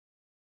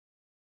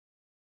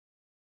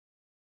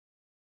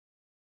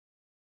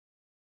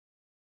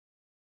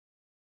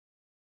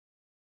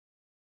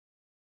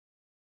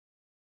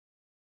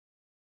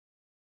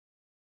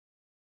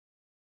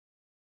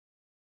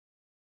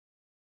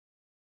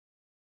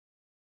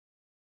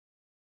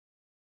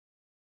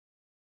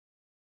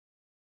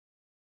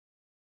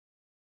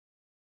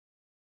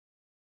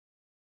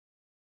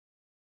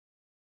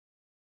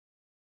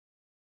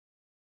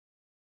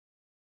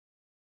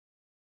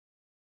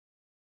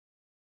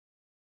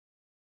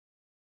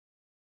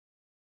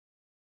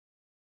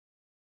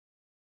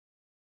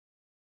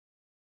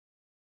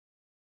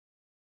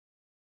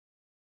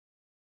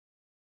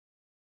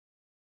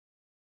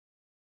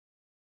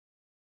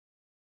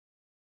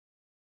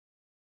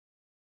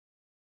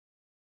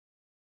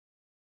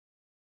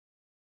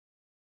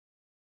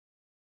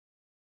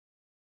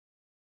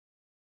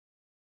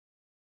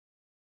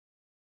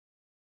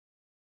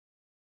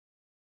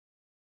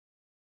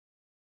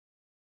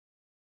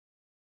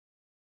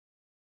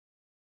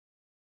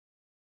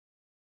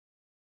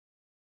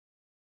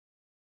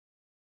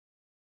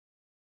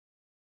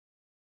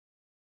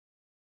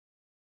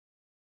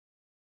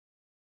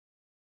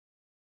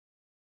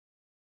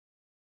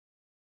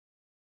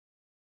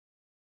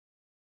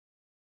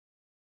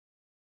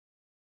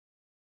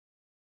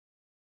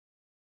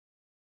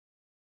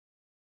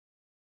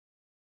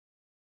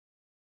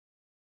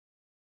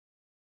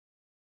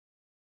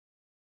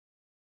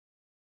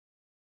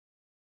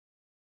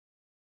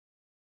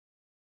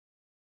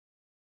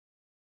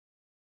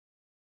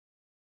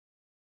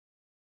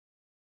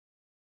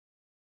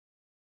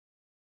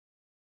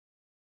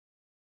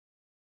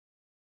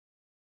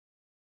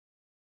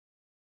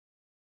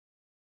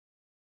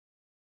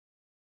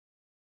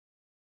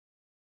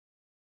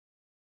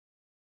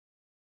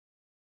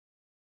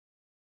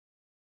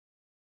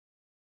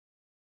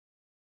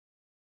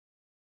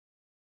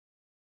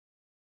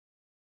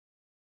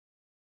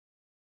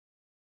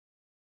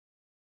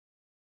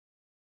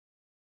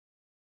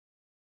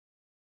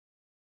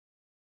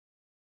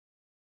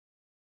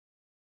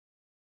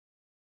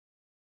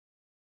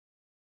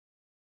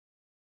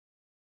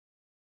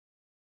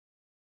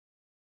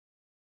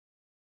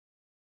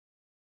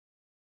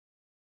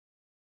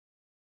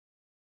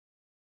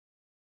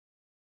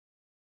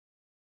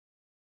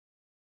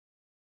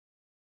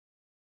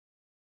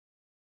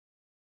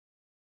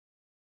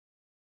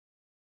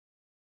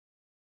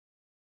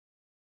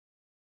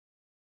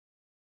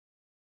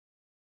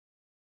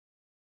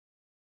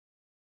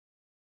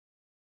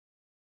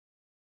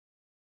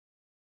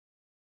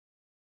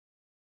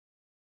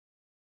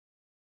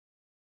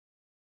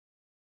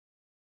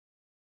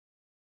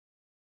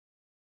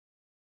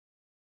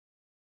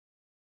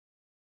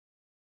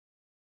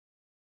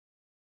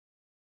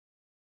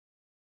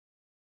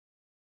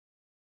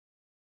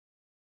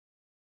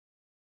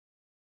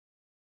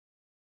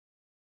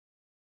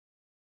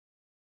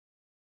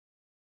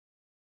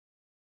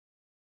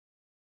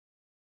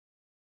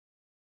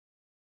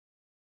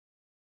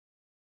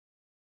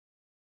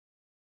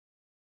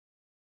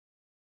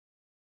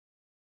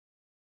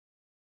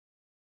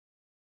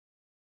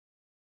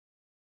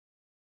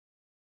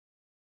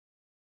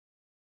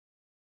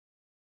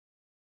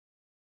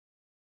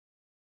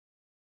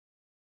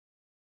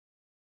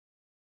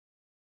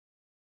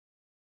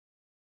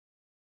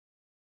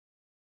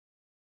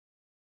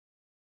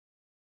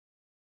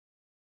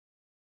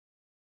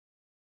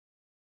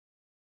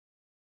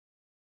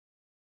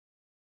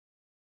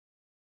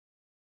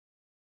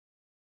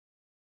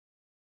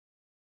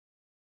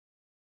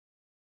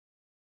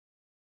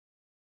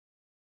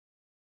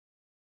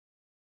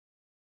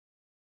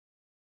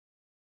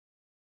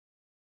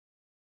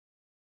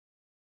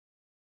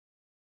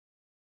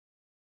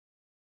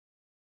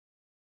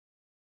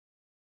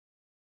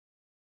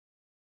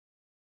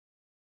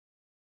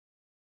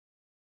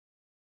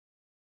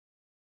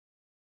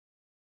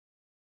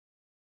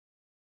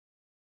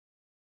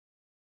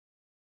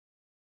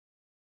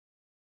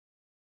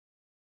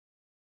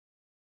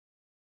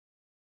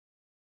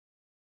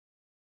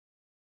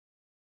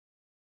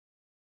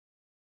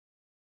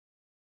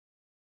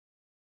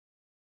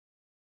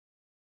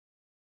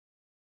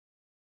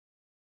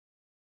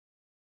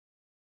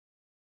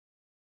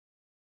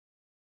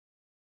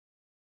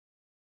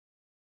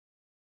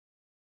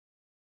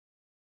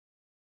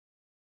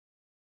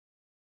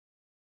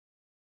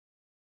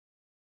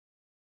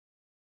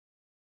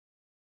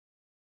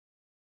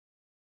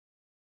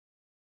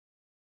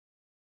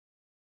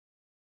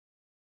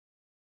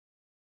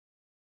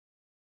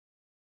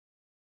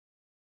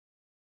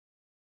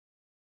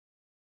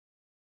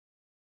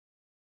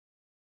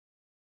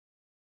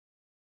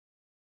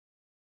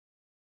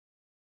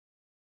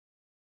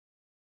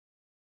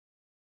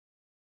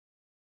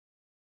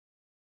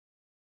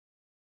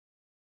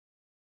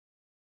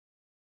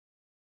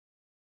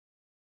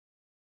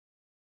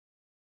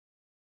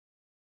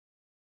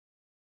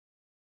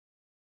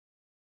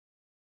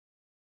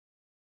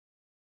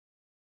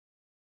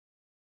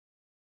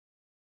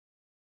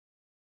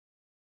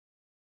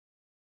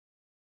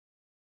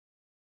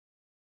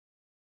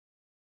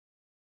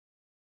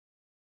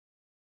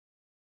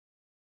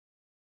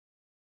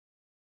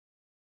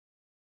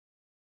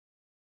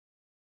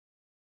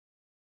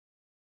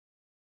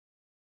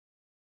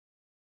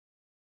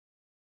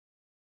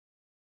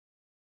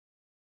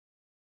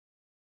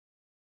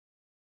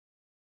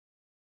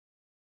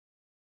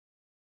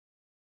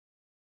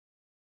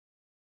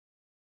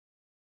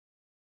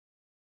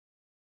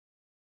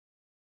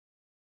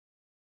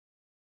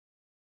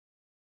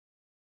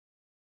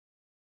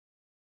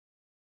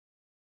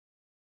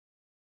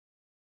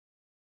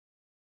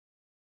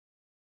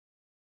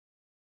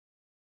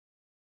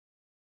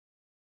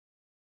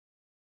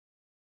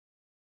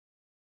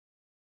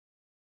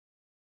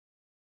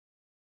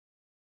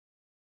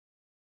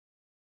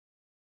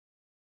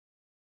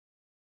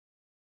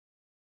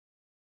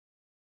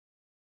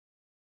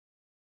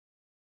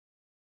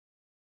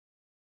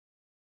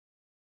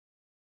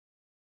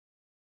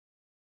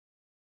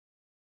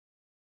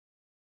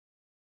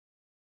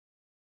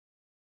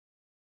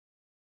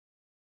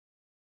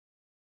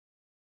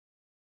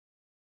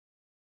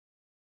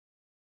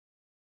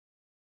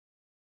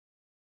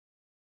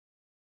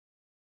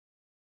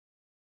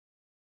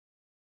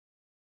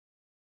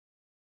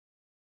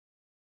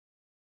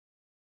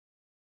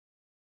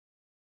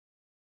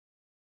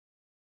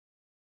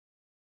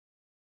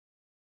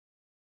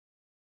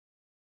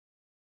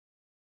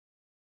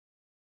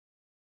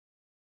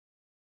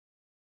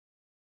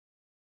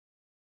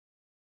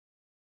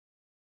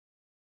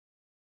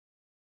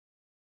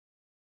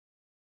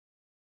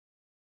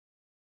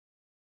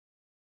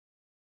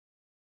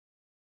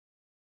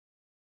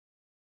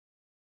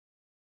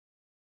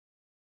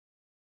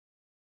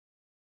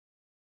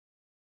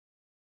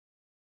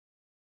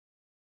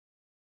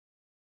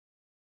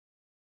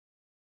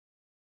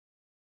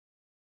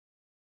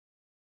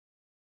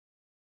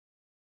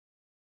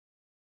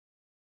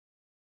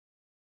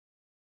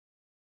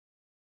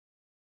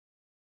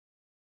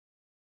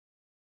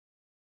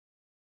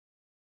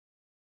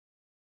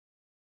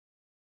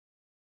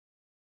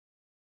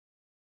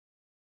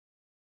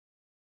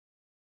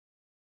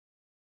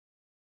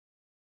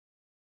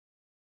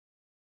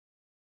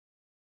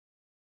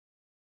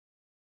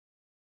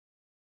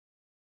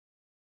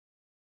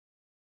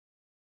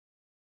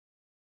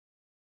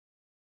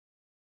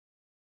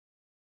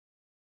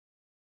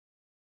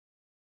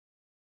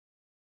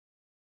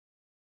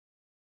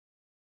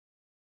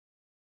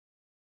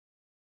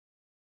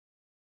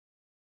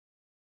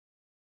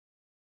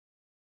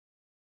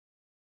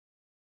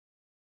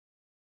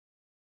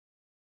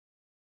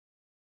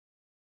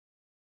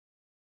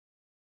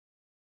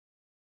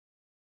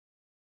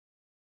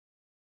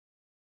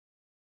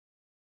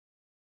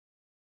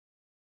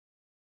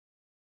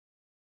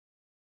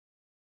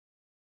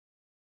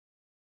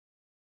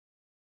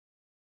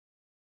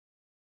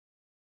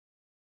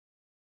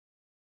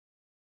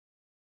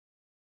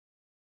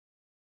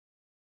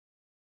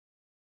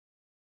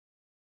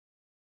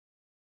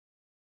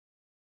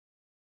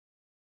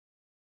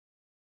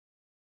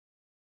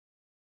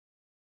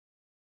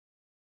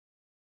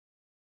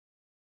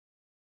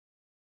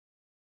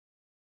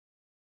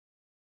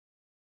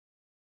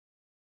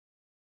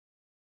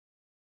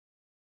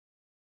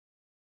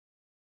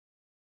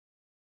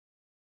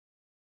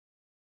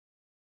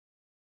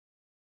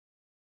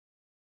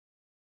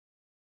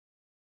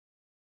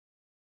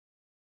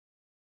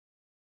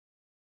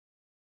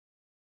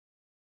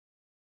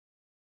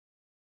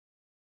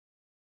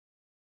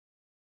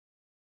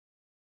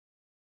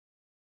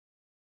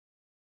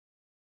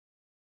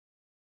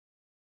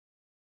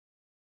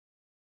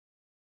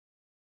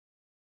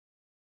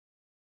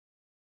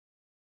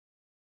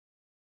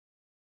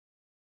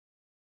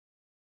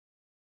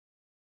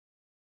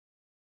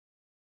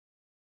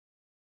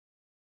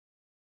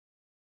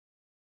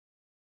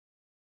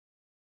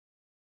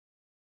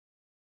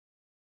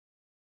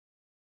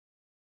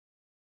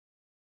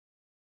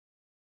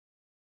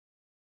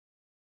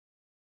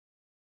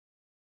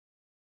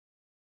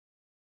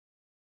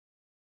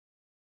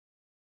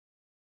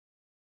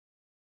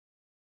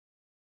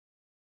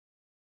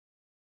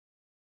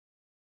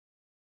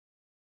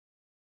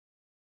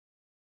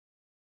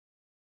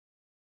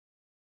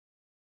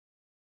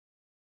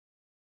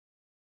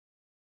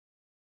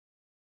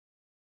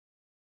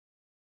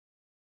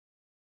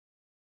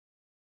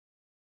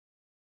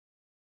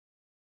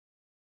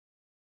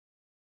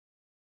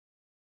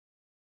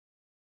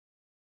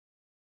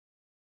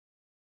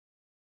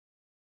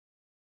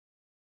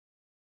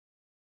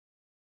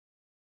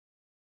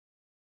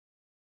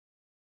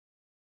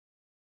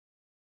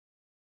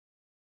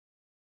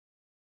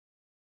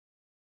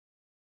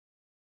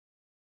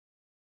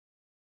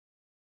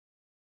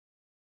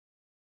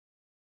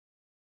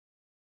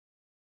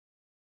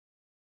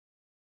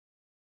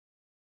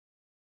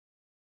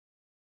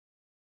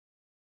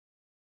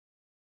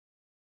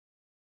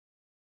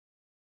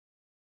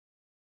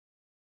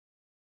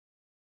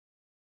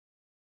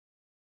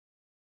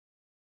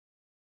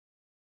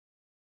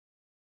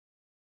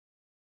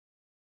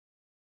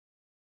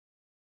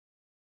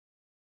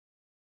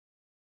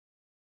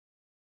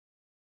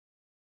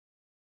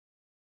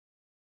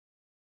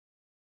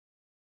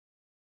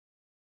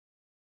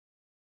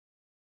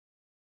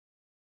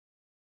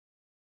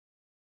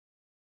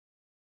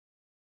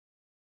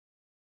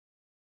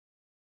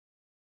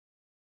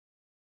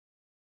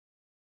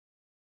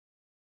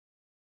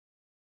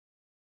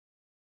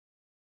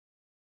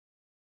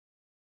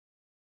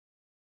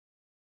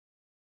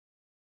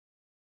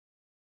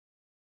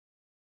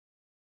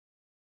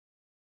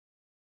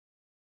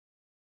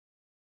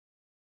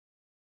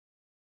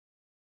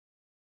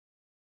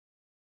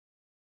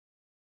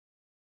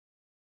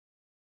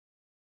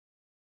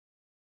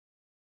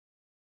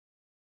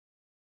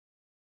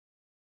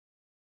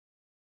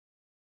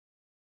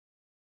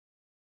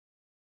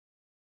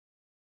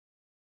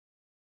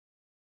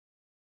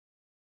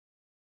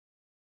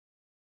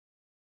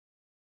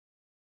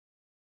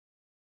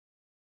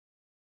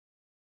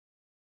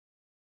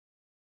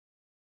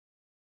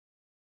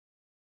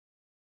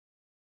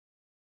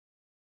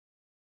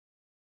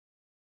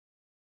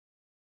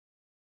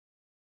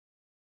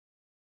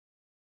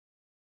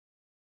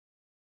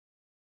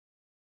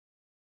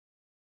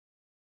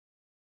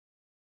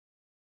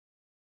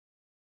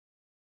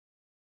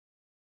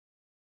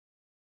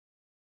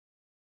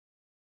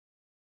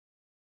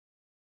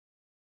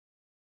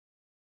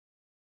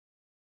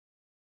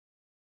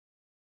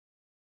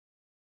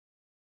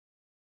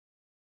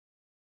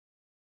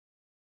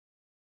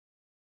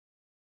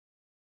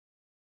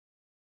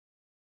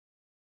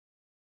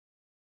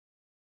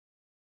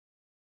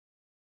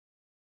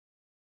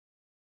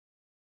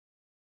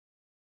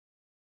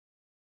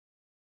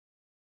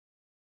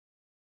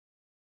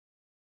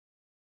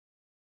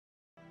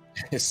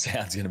His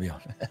sound's going to be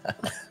on.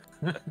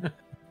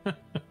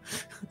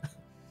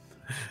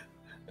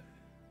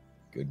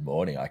 Good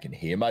morning. I can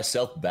hear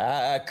myself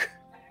back.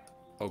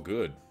 Oh,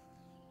 good.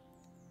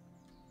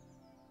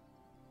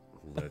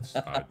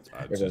 I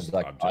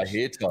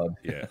hear Todd.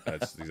 Yeah,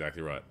 that's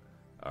exactly right.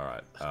 All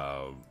right.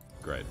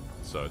 Great.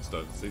 So it's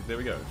done. See, there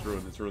we go. It's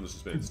ruined. It's ruined the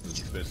suspense. The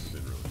suspense has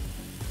been ruined.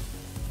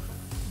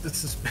 The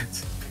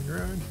suspense has been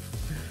ruined.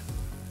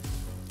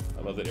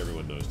 I love that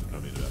everyone knows to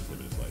come in about 10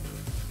 minutes late.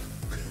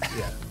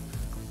 Yeah.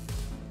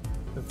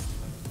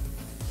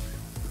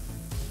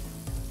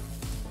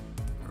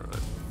 All right.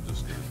 I'm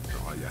just gonna.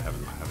 Oh yeah, I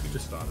haven't even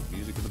started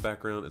music in the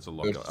background. It's a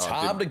lot. It's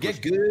time to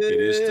get good.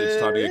 It is.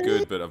 It's time to get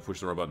good, but I've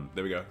pushed the wrong button.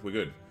 There we go. We're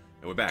good.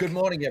 And we're back. Good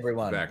morning,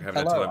 everyone. We're back.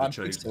 Haven't Hello, had time I'm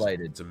to change.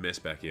 pixelated. It's a mess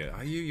back here.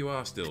 Are you? You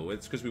are still.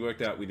 It's because we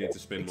worked out we need to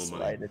spend more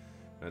money.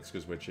 That's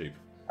because we're cheap.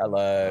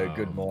 Hello.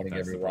 Good morning,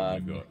 that's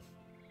everyone. The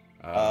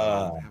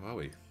how are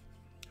we?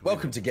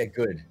 Welcome to Get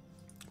Good.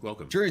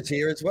 Welcome. Drew's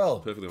here as well.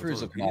 Perfectly on Drew's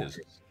time. looking He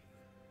after is. us.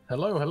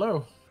 Hello,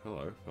 hello.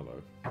 Hello,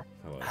 hello,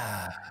 hello.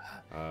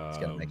 It's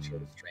going to make sure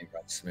the stream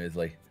runs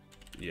smoothly.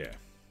 Yeah.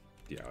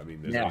 Yeah, I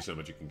mean, there's only so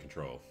much you can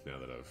control now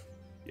that I've...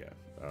 Yeah.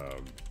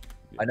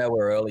 I know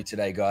we're early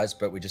today, guys,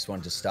 but we just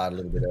wanted to start a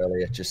little bit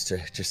earlier just to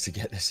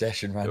get the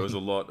session running. There was a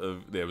lot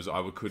of... I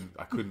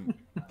couldn't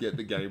get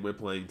the game we're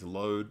playing to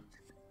load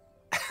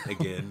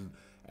again,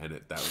 and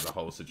that was the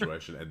whole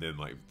situation. And then,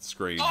 like,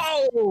 screen...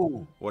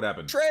 Oh! What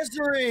happened?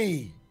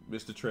 Treasury!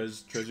 Mr.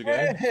 Treasure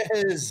Game?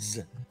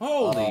 Trez!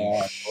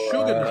 Holy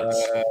sugar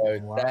nuts!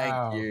 Wow.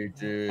 Thank you,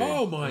 dude.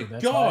 Oh my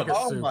god!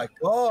 Oh my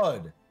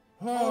god!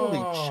 Holy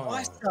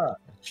shiter!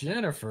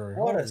 Jennifer!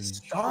 What a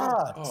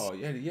start! Oh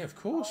yeah, of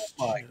course.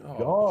 Oh my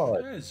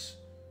god!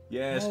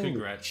 Yes, Holy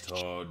congrats,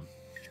 Todd.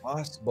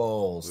 Ice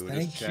balls, We were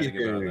thank just chatting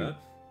you. about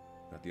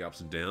the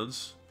ups and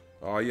downs.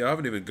 Oh yeah, I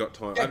haven't even got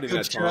time. I haven't even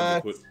had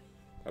time to put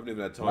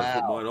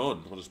mine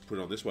on. I'll just put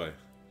it on this way.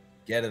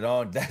 Get it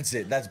on. That's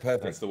it. That's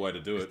perfect. That's the way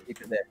to do it.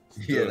 Keep it there.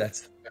 Yeah,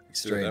 that's the perfect Do it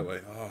stream. that way.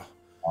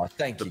 Oh,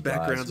 thank you. The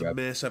background's guys. a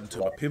mess. I haven't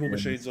turned my pinball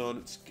machines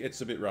on. It's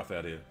a bit rough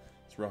out here.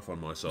 It's rough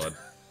on my side.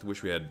 I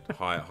wish we had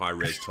high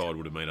res. Todd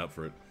would have made up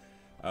for it.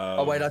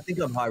 Oh wait, I think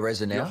I'm high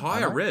res now. You're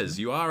higher res.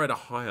 You are at a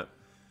higher.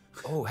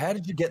 Oh, how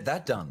did you get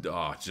that done?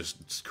 Oh,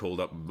 just called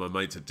up my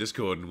mates at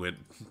Discord and went,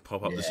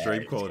 pop up the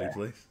stream quality,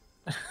 please.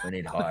 We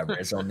need high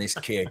res on this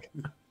kick.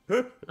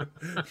 Get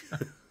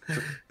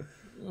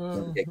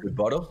good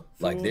bottle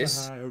like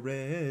this. High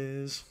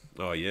res.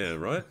 Oh yeah,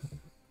 right.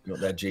 Got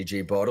that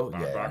GG bottle.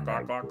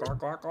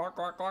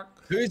 Yeah.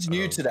 Who's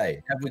new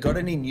today? Have we got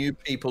any new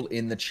people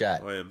in the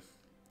chat? I am.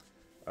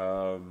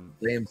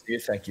 Liam's here.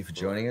 Thank you for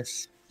joining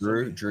us.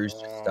 Drew's just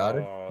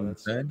started.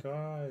 That's so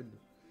kind.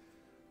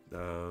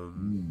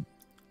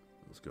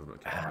 What's going on?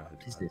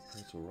 What is this?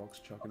 Pretzel Rocks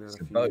chucking out a a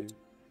few. boat.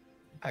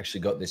 I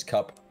actually got this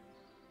cup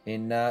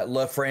in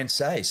Le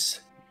Française.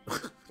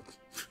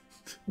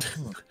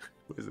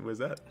 Where's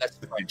that? That's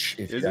French.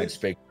 If you Is don't it?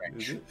 speak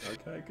French, Is it?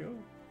 Okay, cool.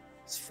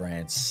 it's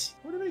France.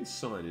 What do you mean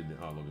sign in?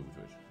 Oh, look at the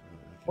Twitch.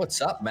 What's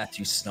up,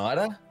 Matthew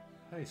Snyder?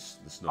 Hey,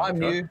 the Snyder I'm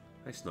Cut. new.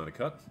 Hey, Snyder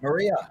Cut.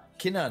 Maria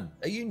Kinnan.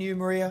 Are you new,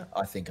 Maria?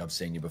 I think I've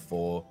seen you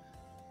before.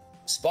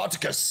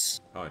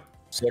 Spartacus. Hi.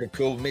 Sort of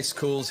cool. Miss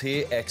Cool's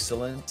here.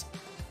 Excellent.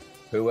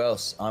 Who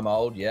else? I'm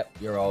old. Yep,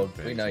 you're old.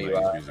 We know you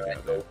are.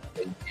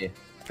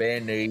 Fair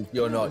knee.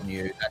 You're not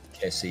new. That's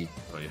Kessie.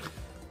 Oh, yeah.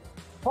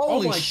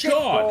 Holy my shit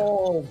God.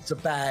 balls, it's a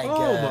bag.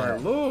 Oh my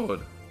lord.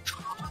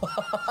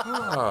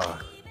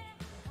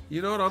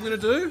 You know what I'm gonna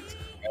do?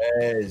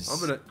 Yes.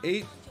 I'm gonna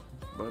eat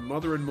my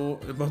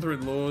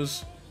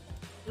mother-in-law's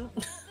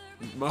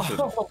muffin.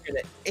 Oh, I'm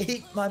gonna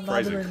eat my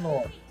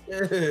mother-in-law.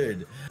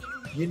 Dude,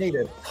 you need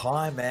a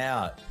time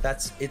out.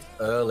 It's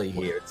early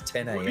here. It's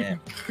 10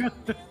 a.m.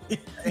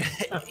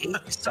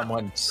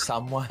 Someone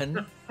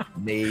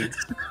needs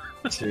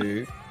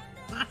to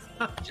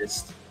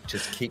just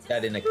keep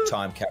that in a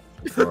time capsule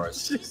for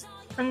us.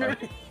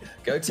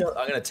 Go tell.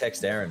 I'm gonna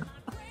text Aaron.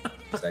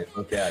 Say,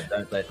 look out!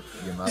 Don't let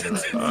your mother.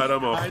 Alright,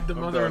 I'm off. Hide the I'm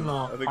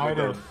mother-in-law. done. I think we're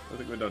done. I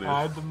think we're done here.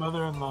 Hide the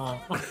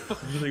mother-in-law. I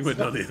think we're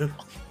done here.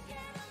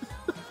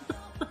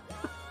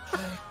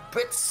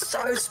 But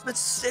so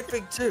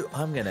specific too.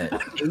 I'm gonna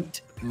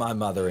eat my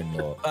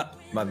mother-in-law.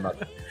 My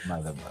mother.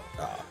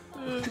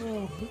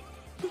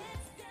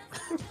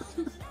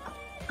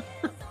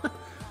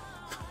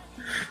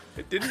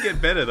 It didn't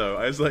get better though.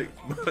 I was like,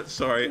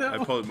 sorry, I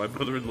apologize. My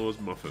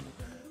mother-in-law's muffin.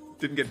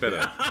 Didn't get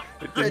better.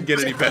 It didn't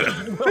get any better.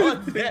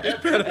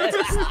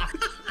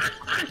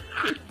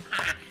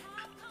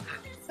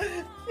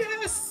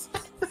 Yes!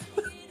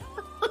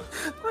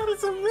 That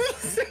is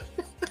amazing!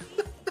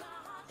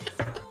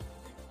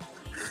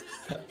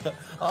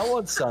 I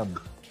want some.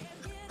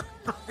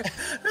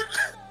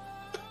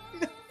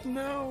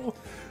 No.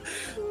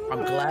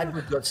 I'm glad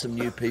we've got some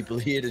new people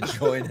here to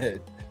join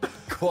it.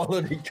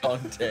 Quality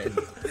content.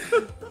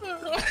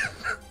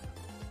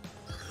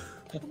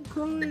 I'm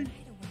crying.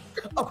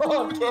 Oh,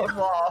 come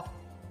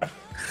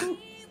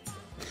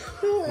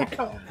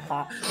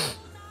on.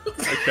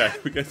 Okay,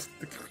 we're gonna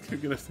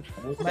Make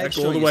back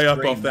sure all the you way up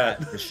stream off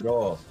that. for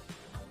sure.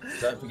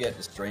 Don't forget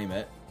to stream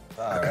it.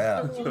 Far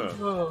out.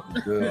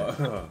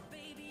 Good.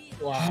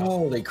 Wow.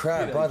 Holy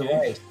crap! By the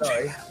way,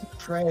 sorry,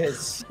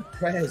 Trez.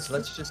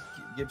 Let's just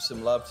give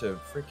some love to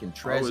freaking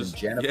Trez and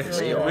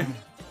Jennifer. Yeah,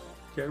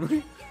 can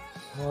we?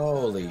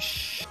 Holy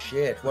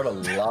shit! What a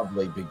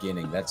lovely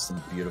beginning. That's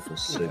some beautiful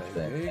soup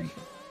there.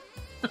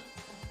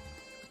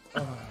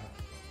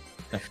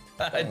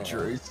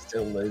 Drew's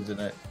still losing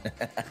it.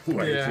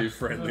 Way too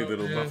friendly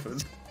little muffin.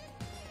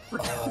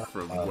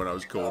 From what I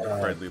was called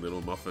a friendly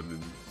little muffin in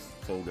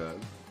Fall Guys.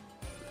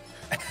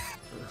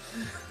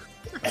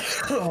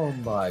 Oh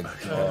my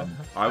god!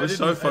 I was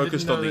so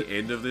focused on the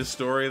end of this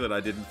story that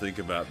I didn't think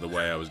about the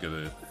way I was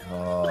going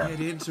to get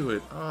into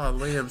it. Oh,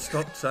 Liam,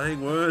 stop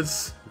saying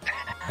words.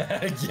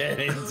 Get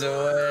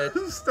into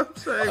it. Stop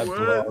saying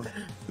words.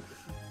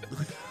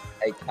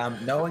 Hey,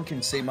 no one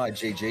can see my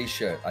GG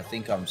shirt. I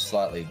think I'm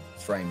slightly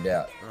framed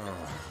out.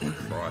 Oh,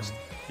 Christ.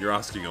 You're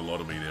asking a lot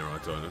of me now,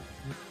 right, Tony?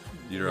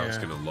 You're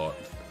asking a lot.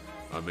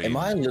 I mean... Am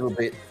I a little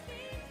bit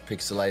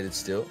pixelated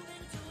still?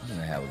 I don't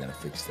know how we're going to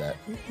fix that.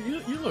 You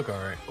look all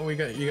right. Well, you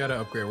got to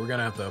upgrade. We're going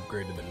to have to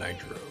upgrade to the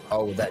Nitro.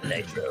 Oh, that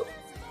Nitro.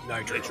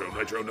 Nitro.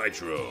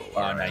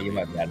 Oh, no, you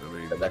might be able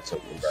to. That's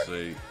what we'll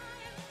see.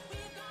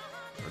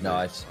 No,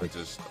 I'm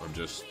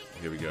just,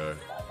 here we go.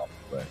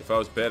 If I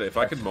was better, if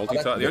I could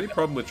multitask, the only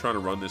problem with trying to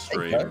run this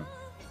stream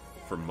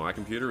from my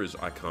computer is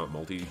I can't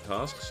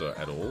multitask, so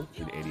at all,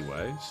 in any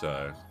way,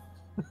 so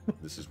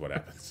this is what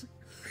happens.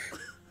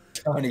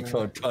 Tiny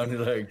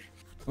leg.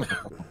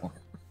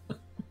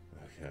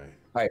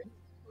 Okay. Hey,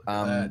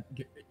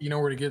 you know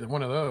where to get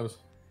one of those?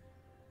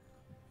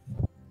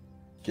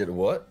 Get a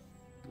what?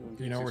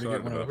 You know where to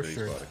get one of those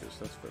shirts?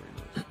 That's very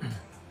nice.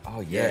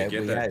 Oh yeah,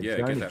 get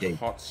that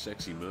hot,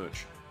 sexy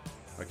merch.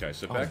 Okay,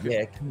 so back.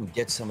 Can we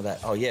get some of that?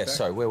 Oh yeah,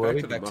 sorry, where were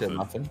we? Back to the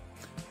muffin.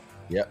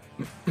 Yep.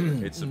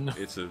 This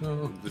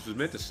was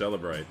meant to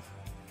celebrate.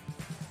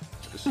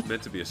 This is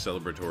meant to be a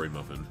celebratory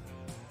muffin,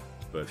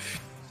 but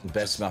the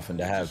best muffin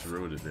to have. Just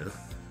ruined it now.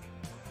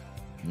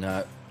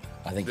 No,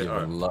 I think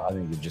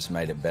you've just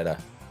made it better.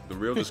 The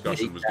real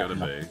discussion was going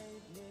to be.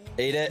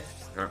 Eat it.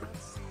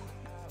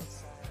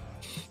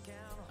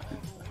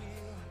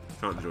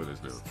 Can't enjoy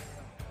this now.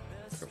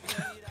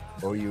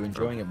 Or are you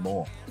enjoying it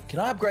more? Can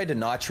I upgrade to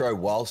Nitro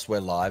whilst we're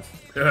live?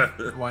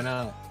 Why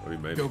not? I mean,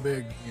 maybe. Go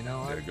big, you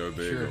know? Yeah, go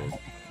big. Sure. Or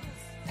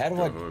how do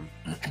go I... home.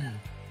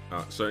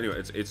 So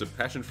anyway, it's a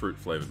passion fruit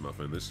flavored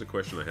muffin. This is a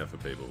question I have for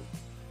people.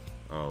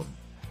 Oh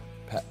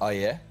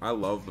yeah? I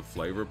love the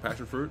flavor of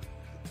passion fruit,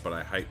 but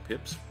I hate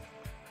pips.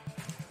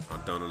 I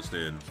don't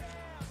understand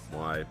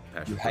why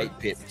passion fruit. You hate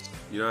pips?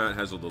 You know how it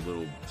has all the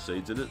little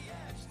seeds in it?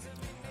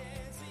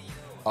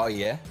 Oh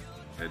yeah?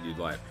 And you'd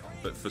like...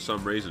 But for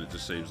some reason, it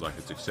just seems like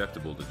it's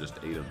acceptable to just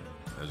eat them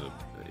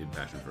in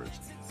passion fruits.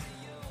 It's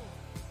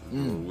a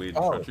little weird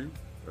and crunchy.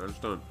 I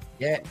just don't.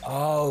 Yeah.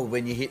 Oh,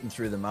 when you're hitting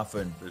through the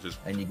muffin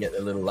and you get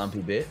the little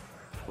lumpy bit.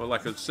 Well,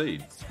 like a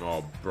seed.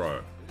 Oh,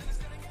 bro.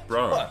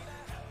 What?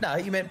 No,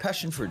 you meant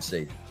passion fruit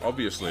seed.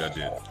 Obviously, I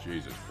did.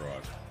 Jesus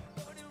Christ.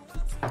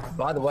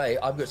 By the way,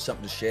 I've got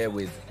something to share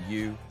with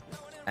you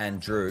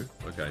and Drew.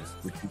 Okay.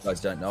 Which you guys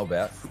don't know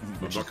about.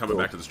 I'm not coming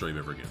back to the stream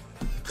ever again.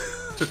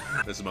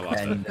 This is my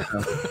last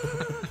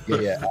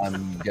day.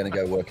 I'm gonna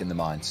go work in the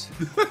mines.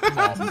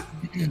 Have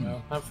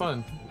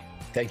fun.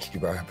 Thank you,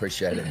 bro. I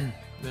appreciate it.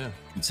 Yeah.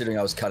 Considering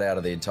I was cut out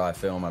of the entire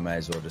film, I may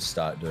as well just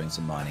start doing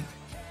some mining.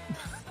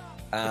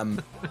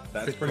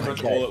 That's pretty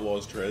much all it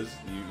was, Trez.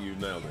 You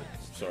nailed it.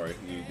 Sorry.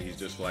 He's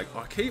just like,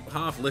 I keep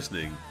half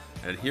listening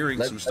and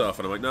hearing some stuff,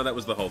 and I'm like, no, that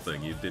was the whole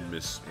thing. You didn't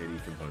miss any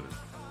component.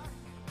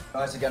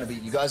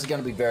 You guys are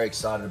gonna be very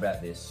excited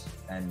about this,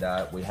 and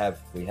we have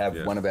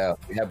one of our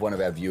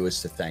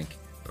viewers to thank.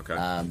 Okay.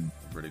 I'm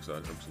pretty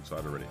excited. I'm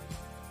excited already.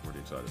 I'm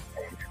really excited.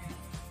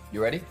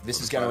 You ready?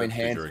 This is going to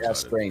enhance our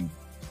stream.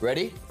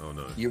 Ready? Oh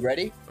no. You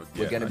ready?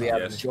 Yeah, we're going to be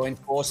able to join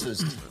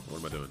forces. What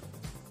am I doing?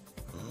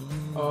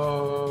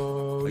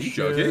 Oh, are you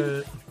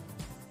joking?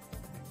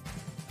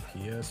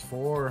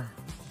 PS4.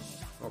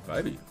 Oh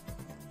baby.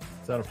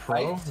 Is that a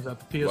Pro? Is that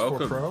the PS4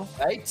 Welcome. Pro?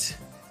 8.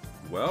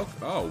 Well,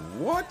 oh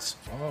what?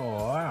 Oh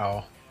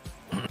wow.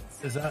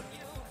 Is that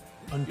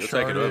Uncharted? You're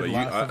taking over.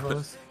 Last of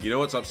Us? You know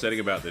what's upsetting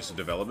about this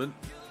development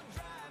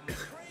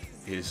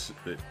is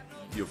that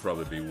you'll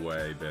probably be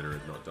way better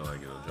at not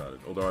dying in Uncharted.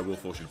 Although I will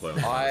force you to play on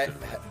I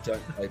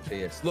don't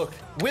play PS. Look,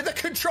 with a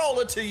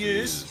controller to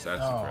use. Jesus,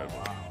 that's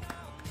incredible. Wow.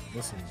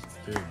 Listen,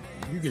 dude,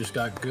 you just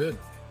got good.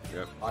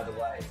 Yep. By the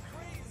way,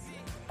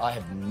 I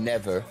have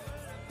never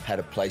had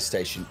a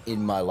PlayStation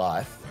in my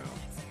life. Wow.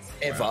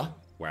 Ever.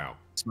 Wow.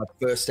 It's my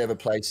first ever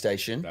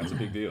PlayStation. That's a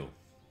big deal.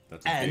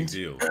 That's a big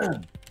deal.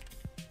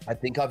 I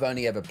think I've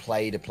only ever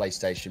played a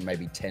PlayStation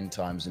maybe 10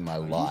 times in my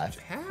life.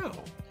 How?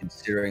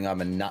 Considering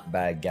I'm a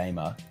nutbag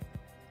gamer.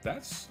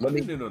 That's... I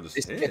didn't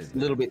understand. This gets a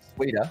little bit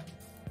sweeter.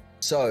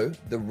 So,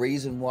 the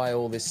reason why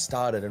all this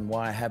started and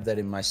why I have that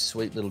in my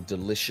sweet little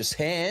delicious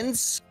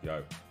hands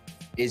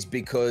is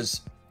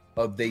because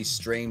of these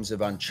streams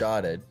of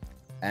Uncharted,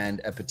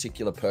 and a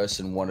particular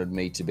person wanted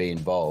me to be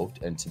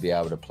involved and to be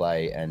able to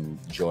play and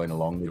join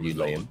along with you,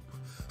 Liam.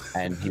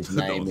 and his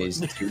name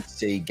is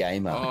TC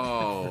Gamer.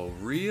 Oh,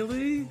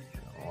 really?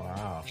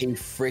 Wow. He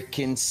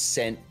freaking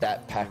sent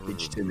that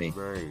package to me.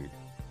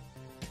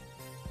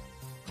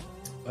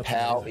 That's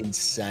How amazing.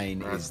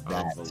 insane is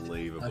that?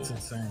 Unbelievable. That's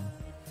insane.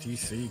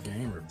 TC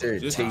Gamer.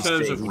 Dude, Just TC, in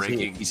terms of he's ranking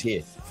here. He's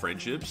here.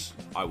 friendships,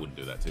 I wouldn't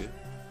do that to you.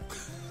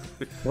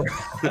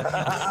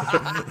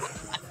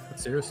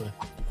 Seriously.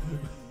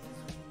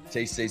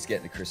 TC's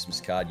getting a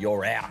Christmas card.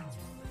 You're out.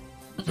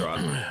 It's all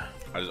right.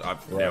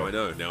 Now I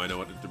know. Now I know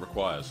what it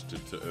requires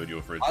to earn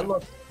your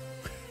friendship.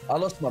 I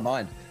lost my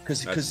mind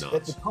because That's at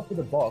nuts. the top of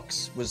the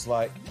box was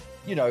like,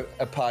 you know,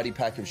 a party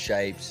pack of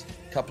shapes,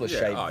 a couple of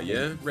shapes. Oh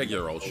yeah,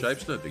 regular old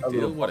shapes, no big A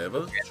little deal.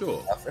 Whatever,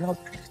 sure. stuff, and I was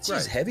like, it's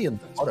just Great. heavy on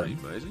the That's bottom.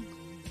 pretty amazing.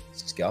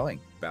 It's just going.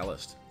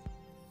 Ballast.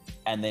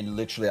 And then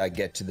literally I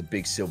get to the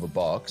big silver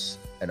box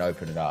and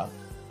open it up,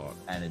 Hot.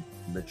 and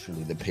it's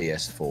literally the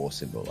PS4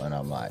 symbol, and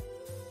I'm like,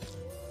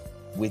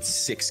 with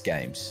 6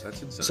 games.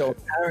 That's insane. So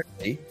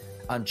apparently,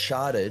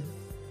 Uncharted,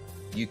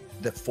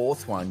 the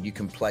fourth one you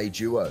can play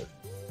duo.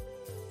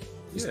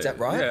 Is that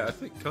right? Yeah, I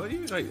think can't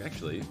you? Hey,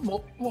 actually,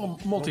 Well,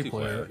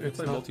 multiplayer. You It's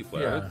play not,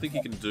 multiplayer. Yeah. I don't think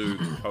you can do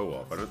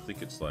co-op. I don't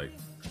think it's like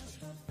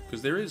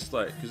because there is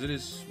like because it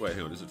is. Wait,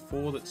 hang on. Is it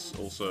 4 that's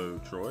also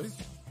Troy?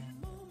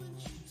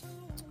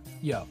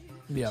 Yeah.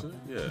 Yeah. Is it?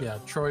 Yeah. Yeah.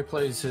 Troy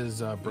plays his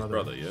His brother.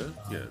 brother. Yeah.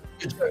 Yeah.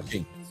 You're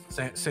joking.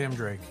 Sam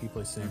Drake. He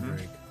plays Sam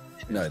Drake.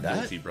 Didn't know that.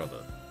 Multi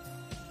brother.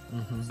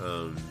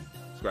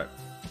 It's great.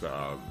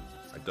 I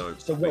don't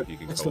So think what, you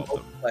can what's the co-op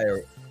them.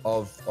 multiplayer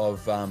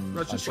of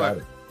No, it's just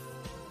Uncharted?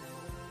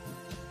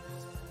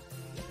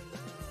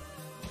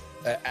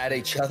 At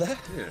each other?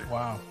 Yeah.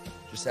 Wow.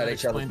 Just at That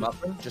each other's explained it.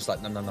 muffin? Just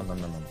like, no.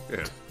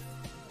 Yeah.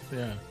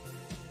 Yeah.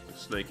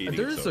 Snake eating.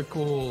 There is a itself.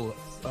 cool.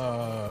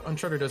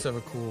 Uncharted does have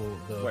a cool.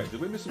 Wait, did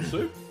we miss some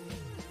soup?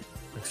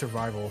 Like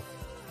survival.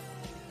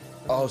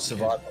 Oh,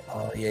 survival.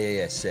 Oh,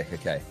 yeah. Sick.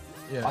 Okay.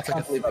 Yeah. I It's can't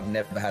like believe I've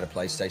never had a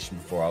PlayStation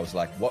before. I was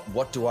like,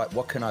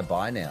 what can I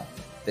buy now?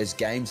 There's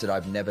games that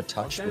I've never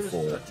touched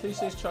before.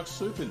 TC's chucked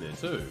soup in there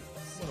too.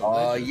 What a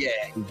Oh legend.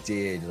 yeah, he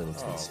did, little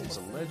Oh, TC's.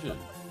 what a legend.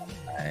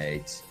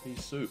 Mate. T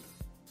soup.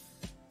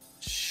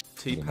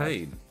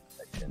 T-Pain.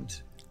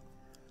 Legend.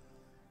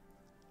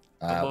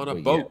 I'm on a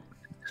well, boat.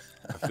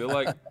 I feel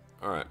like.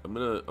 All right, I'm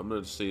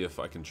gonna see if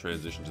I can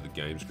transition to the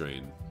game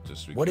screen.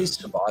 Just because What is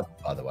survival,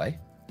 by the way?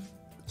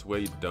 It's where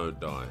you don't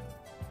die.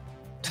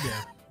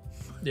 yeah.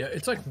 Yeah,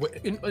 it's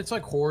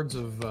like hordes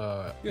of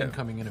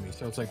incoming enemies.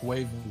 So it's like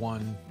wave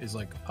 1 is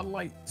like a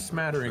light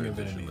smattering of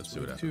Transition, enemies. let's see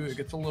what Wave 2 happens. it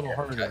gets a little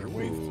harder.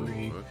 Wave Ooh,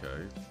 3,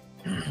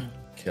 okay.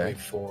 Okay.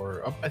 wave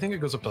 4. I think it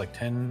goes up to like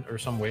 10 or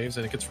some waves,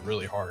 and it gets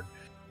really hard.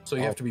 So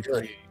you Oh, have to be really?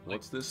 pretty.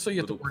 What's this So you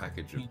have to little work-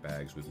 package of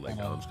bags with leg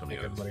arms coming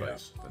out of his everybody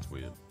face? That's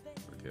weird.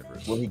 Okay, for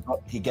a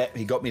Well,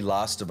 he got me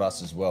Last of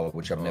Us as well,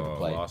 which I've never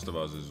played. Last of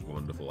Us is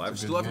wonderful. I It's a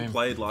still good haven't game.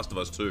 played Last of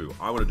Us 2.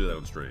 I want to do that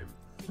on stream.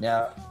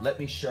 Now, let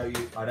me show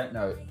you. I don't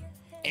know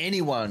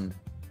anyone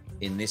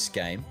in this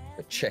game,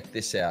 but check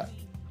this out.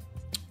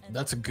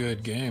 That's a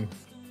good game.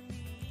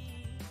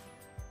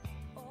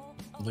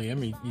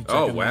 Liam, you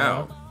Oh checking that wow,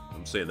 out?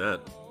 I'm seeing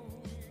that.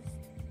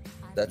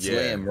 That's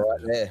Yeah. Liam right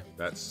there.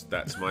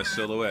 That's my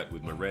silhouette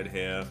with my red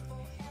hair,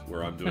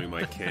 where I'm doing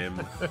my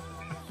cam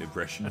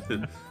impression.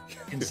 You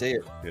can see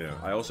it. Yeah,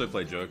 I also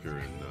play Joker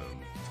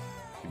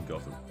in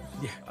Gotham.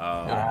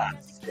 Yeah.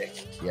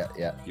 Sick.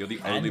 Yeah. You're the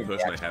And only the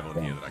person I reaction have on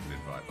from- here that I can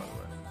invite, by the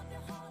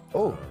way.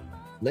 Oh,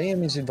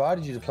 Liam has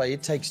invited you to play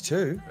It Takes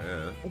Two.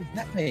 Yeah. What does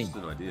that mean? Just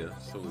an idea.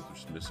 So we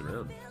just mess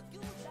around.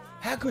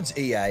 How good's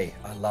EA?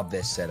 I love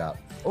their setup.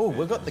 Oh,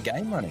 we've got the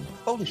game running.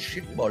 Holy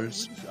shit,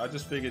 balls. I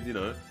just figured,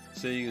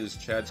 seeing as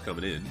Chad's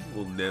coming in,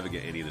 we'll never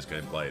get any of this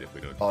game played if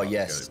we don't. Oh, start the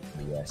yes.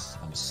 game. Yes.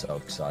 I'm so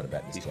excited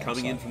about this He's game.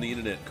 coming in from the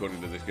internet,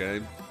 according to this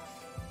game.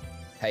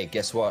 Hey,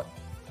 guess what?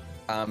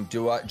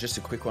 Just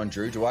a quick one,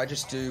 Drew. Do I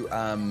just do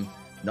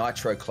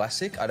Nitro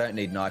Classic? I don't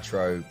need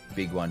Nitro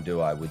Big One,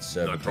 do I? With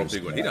server No, probably boost?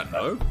 big one. He doesn't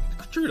know.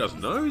 Drew doesn't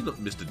know. He's not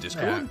Mr.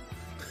 Discord.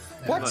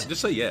 What? No,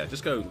 just say yeah.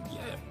 Just go,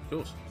 yeah, of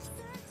course.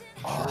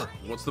 Oh,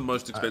 What's the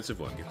most expensive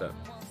one? Get that.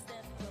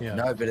 Yeah.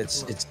 no, but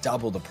it's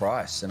double the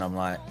price, and I'm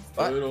like,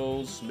 what?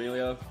 Oodles,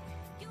 Amelia.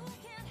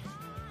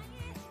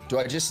 Do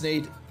I just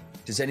need?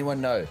 Does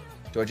anyone know?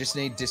 Do I just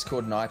need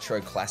Discord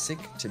Nitro Classic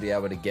to be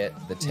able to get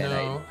the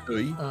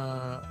 1080?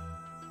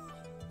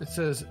 It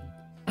says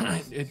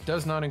it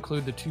does not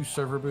include the 2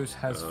 server boosts,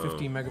 has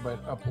 50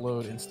 megabyte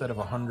upload instead of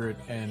 100,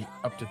 and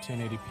up to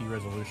 1080p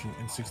resolution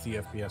and 60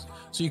 FPS.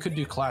 So you could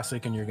do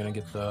classic, and you're going to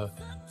get the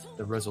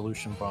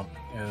resolution bump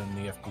and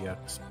the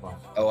FPS bump.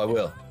 Oh, I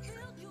will.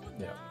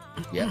 Yeah.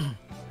 Yeah.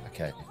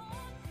 Okay.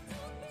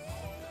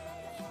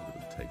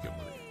 Take your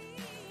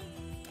money.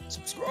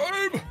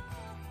 Subscribe.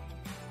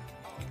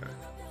 Okay.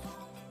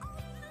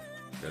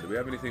 Now, do we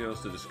have anything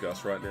else to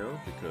discuss right now?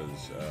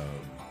 Because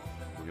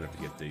we're gonna have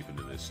to get deep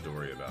into this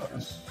story about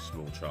this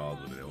small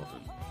child with an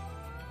elephant.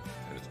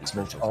 And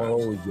its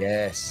Oh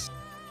yes.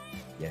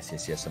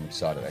 Yes. I'm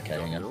excited.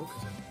 Okay, hang on. Milk?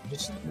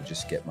 We'll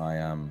just get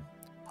my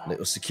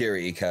little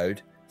security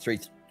code. 3.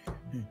 What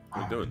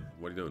are you doing?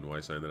 What are you doing? Why are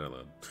you saying that out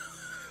loud?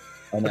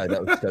 I know,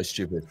 that was so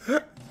stupid.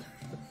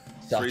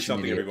 Three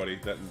something, everybody.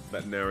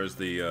 That narrows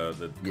the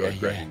code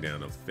breaking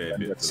down a fair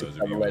bit for those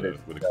of you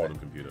with a quantum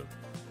computer.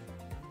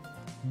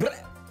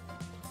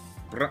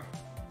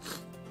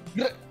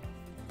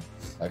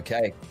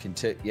 Okay,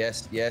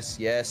 yes,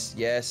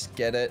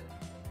 get it.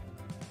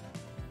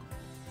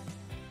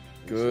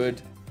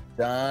 Good,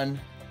 done.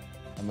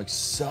 I'm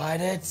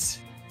excited.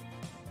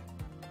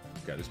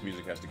 Okay, this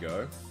music has to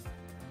go. As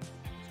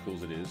cool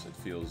as it is,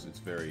 it's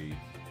very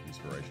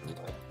inspirational.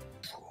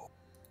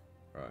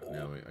 Alright,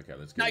 now okay,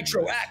 let's get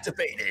Nitro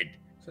activated.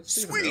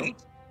 Sweet.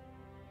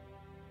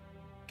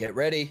 Get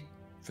ready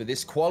for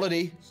this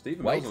quality.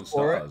 Stephen Wait on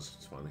Stars.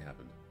 It's finally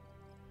happened.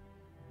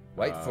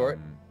 Wait for it.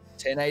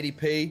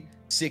 1080p,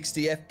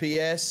 60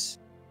 FPS.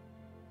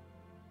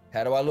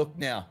 How do I look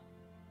now?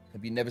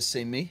 Have you never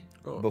seen me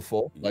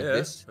before like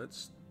this?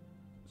 That's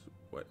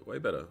way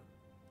better.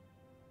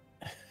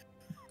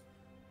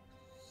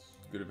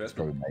 Good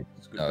investment.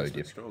 It's good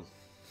investment. Strong.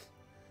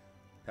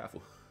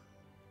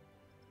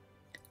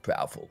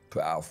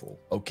 Powerful.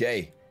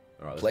 Okay.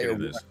 All right, let's player get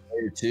into this.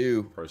 Player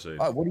 2. Proceed.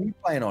 Oh, what are you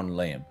playing on,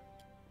 Liam?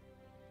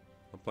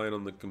 I'm playing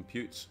on the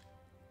computes.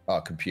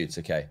 Oh, computes.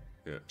 Okay.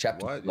 Yeah.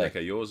 Chapter. Yeah,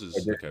 okay, yours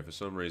is okay. For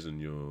some reason,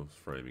 your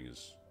framing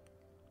is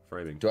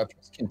framing. Do I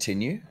press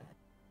continue?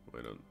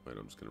 Wait,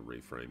 I'm just going to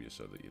reframe you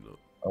so that you're not.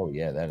 Oh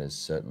yeah, that is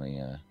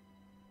certainly.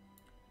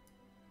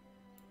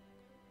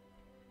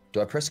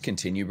 Do I press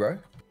continue, bro?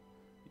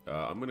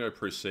 I'm going to go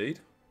proceed.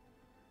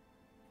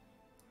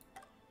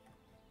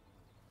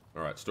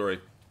 All right, story.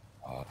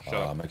 Shut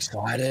up. I'm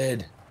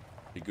excited.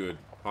 Be good.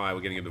 Hi,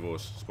 we're getting a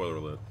divorce. Spoiler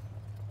alert.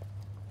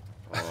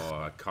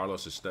 Oh,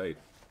 Carlos' estate.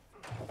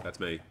 That's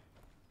me.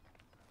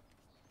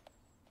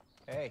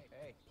 Hey.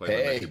 Played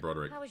by Matthew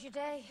Broderick. How was your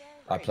day?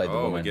 I played the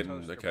woman.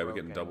 We're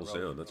getting double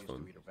sound. That's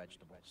fun.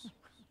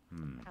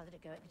 How did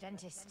it go at the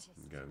dentist?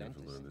 Okay, I'm going to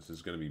learn. This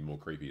is going to be more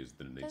creepy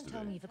than it needs to be. Don't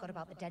tell me you forgot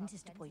about the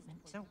dentist appointment.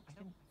 No, I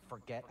didn't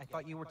forget. I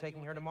thought you were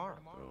taking her tomorrow.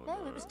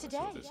 No, it was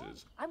today.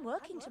 I'm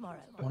working tomorrow.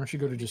 Why don't you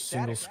go to just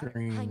single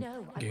screen I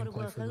know. I've got to gameplay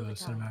work for the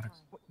overtime. cinematics?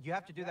 You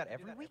have to do that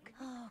every week?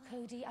 Oh,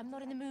 Cody, I'm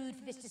not in the mood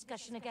for this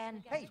discussion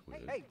again. Hey,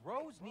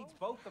 Rose needs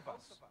both of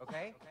us,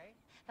 okay?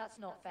 That's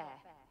not fair.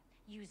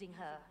 Using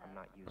her. I'm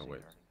not using her.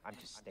 I'm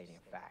just stating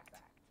a fact.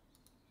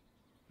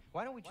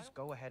 Why don't we just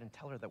go ahead and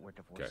tell her that we're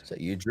divorcing? Is that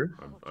you, Drew?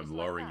 I'm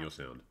lowering your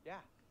sound. Yeah.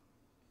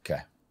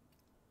 Okay.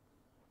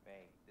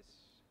 May, this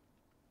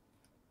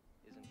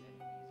isn't any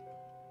easier.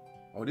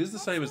 Oh, it is the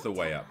same as the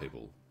way out,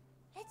 people.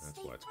 Let's That's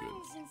stay why it's good.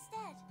 friends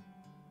instead.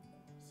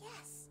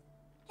 Yes.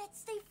 Let's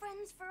stay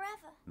friends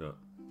forever. No.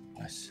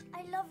 Nice.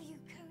 I love you,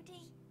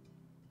 Cody.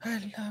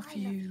 I love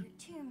you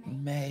too, May.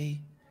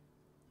 May.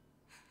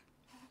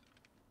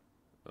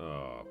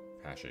 Oh,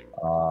 hashing.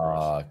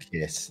 Oh,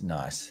 kiss.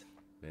 Nice.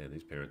 Man,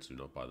 these parents do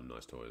not buy them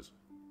nice toys.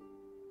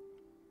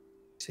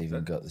 It's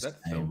even got this. Is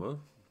that Thelma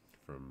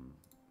from?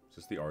 Is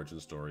this the origin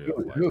story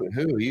of like? Who?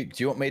 Do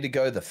you want me to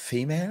go the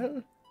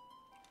female?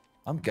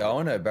 I'm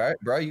going her,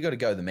 bro. You got to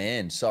go the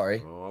man.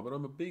 Sorry. Oh, but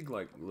I'm a big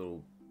like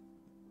little.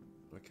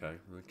 Okay,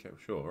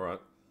 sure, all right.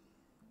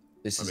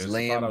 This is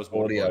Liam's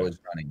audio is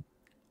running.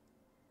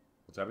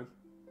 What's happening?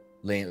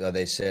 Liam,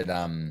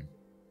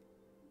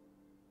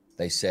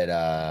 they said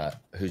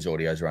whose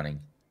audio is running?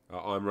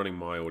 I'm running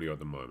my audio at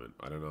the moment.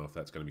 I don't know if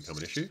that's going to become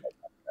an issue.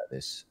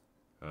 This.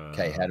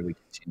 Okay, how do we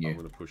continue? I'm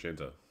going to push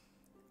enter.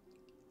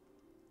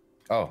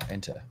 Oh,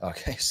 enter.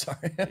 Okay,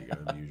 sorry. There you go,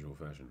 in the usual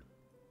fashion.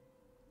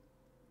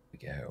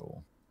 Here we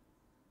go.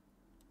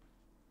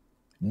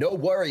 No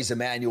worries,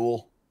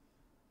 Emmanuel.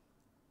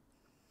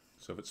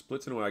 So if it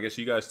splits in a way, I guess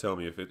you guys tell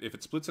me if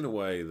it splits in a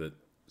way that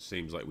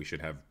seems like we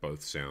should have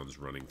both sounds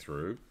running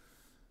through.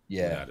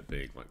 Yeah. Without it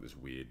being like this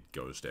weird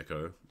ghost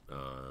echo.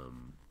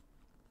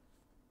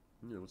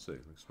 Yeah, let's see.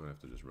 I just might have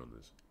to just run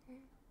this.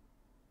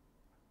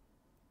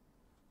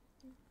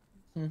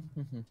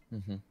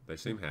 They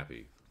seem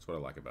happy. That's what I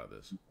like about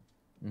this.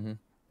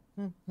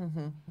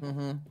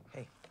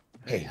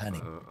 Hey,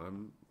 honey.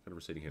 I'm got a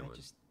receding hairline.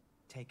 Just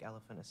take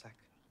Elephant a sec.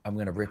 I'm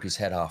gonna rip his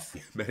head off.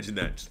 Imagine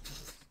that.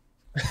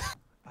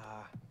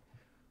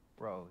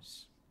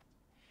 Rose,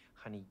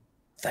 honey.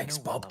 Thanks,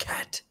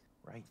 Bobcat.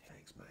 Right?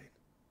 Thanks, mate.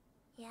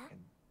 Yeah.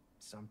 And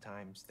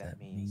sometimes that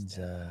means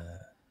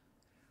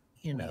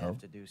we you know. have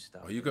to do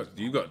stuff. Oh, you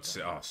got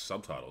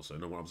subtitles. So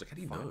no one. I was like, how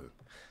do you know?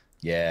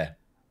 Yeah.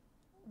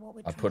 What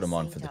we're I trying put to them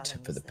on say, for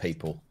darling, the is that,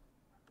 people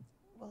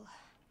Well,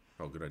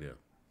 Oh, good idea.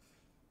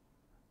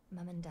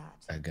 Mum and Dad,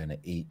 are gonna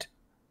eat.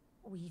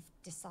 we've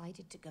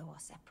decided to go our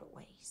separate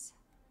ways.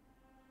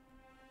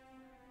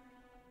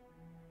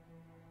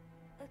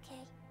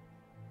 Okay.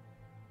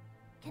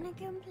 Can I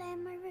go and play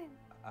in my room?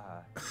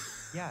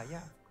 Yeah,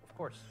 of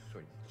course,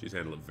 sweetie. She's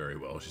handled it very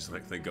well. She's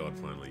like, thank God,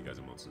 finally, you guys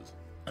are monsters.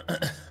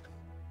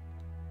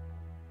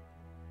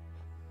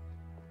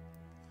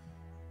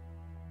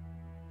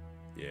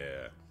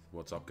 Yeah.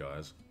 What's up,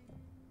 guys?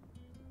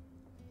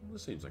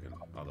 This seems like an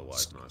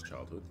otherwise nice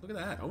childhood. Look at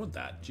that. I want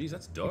that. Jeez,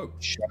 that's dope.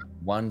 Show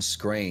one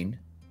screen.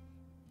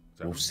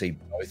 We'll see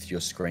both your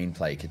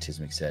screenplay,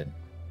 Katismic said.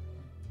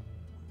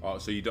 Oh,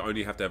 so you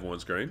only have to have one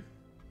screen?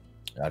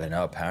 I don't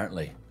know.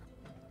 Apparently.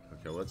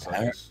 Okay, well, let's.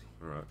 I guess,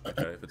 all right.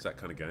 Okay, if it's that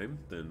kind of game,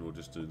 then we'll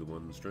just do the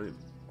one stream.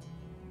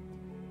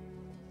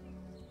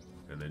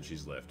 And then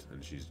she's left,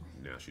 and she's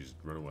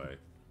run away.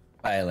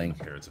 Failing.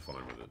 Her parents are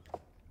fine with it.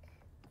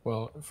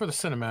 Well, for the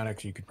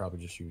cinematics, you could probably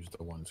just use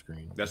the one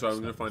screen. That's why I'm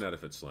going to find out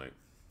if it's like.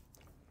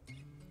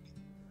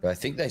 But I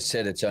think they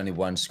said it's only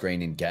one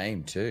screen in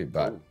game too.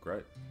 But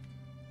great.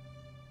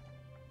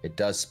 It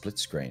does split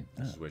screen.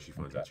 This is where she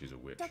finds out she's a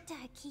witch. Dr.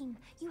 Hakim,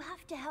 you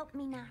have to help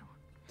me now.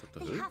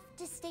 Dr. We Who? have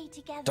to stay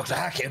together. Dr.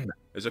 Hakim.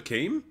 Is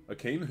Akeem?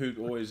 Akeem, who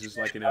always is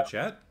like in our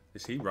chat?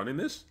 Is he running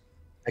this?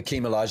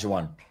 Hakim Elijah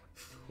 1.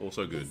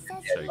 Also good. It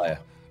says Take player.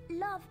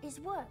 love is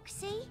work,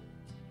 see?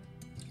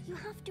 You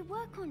have to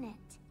work on it.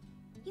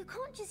 You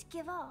can't just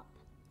give up.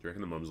 Do you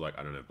reckon the mum's like,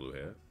 I don't have blue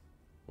hair?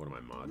 What am I,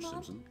 Marge Mom,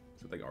 Simpson?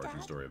 Is that the origin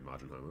Dad? story of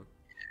Marge and Homer?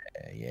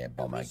 Yeah, I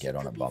bomber. wish Get we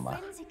on a could be bomber.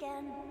 friends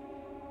again.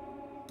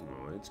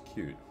 Oh, it's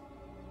cute.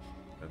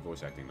 I have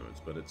voice acting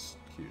notes, but it's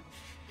cute.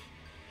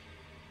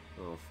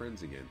 Oh,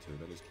 friends again too.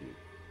 That is cute.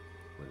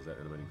 Wait, is that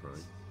animating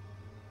crying?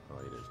 Oh,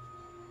 it is.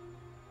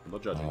 I'm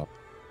not judging. Oh,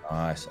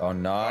 nice. Oh,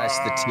 nice.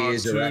 The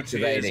tears are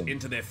activating. Tears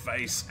into their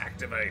face.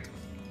 Activate.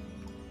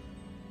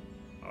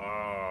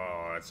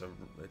 Oh,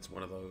 it's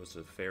one of those,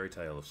 a fairy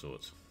tale of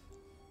sorts.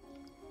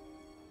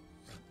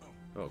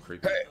 Oh,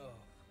 creepy. Hey.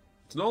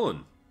 It's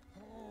Nolan.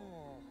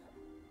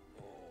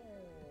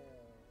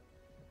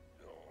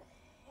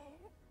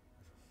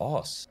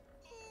 Boss.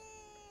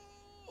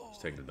 She's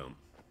taking a dump.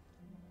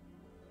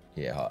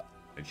 Yeah, hot.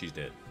 And she's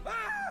dead.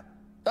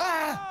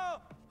 Ah!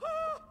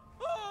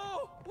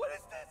 Oh, what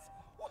is this?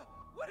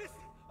 What is it?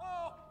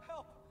 Oh,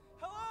 help.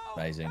 Hello.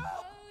 Amazing.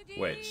 Help.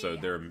 Wait, so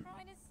they're... Trying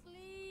to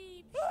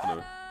sleep. No.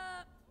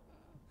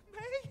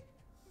 May?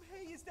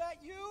 May, is that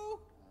you?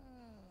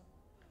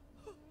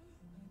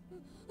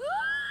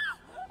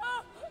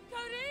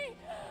 Cody!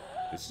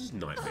 This is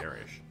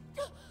nightmarish.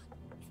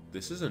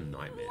 This is a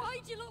nightmare.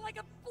 Why'd you look like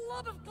a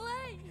blob of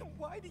clay?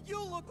 Why do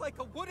you look like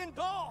a wooden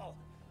doll?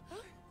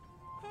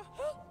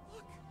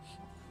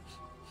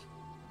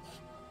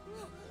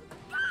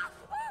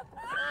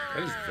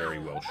 That is very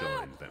well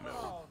shined, that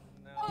metal.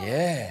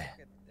 Yeah.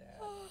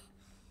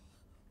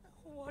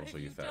 What Also, have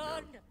you you fat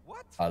done? man.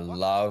 What? I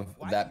love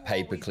Why do that you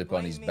paper always clip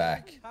on his blame me?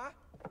 back. Huh?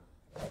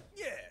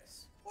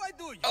 Yes. Why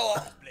do you Oh,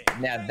 always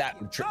blame now me? that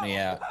would trip me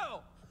out.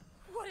 Oh,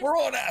 What is We're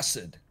on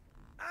acid.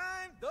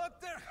 I'm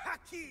Dr.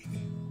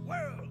 Hakim,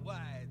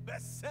 worldwide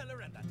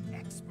bestseller and an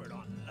expert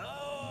on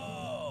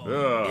love.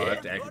 Oh,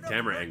 Yeah. that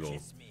camera angle.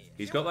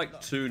 He's got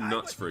like two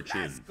nuts for a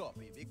chin.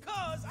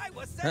 Because I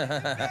was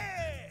second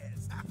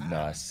best.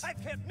 Nice. I've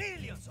helped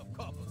millions of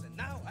couples, and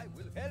now I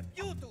will help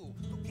you two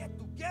to get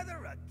together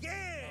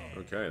again.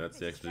 Okay, that's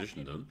the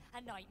exposition done.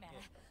 a nightmare?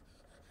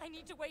 I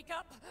need to wake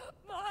up.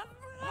 Mom!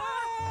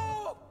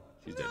 No!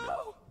 She's dead now.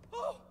 No!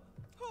 Oh,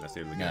 That's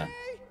the end of the No. game.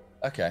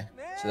 Okay,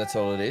 so that's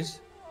all it is.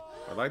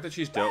 I like that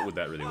she's dealt with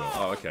that really well.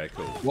 Oh, okay,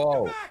 cool.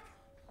 Whoa. back!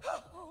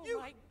 Oh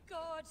my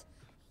god!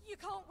 You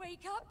can't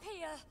wake up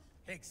here.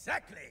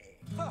 Exactly.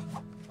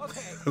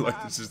 Okay.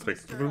 Like this is like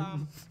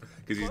Mr.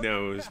 because he's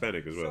now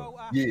Hispanic as well.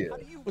 Yeah. how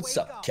do you What's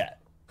wake up, cat?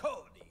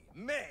 Cody,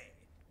 May,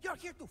 you're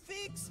here to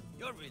fix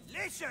your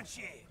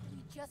relationship.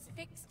 You just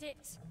fixed it.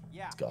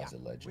 Yeah. This guy's a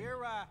legend.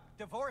 We're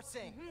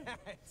divorcing.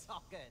 It's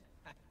all good.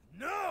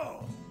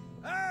 No,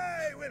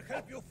 I will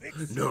help you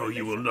fix. No,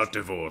 you will not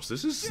divorce.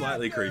 This is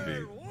slightly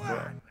creepy.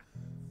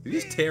 Did he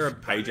just tear a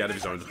page out of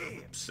his own?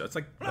 That's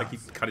like he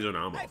cut his own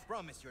arm I off.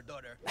 promise your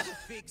daughter to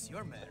fix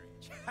your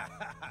marriage.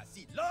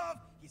 See, love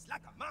is like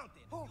a mountain.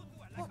 You two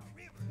are like a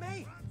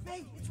river.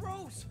 May, it's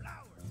Rose.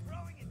 Flowers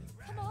growing in the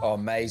ground.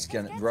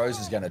 Come on. Oh, Rose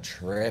is gonna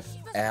trip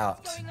out.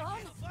 What's going on?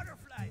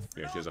 Butterflies.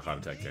 Yeah, she has a heart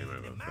attack. Game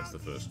over. That's the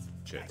first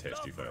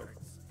test you failed.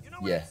 You know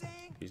what Yeah. I'm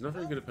saying? He's not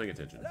very good at paying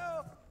attention.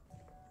 Hello?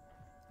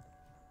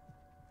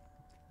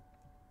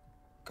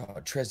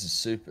 God, Trez is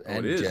super, Oh,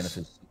 and it is.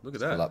 Jennifer's Look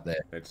at still that. up there.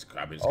 It's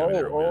going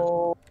there.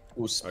 Oh,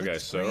 split Okay,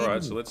 so screen.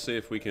 alright, so let's see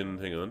if we can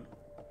hang on.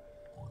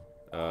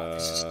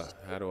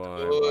 How do I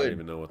good. don't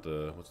even know what I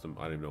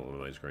don't even know what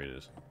my main screen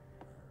is.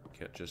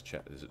 Can't just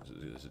chat. Is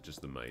it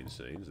just the main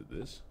scene? Is it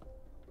this?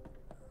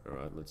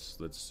 Alright, let's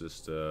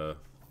just So,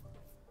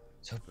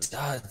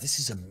 this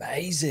is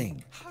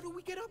amazing. How do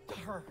we get up to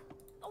her?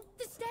 Oh,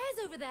 the stairs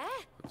over there.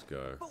 let's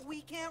go. But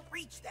we can't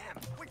reach them.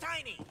 We're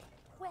tiny.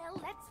 Well,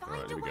 let's Alright,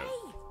 find here a we way.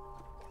 go.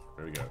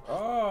 There we go.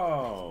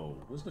 Oh,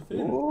 where's the fin?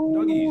 Ooh.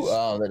 Doggies.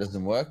 Oh, that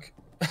doesn't work.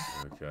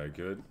 Okay,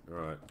 good.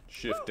 Alright.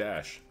 Shift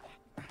dash.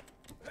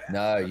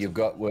 No, you've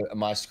got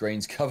my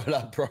screen's covered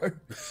up, bro.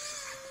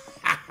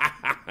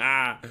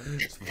 I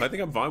think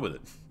I'm fine with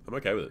it. I'm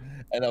okay with it.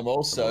 And I'm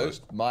also,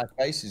 honest. my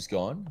face is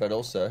gone, but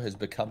also has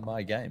become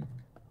my game.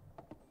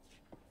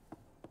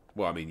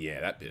 Well, I mean,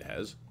 yeah, that bit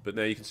has. But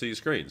now you can see your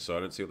screen, so I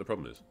don't see what the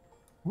problem is.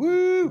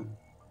 Woo!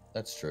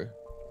 That's true.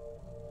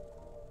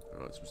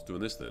 Alright, so it's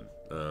doing this then.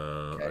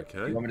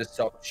 Okay. You want me to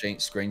stop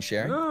screen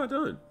sharing? No, I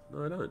don't.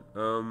 No, I don't.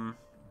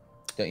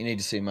 Don't you need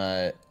to see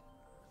my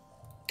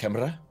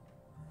camera?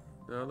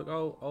 No, look,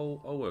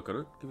 I'll work on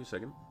it. Give me a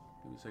second.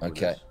 Give me a second. with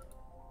Okay. this.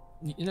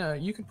 You know,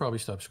 you could probably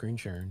stop screen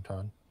sharing,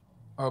 Todd.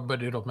 Oh,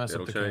 but it'll mess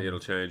up the camera. It'll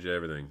change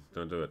everything.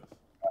 Don't do it.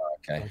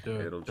 Okay. Don't do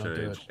it. It'll Don't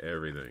do change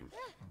everything.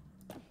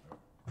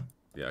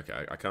 Yeah,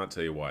 okay. I can't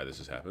tell you why this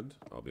has happened.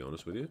 I'll be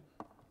honest with you.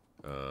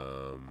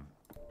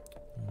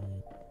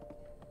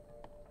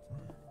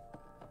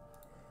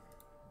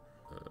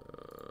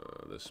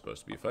 There's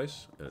supposed to be a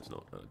face, and it's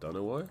not. I don't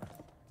know why.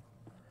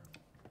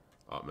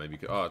 Oh, maybe.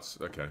 Oh, it's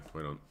okay.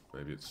 Wait on.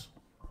 Maybe it's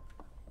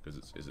because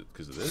it's. Is it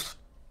because of this?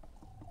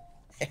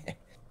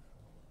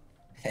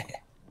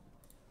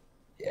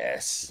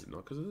 Yes. Is it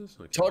not because of this?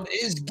 Okay. Todd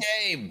is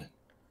game.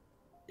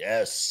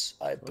 Yes,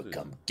 I've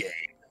become game.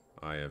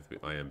 I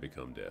am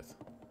become death.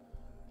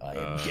 I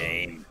am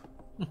game.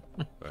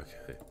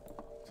 Okay.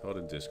 Todd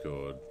in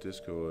Discord.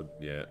 Discord.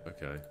 Yeah.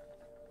 Okay.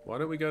 Why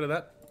don't we go to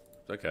that?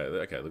 Okay.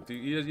 Okay. Look,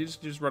 you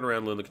just run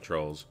around, learn the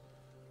controls.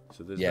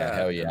 So there's that.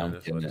 Hell yeah. And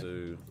then if I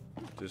do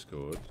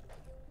Discord.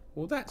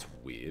 Well, that's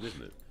weird,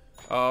 isn't it?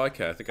 Oh,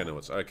 okay. I think I know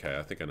what's. Okay.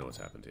 I think I know what's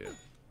happened here.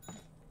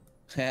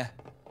 Yeah.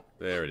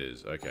 There it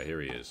is. Okay.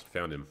 Here he is.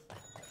 Found him.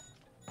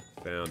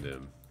 Found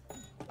him.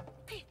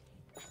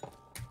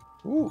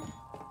 Ooh.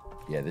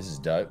 Yeah, this is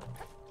dope.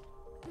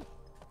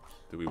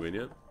 Did we win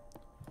yet?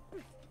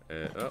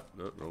 Oh,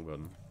 no, wrong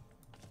button.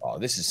 Oh,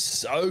 this is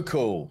so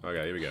cool.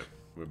 Okay, here we go.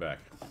 We're back.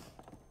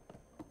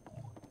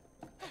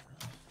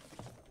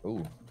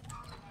 Ooh.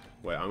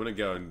 Wait, I'm gonna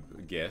go and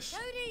guess.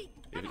 Cody,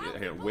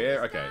 Hang on,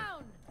 where? Okay.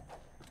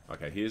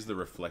 Okay, here's the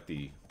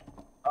reflecty.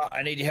 Oh,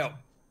 I need your help.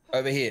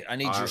 Over here. I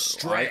need your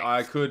strength.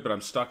 I could, but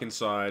I'm stuck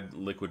inside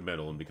liquid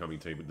metal and becoming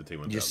with the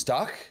T1000. You're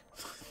stuck?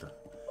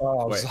 Oh,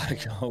 I was Wait.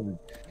 like, oh,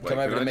 Wait, come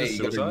over to me.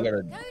 You gotta,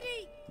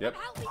 Cody, Yep.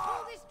 help me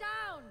pull this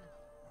down.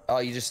 Oh,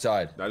 you just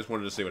died. I just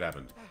wanted to see what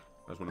happened.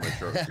 I just wanted to make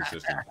sure it was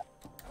consistent.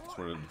 Just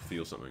wanted to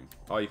feel something.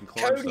 Oh, you can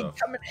climb Cody, stuff.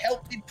 come and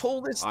help me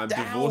pull this I'm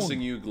down. divorcing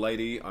you,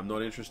 lady. I'm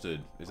not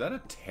interested. Is that a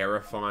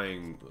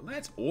terrifying...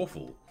 That's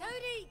awful.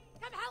 Cody,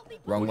 come help me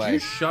pull Wrong Would way. you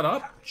shut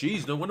up?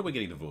 Jeez, no wonder we're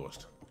getting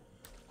divorced.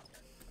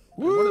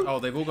 Woo. Oh,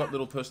 they've all got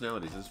little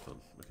personalities. This is fun.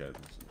 Okay,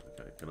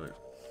 okay, can I...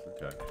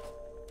 Okay.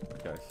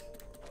 Okay.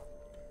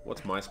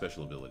 What's my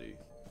special ability?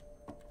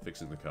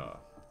 Fixing the car.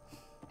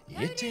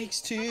 It takes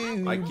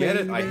two. I get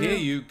it. I baby. hear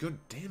you. Good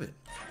damn it.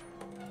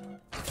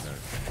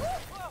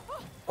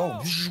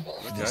 Oh,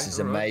 this is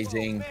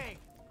amazing.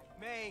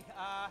 May,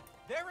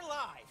 they're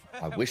alive.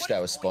 I wish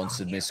that was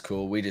sponsored, Miss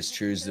Cool. We just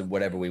choose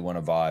whatever we want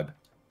to vibe.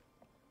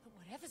 But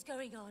whatever's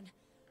going on,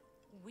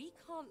 we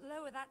can't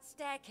lower that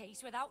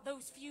staircase without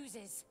those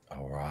fuses.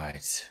 All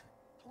right.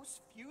 Those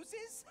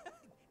fuses?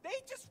 they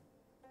just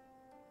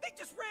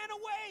ran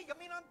away. I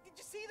mean, did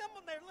you see them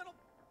on their little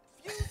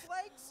fuse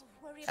legs?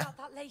 Worry about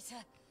that later.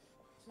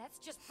 Let's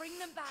just bring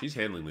them back. She's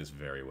handling this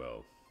very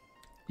well.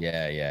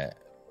 Yeah, yeah.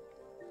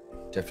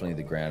 Definitely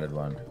the grounded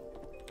one.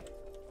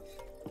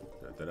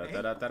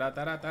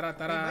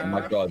 Oh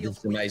my god, this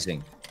is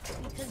amazing.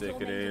 Because Stick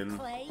you're it made of in.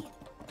 clay.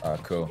 Oh,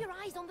 cool. Keep your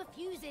eyes on the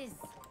fuses.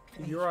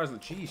 Your eyes on the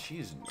cheese.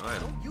 She's. I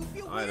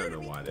don't know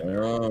why they're.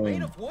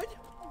 Made Oh. of wood?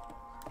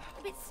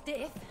 A bit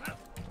stiff,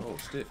 Oh,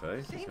 stiff,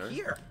 eh? Same Okay.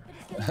 here.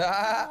 but it's getting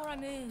the more I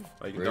move.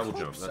 Oh, you can Really? double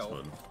jump. That's So.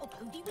 fun. Oh,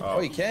 Cody, Oh,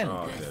 you can.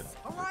 Oh, good.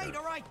 All right,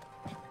 all right.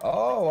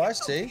 Oh, I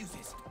Those see.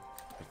 fuses.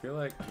 I feel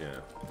like, yeah.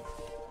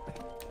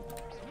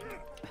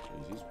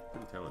 Jeez, he's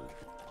pretty talented.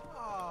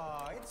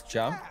 Oh, it's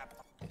Jump. trapped.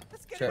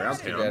 Let's get Ground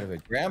it pound. pound. Out of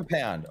it. Ground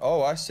pound.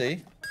 Oh, I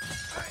see.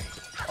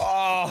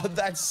 Oh,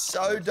 that's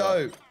so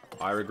dope.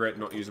 I regret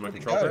not using my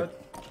control go.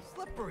 pad.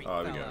 slippery,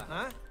 Oh, there we fella, go.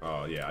 huh?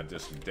 Oh, yeah, I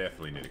just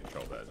definitely need a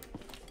control pad.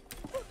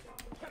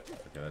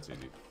 Okay, that's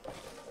easy.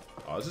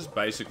 Oh, this is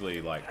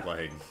basically like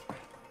playing.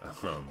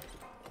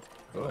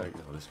 Like,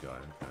 oh, this guy.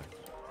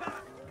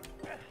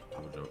 Okay.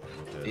 Double jump,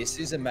 not dead. This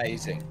is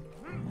amazing.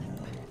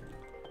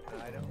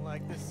 I don't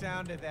like the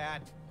sound of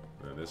that.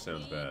 No, this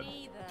sounds bad.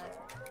 Me neither.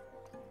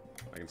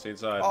 I can see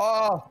inside.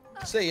 Oh,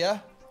 see ya.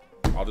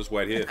 I'll just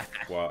wait here.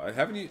 Well,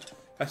 haven't you?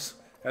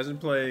 Hasn't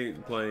playing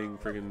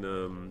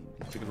freaking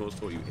Chicken Horse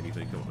taught you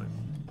anything? Come on, mate.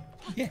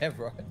 Yeah,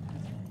 right.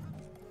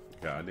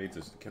 Okay, I need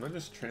to. Can I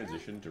just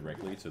transition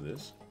directly to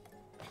this?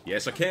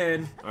 Yes, I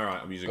can. All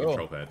right, I'm using a Cool.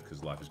 control pad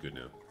because life is good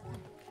now.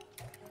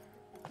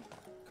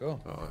 Cool.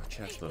 Oh,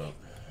 chat's not up.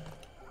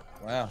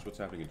 Wow. What's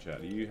happening in chat?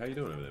 How you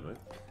doing over there, mate?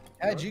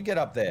 How'd you get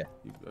up there?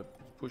 You,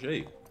 push E.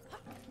 There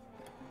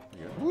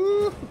you go.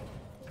 Woo!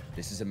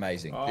 This is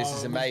amazing. This is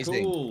that's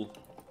amazing. Cool.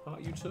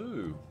 You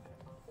too.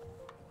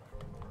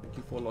 Thank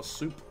you for la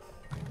soup.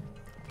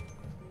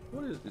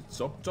 What is it?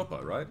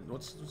 Sopa, right?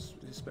 What's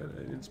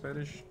in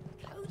Spanish?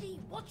 Cody,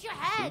 watch your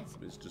head.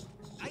 Soup is just.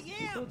 I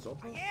am.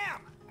 Sopa? I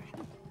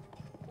am.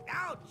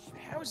 Ouch.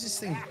 How is this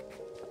thing?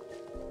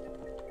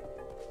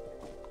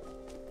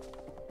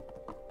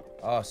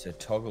 Oh, so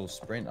toggle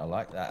sprint. I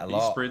like that a He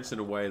lot. sprints in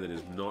a way that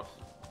is not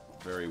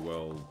very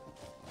well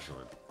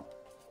designed.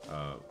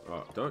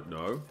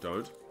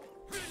 Don't.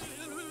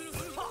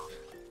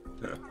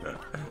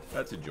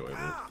 That's enjoyable.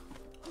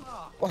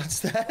 What's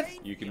that?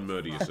 You can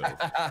murder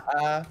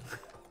yourself.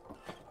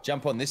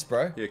 Jump on this,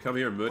 bro. Yeah, come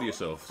here and murder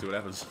yourself. See what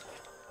happens.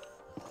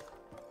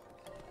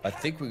 I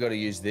think we got to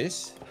use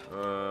this.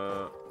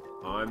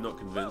 I'm not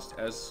convinced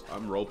as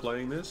I'm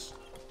role-playing this,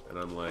 and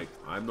I'm like,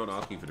 I'm not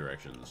asking for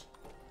directions.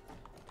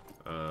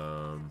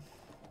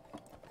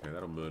 Okay,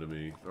 that'll murder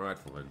me. Alright,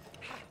 fine.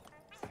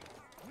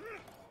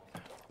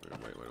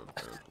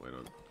 Wait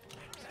on.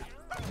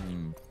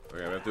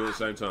 Okay, we have to do it at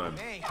the same time.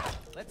 Hey,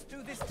 let's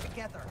do this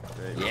together.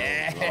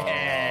 Yes!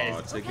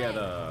 Oh,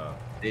 together.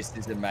 This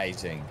is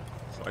amazing.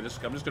 So I'm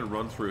just gonna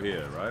run through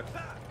here, right?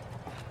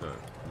 No,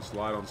 and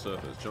slide on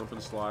surface. Jump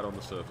and slide on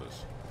the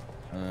surface.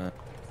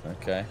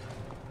 Okay.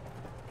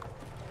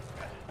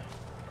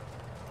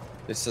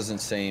 This doesn't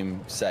seem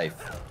safe.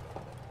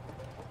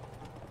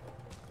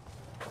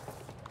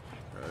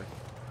 Okay.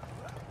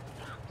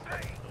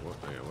 What?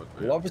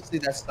 Well, obviously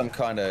that's some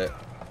kind of...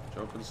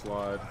 Jump and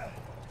slide.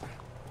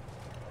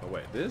 Oh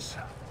wait, this?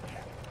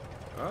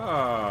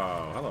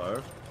 Oh,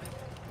 hello.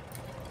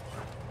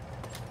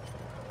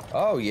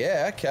 Oh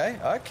yeah, okay,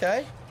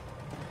 okay.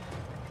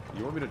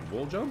 You want me to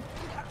wall jump?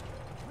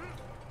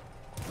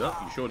 No,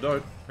 you sure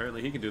don't.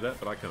 Apparently he can do that,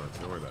 but I can't.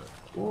 Don't worry about it.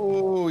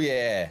 Oh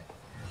yeah.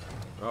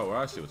 Oh, well,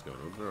 I see what's going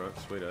on. All right,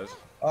 sweet as.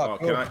 Oh,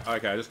 cool. Can I?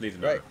 Okay, I just need to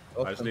know.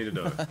 Great. I just need to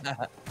know.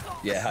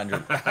 Yeah,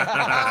 100.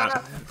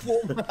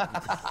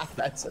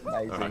 That's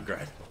amazing. All right,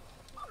 great.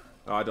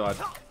 Oh, I died.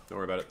 Don't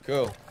worry about it.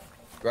 Cool.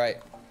 Great.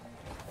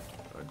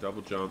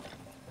 Double jump.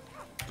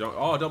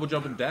 Oh, double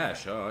jump and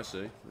dash. Oh, I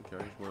see.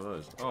 Okay, one of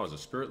those. Oh, it's a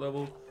spirit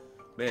level.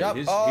 Man, Jump.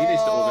 he needs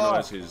to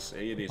organize his.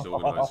 He needs to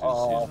organize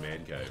his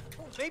man cave.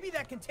 Maybe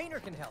that container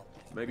can help.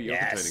 Maybe your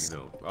container can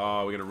help.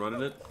 Oh, we're gonna run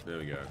in it. There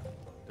we go.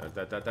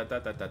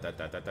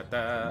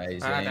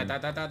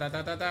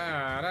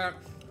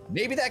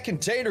 Maybe that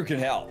container can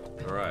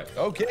help. All right.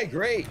 Okay,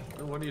 great.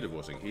 No wonder you're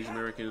divorcing. He's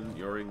American.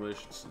 You're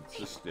English. It's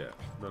just yeah.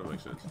 None of it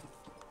makes sense.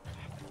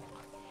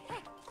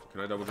 Can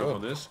I double jump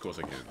on this? Of course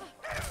I can.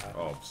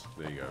 Oh,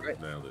 there you go.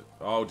 Great. Nailed it.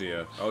 Oh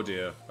dear. Oh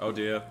dear. Oh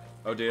dear.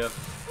 Oh dear.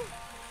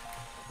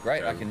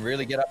 Great. Okay. I can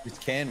really get up this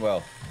can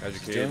well. As you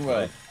It's can. doing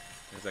well.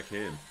 As I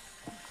can.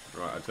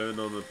 Right. I turned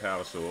on the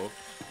power saw.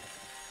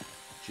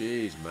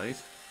 Jeez, mate.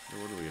 No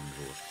wonder we're getting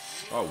divorced.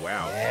 Oh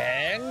wow.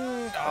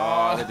 And...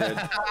 Oh, they're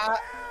dead.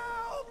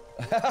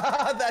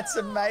 That's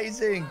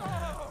amazing.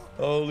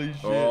 Holy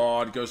shit.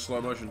 Oh, it goes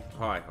slow motion.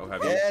 Hi, I'll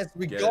have you. Yes,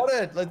 we Get got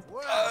it. Let's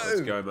go.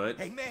 Let's go, mate.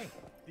 Hey, May.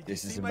 Did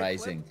This you is see my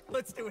amazing. flip?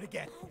 Let's do it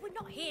again. Oh, we're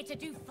not here to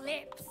do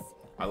flips.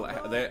 I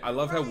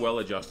love how well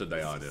adjusted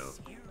they are now.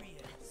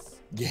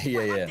 Yeah,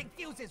 yeah, yeah. Hunting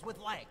fuses with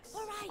legs.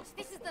 All right,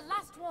 this is the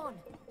last one.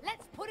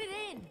 Let's put it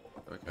in.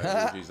 Okay,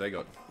 oh, geez, they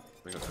got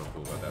something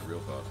cool about that real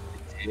fast.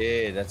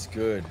 Yeah, that's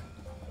good.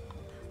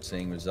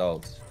 Seeing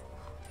results.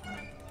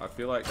 I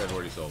feel like they've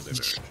already solved their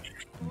marriage.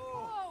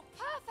 Oh,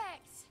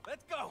 perfect.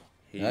 Let's go.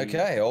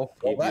 Okay, all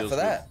that deals for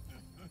that.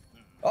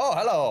 Oh,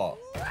 hello.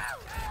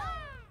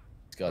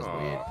 This guy's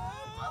weird.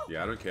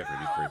 Yeah, I don't care for it.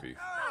 He's creepy.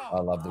 I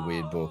love the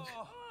weird book.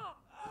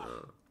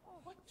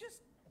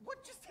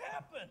 What just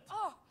happened?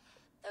 Oh,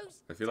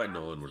 those. I feel like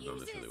Nolan would have done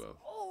this really well.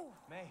 Oh,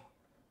 May,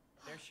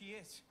 there she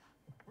is.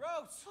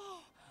 Rose.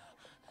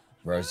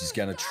 Rose is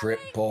gonna trip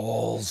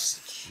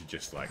balls. She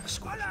just like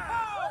squished.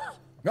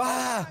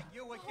 Ah!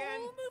 You again?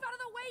 oh, move out of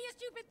the way, you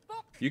stupid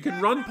book. You can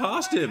run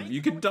past him.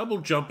 You can double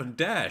jump and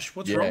dash.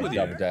 What's Yeah, wrong with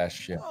double you?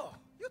 dash. Yeah. Oh,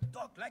 you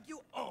talk like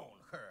you own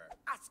her.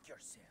 Ask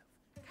yourself,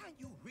 can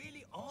you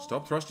really own?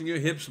 Stop thrusting your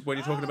hips when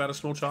you're talking about a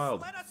small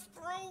child. Let us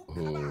through.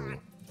 Come on.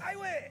 I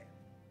will.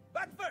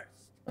 But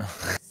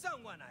first,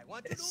 someone I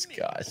want to This meet.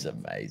 guy's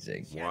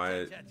amazing. Why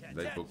are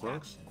they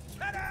bookmarks?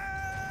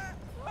 Ta-da!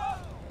 Oh,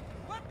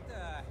 what the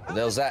What hell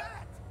the hell's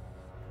that?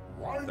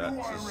 Why do That's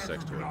I a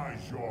sex toy.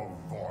 recognize your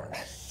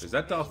voice? Is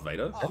that Darth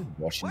Vader? Is that a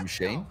washing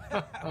machine?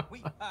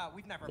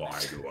 We've never Why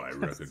met. do I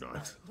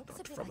recognize? Looks a Not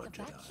bit from a like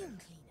a Jedi. vacuum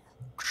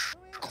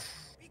cleaner.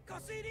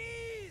 Because it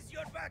is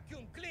your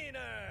vacuum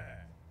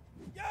cleaner.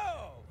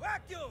 Yo,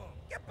 vacuum,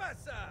 ¿qué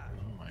pasa?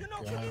 You know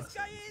who this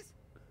guy is?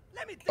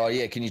 Let me tell Oh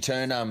yeah, can you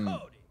turn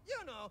Cody.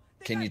 You know,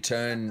 the can guy you who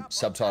turn stuck up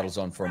subtitles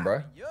on for him,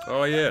 bro? Yo.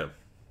 Oh yeah.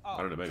 I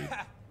don't know, maybe.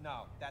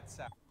 No, that's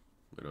Why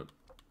not?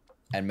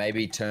 And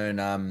maybe turn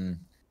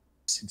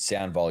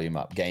sound volume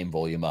up, game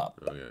volume up.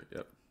 Oh yeah.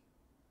 Yep.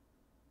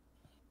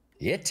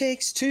 It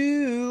takes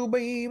two, It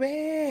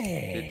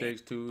baby.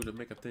 takes two to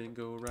make a thing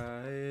go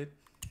right.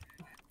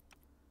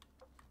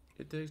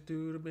 It takes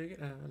two to make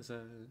it out of sight.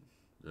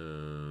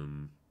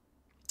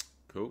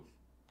 Cool.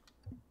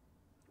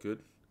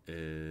 Good.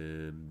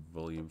 And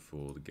volume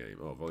for the game.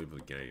 Oh, volume for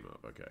the game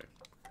up. Okay.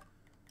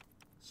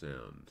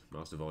 Sound.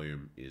 Master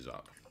volume is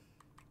up.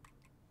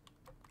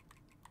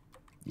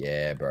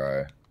 Yeah,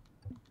 bro.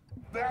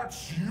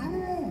 That's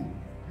you!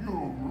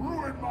 You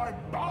ruined my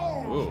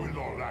bowels Whoa. with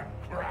all that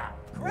crap!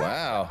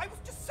 Wow. I was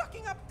just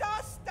sucking up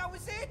dust. That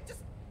was it.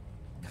 Just.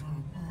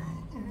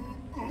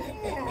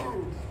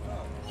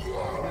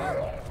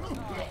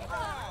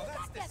 Oh,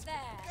 that's Get there.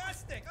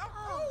 disgusting.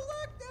 Oh,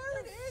 look, there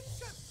it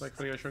is. It's like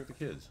Funny I Shrunk the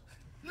Kids.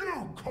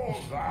 You call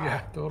that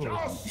Yeah, totally.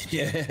 just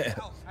Yeah.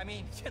 Oh, I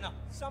mean,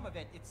 some of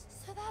it, it's.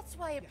 So that's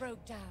why it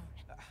broke down.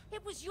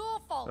 It was your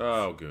fault.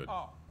 Oh, good.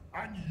 Oh,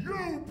 and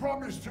you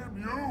promised him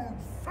you'd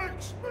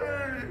fix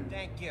me!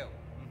 thank you.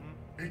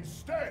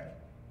 Instead,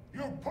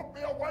 You put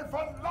me away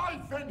for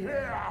life in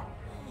here!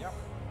 Yep.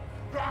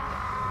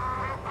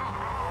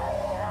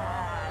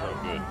 Oh,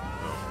 good.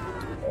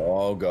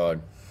 Oh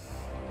god.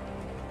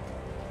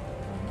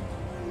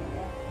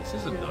 This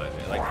is a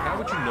nightmare. Like, how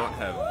would you not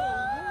have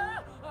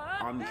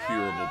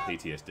uncurable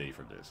PTSD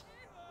from this?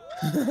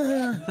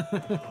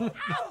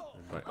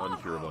 By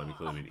uncurable, I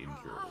clearly mean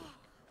incurable.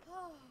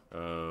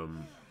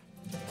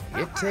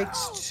 It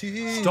takes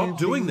two. Stop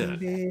doing that.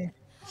 baby.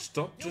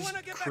 Stop just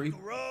creep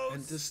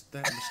and just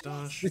that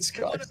moustache. This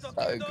guy's so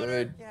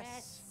good.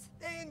 Yes.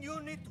 Then you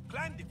need to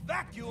climb the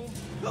vacuum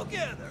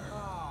together.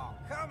 Oh,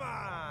 come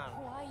on.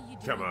 Why are you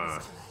doing Come on.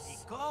 this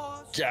to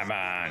us? Because Come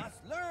on. we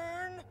must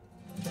learn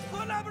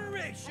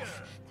collaboration.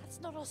 That's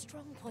not our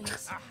strong point.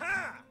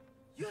 Aha!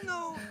 You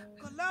know,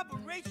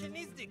 collaboration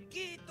is the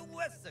key to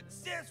a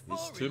successful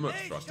It's too much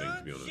thrusting,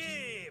 to be honest.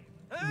 relationship.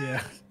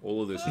 Yeah.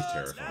 All of this is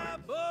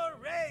terrifying.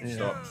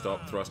 Collaboration.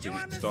 Stop thrusting. You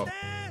Stop.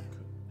 understand?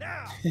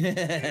 Now,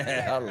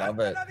 I love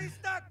it.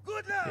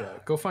 good luck. Yeah.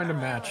 Go find a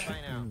match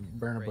and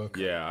burn a book.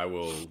 Yeah, I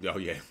will. Oh,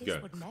 yeah, go.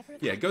 would never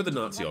have Yeah, go the happened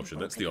if Nazi you option.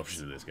 hadn't That's the broken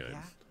option in this game.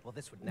 Yeah, well,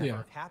 this would never Yeah.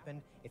 have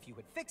happened if you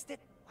had fixed it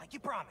like you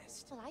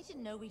promised. Well, I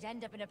didn't know we'd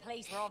end up in a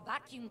place where our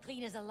vacuum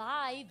cleaner's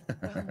alive.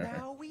 Well,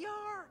 now we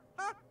are.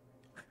 Huh?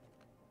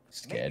 Maybe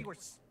Scared. we're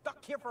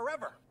stuck here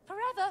forever.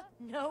 Forever?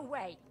 No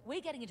way.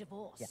 We're getting a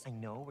divorce. Yeah, I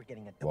know we're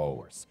getting a Whoa.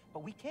 divorce,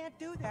 but we can't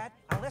do that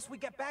unless we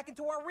get back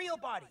into our real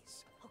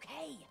bodies.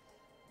 Okay.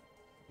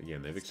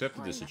 Again, they've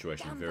accepted this Find that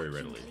situation damn very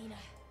vacuum readily. cleaner.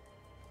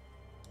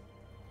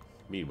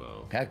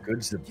 Meanwhile, How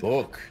good's the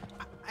book?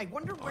 I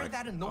wonder where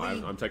that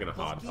annoying. I'm taking a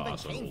hard book even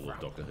pass on came all of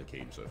from. Dr.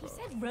 Hakim so He far.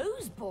 said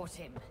Rose bought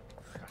him.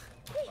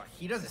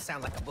 He doesn't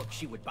sound like a book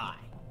she would buy.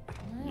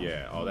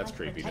 Yeah, oh, that's Like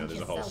creepy. Now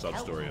there's a whole pretentious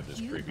sub-story of this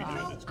self-help creepy dude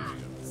book. that's doing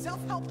it.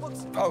 Self-help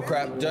books. Oh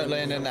crap! Don't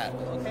land in that.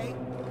 Okay.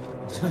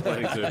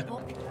 Planning to-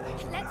 Book.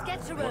 Let's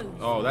get to Rose.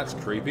 Oh, that's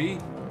creepy.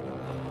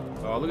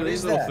 Oh, look at What these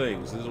is little that?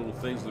 things. These little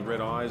things with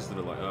red eyes that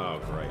are like, oh,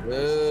 great.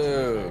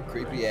 Ooh,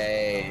 creepy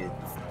ass.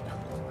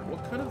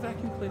 What kind of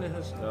vacuum cleaner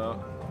has...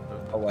 Oh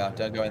wow!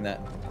 Don't go in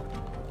that.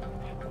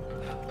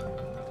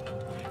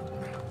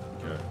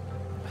 Okay.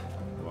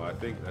 Well, I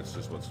think that's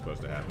just what's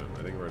supposed to happen.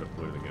 I think we're at a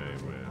point in the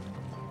game where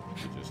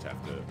you just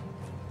have to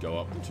go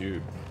up the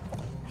tube.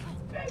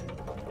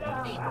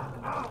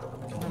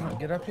 Come on,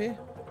 get up here.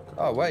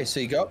 Oh wait, so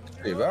you go up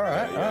the tube. All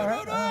right, all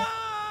right.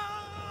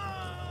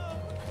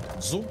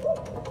 Zoom.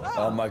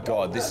 Oh my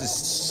god, this is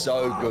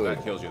so good.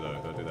 That kills you, though.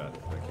 Don't do that.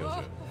 That kills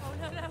you. Oh,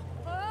 no, no.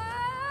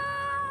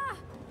 Ah!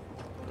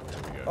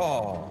 There we go.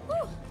 Oh,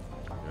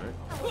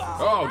 Okay.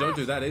 Oh, don't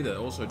do that either.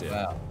 Also dead.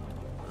 wow.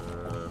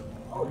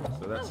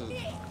 So that's a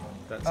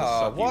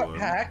Oh, sucky what one.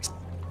 hacks?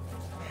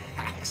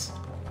 Hacks.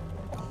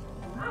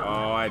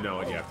 Oh, I know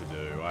what you have to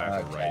do. I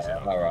have to raise it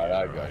up. All right,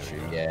 I There got we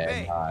you. go. Yeah,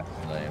 Hey. nice,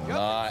 Liam.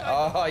 Nice.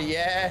 Oh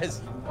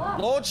yes.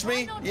 Launch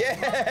me.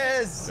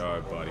 Yes.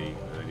 Go, buddy.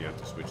 And then you have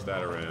to switch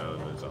that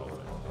around. That's the whole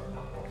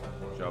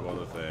thing. Jump on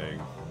the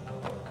thing.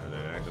 And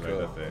then activate Cool.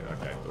 the thing.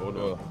 Okay. Or no.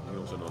 Cool. You can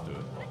also not do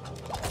it.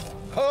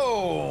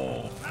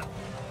 Oh.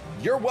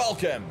 You're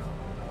welcome.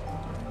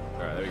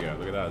 Alright, there we go.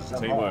 Look at that. It's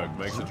teamwork.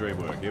 Makes the dream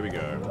work. Here we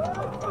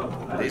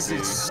go. This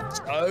is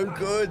so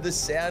good. The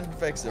sound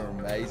effects are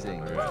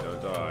amazing. Okay,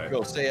 don't die.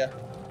 Cool. See ya.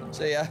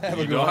 See ya. Have Did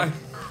a you good die? one.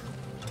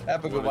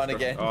 Have a good one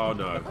again. Oh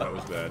no, that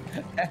was bad.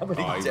 How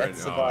many Oh, he ran,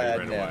 deaths have I he had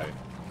ran now? away.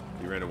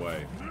 He ran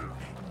away.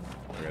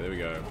 Okay, there we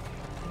go.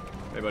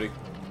 Hey, buddy.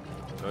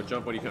 No,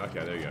 jump when you can.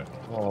 Okay, there you go.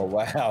 Oh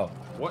wow.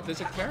 What? There's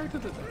a character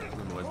that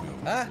reminds me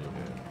of. Huh?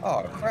 Okay.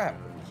 Oh crap.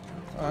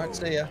 All right.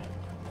 See ya.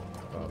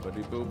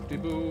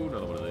 Ba-ba-dee-boop-dee-boo.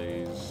 Another one of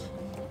these.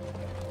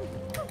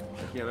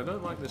 Again, I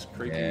don't like this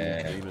creepy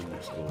demon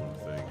spawn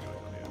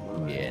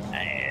thing. Yeah.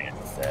 Nice.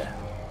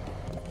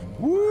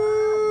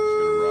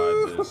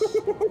 I'm just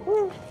gonna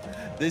ride this.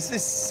 This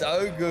is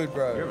so good,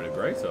 You're bro. having a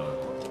great time.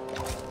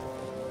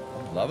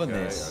 I'm loving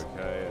Okay, this.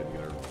 okay, and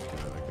you're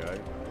gonna,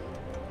 okay.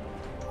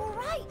 All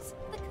right.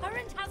 The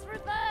current has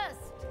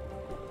reversed.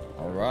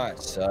 All right.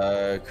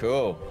 So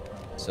cool.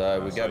 So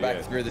we go back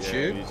yeah, through the yeah,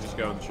 tube. You just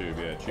go on the tube,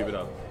 yeah. Tube it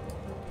up.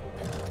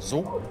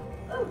 Zoom.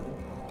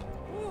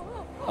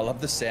 I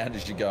love the sound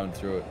as you're going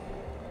through it.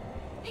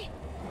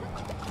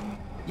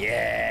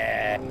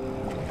 Yeah.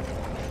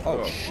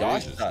 Oh,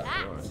 shite. Jesus What's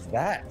Christ.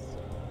 that?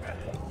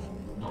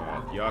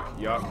 Yuck,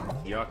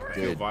 yuck, yuck. I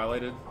feel Dude.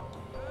 violated.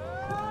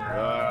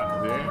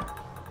 Yeah.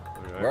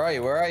 Okay. Where are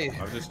you? Where are you?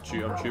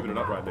 I'm tubing it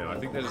up right now. I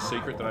think there's a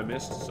secret that I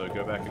missed, so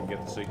go back and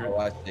get the secret. Oh,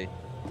 I see.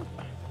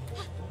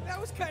 That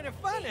was kind of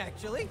fun,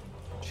 actually.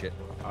 Shit.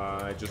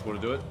 I just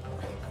want to do it.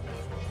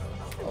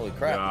 Holy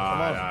crap. Come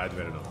on. Nah, it's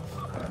better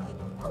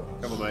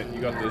not. Come on, mate.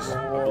 You got this.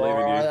 I believe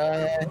in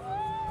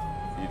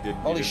you. You did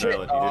Holy nail shit. it. You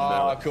did nail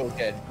Oh, it. cool,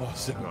 kid.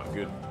 Awesome. Right,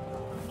 good.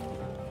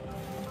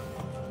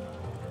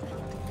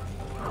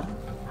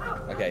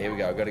 Okay, here we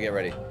go. Got to get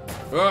ready.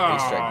 Oh,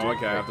 straight, dude.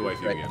 okay. I have to wait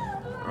for you Straight. again.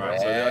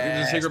 Alright, so I think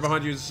there's a secret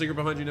behind you. There's a secret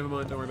behind you. Never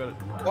mind. Don't worry about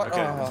it. What?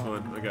 Okay, Oh. that's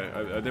fine.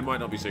 Okay, there might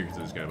not be secrets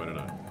in this game. I don't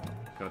know.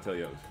 Can't tell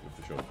you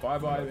for sure.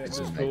 Bye-bye. This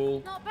is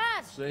cool. Not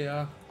bad. See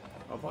ya.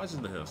 Oh, Vi's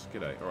in the house.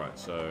 G'day. Alright,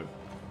 so...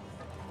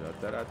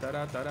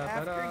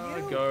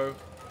 Go.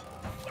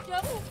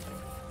 Go.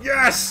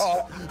 Yes!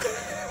 Oh.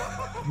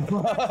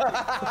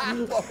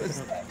 What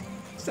was that?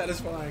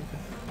 Satisfying.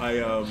 I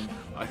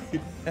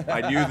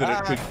knew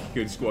that it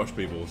could squash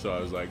people, so I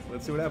was like,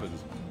 let's see what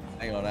happens.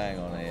 Hang on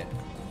here.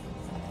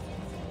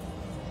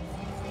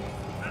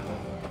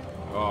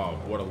 Oh,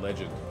 what a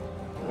legend.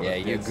 What Yeah, a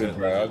you're dead good, set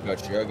bro. legend. I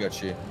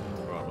got you.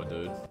 Right, my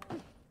dude.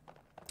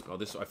 Oh,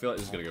 I feel like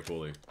this is gonna go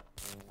poorly.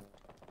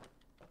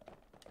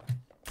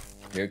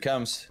 Here it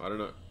comes. I don't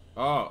know.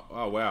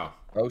 Oh, wow.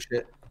 Oh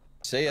shit.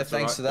 See ya. That's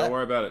Thanks all for right. that. Don't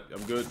worry about it.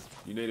 I'm good.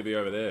 You need to be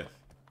over there.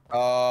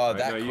 Oh, Right,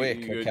 that no, quick.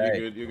 You're good, Okay.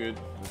 you're good.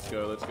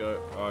 Let's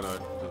go. Oh, no.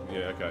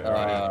 Yeah, okay. All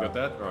right, you got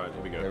that? All right,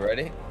 here we go. You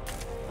ready?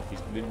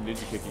 He's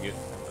ninja kicking it.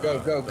 Go.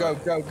 I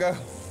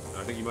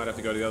think you might have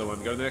to go to the other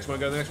one. Go to the next one,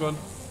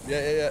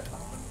 Yeah.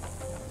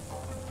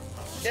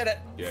 Get it.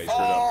 Yeah, he screwed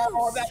up.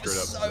 Oh, that Screwed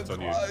was up. so That's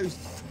on you. close.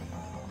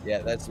 Yeah,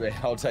 that's me.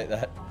 I'll take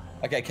that.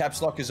 Okay, caps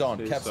lock is on.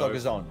 Cheers, Caps lock so.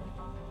 is on.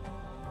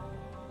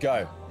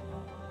 Go.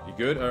 You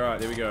good? All right,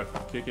 there we go.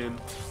 Kick in.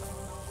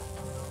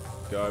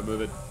 Go, move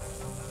it.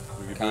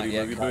 Move your Can't booty,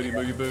 yet, move your can't booty, yet.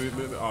 move your booty,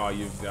 move it. Oh,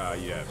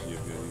 yeah.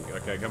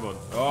 Okay, come on.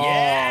 Oh,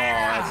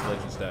 Yeah! that's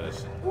legend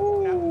status.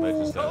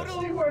 Legend status.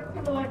 Totally worth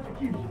the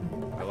electrocution.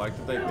 I like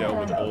that they dealt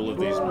with all of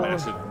these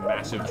massive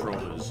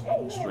traumas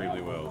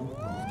extremely well.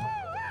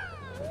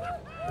 I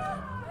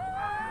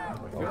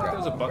feel like there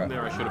was a button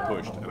there I should have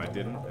pushed, and I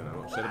didn't, and I'm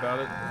upset about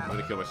it. I'm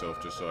gonna kill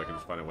myself just so I can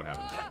just find out what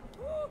happened.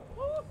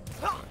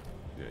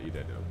 Yeah, you're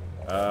dead now.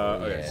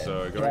 Okay, Yeah.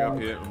 so going up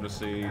here, I'm gonna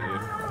see if.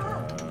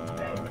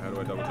 How do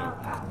I double jump?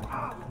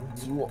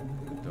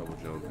 Double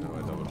jump. How do I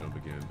double jump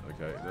again?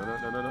 Okay. No.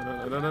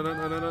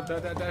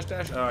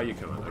 Dash. Ah, you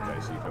can't. Okay,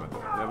 so you can't do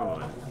it. Never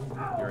mind.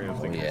 Here I am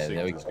thinking Yeah,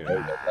 there we go.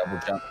 Double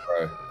jump,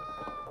 bro.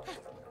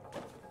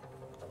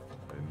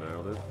 I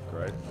nailed it.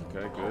 Great.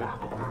 Okay, good.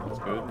 That's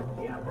good.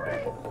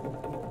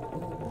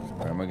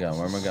 Where am I going?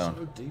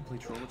 So deeply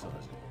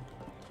traumatizing.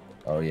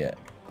 Oh, yeah.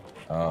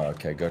 Oh,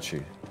 okay, got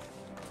you.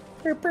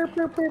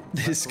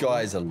 This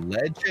guy's a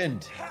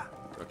legend.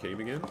 Okay, him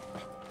again.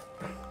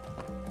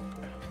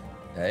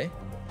 Hey?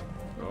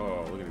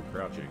 Oh, look at him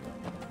crouching.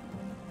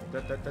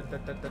 Where do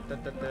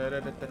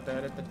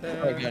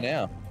I go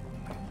now?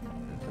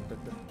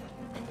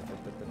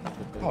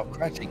 Oh,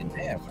 crouching in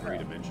there. 3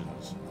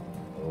 dimensions.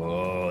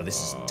 Oh,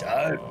 this is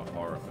dope.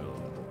 Horror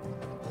film.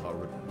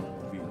 Horror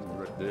movie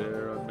right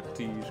there on my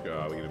t-shirt.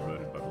 Oh, we're getting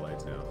murdered by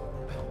blades now.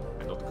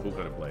 And not the cool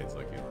kind of blades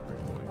like in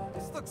Rick Boy.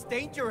 This looks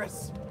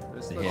dangerous.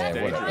 This looks Yeah,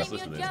 dangerous. whatever.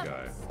 Listen to this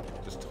guy.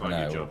 Just I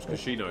tiny know. jumps, because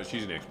she knows.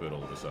 She's an expert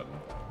all of a sudden.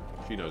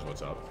 She knows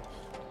what's up.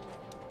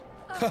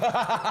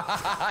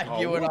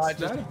 You and I what's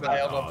just that about?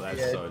 failed Oh, off that's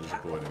the edge. so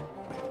disappointing.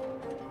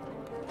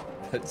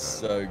 That's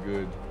so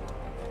good.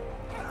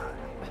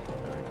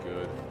 Very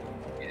good.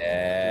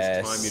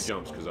 Yes. Just time your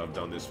jumps, because I've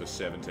done this for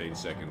 17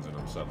 seconds and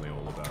I'm suddenly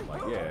all about,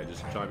 like, yeah,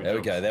 just time your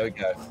jumps. There we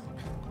go.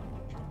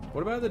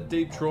 What about the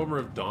deep trauma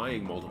of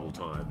dying multiple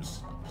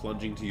times?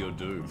 Plunging to your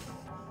doom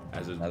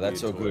as a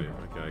that's weird all toy. good.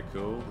 Okay,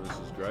 cool. This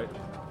is great.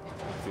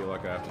 I feel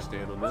like I have to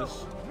stand on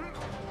this.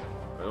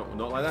 No,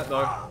 not like that,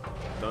 though.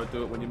 Don't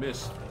do it when you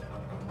miss.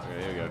 Okay,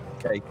 here we go.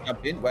 Okay,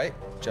 jump in. Wait.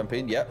 Jump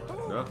in. Yep.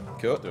 No?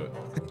 Cool. Let's do it.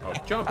 Oh,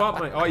 jump up,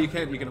 mate. Oh, you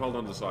can hold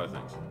on to the side of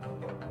things.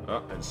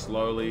 Oh, and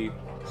slowly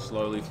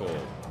fall.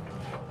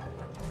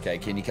 Okay,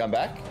 can you come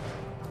back?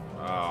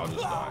 Oh, I'll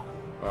just die.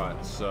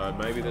 Alright, so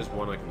maybe there's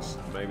one I can...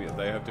 Maybe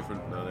they have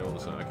different... No, they're all the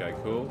same. Okay,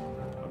 cool.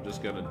 I'm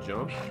just going to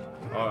jump.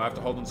 Oh, I have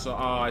to hold on... Oh,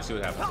 I see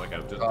what happens. Okay,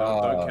 just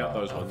don't count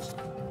those ones.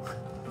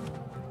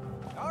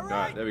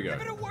 Alright, there we go.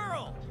 Give it a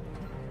whirl.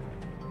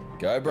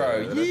 Go,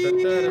 bro.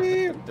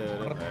 There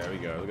we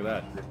go. Look at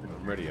that.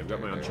 I'm ready. I've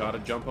got my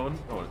Uncharted jump on.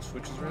 Oh, it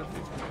switches around.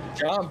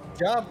 Jump.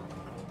 Yeah,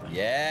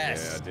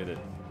 Yes. I did it.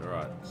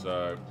 Alright,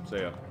 so,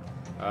 see ya.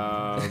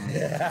 I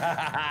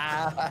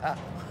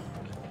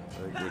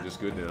think we're just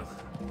good now.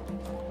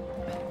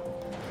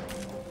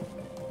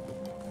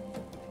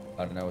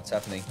 I don't know what's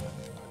happening.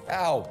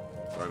 Ow.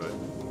 Sorry, mate.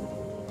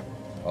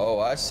 Oh,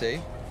 I see.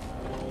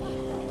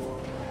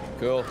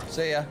 Cool.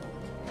 See ya.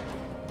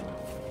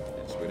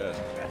 Yeah, sweet ass.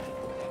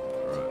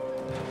 Alright.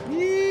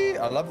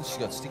 Yeah. I love that she's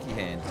got sticky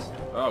hands.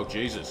 Oh,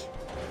 Jesus.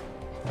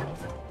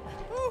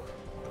 Whew.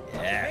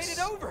 Yes. Made it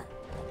over.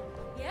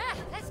 Yeah,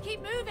 let's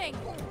keep moving.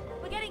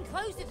 We're getting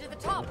closer to the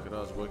top. Look at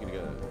us working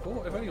together.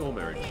 Oh, if only all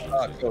marriages.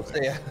 Oh, cool.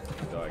 See ya.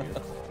 Die again.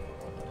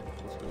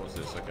 What's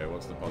this? Okay,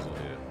 what's the puzzle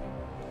here?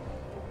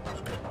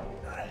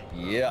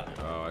 Yeah.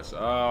 Oh, I see.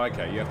 Oh,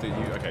 okay. You have to.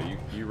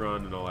 You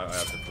run, and I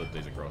have to flip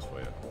these across for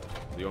you.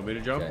 Do you want me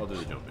to jump? Okay. I'll do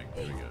the jumping.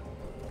 There we go.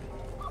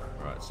 All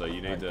right. So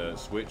you need to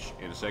switch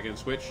in a second.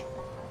 Switch.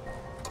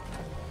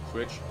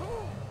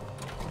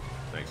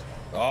 Thanks.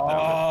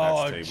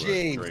 Oh, that's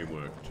jeez.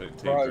 teamwork. Team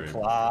Bro, dream.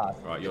 class.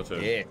 All right, your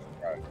turn. Yeah,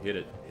 bro. Hit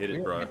it,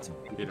 We're bro. meant to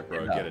be Hit it, bro.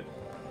 together. Get it.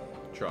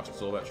 Trust.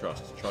 It's all about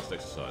trust. It's a trust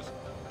exercise.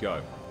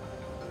 Go.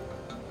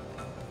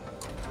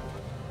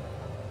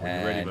 When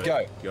you're ready, And mate.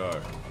 go.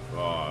 Go.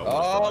 Oh,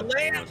 Oh,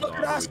 Liam, look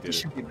at us. We We did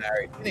should it. be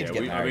married. We need to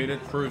get I married. mean,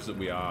 it proves that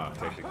we are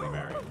technically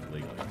married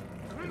legally,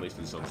 at least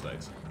in some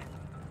states.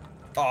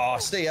 Oh,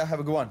 see ya. Have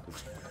a good one.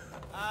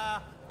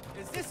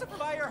 Is this a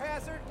fire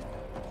hazard?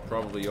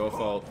 Probably your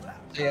fault.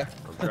 See ya.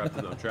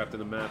 I'm trapped in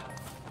the map.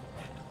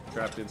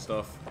 Trapped in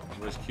stuff.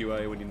 Where's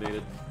QA when you need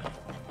it?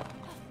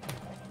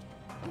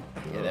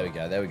 Yeah, there we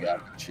go. There we go.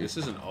 This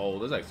isn't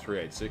old. There's like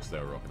 386 they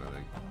were rocking, I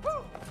think.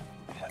 Alright,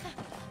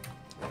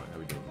 how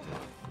we doing with time?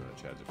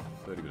 Chad's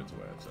 30 minutes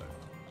away, I'd say.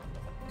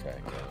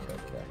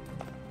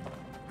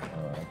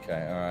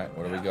 Okay. All right.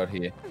 What do we got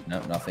here?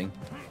 Nope, nothing.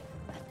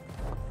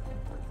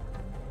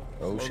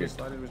 Oh shit.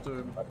 Sliding was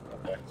doing.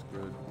 That's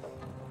good.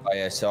 Oh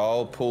yeah, so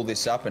I'll pull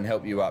this up and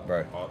help you up,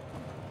 bro.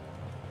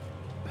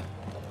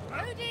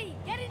 Rudy,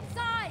 get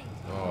inside!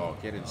 Oh,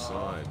 get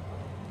inside.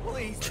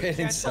 Please, Get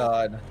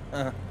inside.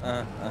 Hang on,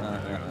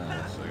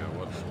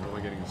 what am I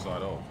getting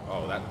inside of?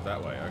 Oh,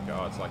 that way. Okay,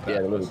 oh, it's like that.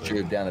 Yeah, the little I see.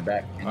 tube down the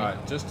back.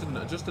 Alright, just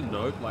a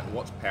note, like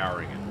what's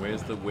powering it?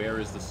 Where's the Go.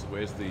 motor?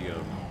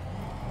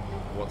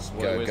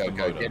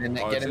 Get in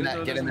that.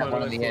 Get in that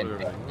one on the end.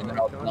 Yeah. And then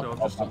I'll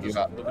pump you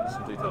up. Look at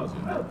some details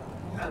here.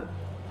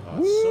 Oh,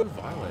 it's so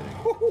violating.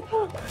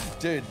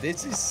 Dude,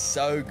 this is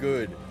so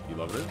good. You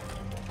loving it?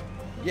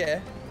 Yeah.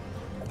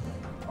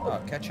 Oh,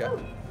 catch up.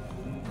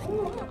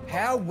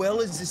 How well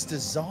is this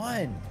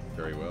designed?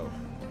 Very well.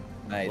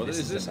 Mate, Well, this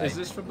is amazing.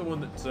 this from the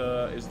one that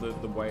is the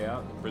way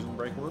out, the prison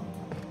break one?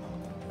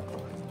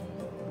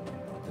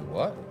 The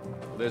what?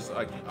 There's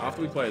like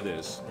after we play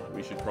this,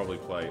 we should probably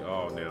play.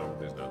 Oh, now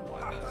there's no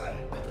light.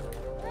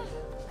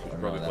 We should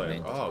probably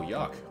play. Oh,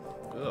 yuck!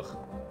 Ugh,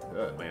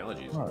 my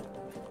allergies. Oh.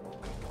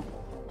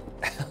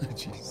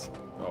 Allergies.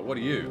 Oh, what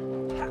are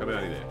you? Come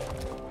out of there.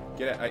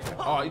 Get out!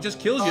 Oh, it just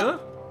kills you.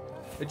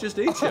 It just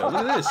eats you. Look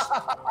at this.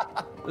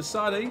 The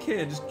sardine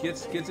can just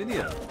gets in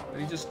here,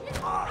 and he just.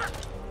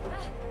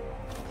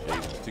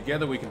 Jesus.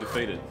 Together we can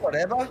defeat it.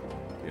 Whatever.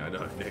 Yeah, I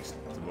know. Next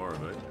tomorrow,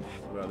 mate.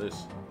 What about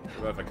this?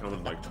 What about if I come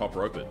and like top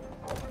rope it?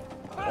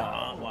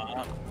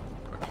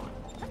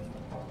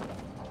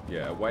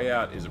 Yeah, A Way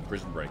Out is a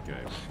prison break game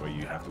where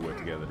you have to work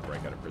together to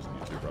break out of prison.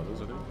 You're two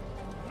brothers, I think.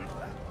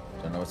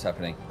 Don't know what's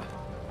happening.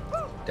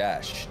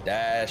 Dash,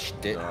 dash,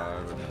 dip.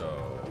 No.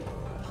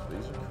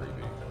 These are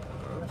creepy.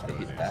 I'm just gonna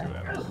Hit see that. what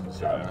happens.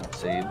 See what happens.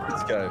 See,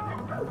 let's go.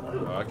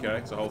 Okay,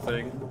 it's a whole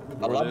thing.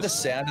 I love the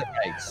sound it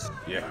makes.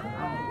 Yeah.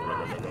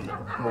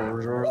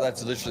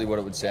 That's literally what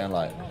it would sound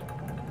like.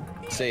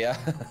 See ya.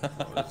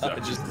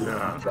 Just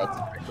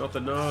Not the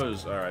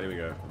nose. All right, here we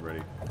go. I'm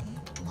ready.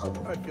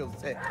 I feel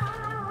sick.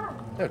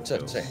 No, it's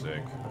Feel sick.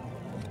 sick.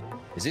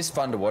 Is this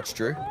fun to watch,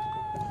 Drew?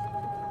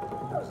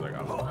 It's like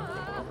I'm ready.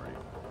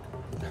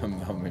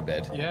 I'm in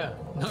bed. Yeah,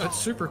 no, it's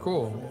super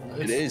cool.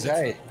 It is,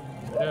 hey.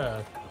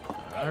 Yeah,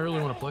 I really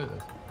want to play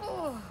this.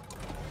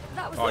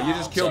 That was Oh, you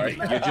just killed me.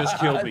 Sorry. You just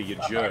killed me, you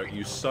jerk.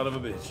 You son of a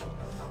bitch.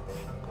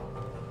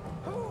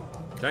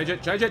 Change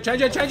it, change it,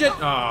 change it, change it!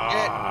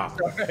 Ah!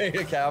 Sorry.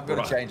 Okay, I'm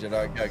gonna change it.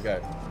 All right,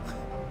 go.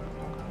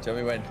 Tell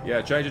me when.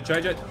 Yeah, change it,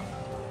 change it!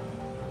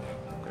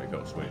 Okay,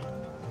 cool, sweet.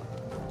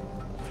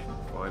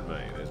 Find me,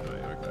 there's me.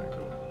 Okay,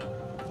 cool.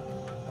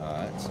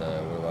 Alright, so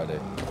what do?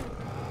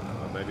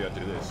 Maybe I'll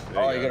do this. There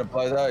Oh, you you're go. gonna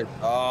blow those?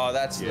 Oh,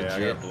 that's Yeah, I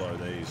legit. gotta blow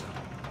these.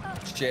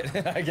 Shit.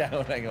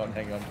 Hang on.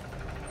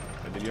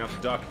 And then you have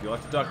to duck. You'll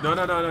have to duck. No,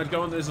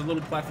 go on. There's a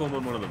little platform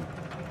on one of them.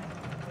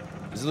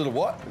 There's a little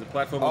what? There's a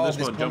platform on this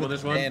one. Jump on with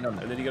this one. hand on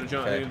it. And then you gotta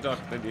jump. Okay. And then you duck.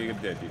 Then you're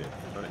dead. You're dead.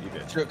 No, you're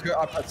dead. Sure,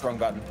 I pressed the wrong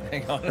button.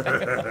 Hang on.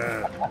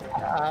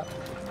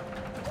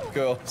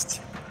 Cool.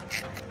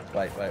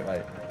 Wait.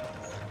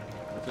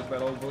 What's this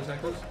about all the voice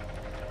actors?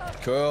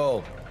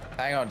 Cool.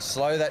 Hang on,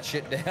 slow that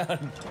shit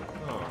down.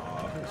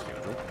 Oh, thanks,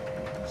 Scoundrel.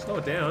 Slow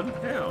it down.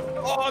 How?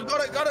 Oh, I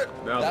got it.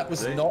 Now That was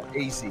see? not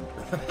easy.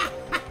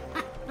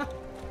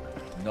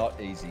 Not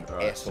easy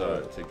Alright, at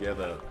so all.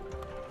 together.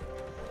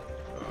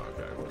 Oh,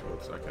 okay.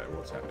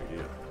 What's happening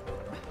here?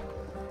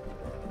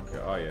 Okay.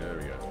 Oh yeah, there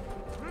we go.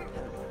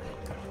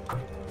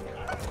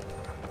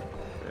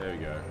 There we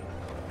go.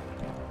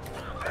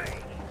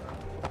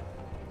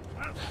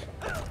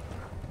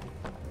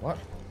 What?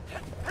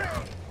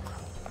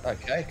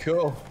 Okay,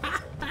 cool.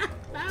 Thought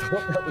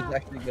that was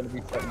actually going to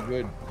be something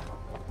good.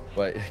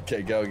 Wait,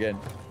 okay, go again.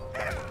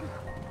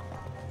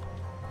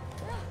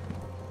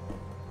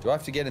 Do I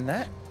have to get in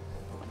that?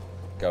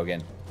 Go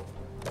again.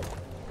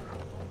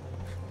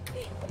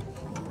 There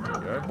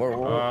we go.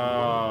 Whoa.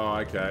 Oh,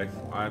 okay.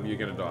 You're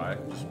gonna die.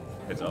 Just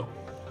heads up.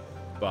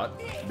 But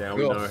now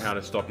we Cool. know how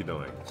to stop you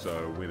dying.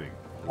 So winning.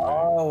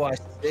 Oh, I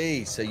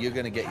see. So you're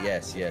going to get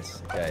yes.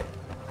 Okay.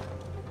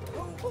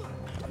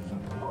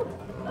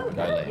 Go,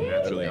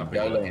 Naturally Liam. upping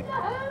Go, it.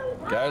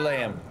 Liam. Go,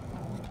 Liam.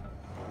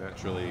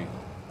 Naturally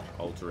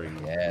altering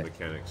Yeah.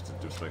 mechanics to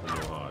just make them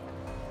more hard.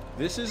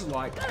 This is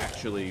like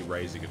actually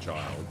raising a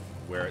child,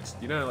 where it's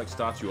like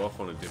starts you off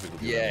on a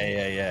difficulty.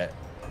 Yeah.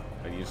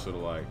 And you sort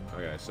of like,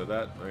 okay, so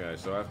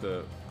I have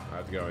to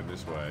go in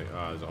this way.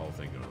 Ah, there's a whole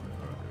thing going on there.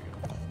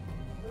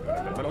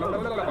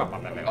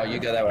 Alright, Oh, you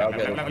go that way. I'll go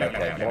that way.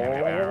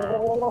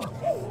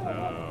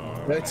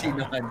 Okay.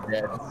 39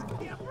 deaths.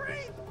 You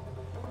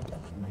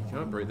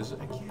can't breathe. This is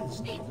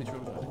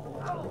literally.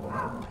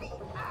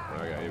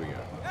 Okay, here we go.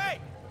 Hey,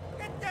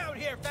 get down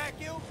here,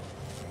 vacuum.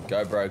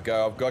 Go, bro.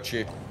 Go. I've got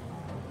you.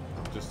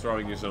 Just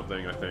throwing you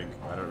something, I think.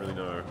 I don't really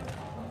know.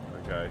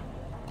 Okay.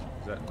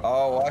 Is that...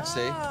 Oh, I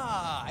see.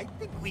 Ah, I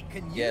think we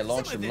can use Yeah,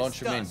 launch some of him. this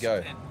Launch him in. dust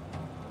Go. and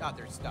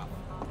other stuff.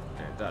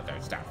 And other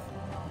stuff.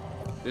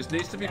 This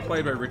needs to be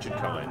played by Richard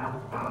Kind.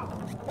 No,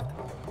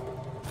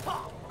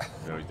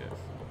 he's dead.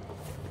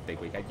 I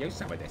think we can use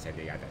some of this and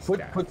the other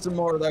stuff. Put some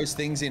more of those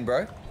things in,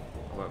 bro.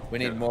 Well, We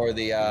need yeah. more of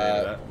the.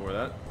 More of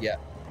that? Yeah.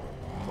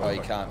 Oh,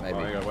 you can't, maybe.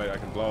 Oh, hang on, wait, I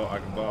can blow Oh,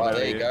 it there out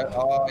you here. go.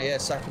 Oh, yeah,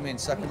 suck them in,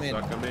 suck them in.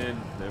 Suck them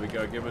in. There we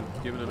go. Give it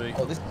to me.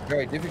 Oh, this is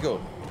very difficult.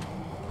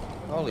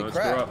 Holy Don't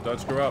crap. screw up. Don't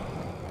screw up.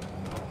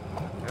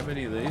 How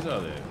many of these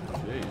are there?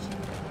 Jeez.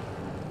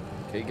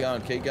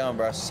 Keep going,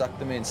 bro. Suck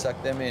them in,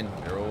 suck them in.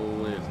 They're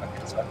all in.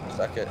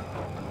 Suck it.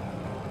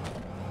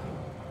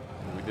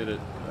 We did it.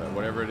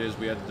 Whatever it is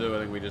we had to do, I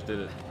think we just did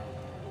it.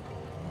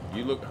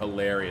 You look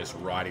hilarious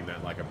riding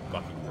that like a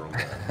fucking bronco.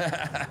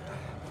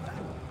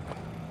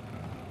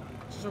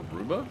 Is this a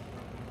Roomba?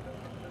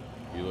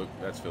 You look...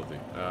 That's filthy.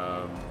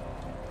 I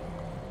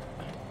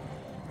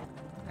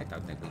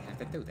don't think we have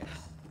to do this.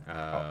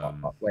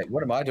 Wait,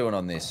 what am I doing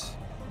on this?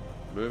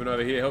 Moving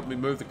over here. Help me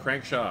move the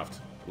crankshaft.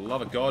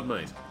 Love of God,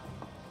 mate.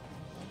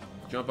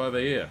 Jump over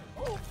here.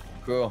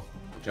 Cool.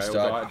 Okay,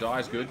 well,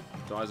 die's good.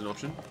 Die's an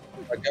option.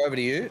 I go over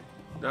to you.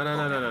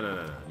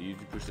 No. You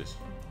push this.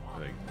 I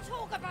think.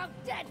 Talk about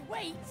dead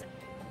weight.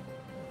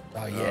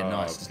 Oh, yeah,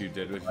 nice.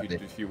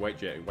 A few weight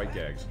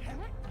gags.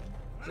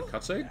 Is it a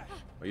cutscene?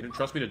 Oh, you didn't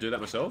trust me to do that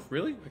myself?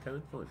 Really? Okay,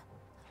 then, fine.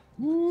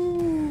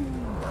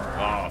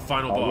 Oh,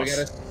 final boss. We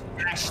gotta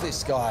smash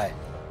this guy.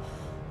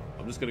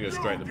 I'm just gonna go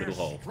straight in the middle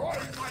hole. Destroyed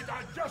my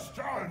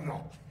digestion,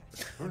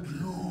 and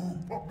you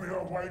put me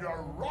away to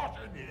rot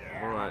in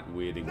here. Alright,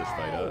 weird English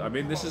Vader. I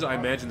mean, I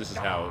imagine this is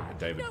how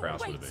David Prowse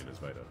would have been as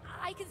Vader.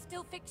 I can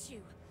still fix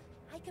you.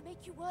 I can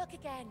make you work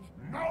again.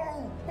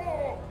 No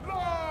more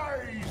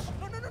lies!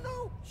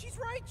 No. She's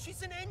right.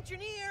 She's an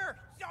engineer.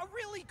 A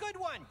really good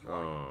one. You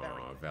are very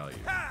good. Value.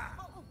 Ha!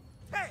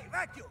 Hey,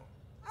 vacuum.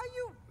 Are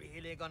you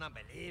really gonna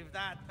believe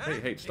that? Huh?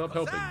 Hey, stop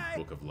Because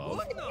helping, Book of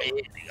Love. No.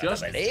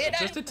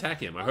 Just attack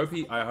him. I hope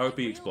he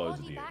explodes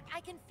in Body the end. back, I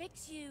can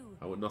fix you.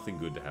 I want nothing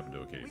good to happen to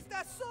Akeem. Is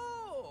that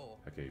so?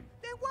 Akeem.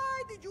 Then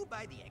why did you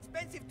buy the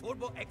expensive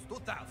Turbo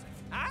X2000?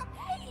 Huh?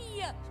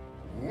 Hey!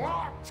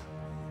 What?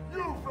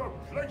 You've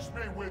replaced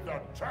me with the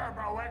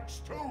Turbo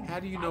X2. How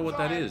do you know what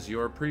that is?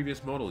 You're a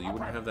previous model. You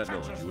wouldn't have that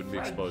knowledge. You wouldn't be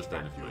exposed to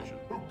that information.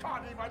 Who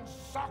can't even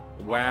suck.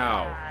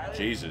 Wow.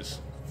 Jesus.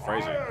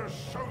 Phrasing. I'll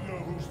show you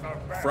who's the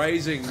best.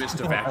 Phrasing,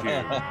 Mr.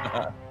 Vacuum.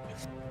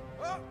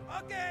 Oh,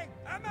 okay.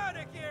 I'm out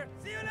of here.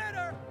 See you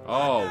later.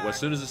 Oh, as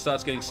soon as it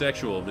starts getting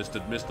sexual, Mr.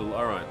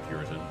 All right,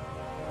 Puritan.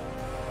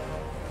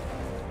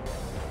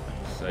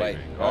 Saving. Wait,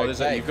 Oh,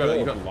 okay, you've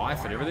got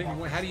life and everything.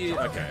 How do you?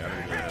 Okay, I don't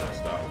even know how to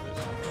start with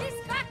this.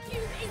 This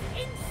vacuum is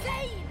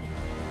insane!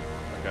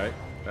 Okay,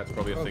 that's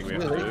probably a thing we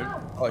have to do.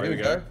 Oh, here we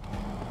go.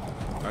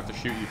 I have to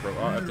shoot you from.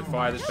 I have to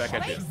fire this back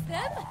at you. Race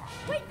them?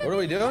 Wait for What are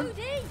we the doing?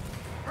 loading.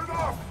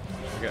 Enough!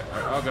 Okay.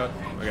 Oh god.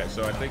 Okay,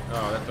 so I think.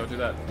 Oh, don't do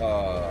that.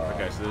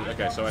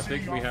 Okay, so I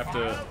think we have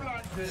to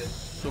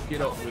suck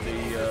it up with the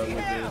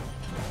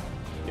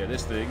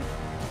this thing.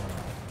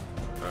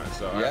 Alright,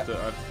 so I have to,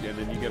 and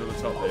then you get on the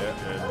top there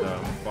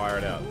and fire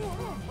it out.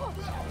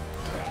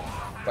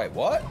 Wait,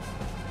 what?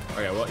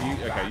 Okay, well,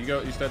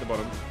 you stay at the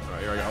bottom.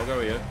 Alright, here I go. I'll go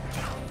here.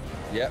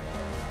 Yep.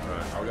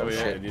 Alright, I'll go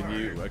here, and then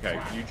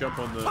you jump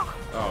on the,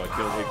 oh, it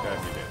killed me. Okay.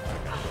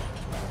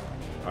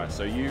 Alright,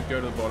 so you go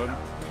to the bottom, and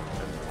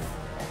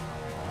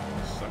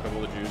suck up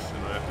all the juice,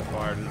 and I have to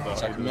fire it into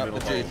the middle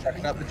hole.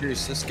 Sucking up the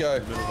juice, let's go.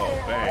 Middle hole,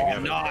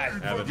 bang,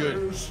 Nice, have it.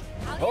 good.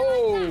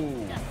 Oh,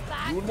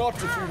 you will not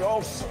defeat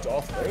all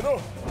stuff, Vader.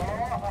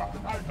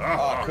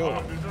 Oh,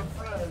 cool.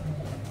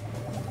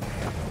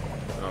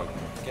 Oh,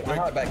 Get my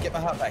heart back,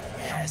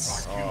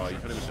 Yes. oh, you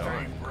couldn't even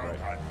die. Great.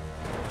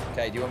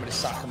 Okay, do you want me to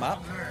suck them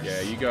up?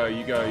 Yeah, you go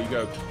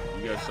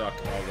suck,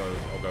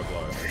 I'll go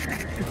blow.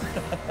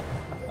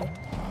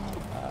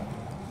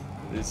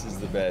 This is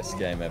the best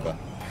game ever.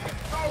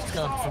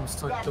 Gun from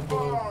Slick the Blue.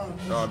 Oh,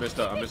 I messed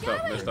up. Missed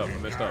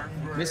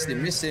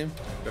him.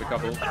 Got a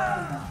couple.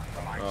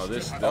 Oh,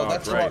 this. Oh,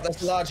 that's great. right.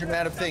 That's a large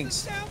amount of things.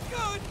 Sounds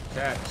good.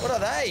 Tax. What are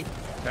they?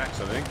 Tax,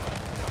 I think.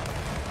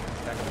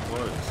 Tax the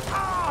clones. They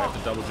have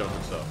to double jump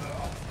and stuff.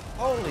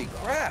 Holy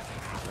crap.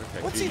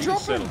 Okay, What's geez, he you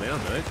just dropping? settle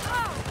down, mate.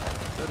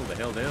 Settle the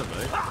hell down,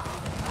 mate.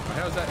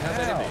 How's that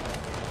in me?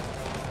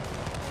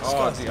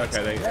 Oh, okay,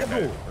 okay.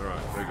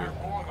 Alright, very good.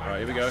 Alright,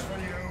 here we go.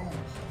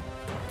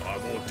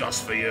 More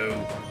dust for you.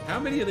 How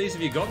many of these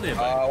have you got there,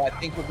 mate? Oh, I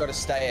think we've got to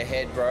stay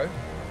ahead, bro.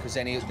 Because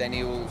then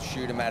he will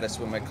shoot them at us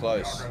when we're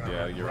close.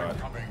 Yeah, you're right.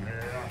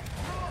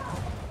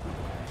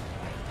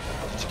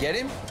 Did you get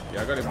him?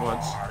 Yeah, I got him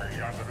once.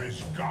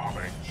 This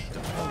garbage.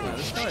 Oh,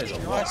 this guy is a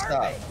lot. Nice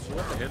stuff. So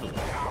what the handle?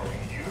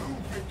 You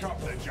pick up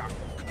the junk.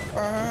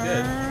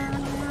 Dead.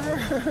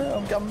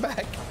 I'm coming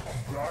back.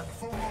 Back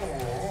for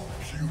more,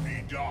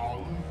 puny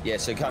doll. Yeah,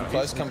 so come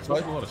close, come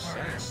close. A lot of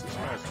sex. This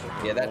guy's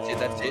talking Yeah, that's a it,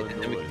 that's lot it. of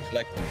And then we can noise.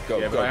 collect them. Go,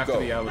 Yeah, but I go, have to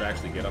be go. able to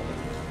actually get up.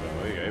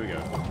 Here we go.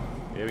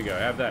 Here we go.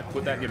 Have that.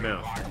 Put that in your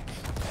mouth.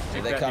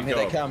 Here they come, here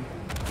they come.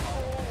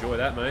 Enjoy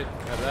that, mate.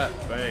 Have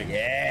that. Bang.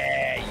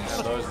 Yeah, you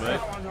Have those,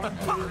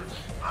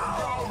 mate.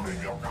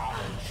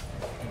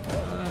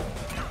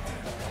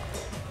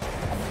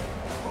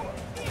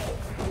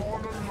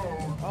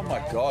 Oh my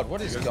god,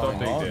 what is Stop going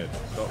being on? dead.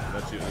 Stop.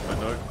 That's it. My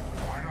note.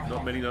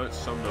 Not many notes,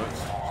 some notes.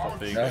 Stop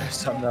being No, dead.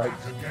 some note.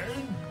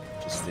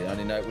 Just the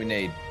only note we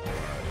need.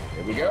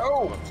 Here we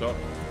go. Up top.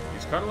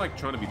 He's kind of like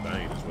trying to be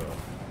Bane as well.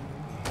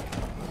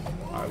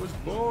 I was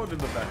born in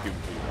the vacuum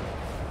cleaner.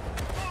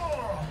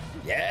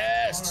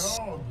 Yes.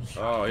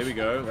 Oh, here we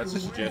go. That's a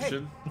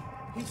suggestion.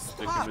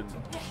 Stick him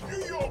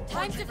in.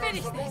 Time to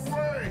finish this.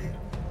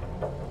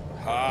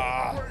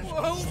 Ah.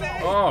 Whoa,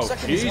 man! Oh,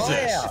 Sucking his Jesus.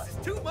 eye out. This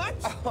is too much.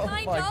 Oh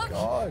Kind my of.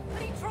 god.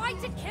 But he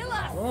tried to kill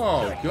us.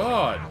 Oh,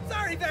 God.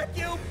 Sorry,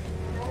 vacuum.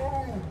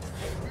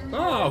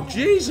 Oh,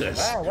 Jesus.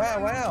 Wow,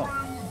 wow,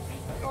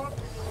 wow.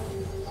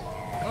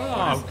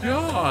 Oh,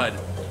 God.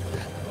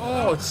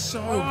 Oh, it's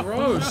so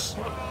gross.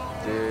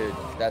 Dude,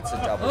 that's a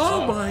double Oh,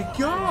 stop. my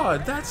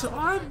God.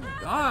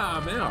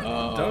 I'm out.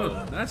 I'm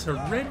done. That's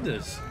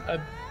horrendous.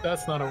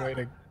 That's not a way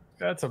to.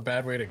 That's a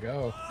bad way to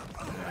go.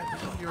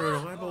 Your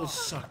eyeballs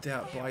sucked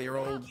out by your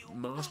old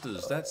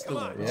masters. That's the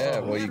way. Yeah,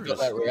 well, you got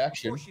that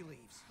reaction. Before she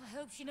leaves. I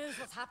hope she knows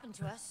what's happened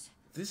to us.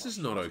 This is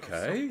not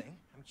okay. I mean,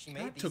 she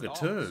made That these took a dolls.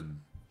 turn.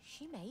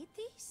 She made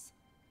these?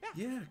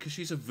 Yeah, because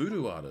she's a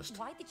voodoo artist.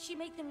 Why did she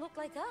make them look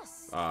like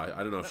us? I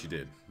don't know if she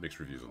did. Mixed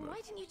reviews on Why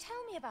that. didn't you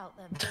tell me about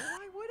them?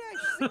 Why would I?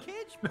 She's a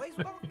kid. She plays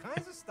with all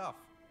kinds of stuff.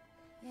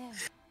 Yeah, I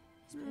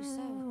suppose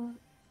so.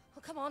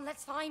 Well, come on,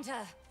 let's find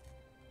her.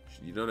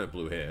 You don't have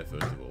blue hair,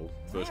 first of all.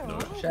 First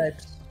note.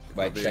 Shapes.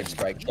 Wait, shapes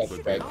break, shapes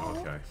break.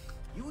 Okay.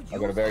 I've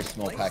got a very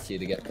small pack here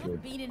to get through.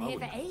 Been in here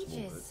for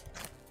ages.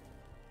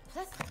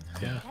 Plus,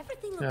 Yeah.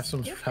 everything Have looks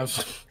some different.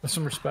 have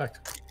some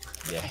respect.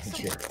 Yeah,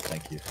 sure.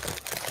 Thank you.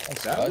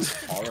 Thanks, That was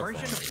guys. horrifying.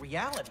 Version of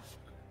reality.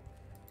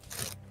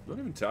 Not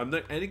even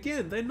and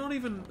again, they're not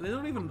even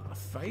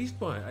phased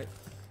by it.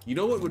 You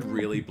know what would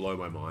really blow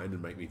my mind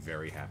and make me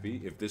very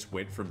happy if this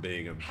went from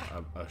being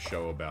a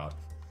show about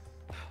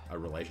a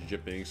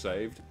relationship being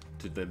saved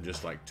to them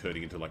just like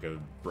turning into like a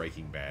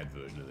Breaking Bad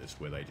version of this,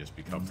 where they just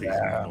become these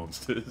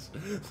monsters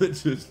that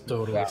just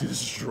Totally.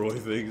 destroy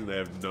things and they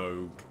have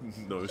no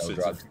sense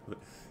drugs. of.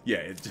 Yeah,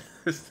 it's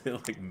just they're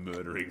like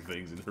murdering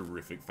things in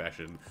horrific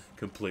fashion,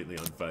 completely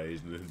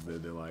unfazed, and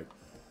then they're like.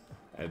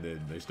 And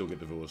then they still get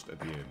divorced at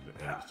the end,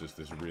 and it's just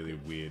this really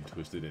weird,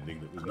 twisted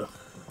ending that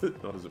was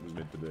not as it was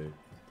meant to be.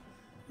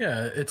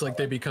 Yeah, it's like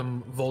they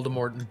become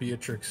Voldemort and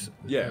Beatrix.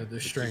 Yeah, the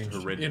it's strange.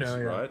 just horrendous, You know,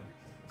 yeah. right?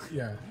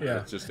 Yeah,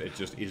 yeah, It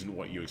just isn't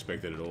what you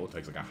expected at all. It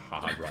takes like a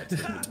hard right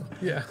turn.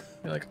 yeah.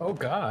 You're like, oh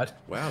god.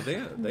 Wow,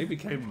 they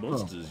became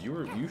monsters.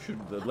 You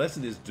should. The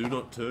lesson is: do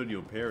not turn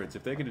your parents.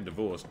 If they're getting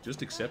divorced,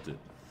 just accept it.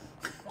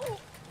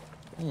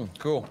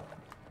 Cool.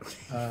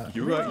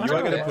 You are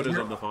going to put us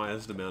on the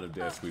highest amount of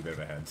deaths we've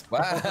ever had.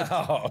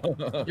 Wow.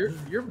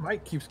 Your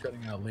mic keeps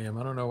cutting out, Liam.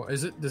 I don't know.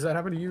 Does that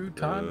happen to you,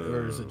 Todd,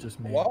 or is it just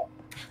me? What?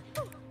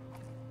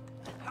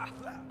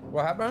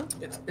 What happened?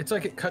 It's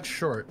like it cuts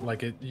short.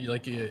 Like it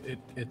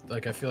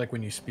like I feel like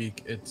when you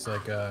speak, it's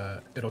like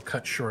it'll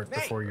cut short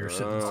before your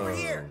sentence. Over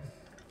here.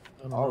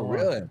 I don't know Oh, why.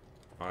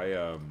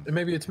 really?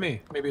 Maybe it's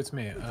me. Maybe it's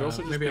me. It could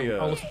also just maybe be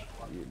I'll listen.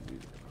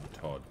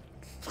 Todd.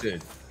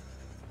 Dude.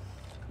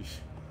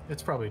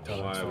 It's probably Todd.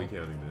 Why are we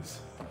counting this?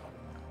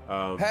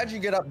 How'd you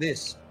get up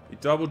this? You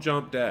double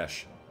jump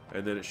dash,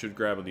 and then it should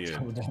grab on the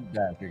end.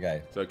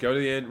 Okay. So go to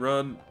the end,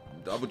 run,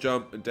 double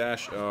jump, and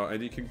dash,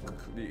 and you can.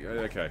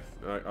 Okay.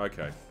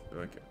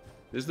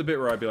 This is the bit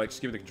where I'd be like,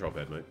 just give me the control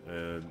pad, mate,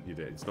 and you're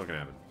dead. It's not gonna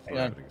happen. It's not Hang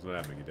on. happening. It's not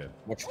happening. You're dead.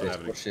 Watch It's not this.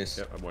 happening. Watch this.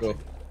 Yep, I'm watching.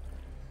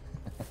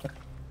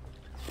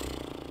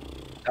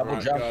 Double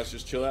Alright, jump. guys,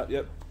 just chill out.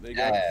 Yep, there you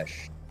go.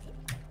 Dash.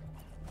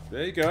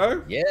 There you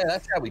go. Yeah,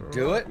 that's how we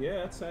do it. Yeah,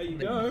 that's how you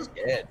Don't go. be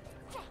scared.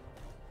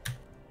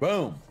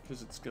 Boom.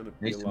 Because it's gonna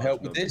be Need a some large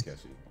help with number, this?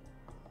 Cassie.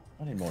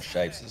 I need more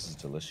shapes. This is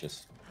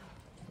delicious.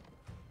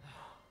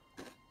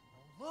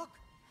 Look,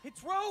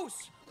 it's Rose.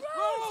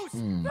 Rose,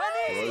 honey.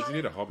 Rose, you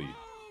need a hobby.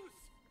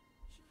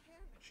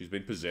 She's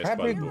been possessed How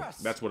by the big- book.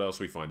 That's what else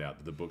we find out.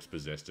 That the book's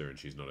possessed her and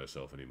she's not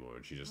herself anymore.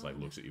 And she just like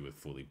looks at you with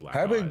fully black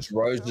How eyes. big's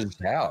Rose's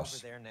Over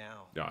house? there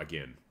now. Yeah,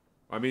 again.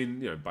 I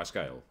mean, by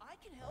scale. I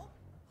can help.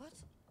 What?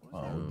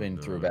 Oh, we've been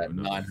through no, about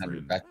no, 900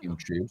 friend. vacuum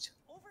tubes.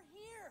 Over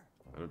here.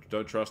 I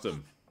don't trust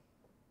him.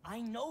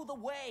 I know the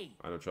way.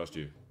 I don't trust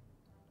you.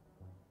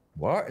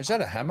 What? Is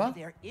that a hammer?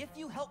 There, if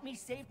you help me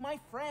save my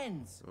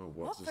friends. Oh,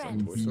 what's What this, like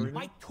friends? Toy Story now?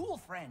 My tool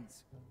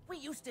friends. We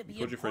used to be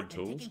called your friend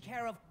important and Tools? taken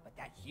care of, but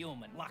that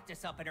human locked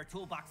us up in her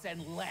toolbox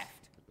and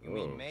left. You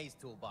mean May's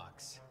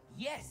toolbox.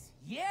 Yes,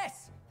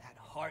 yes. That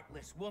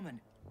heartless woman.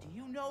 Do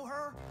you know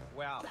her?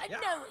 Well,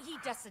 No, he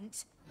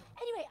doesn't.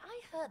 Anyway,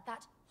 I heard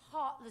that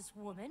heartless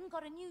woman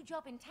got a new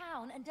job in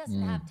town and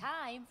doesn't have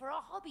time for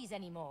our hobbies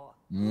anymore.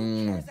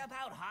 Who cares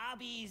about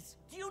hobbies?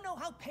 Do you know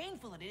how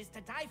painful it is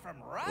to die from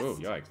rust? Oh,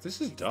 yikes.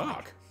 This is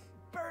dark.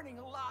 Burning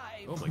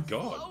alive. Oh my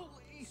god.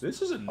 Slowly.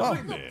 This is a Look,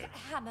 nightmare.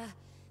 Hammer,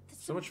 there's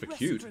So much for rust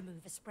cute. remover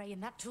spray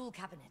in that tool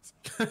cabinet.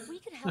 We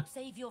can help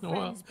save your Well,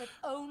 friends, but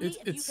only if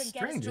you it's can get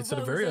strange. us to It's a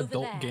Rose very over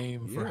adult there.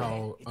 game for Yeah.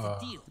 how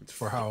It's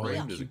for how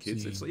framed as a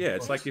kids. It's cutesy- yeah,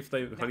 it's like if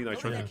they Honey I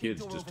Shrunk the Yeah.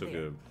 Kids just took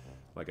a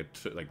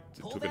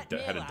Pull took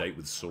that had a nail date out.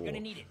 with Saw. We're gonna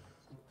need it.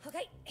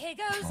 Okay, here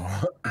goes.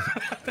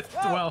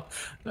 Well,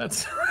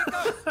 that's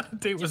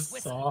date was Just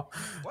whistle. Saw.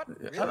 What?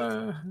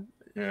 Really?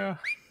 Yeah,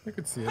 I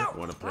could see it.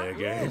 Want to play a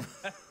game?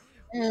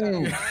 We got a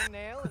long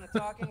nail and a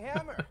talking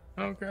hammer.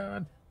 Oh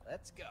god.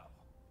 Let's go.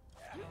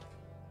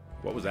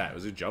 What was that?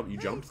 Was it jump? You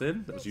jumped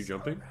then? That was you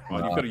jumping? Oh,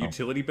 you've got a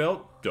utility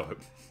belt?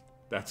 Dope.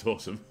 That's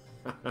awesome.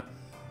 And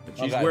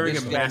she's Okay, wearing a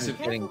this game massive.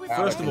 is getting out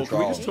First of of all, can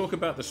we just control. talk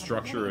about the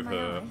structure of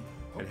her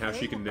and how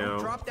she can now?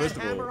 Drop First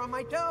that of hammer all, on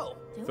my toe.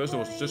 first of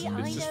all, it's just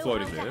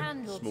floating there,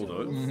 small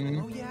note,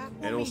 Oh yeah.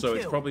 and Well, also me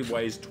it's too. probably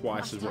weighs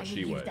twice as Last what time she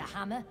you weighs. used a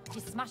hammer,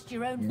 you smashed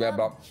your own Yeah,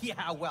 thumb. but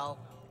Yeah, well,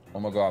 oh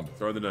my god.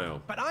 Throw the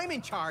nail. but I'm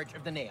in charge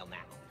of the nail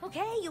now.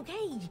 Okay.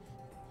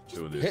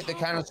 Doing this. Hit the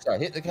canister.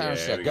 Hit the Yeah,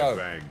 canister. there we go. Go.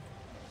 Bang.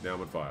 Now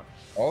I'm on fire.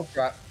 Oh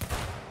crap.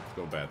 It's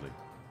going badly.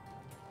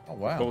 Oh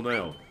wow. Cool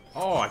nail.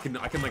 Oh, I can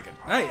like it.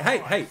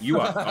 Hey, you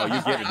are. Oh,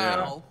 you get it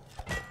now.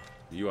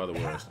 You are the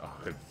worst. Oh,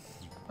 you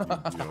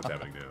know what's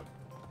happening now.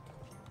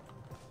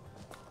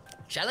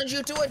 Challenge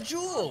you to a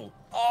duel.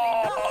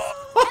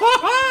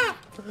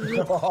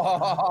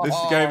 This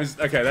game is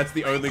okay. That's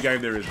the only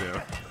game there is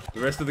now. The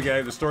rest of the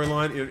game, the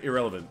storyline,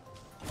 irrelevant.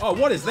 Oh,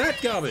 what is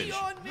that garbage?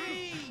 On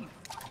me.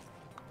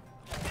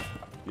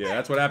 Yeah,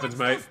 that's what happens,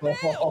 mate.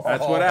 That's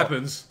what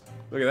happens.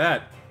 Look at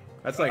that.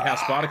 That's like how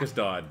Spartacus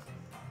died.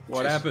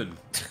 What happened?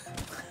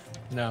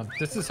 Now,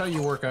 this is how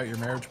you work out your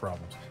marriage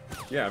problems.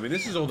 Yeah, I mean,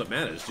 this is all that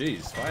matters.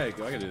 Jeez, I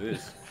gotta do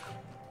this.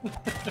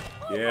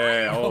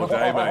 Yeah, all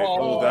day, mate.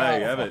 All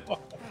day, have it.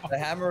 The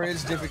hammer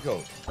is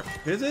difficult.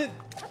 Is it?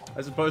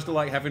 As opposed to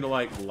like having to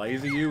like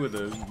laser you with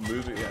a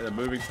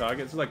moving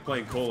target. It's like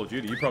playing Call of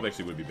Duty. You probably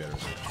actually would be better at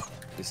this.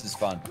 This is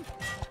fun.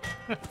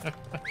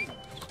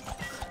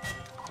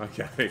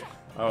 Okay.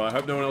 Oh, I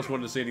hope no one else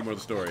wanted to see any more of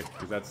the story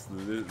because that's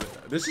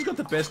this has got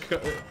the best.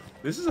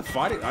 This is a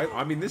fighting.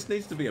 I mean, this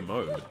needs to be a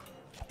mode.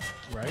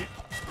 Right?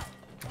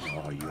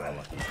 Oh, you are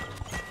lucky.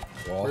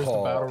 Where's the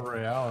battle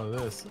royale of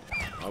this?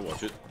 I'll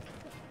watch it.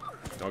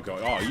 Oh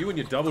god. Oh, you and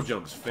your double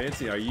jumps.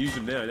 Fancy. I use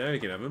them now. Now you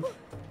can have them.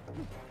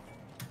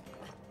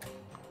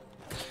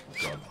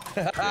 God.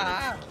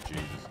 Oh,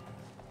 Jesus.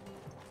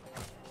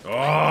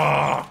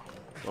 Oh!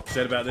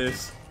 Upset about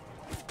this.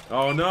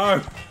 Oh no!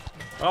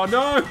 Oh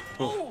no!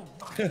 Oh,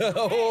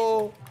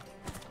 Oh.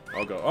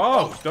 oh god.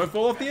 Oh! Don't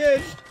fall off the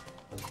edge!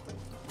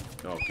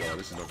 Oh god,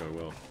 this is not going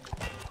well.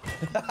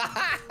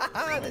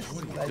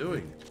 What are you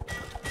doing?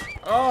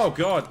 Oh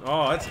god!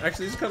 Oh, that's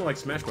actually this is kind of like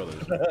Smash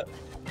Brothers.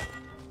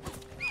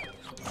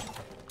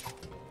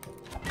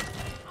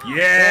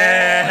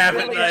 Yeah! Have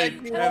it,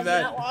 mate! Have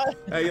that!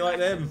 How you like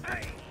them?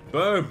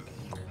 Boom!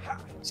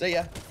 See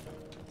ya.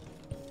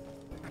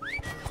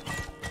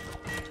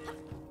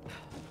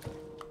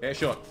 Air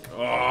shot. Oh,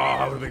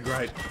 that would have been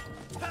great.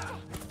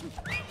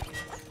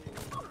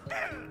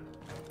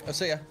 I'll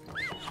see ya.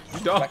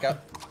 Stop. Back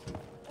up.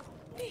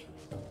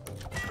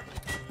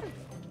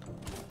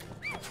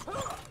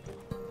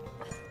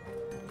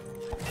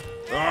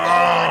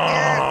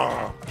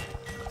 Oh!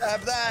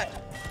 Have that.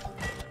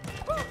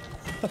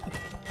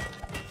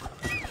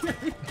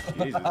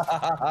 Jesus.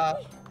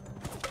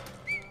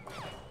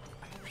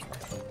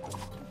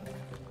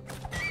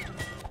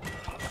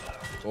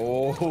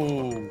 Oh.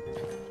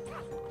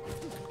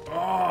 Oh,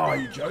 are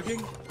you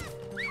joking?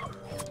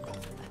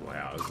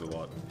 Wow, this is a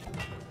lot.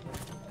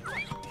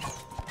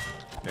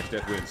 Next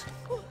death wins.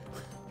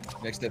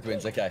 Next step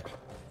wins. Okay.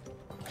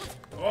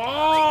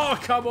 Oh,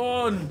 come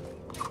on!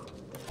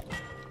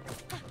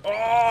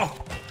 Oh!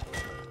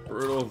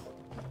 Brutal.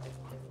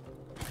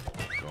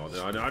 Oh,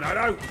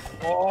 no.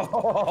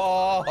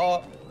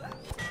 Oh.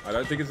 I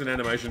don't think it's an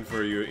animation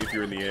for you if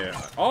you're in the air.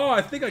 Oh,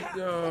 I think I...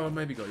 Oh,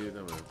 maybe got you.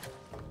 No, no.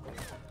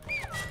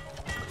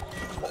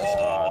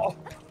 Oh.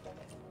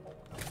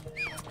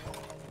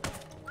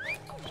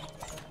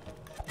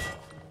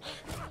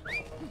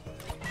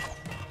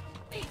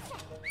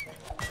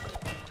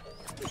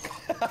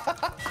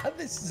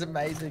 This is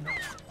amazing.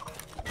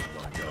 Oh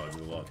my god, there's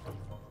a lot.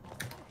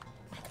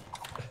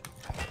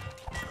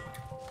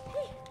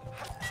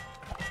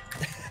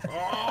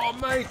 Oh,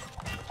 mate!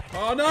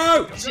 Oh,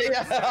 no!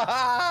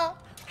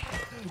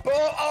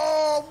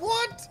 Oh,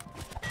 what?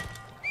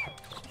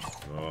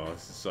 Oh,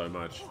 this is so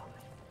much.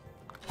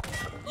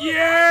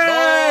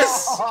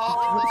 Yes!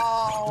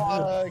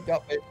 Oh,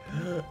 got me.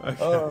 Okay.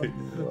 Oh,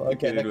 okay,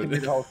 Get that into can be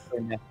it. the whole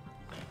thing now.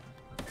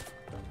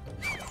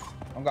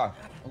 I'm going.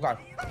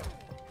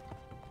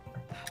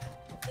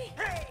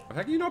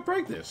 How can you not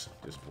break this?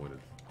 Disappointed.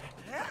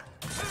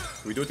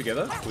 Can we do it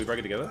together? Can we break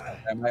it together?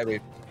 Maybe.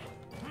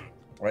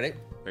 Ready?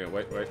 Hang on,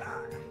 wait. Oh,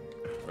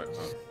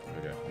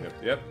 okay.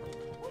 Yep.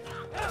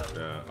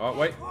 Oh,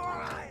 wait.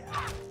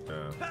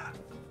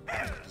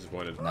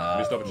 Disappointed. No,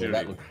 Missed that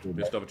opportunity. looks cool,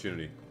 Missed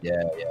opportunity.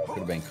 Yeah, could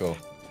have been cool.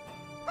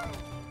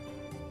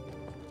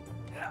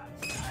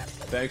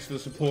 Thanks for the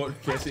support,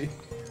 Cassie.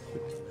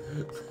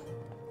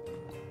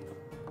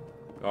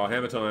 Oh,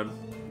 hammer time.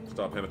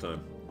 Stop, hammer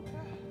time.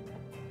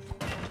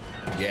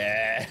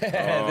 Yeah,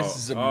 Oh, this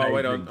is amazing. oh,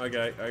 wait on.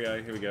 Okay,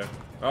 here we go.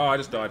 Oh, I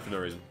just died for no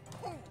reason.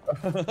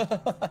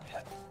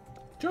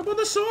 Jump on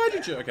the side,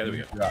 you jerk. Okay, there we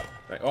go. Right.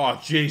 Right. Oh,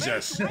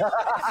 Jesus.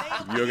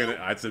 You're gonna...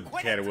 That's a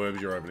can of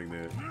worms you're opening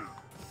there.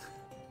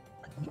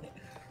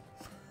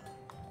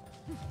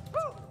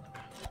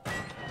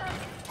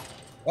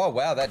 Oh,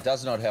 wow, that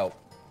does not help.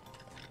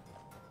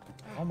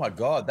 Oh, my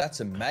God,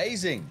 that's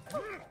amazing.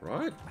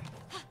 Right?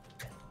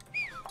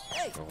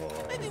 Hey,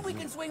 maybe we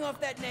can swing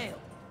off that nail.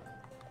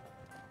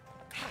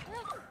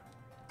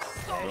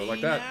 Do it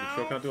like that. You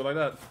sure can't do it like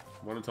that.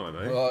 One at a time,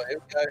 eh? Oh, here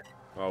we go.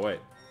 Oh, wait.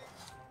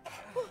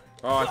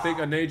 Oh, I think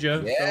I need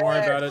you. Don't worry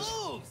about it.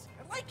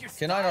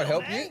 Can I not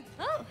help you?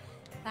 Oh,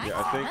 thanks. Yeah,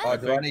 I think... Oh, I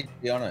do think, I need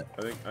to be on it?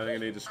 I think I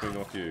need to swing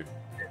off you.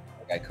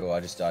 Okay, cool. I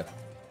just died.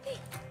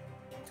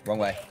 Wrong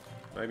way.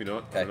 Maybe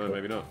not. Okay, I don't know, cool.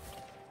 maybe not.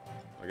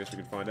 I guess we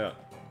can find out.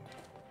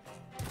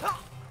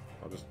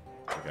 I'll just...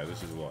 Okay,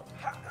 this is a lot.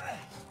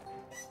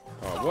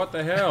 Oh, what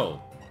the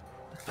hell?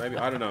 Maybe...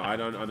 I don't know. I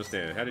don't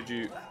understand. How did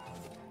you...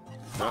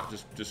 No,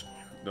 just...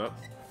 No.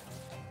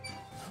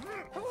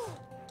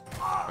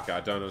 Okay, I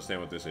don't understand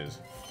what this is.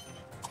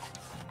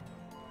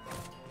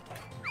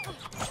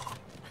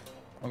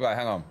 Okay,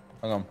 hang on.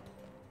 Hang on.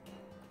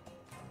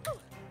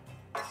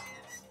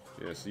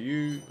 Yeah, so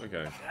you...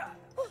 Okay.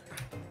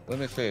 Let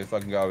me see if I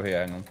can go over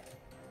here. Hang on.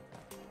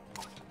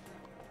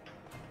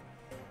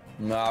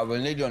 No, we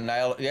need your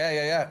nail.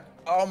 Yeah.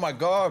 Oh my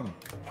God.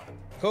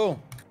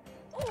 Cool.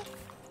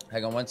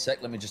 Hang on one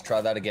sec. Let me just try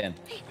that again.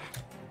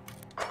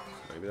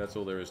 Maybe that's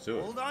all there is to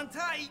it. Hold on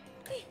tight.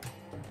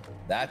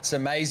 That's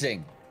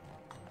amazing.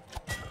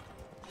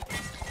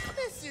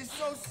 This is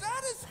so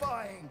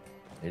satisfying.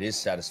 It is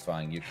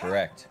satisfying. You're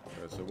correct.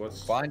 Alright, so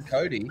what's... Find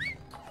Cody.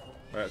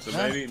 Alright, so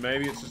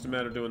maybe it's just a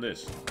matter of doing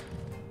this.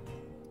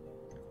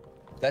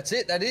 That's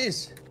it. That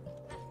is.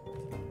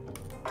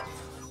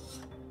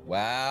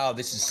 Wow,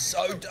 this is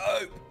so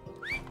dope.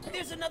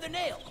 There's another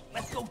nail.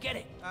 Let's go get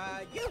it.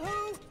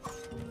 Yoo-hoo!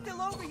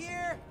 Still over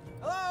here.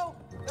 Hello?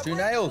 Two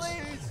nails.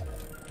 Please.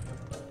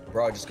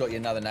 Bro, I just got you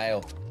another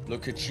nail.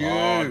 Look at you.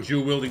 Oh,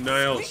 dual wielding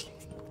nails.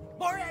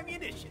 More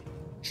ammunition.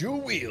 Dual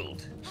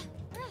wield.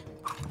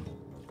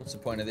 What's the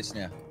point of this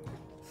now?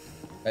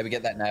 Maybe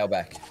get that nail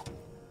back.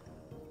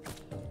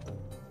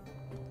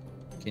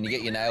 Can you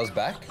get your nails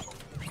back?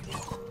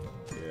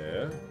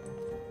 Yeah.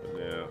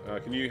 But now,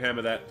 can you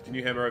hammer that? Can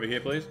you hammer over here,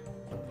 please?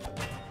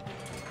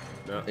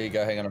 No. There you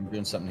go. Hang on, I'm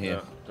doing something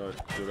here. No,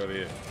 don't do it over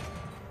here.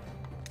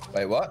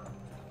 Wait, what?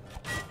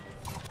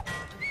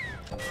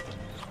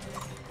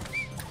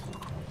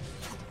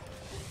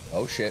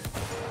 Oh shit.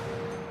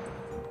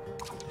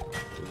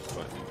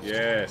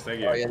 Yes, thank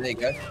you. Oh yeah, there you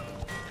go.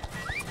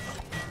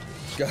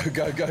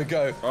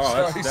 Go.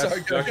 Oh,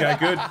 sorry, go. Okay,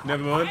 good.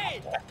 Never mind.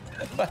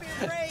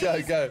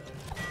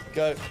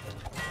 Go.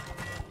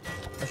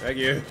 Thank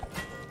you.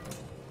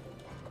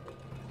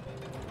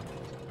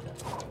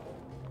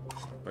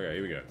 Okay,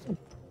 here we go.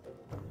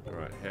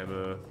 Alright,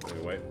 hammer.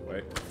 Wait. No,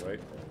 not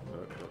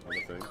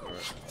other thing.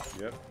 Alright.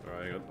 Yep.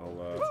 Alright, hang on.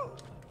 I'll,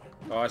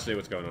 Oh, I see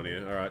what's going on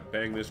here. Alright,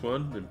 bang this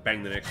one, and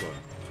bang the next one.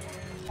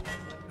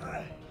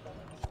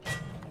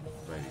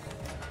 Maybe.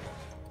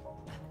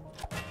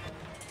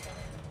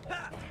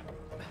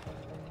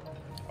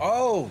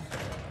 Oh!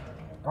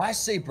 I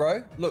see,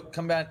 bro. Look,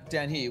 come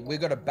down here. We've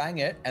got to bang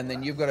it, and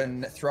then you've got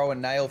to throw a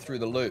nail through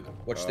the loop.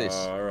 Watch this.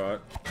 Alright.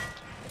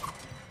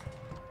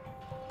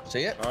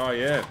 See it? Oh,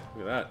 yeah.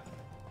 Look at that.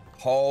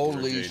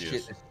 Holy shit,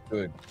 this is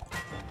good.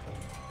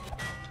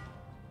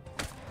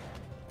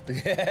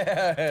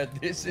 Yeah,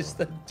 this is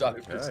the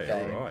dopest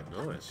game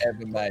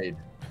ever made.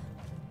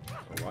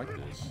 I like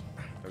this.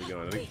 How we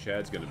going? I think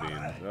Chad's going to be in.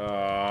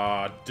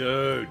 Ah, oh,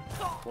 dude.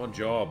 One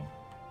job.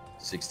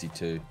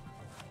 62.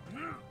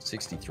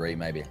 63,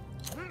 maybe.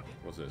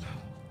 What's this?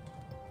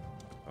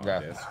 Oh,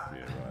 Yeah. Yes.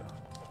 Yeah,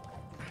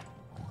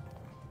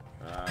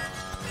 right.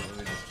 Let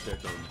me just check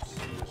on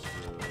this.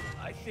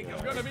 I think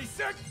I'm gonna be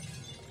sick.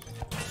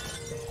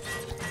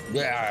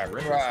 Yeah,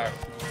 right.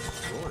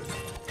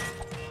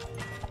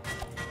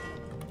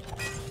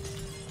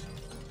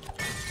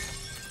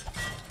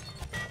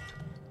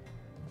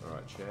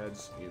 Alright,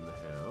 Chad's in the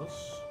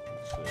house.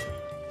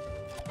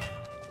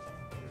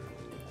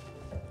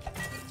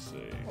 Let's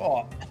see.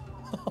 Oh.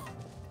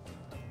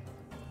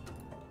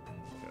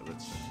 Okay,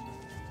 let's do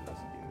this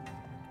again.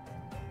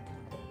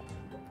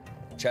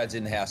 Chad's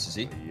in the house, is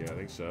he? Yeah, I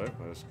think so.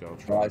 I'll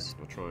try and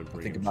I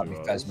bring think it him might be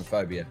to us.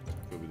 Phasmaphobia.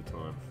 Could be the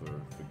time for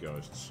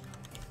ghosts.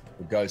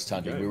 For ghost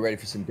hunting. Okay. We're ready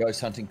for some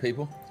ghost hunting,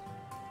 people?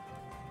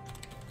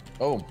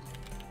 Oh.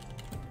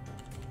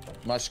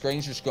 My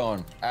screen's just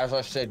gone. As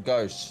I said,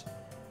 ghosts.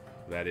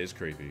 That is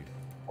creepy.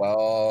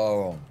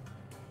 Whoa.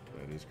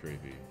 That is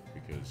creepy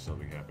because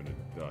something happened in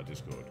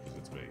Discord because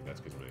it's me.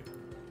 That's because of me.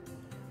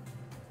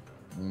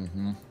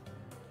 Mm-hmm.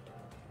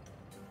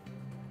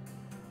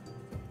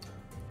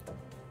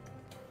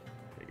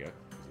 There you go.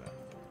 Who's that?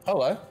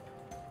 Hello.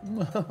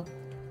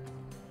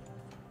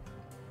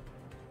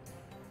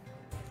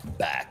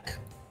 Back.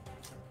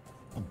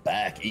 I'm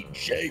back eating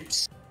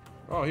shapes.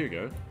 Oh, here you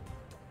go.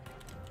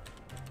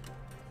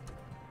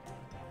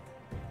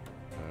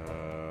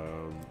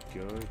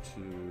 Go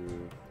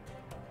to...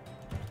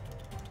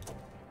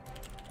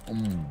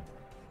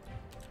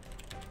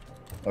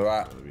 All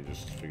right. Let me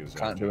just figure this out.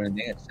 Can't do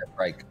anything except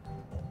break.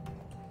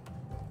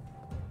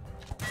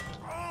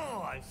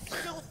 Oh, I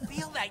still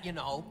feel that, you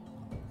know.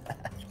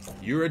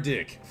 You're a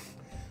dick.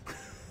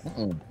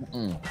 I'm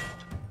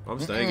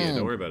staying here.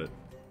 Don't worry about it.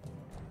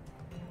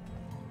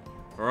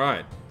 All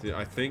right.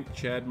 I think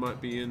Chad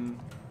might be in.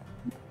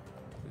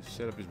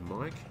 Set up his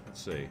mic.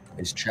 Let's see.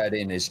 Is Chad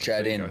in? Is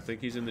Chad in? I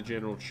think he's in the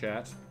general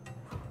chat.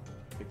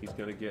 I think he's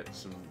going to get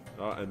some.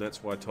 Oh, and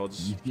that's why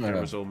Todd's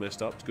camera's all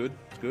messed up. It's good.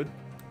 It's good.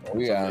 Oh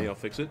yeah. I'll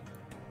fix it.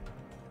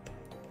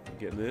 I'm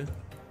getting there.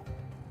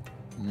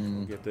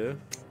 I'll get there.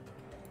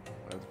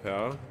 I have the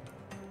power.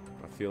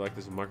 I feel like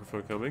there's a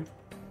microphone coming.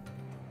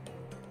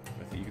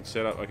 I think you can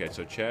set up. Okay,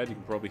 so Chad, you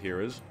can probably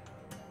hear us.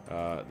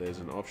 There's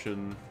an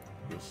option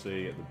you'll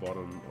see at the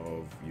bottom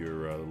of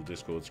your little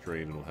Discord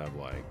screen. It'll have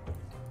like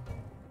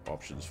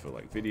options for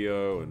like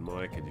video and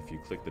mic, and if you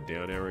click the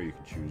down arrow, you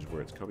can choose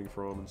where it's coming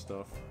from and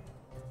stuff.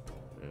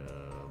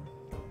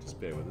 Just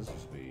bear with us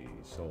as we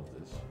solve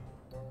this.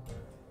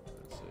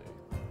 Let's see.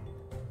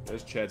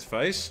 There's Chad's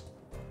face.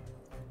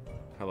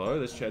 Hello,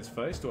 there's Chad's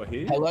face. Do I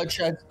hear you? Hello,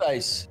 Chad's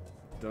face.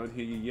 Don't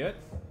hear you yet,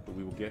 but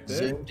we will get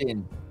there. Zoomed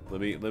in.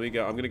 Let me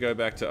go. I'm gonna go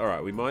back to. All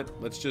right,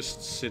 let's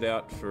just sit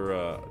out for.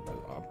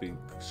 I've been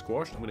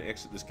squashed. I'm gonna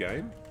exit this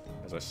game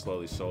as I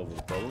slowly solve all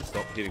the problems.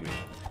 Stop hitting me.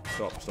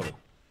 Stop it.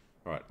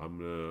 All right,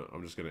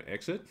 I'm just gonna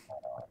exit.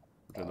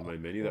 Return the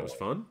main menu. That was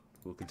fun.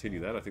 We'll continue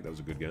that. I think that was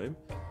a good game.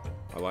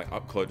 I like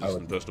up close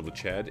and personal with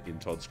Chad in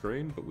Todd's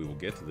screen, but we will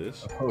get to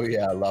this. Oh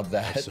yeah, I love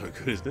that. That's so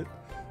good, isn't it?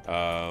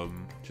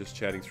 Just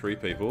chatting 3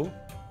 people.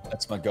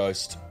 That's my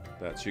ghost.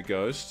 That's your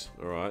ghost.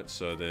 All right,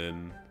 so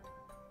then.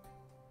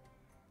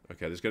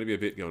 Okay, there's going to be a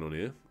bit going on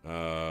here.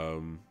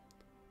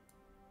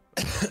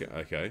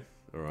 Okay.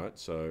 All right.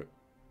 So,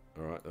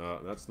 all right.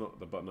 That's not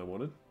the button I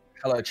wanted.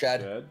 Hello,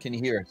 Chad. Can you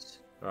hear us?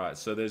 All right.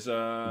 So there's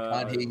I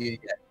can't hear you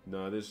yet.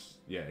 No, there's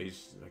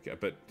he's okay,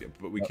 but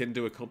we can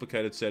do a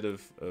complicated set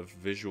of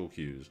visual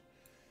cues.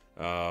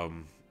 I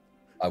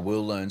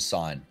will learn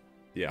sign.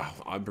 Yeah,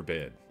 I'm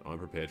prepared. I'm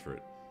prepared for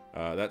it.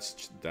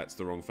 That's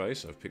the wrong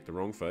face. I've picked the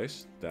wrong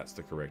face. That's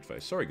the correct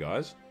face. Sorry,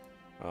 guys.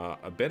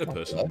 A better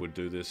person would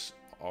do this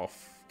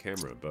off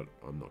camera, but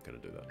I'm not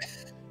going to do that.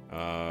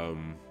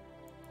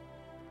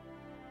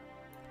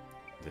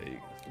 There you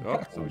go.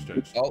 Oh, something's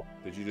changed. Oh,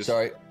 did you just?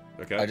 Sorry.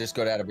 Okay. I just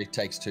got out of Big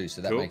Takes 2,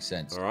 so that Cool. makes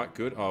sense. All right,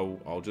 good.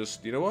 I'll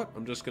just. You know what?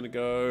 I'm just going to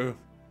go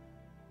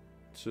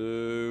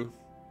to.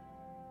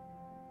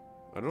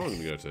 I don't know what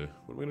I'm going to go to.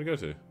 What am I going to go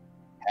to?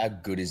 How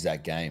good is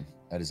that game?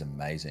 That is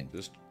amazing.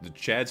 Just the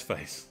Chad's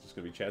face. It's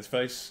going to be Chad's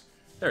face.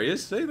 There he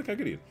is. See, look how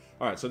good he is.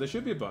 All right, so there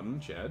should be a button,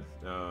 Chad.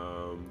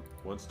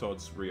 Once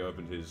Todd's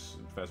reopened his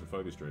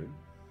Phasmaphobia stream.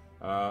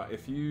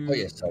 If you. Oh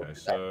yes. Okay,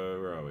 so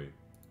where are we?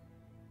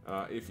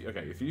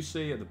 If you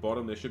see at the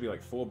bottom, there should be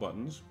like 4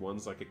 buttons.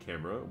 One's like a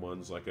camera,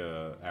 one's like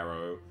a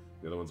arrow,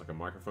 the other one's like a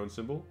microphone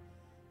symbol.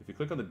 If you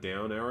click on the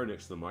down arrow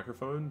next to the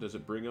microphone, does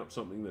it bring up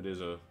something that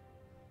is a,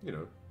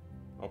 an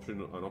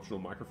optional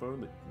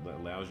microphone that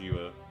allows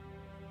you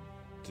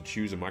to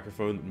choose a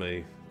microphone that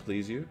may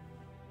please you?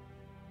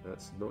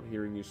 That's not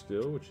hearing you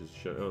still, which is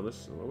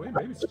wait,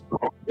 maybe it's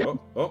Yep.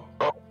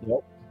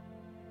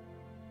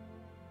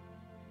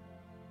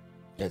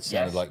 That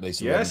sounded like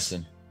Lisa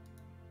Robinson.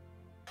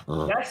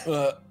 Yes.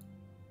 No.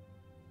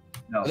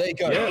 There you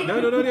go. Yeah,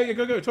 no,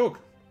 go, talk.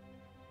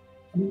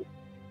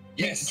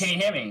 Yes. Can you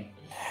hear me?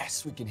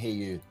 Yes, we can hear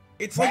you.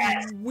 It's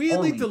like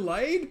weirdly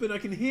delayed, but I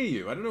can hear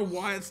you. I don't know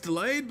why it's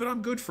delayed, but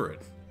I'm good for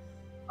it.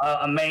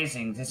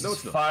 Amazing. This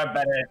is far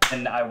better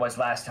than I was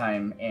last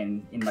time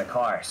in my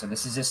car. So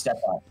this is a step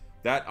up.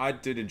 That I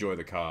did enjoy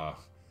the car.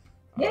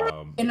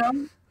 Yeah,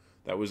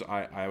 That was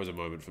I was a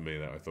moment for me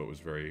that I thought was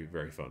very,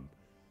 very fun.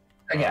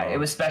 Yeah, it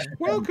was special.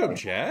 Welcome,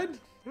 Chad.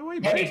 How are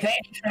you, Hey, mate?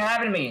 thank you for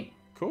having me.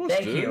 Of course,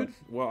 Thank dude. you.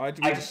 Well, I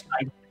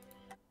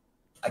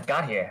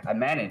got here. I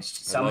managed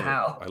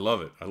somehow. I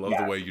love it. I love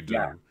the way you do.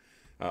 Yeah.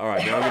 All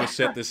right, now I'm going to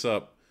set this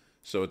up,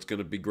 so it's going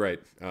to be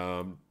great.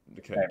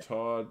 Okay,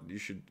 Todd, you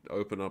should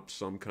open up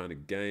some kind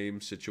of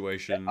game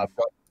situation.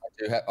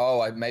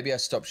 Maybe I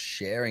stopped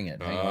sharing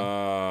it. Hang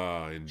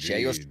on. Indeed. Share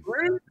your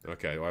screen.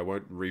 Okay, well, I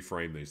won't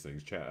reframe these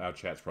things. Our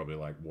chat's probably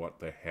like, what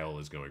the hell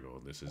is going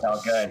on? This is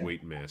a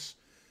sweet mess.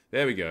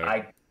 There we go.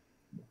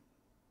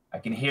 I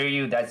can hear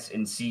you.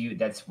 And see you.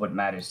 That's what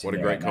matters to me. What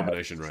a great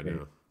combination right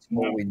now. It's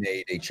more we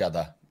need each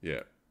other. Yeah.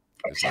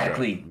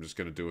 Exactly. I'm just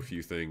going to do a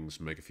few things,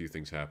 make a few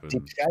things happen.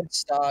 Did Chad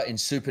star in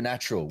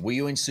Supernatural? Were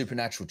you in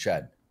Supernatural,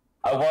 Chad?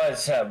 I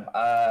was.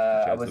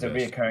 I was a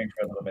reoccurring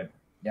for a little bit.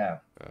 Yeah.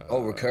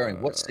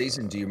 Recurring. What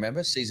season do you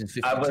remember? Season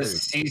 52. I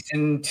was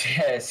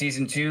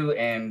season 2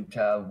 and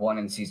 1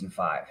 in season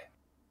 5.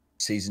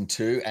 Season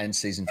 2 and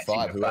season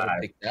 5. Whoever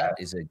picked that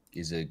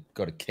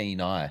got a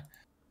keen eye.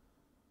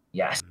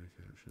 Yes.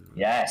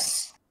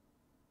 Yes.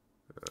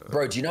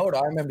 Bro, do you know what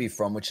I remember you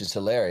from, which is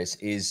hilarious,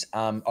 is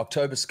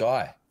October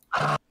Sky.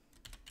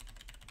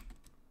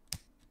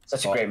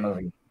 Such a great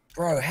movie.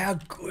 Bro, how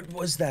good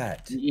was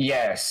that?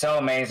 Yeah, so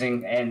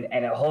amazing. And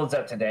it holds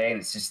up today, and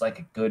it's just like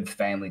a good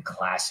family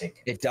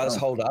classic. It does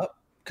hold up,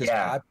 because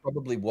I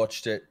probably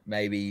watched it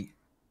maybe,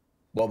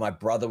 well, my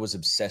brother was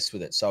obsessed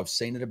with it. So I've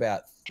seen it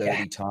about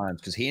 30 times,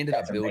 because he ended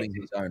up building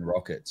his own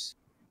rockets.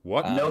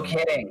 What? No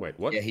kidding. Wait,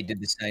 what? Yeah, he did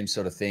the same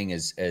sort of thing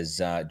as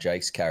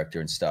Jake's character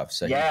and stuff.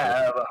 So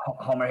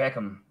Homer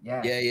Hickam.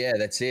 Yeah,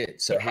 that's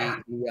it. So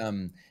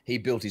he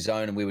built his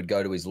own, and we would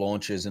go to his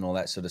launches and all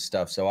that sort of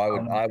stuff. So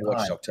I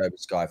watched October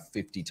Sky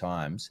 50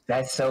 times.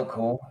 That's so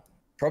cool.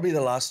 Probably the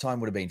last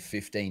time would have been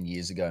 15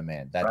 years ago,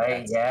 man.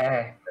 That's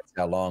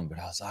how long. But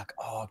I was like,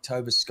 oh,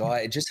 October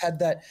Sky. It just had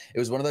that. It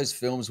was one of those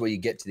films where you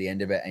get to the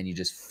end of it and you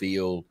just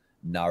feel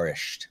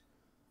nourished.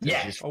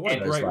 Yeah. Oh, what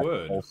a great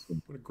word.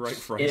 Awesome. What a great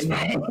phrase.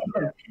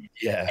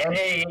 Yeah.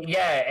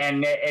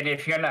 And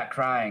if you're not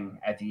crying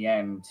at the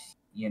end,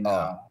 you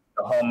know,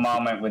 the whole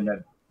moment when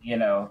the, you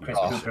know, Chris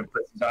Cooper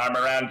puts his arm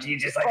around you,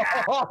 just like,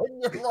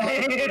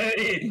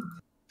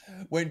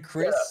 when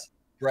Chris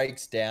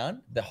breaks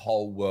down, the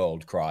whole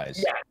world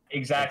cries. Yeah,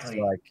 exactly.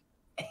 It's like,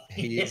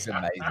 he is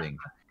amazing.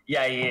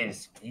 Yeah, he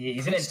is.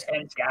 He's an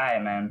intense guy,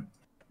 man.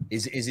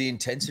 Is he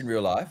intense in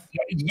real life?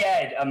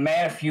 Yeah, a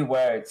man of few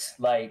words.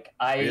 Like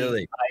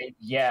I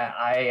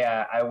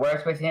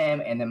worked with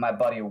him, and then my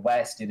buddy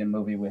Wes did a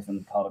movie with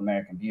him called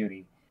American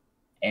Beauty,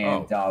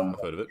 and I've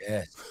heard of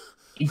it.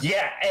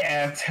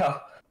 And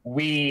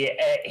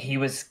he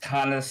was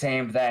kind of the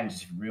same then,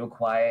 just real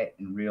quiet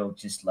and real,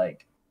 just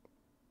like,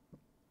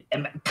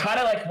 and kind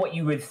of like what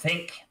you would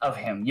think of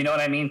him. You know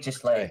what I mean?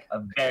 Just like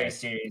a very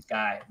serious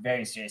guy,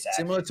 very serious actor.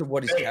 Similar to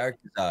what his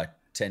characters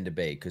tend to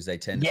be, because they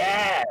tend to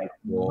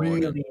be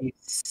really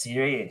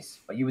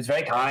serious. But he was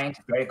very kind,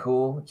 very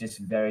cool,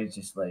 just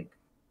like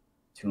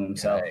to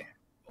himself. Okay.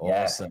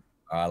 Awesome.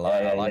 I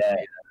like that.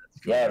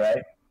 Yeah,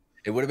 right.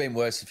 It would have been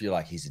worse if you're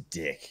like, he's a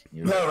dick.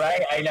 No,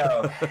 right? I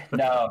know.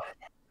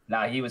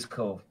 No, he was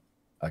cool.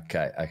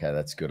 Okay,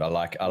 that's good. I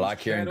like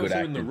hearing good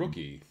acting. In The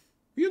Rookie.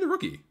 Were you in The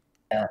Rookie?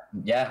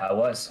 Yeah, I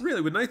was.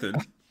 Really, with Nathan?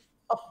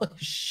 Oh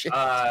shit.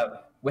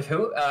 With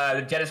who?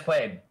 Dennis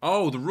Quaid.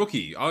 Oh, The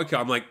Rookie. Okay,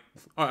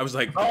 I was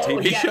like, the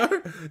TV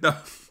show? No.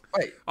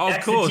 Wait. Oh,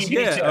 of course,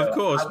 of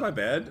course. My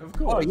bad. Of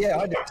course. Oh yeah,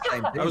 I did the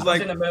same thing. I was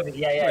like, in the movie.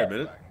 Yeah. Wait a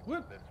minute.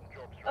 What?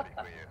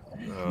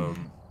 Hang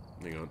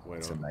on.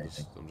 Wait.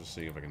 Amazing. I'm just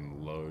seeing if I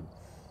can load.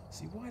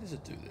 See, why does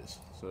it do this?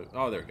 So,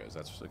 there it goes.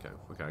 That's okay.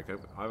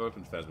 I've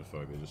opened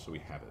Phasmaphobia just so we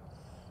have it.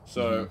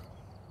 So,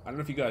 I don't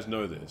know if you guys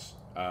know this.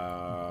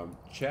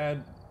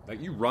 Chad,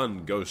 like, you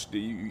run Ghost.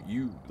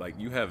 You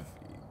have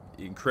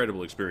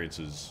incredible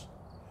experiences,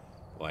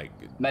 like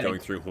going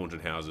through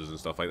haunted houses and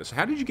stuff like that. So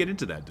how did you get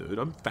into that, dude?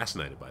 I'm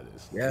fascinated by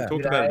this. Yeah, we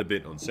talked about it a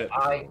bit on set.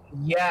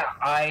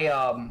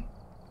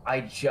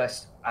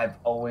 I've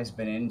always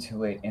been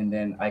into it, and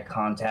then I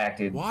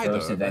contacted Why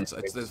Ghost though?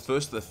 Adventures.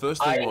 The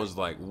first thing was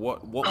like,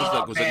 what was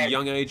that? Was at a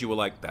young age you were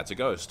like, that's a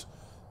ghost?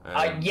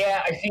 I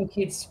think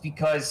it's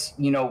because,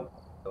 you know,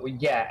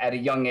 at a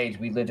young age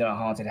we lived in a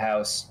haunted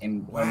house.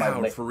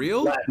 For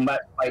real?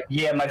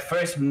 My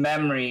first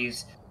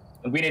memories,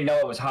 we didn't know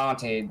it was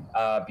haunted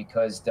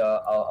because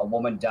a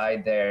woman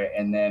died there,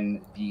 and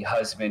then the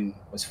husband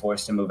was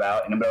forced to move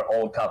out, and they're an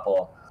old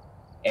couple.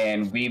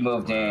 And we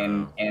moved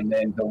in, and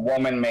then the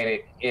woman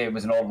it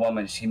was an old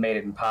woman, she made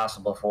it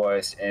impossible for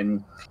us.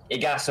 And it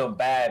got so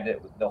bad that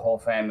the whole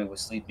family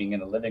was sleeping in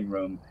the living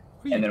room.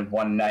 And then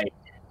one night,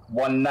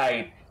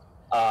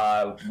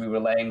 we were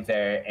laying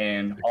there,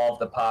 and all of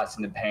the pots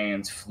and the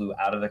pans flew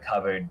out of the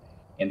cupboard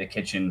in the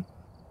kitchen.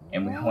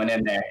 And we went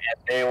in there,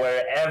 and they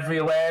were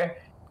everywhere.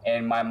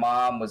 And my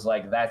mom was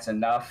like, that's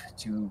enough,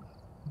 to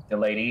the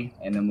lady.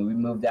 And then we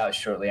moved out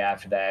shortly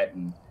after that,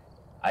 and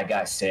I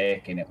got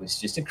sick, and it was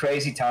just a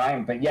crazy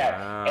time. But and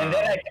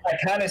then I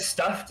kind of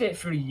stuffed it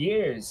for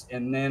years,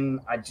 and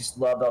then I just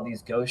loved all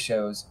these ghost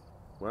shows.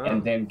 Wow.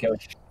 And then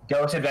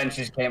Ghost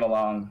Adventures came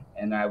along,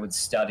 and I would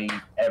study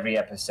every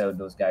episode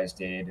those guys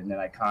did, and then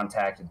I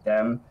contacted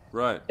them.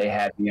 Right. They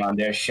had me on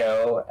their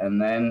show, and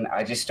then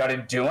I just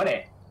started doing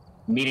it,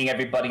 meeting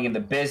everybody in the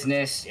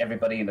business,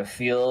 everybody in the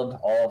field,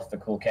 all of the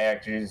cool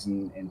characters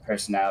and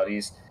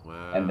personalities.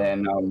 Wow.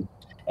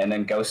 And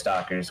then Ghost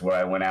Stalkers, where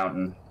I went out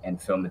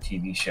and filmed a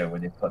TV show where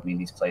they put me in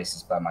these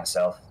places by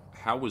myself.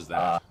 How was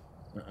that?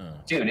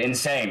 Dude,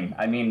 insane.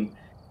 I mean,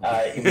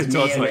 it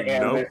was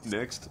me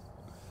next.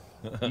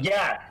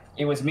 Yeah,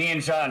 it was me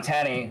and John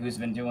Tanney, who's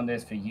been doing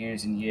this for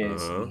years and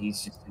years. And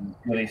he's just a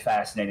really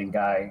fascinating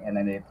guy. And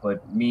then they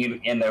put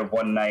me in there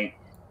one night,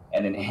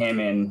 and then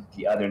him in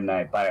the other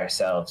night by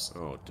ourselves.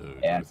 Oh,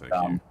 dude. And, thank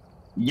you.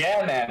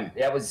 Yeah, man,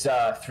 that was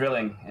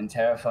thrilling and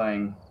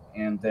terrifying.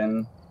 And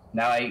then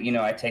now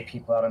I take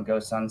people out on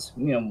ghost hunts,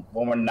 when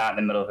we're not in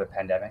the middle of a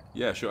pandemic.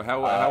 Yeah, sure.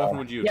 How often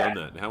would you have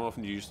done that? How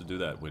often did you used to do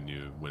that when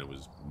it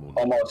was more?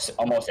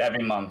 Almost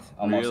every month.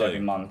 Every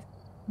month.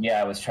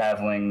 Yeah, I was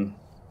traveling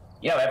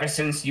ever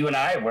since you and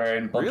I were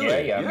in Bulgaria.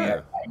 Really? I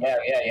mean,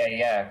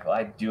 yeah.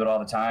 I do it all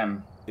the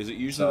time. Is it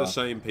usually the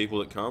same people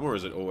that come, or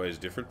is it always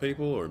different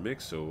people, or a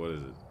mix, or what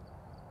is it?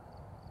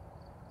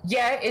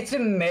 Yeah, it's a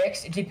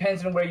mix. It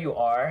depends on where you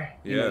are.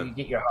 You know, you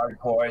get your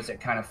hardcores that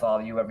kind of follow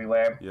you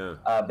everywhere. Yeah.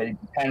 But it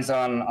depends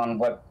on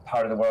what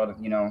part of the world,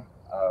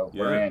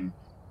 we're in.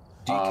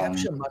 Do you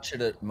capture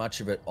much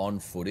of it on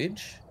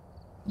footage?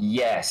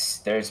 Yes,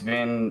 there's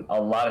been a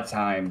lot of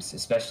times,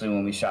 especially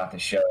when we shot the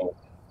show.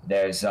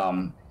 There's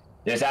a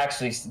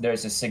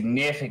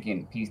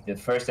significant piece. The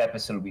first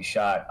episode we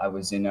shot, I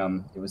was in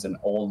it was an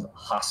old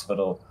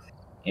hospital,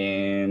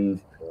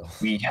 and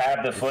we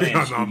have the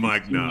footage. I'm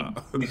like, no.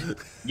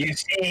 You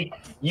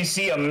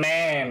see a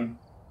man,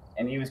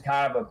 and he was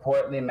kind of a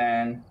portly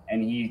man,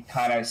 and he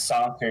kind of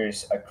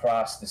saunters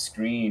across the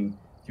screen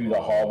through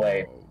the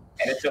hallway,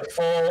 and it's a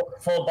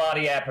full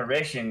body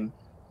apparition.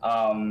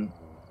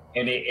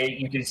 And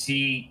you can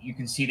see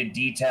the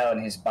detail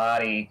in his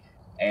body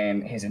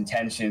and his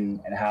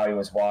intention and how he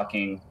was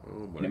walking.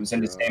 And it was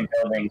in the same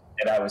building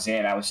that I was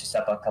in. I was just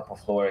up a couple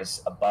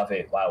floors above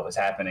it while it was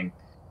happening.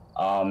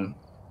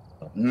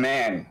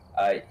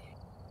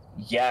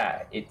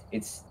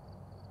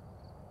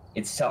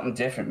 It's something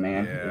different,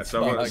 man. Yeah,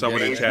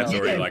 someone in chat's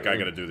already like, I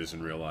gotta do this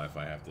in real life.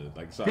 I have to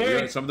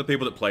some of the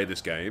people that play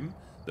this game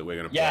that we're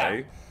gonna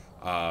play.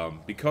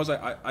 Because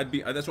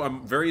that's why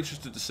I'm very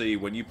interested to see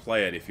when you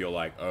play it if you're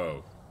like,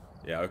 oh,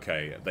 yeah,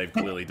 okay, they've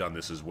clearly done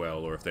this as well,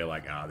 or if they're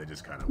like, they're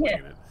just kind of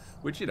winging it,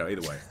 which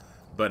either way.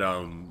 But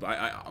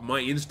my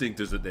instinct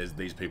is that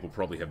these people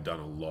probably have done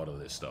a lot of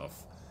this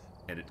stuff,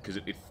 and because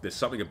there's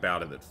something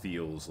about it that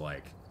feels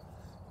like,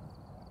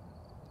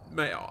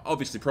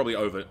 obviously probably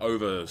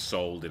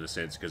oversold in a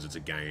sense because it's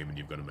a game and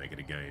you've got to make it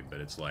a game, but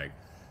it's like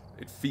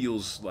it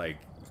feels like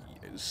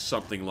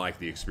something like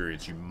the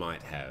experience you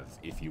might have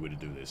if you were to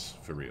do this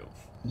for real.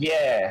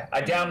 Yeah, I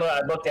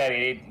looked at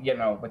it,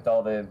 with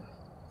all the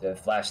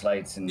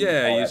flashlights and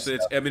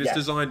it's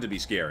designed to be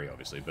scary,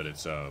 obviously, but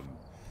it's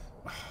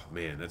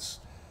man, that's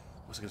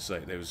what was I gonna say?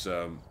 There was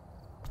so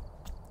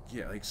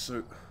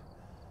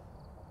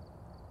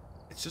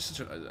it's just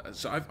such a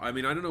I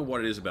don't know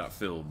what it is about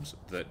films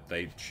that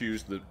they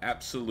choose the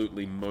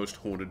absolutely most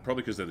haunted,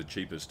 probably because they're the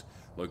cheapest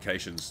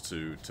locations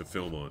to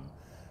film on,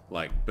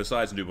 like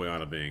besides New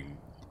Guyana being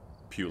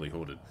purely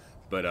haunted.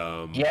 But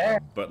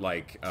but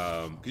like,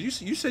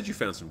 because you said you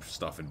found some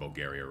stuff in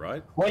Bulgaria,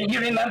 right? Well, you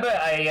remember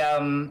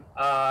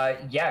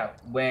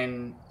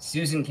when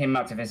Susan came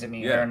out to visit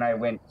me, her and I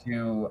went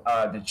to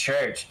the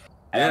church.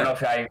 I don't know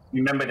if I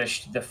remember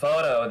the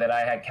photo that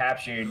I had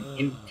captured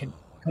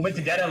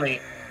coincidentally.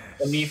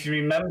 I mean, if you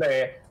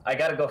remember, I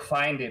gotta go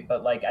find it.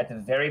 But like at the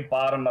very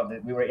bottom of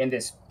it, we were in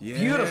this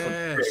beautiful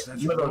church.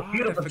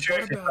 Beautiful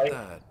church, right?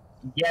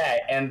 Yeah,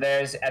 and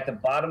there's at the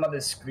bottom of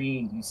the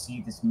screen you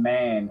see this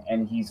man,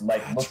 and he's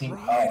like looking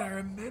up, I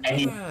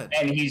remember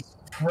and he's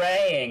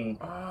praying.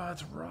 Oh,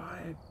 that's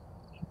right.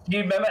 Do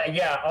you remember?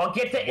 Yeah, I'll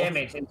get the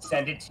image and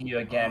send it to you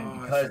again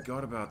because I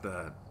forgot about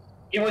that.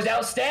 It was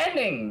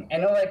outstanding,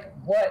 and I'm like,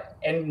 what?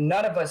 And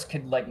none of us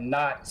could like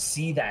not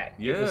see that.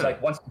 Yeah. It was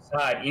like once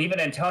inside, and even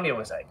Antonio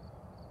was like.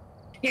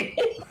 He's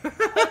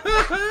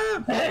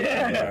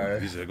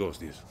a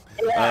ghost.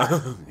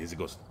 He's a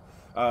ghost.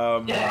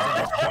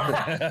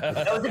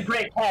 That was a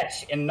great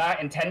catch, and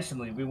not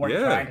intentionally. We weren't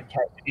trying to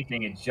catch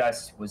anything. It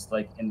just was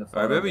like in the photo.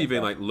 I remember you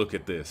being like, "Look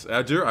at this." I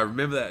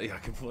remember that. Yeah, I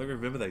completely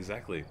remember that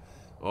exactly.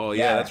 Oh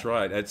yeah, that's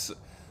right. It's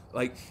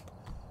like,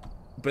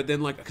 but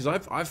then like, because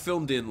I've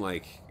filmed in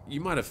like, you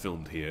might have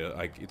filmed here.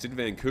 Like, it's in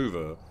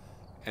Vancouver,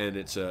 and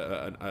it's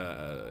a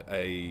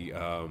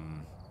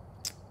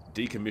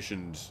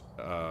decommissioned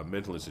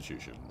mental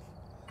institution.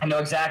 I know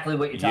exactly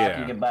what you're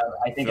talking about.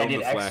 I think I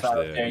did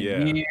X-Files there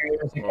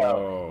years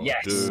ago.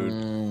 Yes.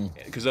 Dude.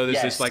 Because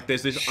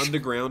there's this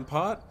underground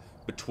part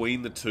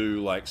between the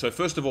two. Like, so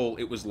first of all,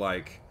 it was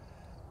like,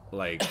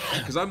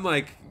 because I'm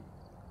like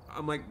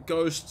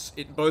ghosts.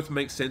 It both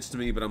makes sense to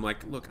me, but I'm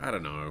like, look, I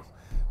don't know.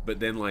 But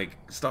then like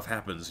stuff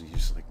happens, and you're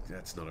just like,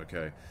 that's not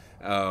okay.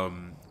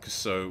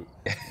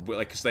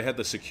 Because they had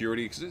the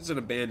security, because it's an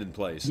abandoned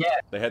place. Yeah.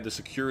 They had the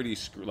security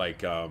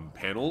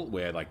panel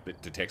where like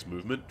it detects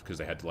movement, because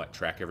they had to like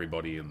track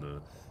everybody in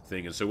the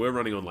thing. And so we're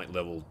running on like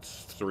level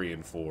 3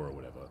 and 4 or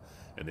whatever,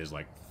 and there's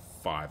like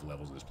 5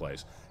 levels in this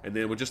place. And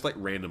then we're just like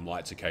random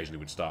lights occasionally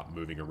would start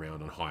moving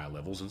around on higher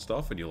levels and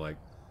stuff, and you're like,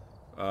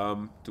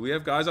 do we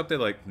have guys up there?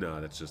 Like, no,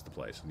 that's just the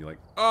place. And you're like,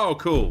 oh,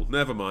 cool,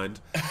 never mind.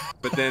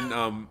 But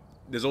then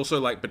there's also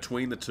like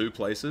between the two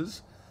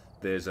places,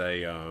 there's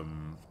like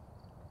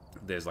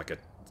a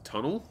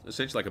tunnel,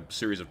 essentially like a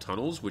series of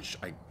tunnels, which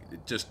I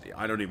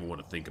don't even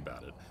want to think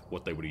about it,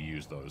 what they would have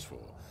used those for.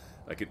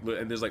 Like,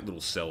 and there's like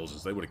little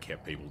cells, they would have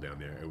kept people down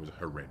there. It was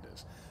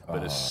horrendous.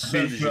 But as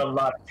soon as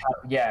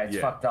it's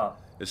fucked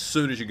up. As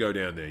soon as you go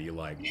down there, you're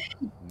like,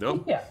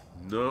 nope,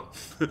 nope,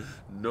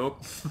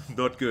 nope,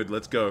 not good.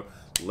 Let's go.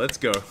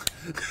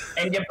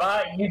 And your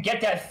body, you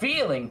get that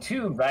feeling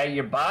too, right?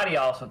 Your body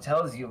also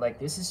tells you like,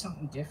 this is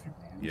something different,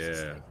 man.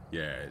 Yeah,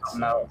 yeah. It's,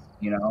 something else,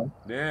 you know.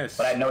 Yes.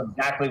 But I know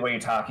exactly what you're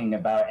talking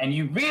about, and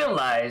you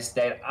realize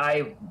that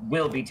I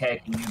will be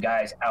taking you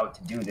guys out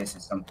to do this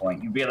at some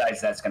point. You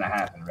realize that's going to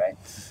happen, right?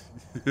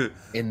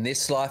 In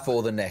this life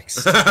or the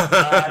next?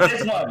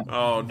 This one.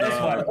 Oh, This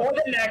no. one. Or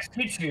the next.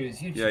 You choose.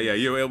 You choose.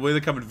 Yeah. We'll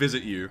either come and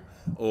visit you,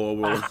 or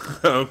we'll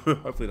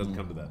hopefully it doesn't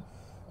come to that.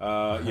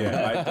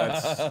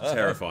 That's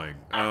terrifying.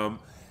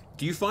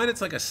 Do you find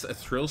it's like a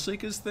thrill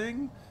seekers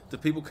thing? Do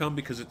people come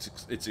because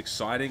it's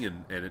exciting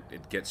and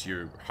it gets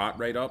your heart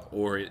rate up,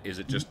 or is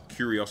it just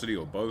curiosity,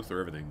 or both, or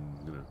everything?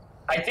 You know?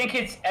 I think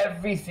it's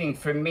everything.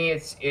 For me,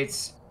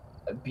 it's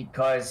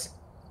because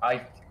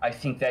I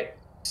think that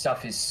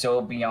stuff is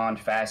so beyond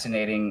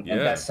fascinating,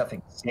 and that stuff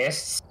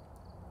exists,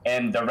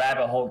 and the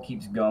rabbit hole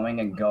keeps going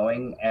and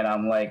going, and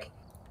I'm like,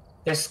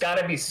 there's got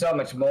to be so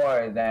much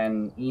more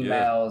than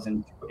emails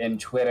and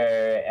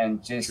Twitter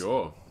and just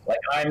like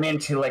I'm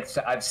into like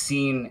I've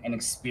seen and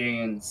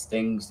experienced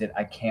things that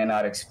I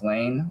cannot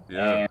explain,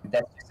 and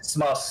that's just a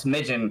small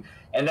smidgen.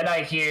 And then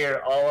I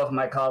hear all of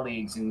my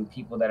colleagues and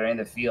people that are in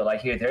the field, I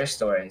hear their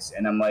stories,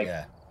 and I'm like,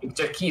 it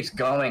just keeps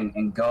going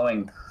and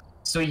going.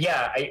 So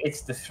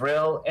it's the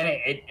thrill, and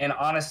and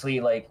honestly,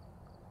 like,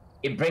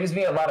 it brings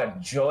me a lot of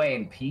joy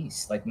and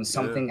peace. Like when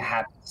something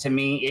happens to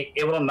me,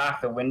 it will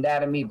knock the wind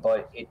out of me,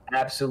 but it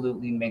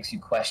absolutely makes you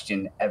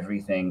question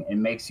everything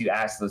and makes you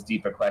ask those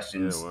deeper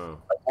questions. Yeah, wow.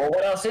 Like, well,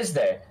 what else is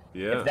there?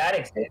 Yeah. If that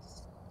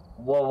exists,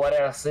 well, what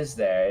else is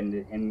there?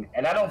 And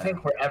I don't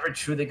think we're ever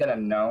truly gonna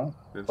know,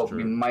 but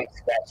we might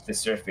scratch the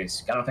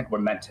surface. I don't think we're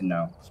meant to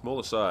know. Small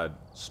aside,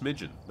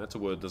 smidgen. That's a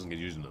word that doesn't get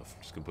used enough.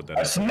 Just gonna put that.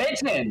 A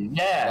smidgen,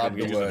 yeah. Doesn't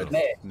get used enough.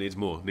 Needs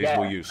more. Needs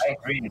more use. I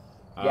agree.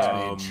 It's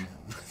a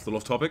little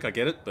off topic, I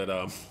get it, but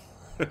all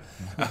right,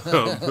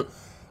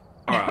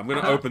 I'm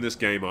going to open this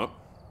game up.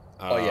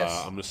 I'm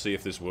going to see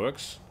if this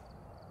works.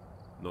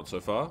 Not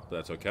so far, but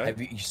that's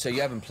okay. So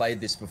you haven't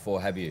played this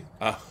before, have you,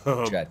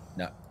 Chad?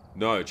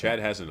 No, Chad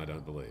hasn't, I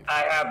don't believe.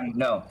 I haven't,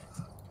 no.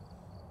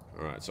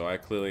 All right, so I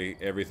clearly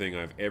everything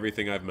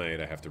I've made,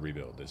 I have to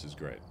rebuild. This is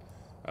great.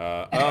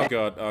 Oh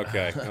god,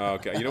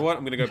 okay. You know what?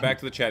 I'm gonna go back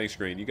to the chatting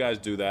screen. You guys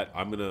do that.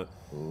 I'm gonna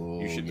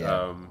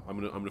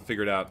I'm gonna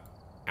figure it out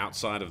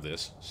outside of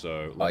this.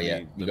 So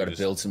you got to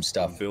build some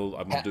stuff.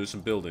 I'm gonna do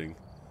some building.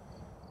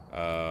 Do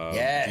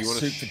you want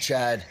soup for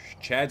Chad.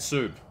 Chad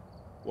soup.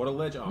 What a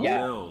legend! Oh,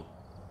 no.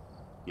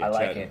 I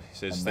like Chad it.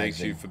 Says thank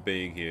you for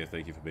being here.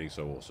 Thank you for being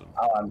so awesome.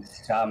 Oh, I'm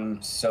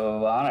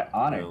so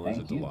honored. Well, it's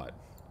a delight.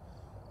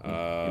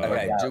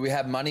 Okay, do we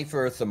have money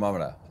for a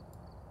thermometer?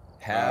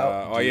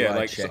 How?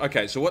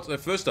 So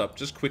first up,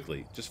 just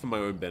quickly, just for my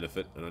own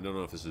benefit, and I don't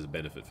know if this is a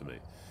benefit for me.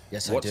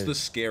 Yes, What's the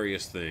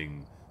scariest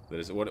thing that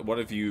is? What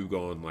have you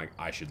gone like?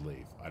 I should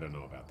leave. I don't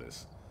know about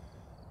this.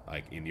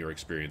 Like in your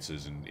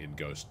experiences in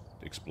ghost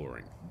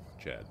exploring,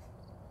 Chad.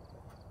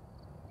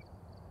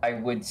 I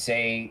would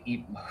say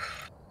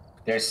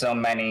there's so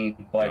many,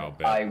 but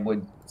I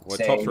would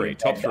say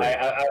top three.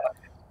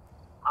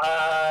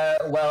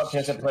 Well,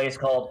 there's a place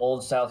called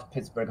Old South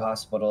Pittsburgh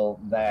Hospital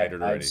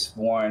that I've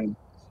sworn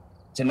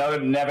to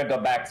never go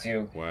back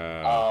to.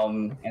 Wow.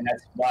 And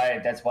that's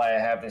why I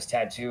have this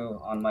tattoo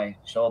on my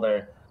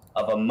shoulder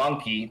of a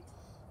monkey.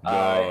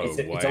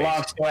 It's a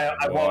long story.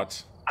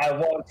 I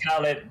won't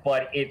tell it,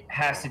 but it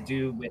has to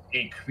do with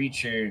a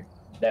creature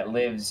that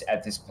lives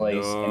at this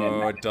place.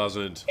 No, it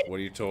doesn't. What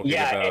are you talking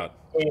about?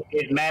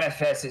 It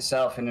manifests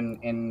itself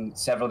in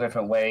several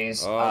different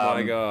ways. Oh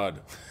my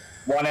god.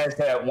 One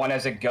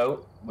as a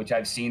goat, which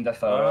I've seen the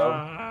photo.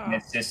 And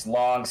it's this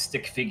long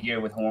stick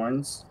figure with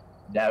horns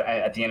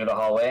at the end of the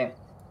hallway.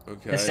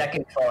 Okay. The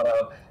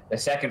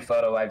second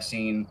photo I've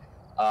seen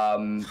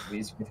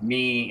is with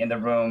me in the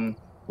room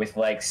with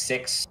like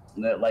 6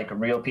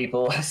 real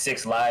people,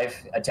 6 live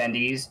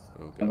attendees,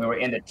 and we were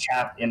in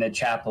the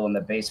chapel in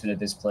the basement of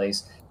this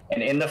place.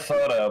 And in the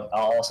photo,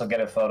 I'll also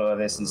get a photo of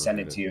this and send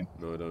it to you.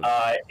 No, I don't.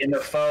 In the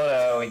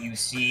photo, you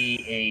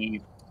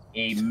see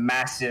a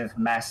massive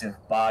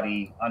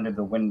body under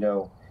the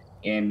window,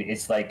 and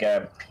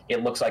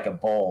it looks like a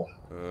bowl,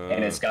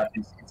 and it's got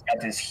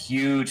this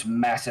huge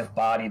massive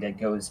body that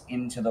goes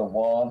into the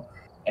wall,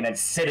 and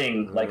it's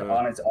sitting like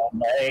on its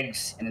own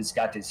legs, and it's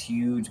got this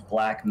huge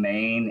black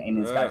mane, and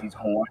it's got these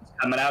horns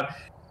coming out.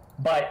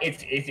 But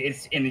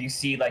it's and you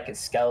see like a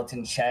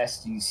skeleton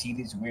chest. You see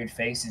these weird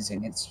faces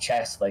in its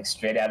chest, like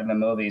straight out of the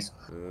movies.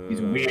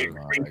 These weird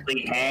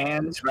crinkly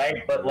hands,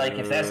 right? But like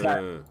if that's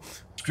not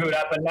screwed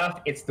up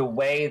enough, it's the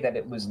way that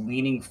it was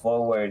leaning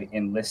forward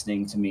and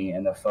listening to me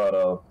in the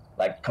photo,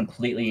 like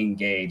completely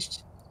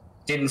engaged.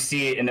 Didn't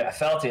see it, and I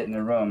felt it in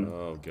the room.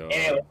 Oh god.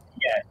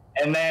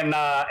 And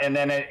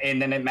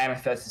then it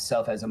manifests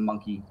itself as a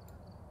monkey.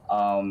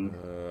 And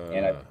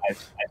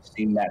I've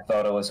seen that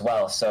photo as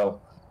well. So.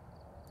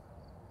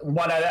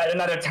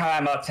 Another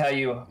time, I'll tell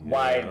you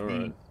why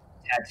the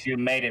tattoo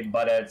made it,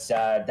 but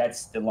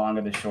that's the long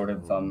or the short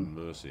of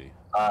mercy.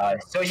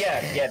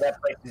 That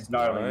place is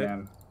gnarly,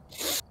 man.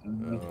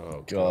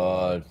 Oh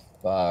god,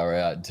 far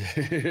out,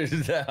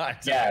 dude. A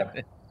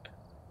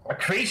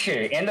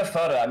creature in the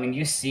photo. I mean,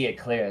 you see it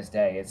clear as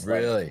day. It's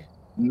really,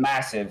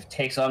 massive,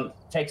 takes up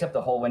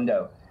the whole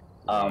window.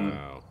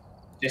 Wow.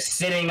 Just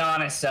sitting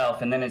on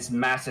itself, and then its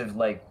massive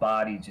like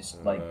body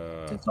just like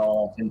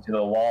dissolves into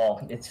the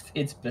wall.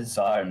 It's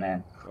bizarre,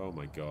 man. Oh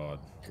my god.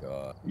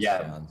 God.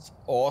 Yeah. Sounds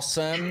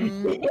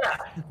awesome.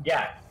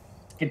 yeah.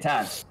 Good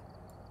times.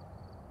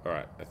 All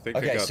right, I think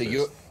Okay, I got so this.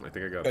 you- I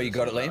think I got. Oh, you this.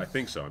 got it, Liam? I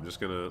think so. I'm just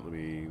gonna let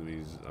me.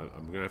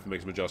 I'm gonna have to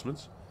make some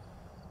adjustments,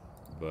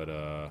 but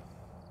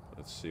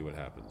let's see what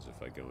happens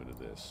if I go into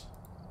this.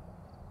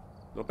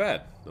 Not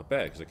bad,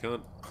 because I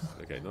can't.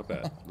 Okay, not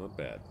bad, not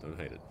bad. Don't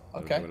hate it.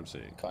 Don't Okay. hate what I'm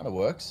seeing. Kind of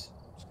works.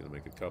 Just gonna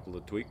make a couple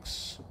of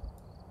tweaks.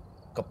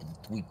 Couple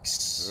of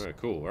tweaks. All right,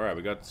 cool. All right,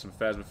 we got some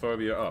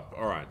Phasmaphobia up.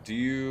 All right, have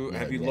you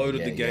Yeah,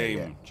 loaded yeah, the yeah, game,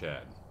 yeah.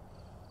 Chad?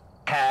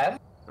 Have.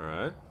 All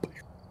right.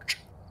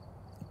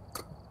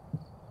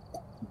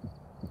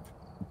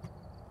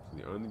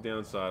 The only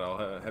downside,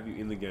 I'll have you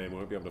in the game. I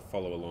won't be able to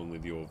follow along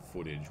with your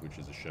footage, which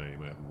is a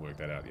shame. I haven't worked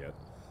that out yet.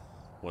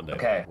 One day.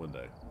 Okay. One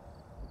day.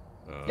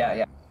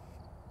 Yeah.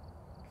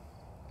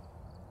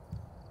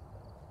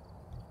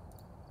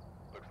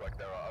 Looks like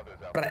there are others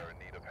out there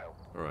in need of help.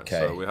 All right. Okay.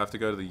 So we have to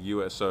go to the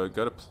US. So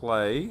go to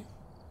play,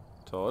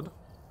 Todd.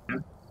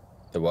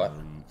 The what?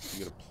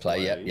 You gotta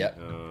Play, yep.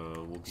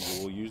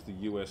 We'll use the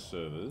US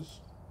servers.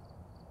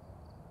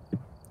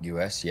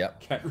 US,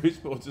 yep. Cat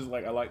Response is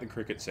like, I like the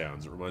cricket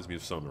sounds. It reminds me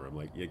of summer. I'm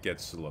like, yeah, it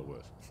gets a lot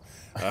worse.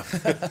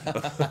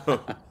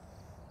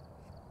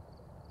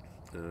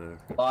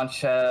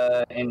 Launch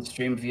in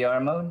stream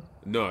VR mode.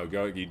 No,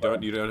 go. You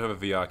don't have a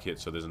VR kit,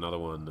 so there's another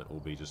one that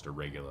will be just a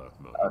regular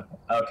mode.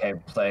 Okay,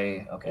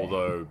 play. Okay.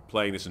 Although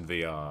playing this in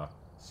VR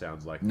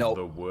sounds like Nope.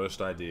 the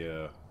worst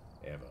idea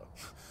ever.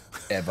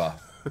 Ever.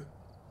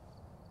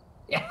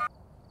 Yeah.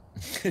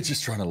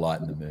 Just trying to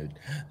lighten the mood.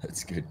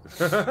 That's good.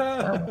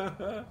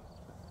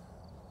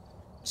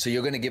 So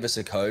you're going to give us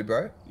a code,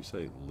 bro? You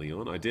say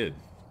Leon? I did.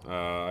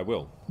 I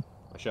will.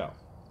 I shall.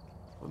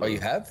 Oh, you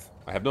have?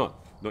 I have not.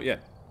 Not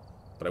yet.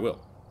 But I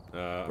will.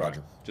 Roger. Right.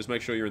 Just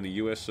make sure you're in the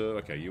US, sir.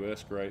 Okay,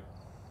 US, great.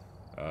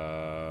 Create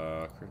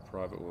a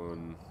private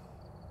one.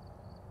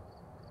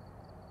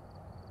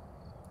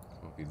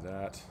 Copy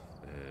that.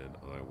 And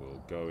I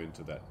will go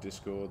into that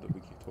Discord that we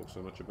talk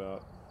so much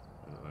about.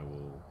 And I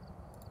will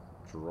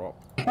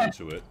drop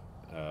into it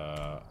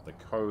the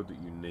code that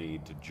you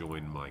need to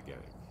join my game.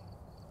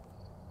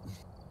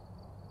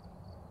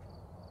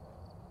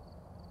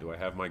 Do I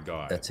have my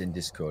guide? That's in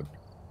Discord.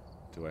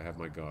 Do I have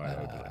my guide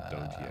open? I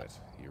don't yet.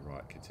 You're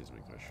right,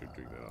 Katismic. I should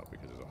bring that up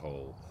because there's a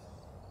whole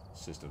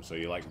system. So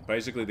you're like,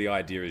 basically the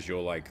idea is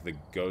you're like the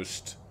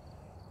ghost.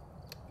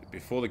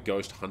 Before the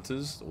ghost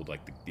hunters or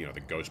like the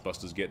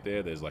Ghostbusters get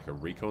there, there's like a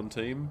recon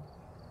team.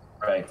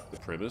 Right. The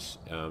premise.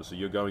 So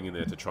you're going in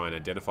there to try and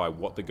identify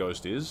what the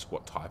ghost is,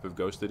 what type of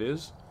ghost it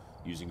is,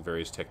 using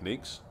various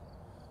techniques,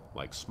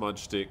 like smudge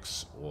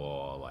sticks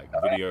or like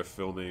video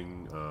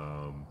filming.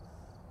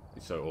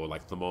 Or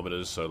like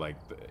thermometers. So like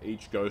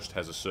each ghost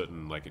has a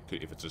certain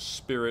if it's a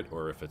spirit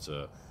or if it's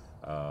a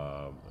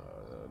not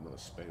a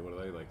spirit, what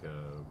are they like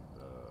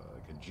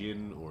a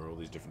djinn or all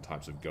these different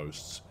types of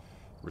ghosts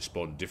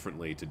respond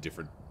differently to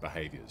different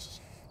behaviors.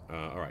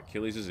 All right,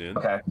 Achilles is in.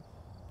 Okay.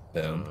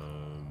 Boom.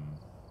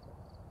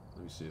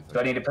 Let me see if Do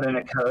I need to put in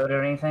a code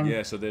or anything?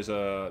 Yeah. So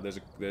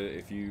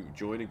if you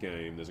join a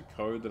game, there's a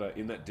code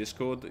in that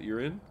Discord that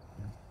you're in.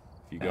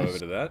 If you go over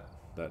to that,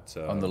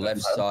 on the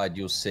left side,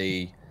 you'll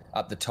see.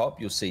 Up the top,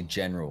 you'll see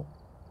General.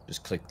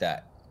 Just click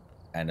that,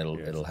 and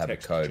it'll have a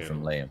code channel.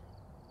 from Liam.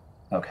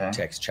 Okay.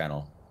 Text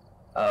channel.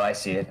 Oh, I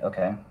see it.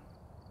 Okay.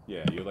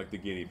 Yeah, you're like the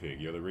guinea pig.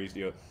 You're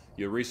the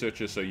you're a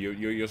researcher. So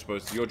you're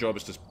supposed. Your job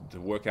is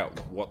to work out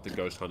what the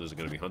ghost hunters are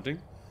going to be hunting.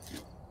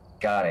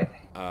 Got it.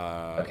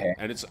 Okay.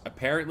 And it's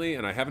apparently,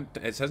 and it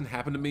hasn't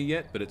happened to me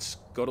yet, but it's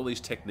got all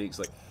these techniques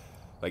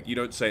like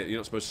you're not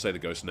supposed to say the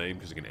ghost name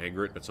because it can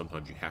anger it, but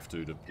sometimes you have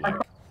to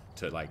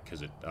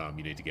because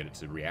you need to get it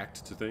to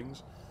react to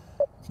things.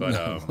 But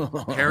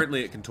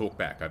apparently it can talk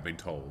back, I've been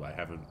told. I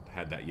haven't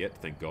had that yet,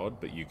 thank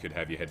God. But you could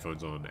have your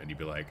headphones on and you'd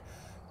be like,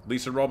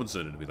 Lisa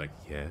Robinson, and it'd be like,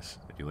 yes.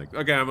 And you're like,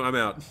 okay, I'm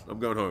out. I'm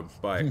going home.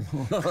 Bye.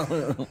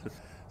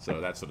 So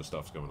that sort of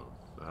stuff's going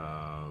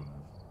on.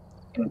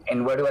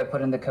 And where do I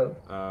put in the code?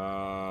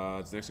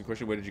 It's the next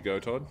question. Where did you go,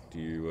 Todd? Do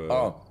you?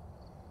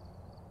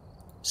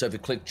 So if you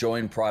click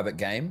join private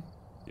game,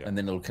 Yep. and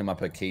then it'll come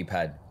up a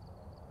keypad.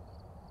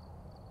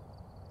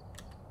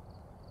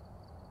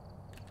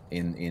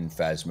 In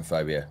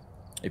Phasmaphobia.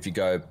 If you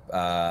go,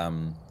 are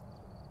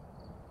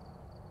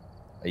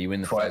you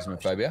in the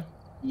Phasmaphobia?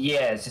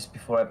 Yeah, it's just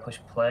before I push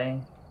play.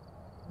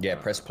 Yeah,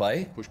 press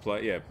play. Push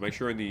play. Yeah, make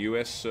sure in the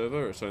US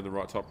server, so in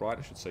the top right,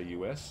 it should say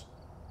US.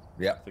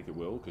 Yeah. I think it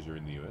will because you're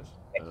in the US.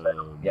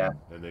 Yeah.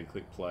 And then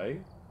click play.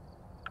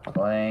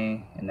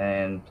 Play and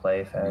then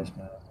play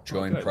Phasma.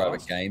 Join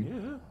private game.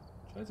 Yeah,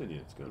 Chad's in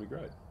here. It's gonna be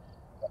great.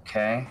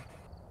 Okay.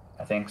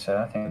 I think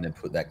so. And then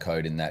put that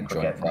code in that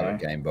join private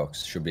game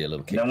box. Should be a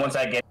little key. Then once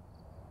I get.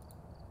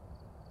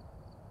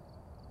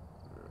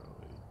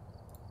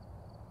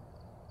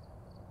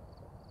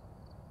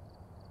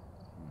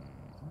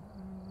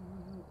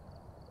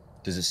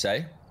 Does it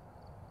say?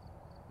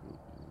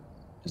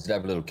 Does it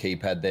have a little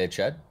keypad there,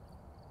 Chad?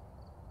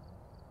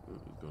 Oh,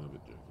 it's gone a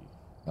bit jerky.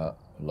 Oh,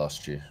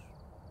 lost you.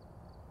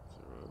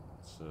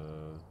 It's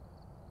alright.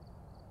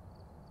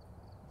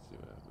 Let's see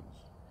what happens.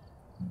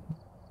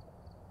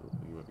 Oh,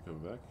 you might be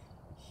coming back.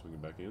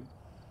 Swinging back in.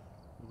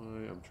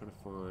 I'm trying to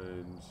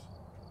find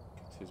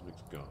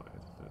Katismic's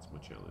guide. That's my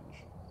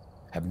challenge.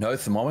 Have no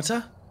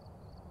thermometer?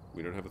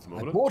 We don't have a I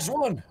thermometer? bought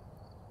one.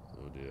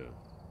 Oh dear.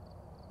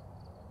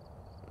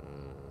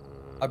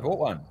 I bought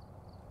one.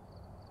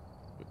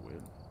 But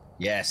when?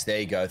 Yes, there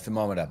you go.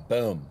 Thermometer.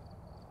 Boom.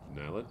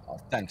 Nail it? Oh,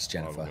 thanks,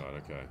 Jennifer. Survival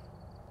guide, okay.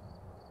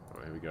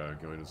 Alright, here we go.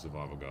 Going to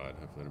survival guide.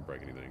 Hopefully I don't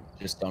break anything.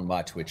 Just on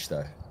my Twitch,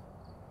 though.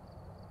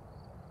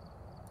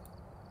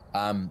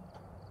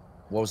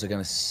 What was I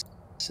going to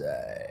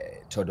say?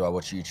 Todd, do I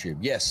watch YouTube?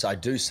 Yes, I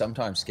do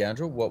sometimes,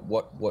 Scoundrel.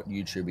 What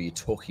YouTube are you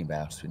talking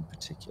about in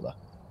particular?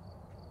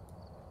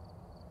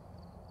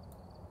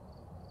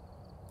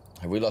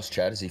 Have we lost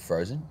Chad? Is he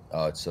frozen?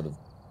 Oh, it's sort of...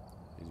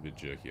 He's a bit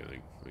jerky, I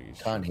think.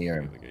 He's Can't hear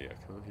him. Yeah,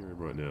 can't hear him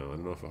right now. I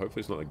don't know if... Hopefully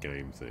it's not a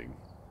game thing.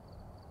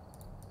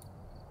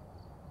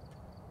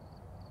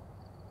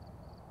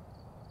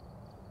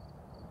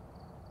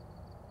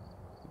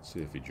 Let's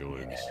see if he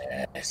joins.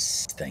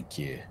 Yes, thank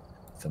you.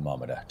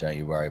 Thermometer. Don't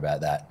you worry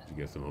about that. Did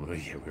you get thermometer?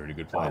 Yeah, we're in a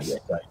good place.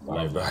 Yeah,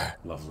 Lovely.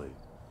 Lovely.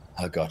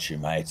 I got you,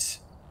 mates.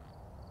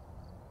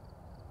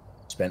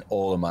 Spent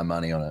all of my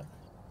money on it.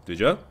 Did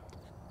you?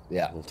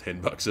 Yeah. Well,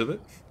 $10 of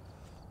it?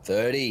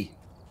 30.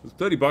 It's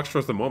 $30 for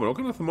a thermometer. What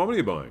kind of thermometer are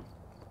you buying?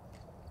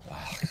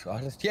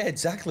 Yeah,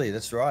 exactly.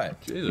 That's right.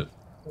 Jesus.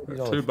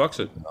 $2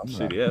 at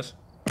CVS.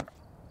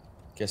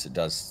 Guess it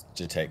does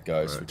detect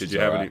ghosts. Right. Did you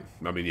have any?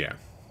 I mean, yeah.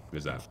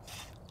 There's that.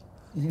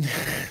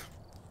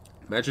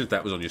 Imagine if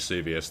that was on your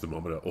CVS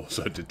thermometer.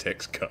 Also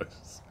detects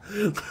ghosts.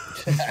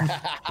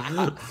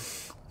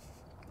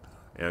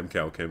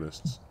 Amcal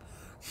chemists.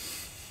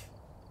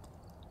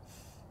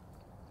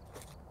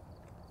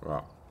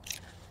 Wow.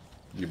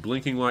 You're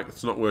blinking like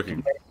it's not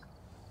working.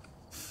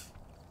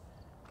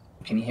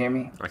 Can you hear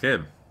me? I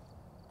can.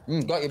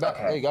 Got you back.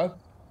 Okay. There you go.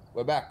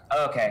 We're back.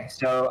 Okay,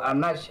 so I'm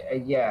not.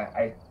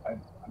 Yeah,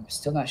 I'm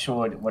still not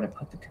sure what to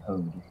put the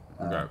code.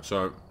 Okay,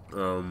 so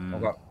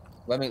Okay.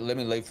 Let me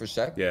leave for a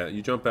sec. yeah,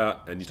 you jump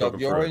out and you So talk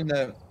if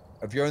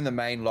you're in the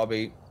main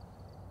lobby,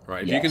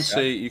 right. Yes.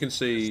 You can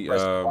see.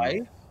 press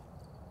play.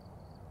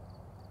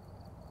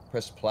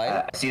 Press play.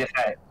 I see the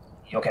fact.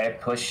 Okay,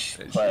 push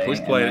play.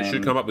 Push play, and it then-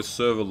 should come up with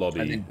server lobby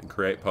And and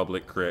create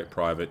public, create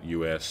private,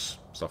 US,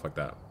 stuff like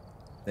that.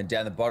 Then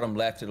down the bottom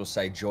left, it'll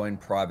say join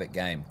private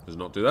game. Does it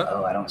not do that?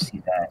 Oh, I don't see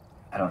that.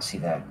 I don't see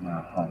that.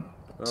 No, hold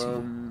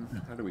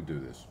on. How do we do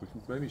this? We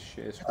can maybe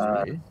share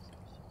screen.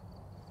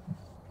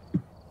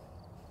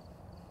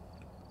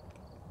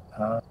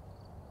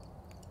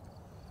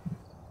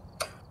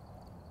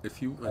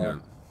 If you, hang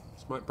on,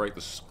 this might break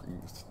the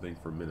thing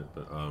for a minute,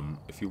 but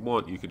if you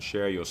want, you could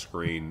share your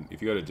screen.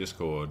 If you go to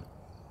Discord,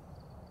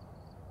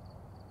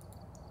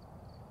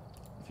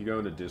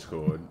 into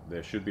Discord,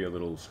 there should be a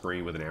little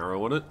screen with an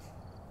arrow on it.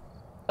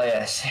 Oh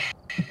yes.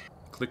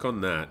 Click on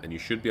that, and you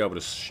should be able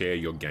to share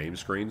your game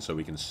screen so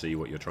we can see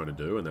what you're trying to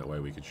do, and that way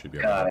we should be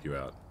able to help you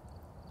out.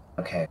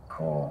 Okay,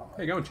 cool.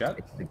 How you going, chat?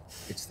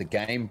 It's the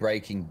game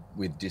breaking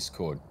with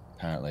Discord,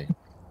 apparently.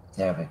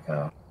 There we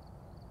go.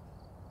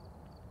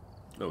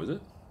 Oh, is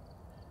it?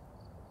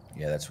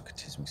 Yeah, that's what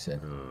Katismic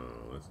said.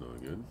 Oh, that's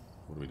not good.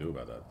 What do we do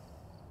about that?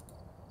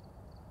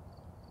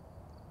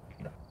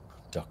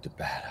 Dr.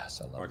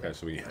 Badass, I love Okay, that.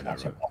 so we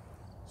right.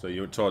 So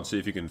you, Todd, see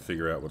if you can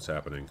figure out what's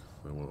happening.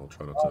 I'll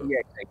try not to. Oh,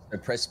 yeah. So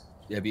press.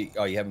 You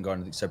haven't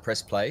gone. So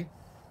press play.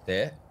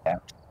 There. Yeah.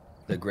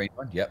 The green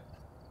one. Yep.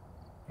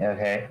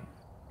 Okay.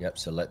 Yep.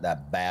 So let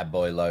that bad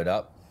boy load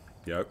up.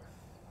 Yep.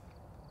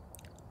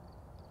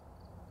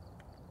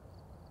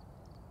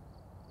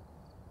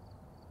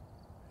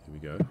 Here we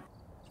go.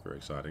 It's very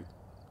exciting.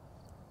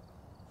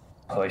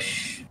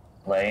 Push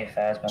play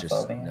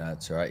Phasmaphobia. No,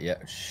 that's all right.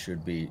 Yeah,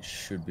 should be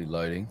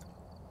loading.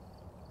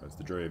 That's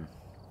the dream.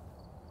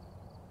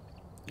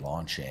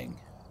 Launching.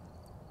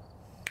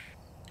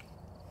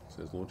 It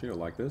says launching. I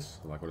like this.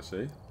 I like what I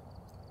see.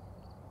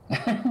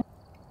 It's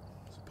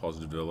a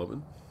positive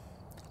development.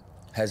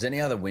 Has any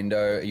other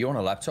window? Are you on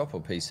a laptop or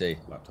PC?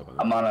 Laptop. I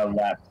think. I'm on a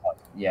laptop.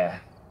 Yeah.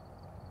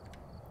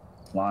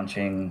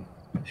 Launching.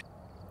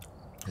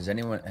 Has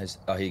anyone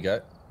Oh, here you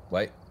go.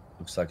 Wait.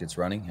 Looks like it's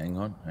running. Hang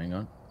on.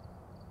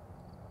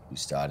 You're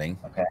starting.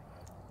 Okay.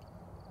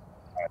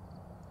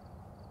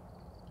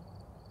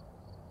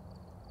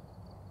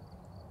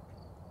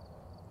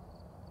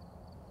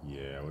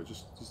 Yeah, we're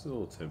just a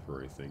little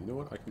temporary thing. You know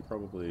what? I can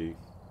probably.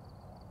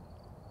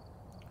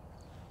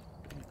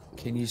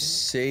 Can you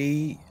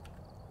see?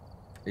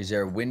 Is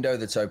there a window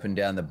that's open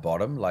down the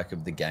bottom, like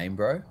of the game,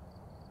 bro?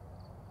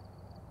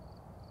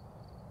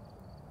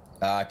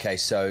 Okay,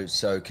 so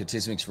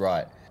Katismic's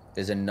right.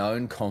 There's a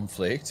known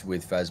conflict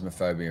with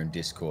Phasmaphobia and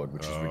Discord,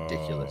 which is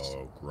ridiculous.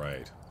 Oh,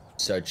 great.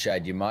 So,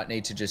 Chad, you might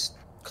need to just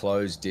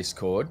close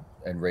Discord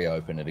and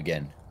reopen it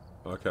again.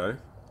 Okay.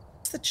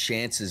 What's the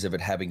chances of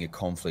it having a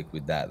conflict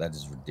with that? That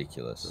is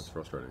ridiculous. That's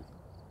frustrating.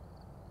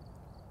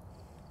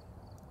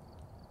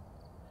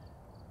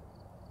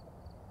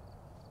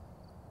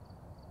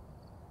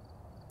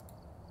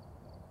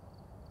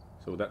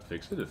 So will that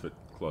fix it if it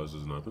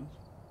closes and opens?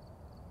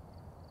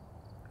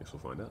 Guess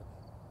we'll find out.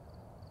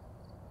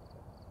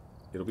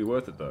 It'll be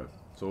worth it though.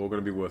 It's all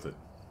going to be worth it.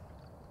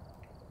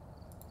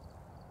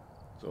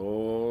 It's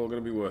all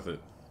going to be worth it.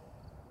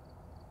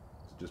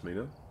 Is it just me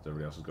now?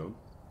 Everybody else is gone?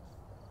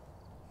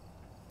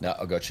 No,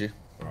 I got you.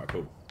 Alright,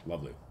 cool.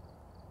 Lovely.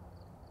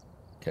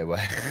 Okay,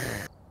 wait.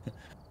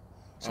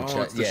 So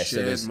it's the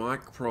shared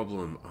mic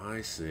problem. I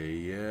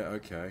see. Yeah,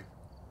 okay.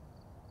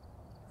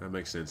 That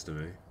makes sense to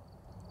me.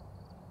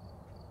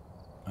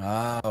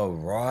 Oh,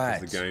 right.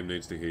 The game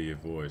needs to hear your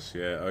voice.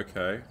 Yeah,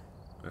 okay.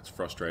 That's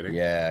frustrating.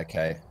 Yeah,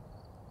 okay.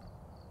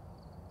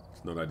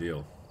 It's not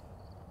ideal.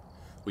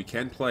 We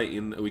can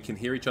we can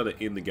hear each other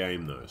in the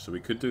game though, so we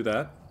could do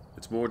that.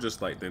 It's more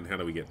just like, then how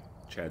do we get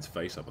Chad's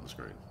face up on the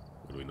screen?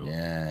 What do we know?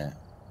 Yeah.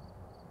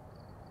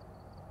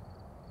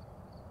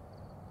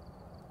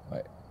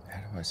 Wait, how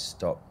do I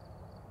stop?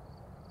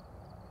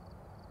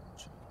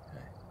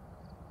 Okay.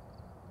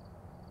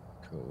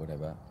 Cool,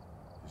 whatever.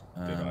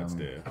 Dead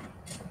stare.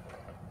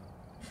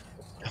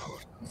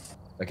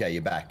 Okay,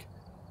 you're back.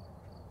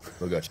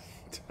 We got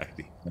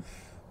you.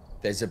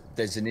 There's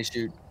an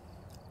issue.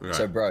 Right.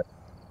 So, bro,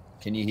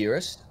 can you hear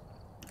us?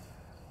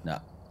 No.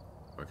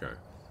 Okay.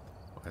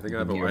 I think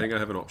I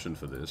have an option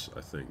for this.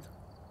 I think.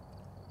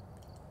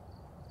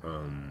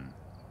 All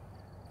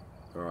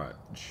right.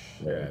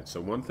 Yeah. So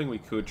one thing we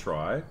could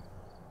try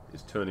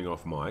is turning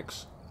off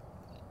mics.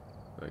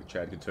 Like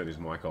Chad could turn his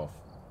mic off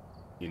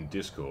in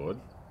Discord,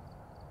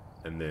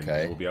 and then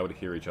we'll be able to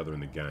hear each other in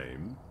the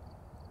game.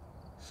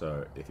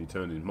 So if he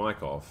turned his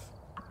mic off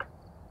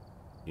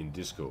in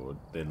Discord,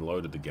 then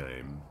loaded the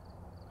game,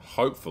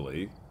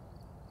 hopefully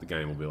the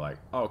game will be like,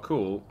 oh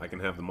cool, I can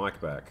have the mic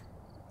back.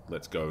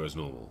 Let's go as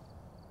normal.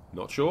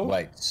 Not sure?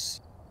 Wait. So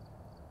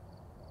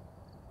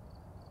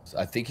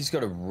I think he's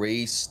got to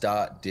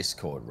restart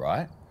Discord,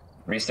 right?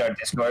 Restart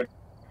Discord?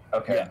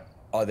 Okay. Yeah.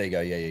 Oh, there you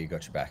go. Yeah, you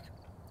got your back.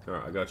 All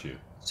right, I got you.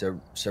 So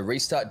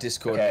restart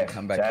Discord and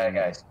come back in.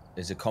 Guys.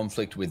 There's a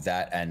conflict with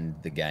that and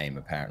the game,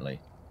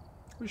 apparently.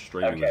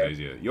 Streaming is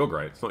easier. You're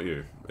great. It's not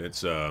you.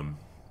 It's yeah,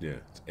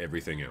 it's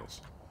everything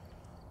else.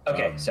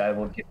 Okay, so I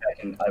will get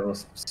back in. I will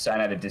sign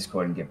out of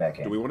Discord and get back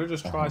in. Do we want to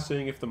just try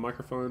seeing if the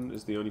microphone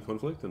is the only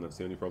conflict and that's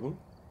the only problem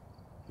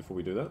before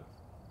we do that?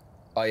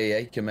 Oh yeah,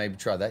 you can maybe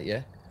try that.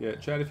 Yeah. Yeah,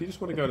 Chad, if you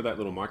just want to go to that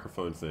little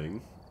microphone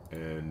thing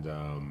and I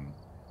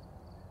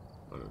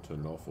don't know, turn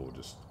it off or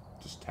just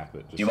tap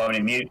it. Do you want me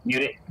to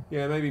mute it?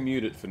 Yeah, maybe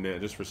mute it for now,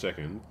 just for a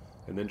second,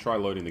 and then try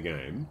loading the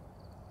game.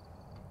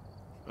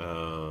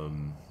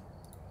 And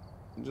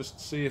just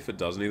see if it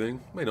does anything.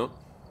 May not.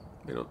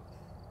 May not.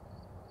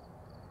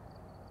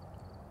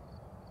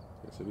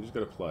 Okay, so we just got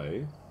to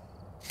play.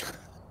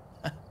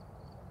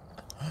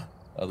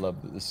 I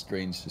love that the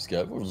screens just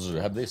go,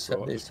 have this,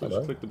 have this.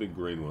 Just click the big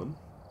green one.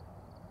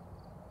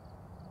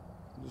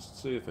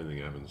 Just see if anything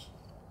happens.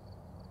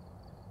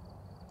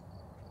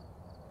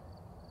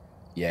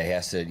 Yeah, he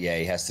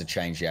has to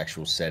change the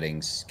actual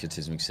settings,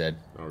 Katismic said.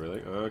 Oh,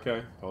 really?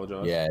 Okay,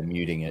 apologise. Yeah,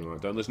 muting it.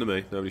 Right, don't listen to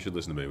me. Nobody should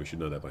listen to me. We should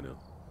know that by now.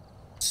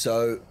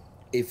 So,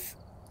 if...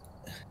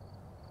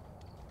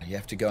 You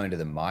have to go into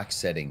the mic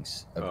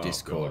settings of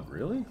Discord. God,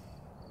 really?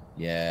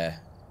 Yeah.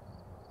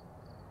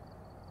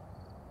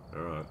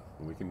 Alright.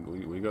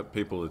 We got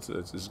people, this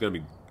is going to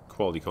be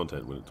quality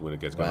content when it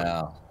gets going.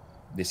 Wow.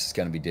 This is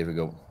going to be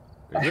difficult.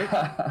 Is it?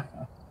 I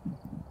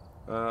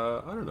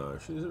don't know.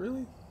 Is it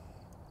really?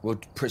 Well,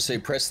 so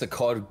press the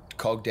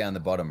cog down the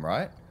bottom,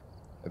 right?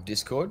 Of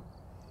Discord?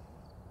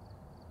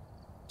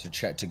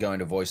 To go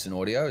into voice and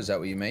audio, is that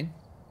what you mean?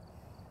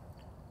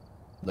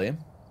 Liam?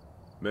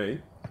 Me?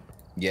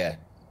 Yeah.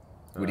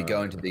 Would he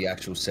go into the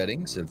actual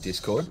settings of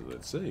Discord?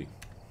 Let's see.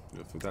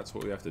 If that's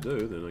what we have to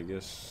do, then I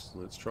guess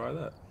let's try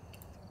that.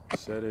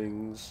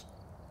 Settings,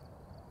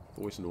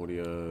 voice and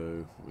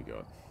audio, what we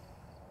got?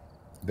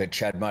 But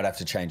Chad might have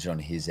to change it on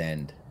his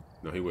end.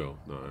 No, he will.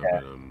 No, yeah.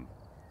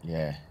 But,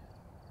 yeah.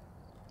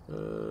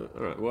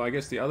 Alright, well, I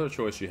guess the other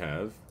choice you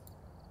have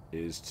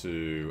is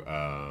to,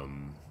 how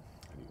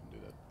do you do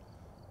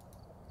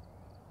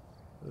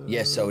that?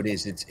 Yeah, so it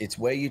is. It's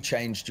where you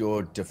changed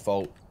your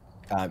default,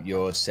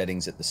 your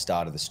settings at the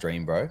start of the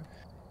stream, bro.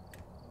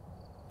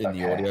 In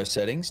the audio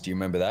settings. Do you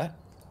remember that?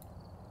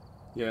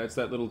 Yeah, it's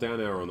that little down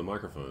arrow on the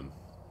microphone.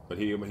 But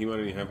he might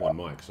only have one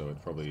mic, so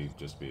it'd probably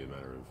just be a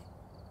matter of...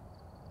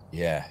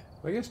 Yeah.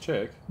 I guess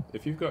check.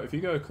 If you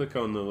go click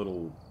on the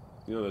little,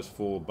 those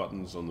 4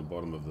 buttons on the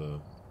bottom of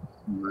the...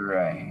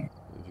 Right.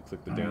 If you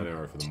click the down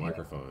arrow for the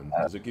microphone,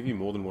 does it give you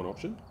more than one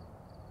option?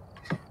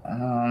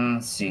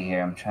 Let's see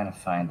here. I'm trying to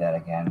find that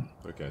again.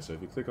 Okay, so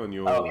if you click on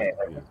your... Okay,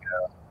 there we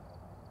go.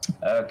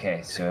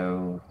 Okay,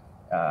 so...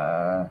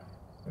 there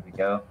we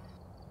go.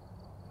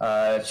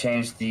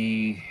 Change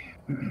the...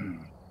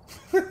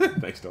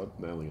 Thanks, Todd.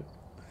 Nailing it.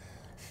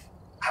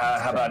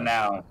 How about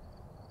now?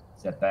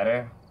 Is that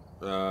better?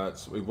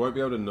 We won't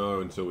be able to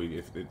know until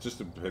it just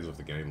depends if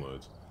the game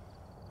loads.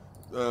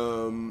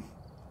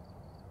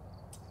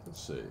 Let's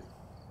see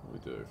what we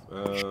do.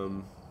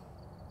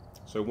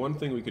 So one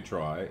thing we could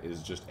try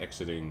is just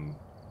exiting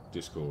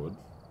Discord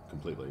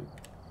completely,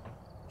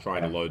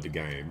 trying to load the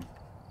game.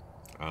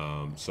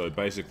 So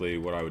basically,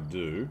 what I would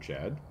do,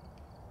 Chad,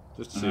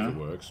 just to see if it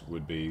works,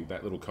 would be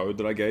that little code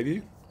that I gave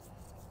you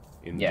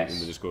in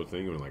the Discord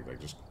thing, or like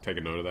just take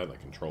a note of that, like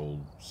Control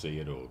C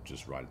it, or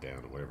just write it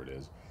down, or whatever it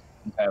is.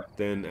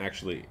 Then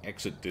actually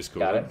exit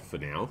Discord for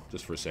now,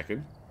 just for a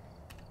second.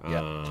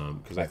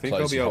 Because I think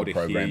I'll be able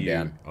to hear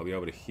you. I'll be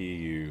able to hear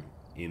you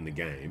in the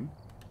game,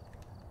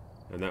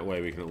 and that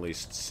way we can at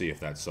least see if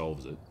that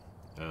solves it.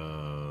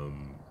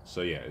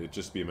 So yeah, it'd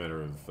just be a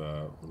matter of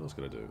what else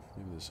can I do?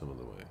 Maybe there's some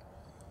other way.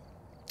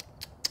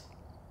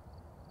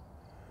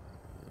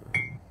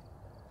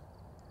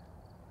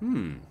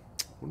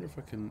 Wonder if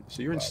I can.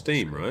 So you're in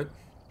Steam, right?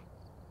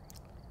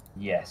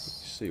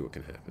 Yes. Let's see what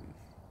can happen.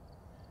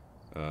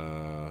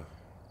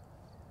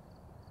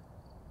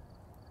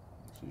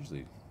 It's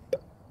usually.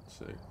 Let's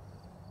see.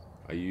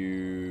 Are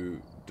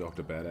you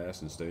Dr.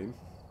 Badass in Steam?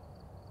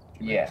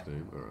 Yeah.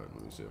 Steam? All right.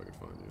 Let me see if I can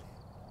find you.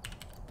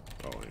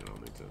 Oh, hang on. I'll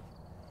need to.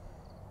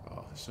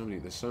 Oh,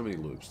 there's so many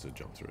loops to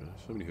jump through.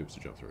 So many hoops to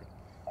jump through.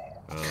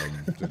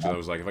 So I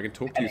was like, if I can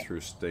talk to you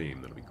through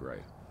Steam, that'd be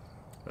great.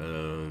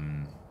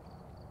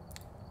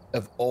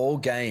 Of all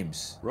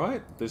games,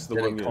 right? This is the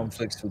that one it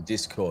conflicts with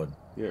Discord.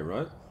 Yeah,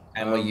 right.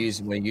 And we're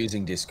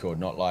using Discord,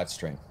 not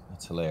Lightstream.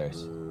 That's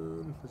hilarious.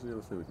 What's the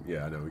other thing?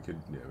 Yeah, I know we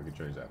could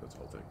change that. That's the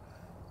whole thing.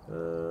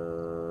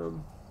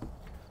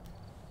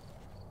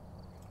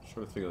 Just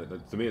trying to think.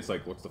 Like, to me, it's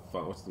like, what's the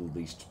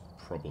least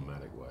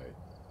problematic way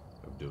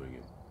of doing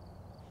it?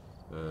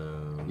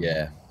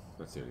 Yeah.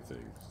 That's the only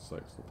thing. It's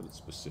like, it's not that it's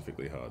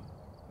specifically hard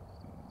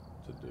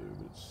to do,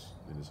 but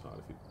it is hard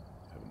if you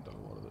haven't done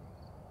a lot of it.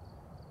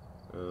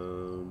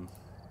 Oh,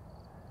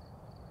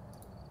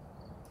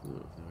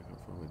 now I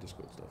can't find my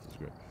Discord stuff. This is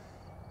great.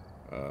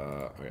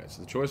 Okay,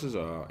 so the choices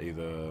are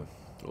either.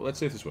 Well, let's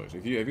see if this works.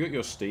 Have you got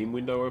your Steam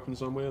window open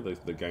somewhere?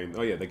 The game.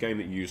 Oh yeah, the game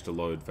that you used to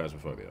load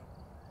Phasmaphobia.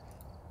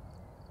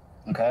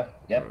 Okay.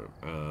 Yep.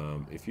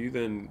 Right. If you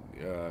then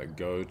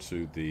go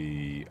to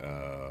the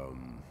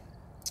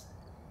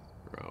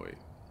where are we?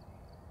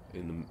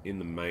 In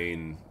the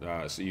main,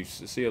 so you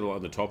see it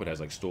on the top. It has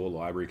like store,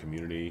 library,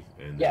 community,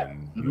 and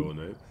then your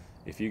name.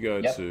 If you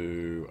go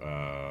to,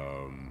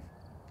 oh,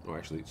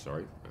 actually,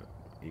 sorry,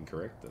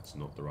 incorrect. That's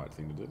not the right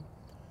thing to do.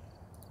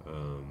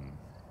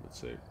 Let's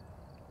see.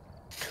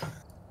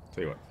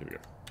 Tell you what, here we go.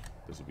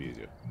 This will be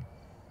easier.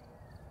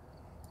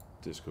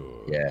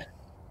 Discord. Yeah.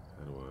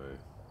 How do I?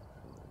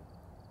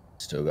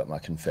 Still got my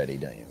confetti,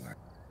 don't you?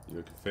 You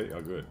got confetti?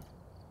 Oh, good.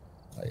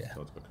 Oh yeah.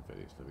 Todd's got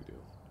confetti. It's no big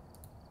deal.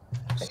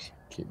 Just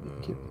keep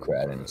the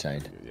crowd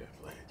entertained. Yeah.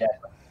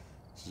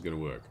 This is gonna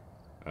work.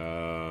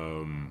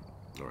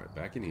 All right,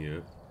 back in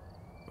here.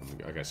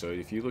 Okay, so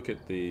if you look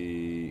at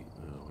the...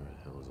 Oh, where the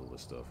hell is all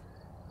this stuff?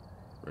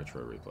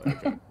 Retro replay,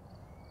 okay.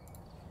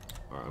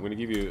 All right, I'm going to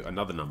give you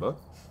another number.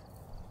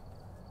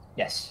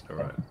 Yes. All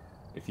right.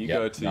 If you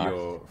go to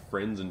your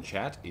friends and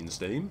chat in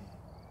Steam,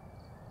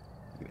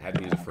 you can add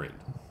me as a friend.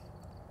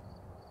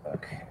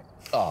 Okay.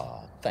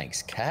 Oh,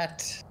 thanks,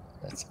 Cat.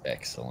 That's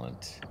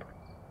excellent.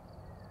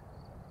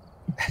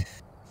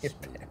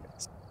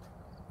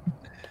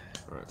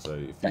 Alright, so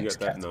if you get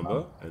that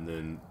number, and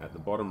then at the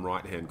bottom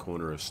right-hand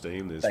corner of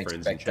Steam, there's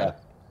friends and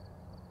chat.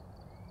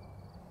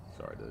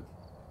 Sorry, dude.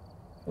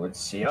 Let's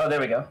see. Oh, there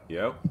we go.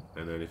 Yep.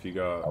 And then if you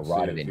go,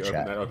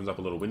 that opens up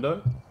a little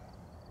window.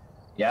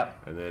 Yep.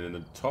 And then in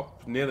the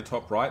top, near the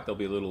top right, there'll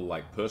be a little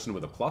like person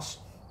with a plus.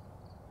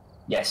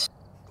 Yes.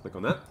 Click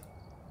on that.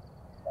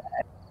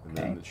 And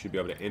then it should be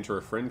able to enter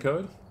a friend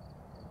code.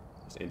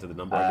 Just enter the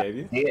number I gave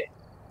you. Yeah.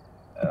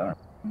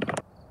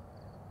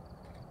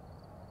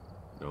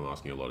 No, I'm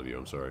asking a lot of you.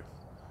 I'm sorry.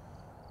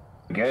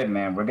 Good,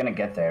 man. We're gonna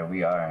get there.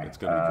 We are. It's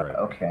gonna be great.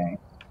 Okay.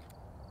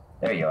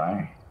 There you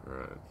are. All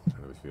right.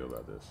 How do we feel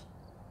about this?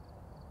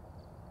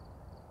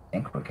 I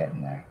think we're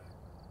getting there.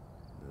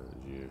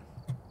 You.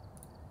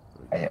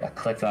 I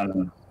clicked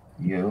on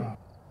you.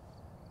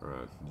 All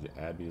right. Did you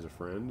add me as a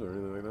friend or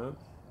anything like that?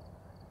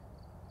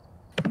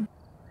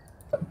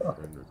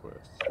 Friend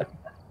requests.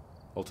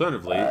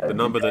 Alternatively, the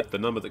number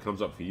that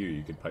comes up for you,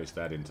 you could paste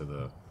that into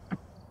the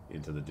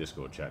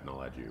Discord chat, and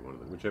I'll add you.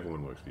 Whichever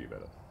one works for you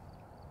better.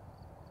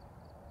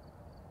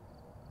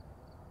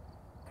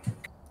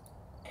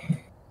 This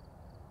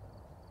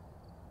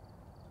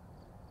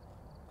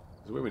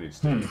is where we need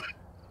Steve.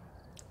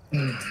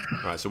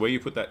 Alright, so where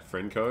you put that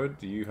friend code,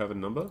 do you have a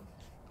number?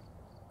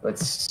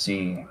 Let's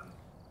see.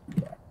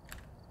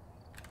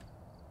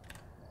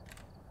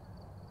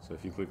 So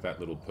if you click that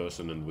little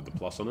person and with the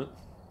plus on it.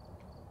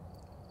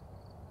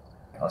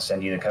 I'll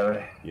send you the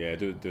code. Yeah,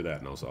 do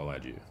that, and I'll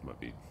add you. Might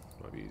be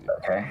easier.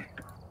 Okay.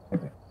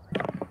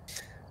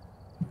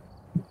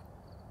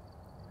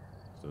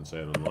 Don't say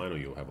it online, or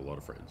you'll have a lot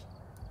of friends.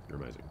 You're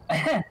amazing.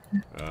 There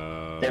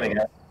we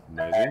go.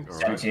 Amazing. All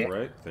right,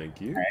 great.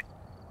 Thank you. All right.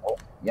 Oh,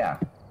 yeah.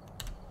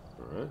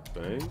 All right,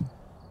 bang.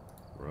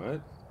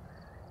 Right.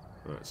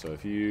 All right. So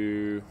if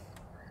you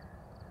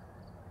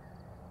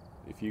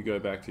go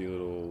back to your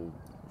little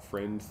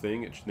friend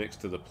thing, it's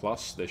next to the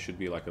plus. There should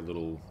be like a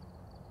little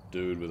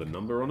dude with a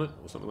number on it,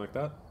 or something like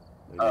that.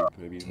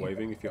 Maybe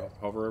waving if you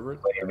hover over it.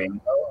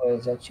 Waving. Oh,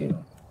 is that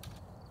you?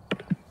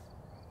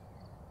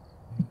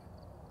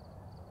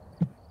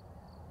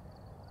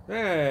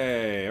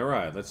 Hey, all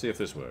right. Let's see if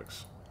this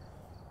works.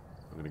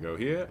 I'm gonna go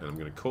here, and I'm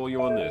gonna call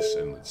you on this,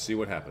 and let's see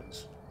what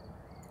happens.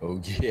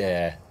 Oh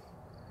yeah.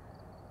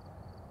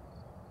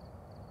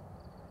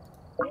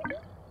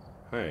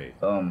 Hey.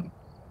 Oh,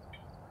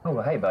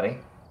 hey, buddy.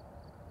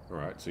 All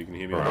right, so you can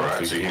hear me. All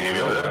right, so you can hear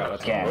me. Wow,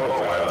 that's Can.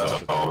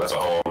 That's a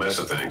whole mess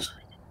of things.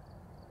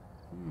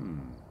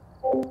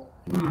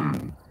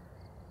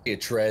 Your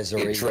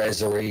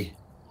treasury.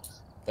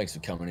 Thanks for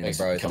coming in,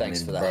 bro.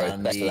 Thanks for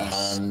the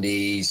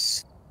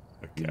handies.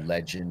 Okay. You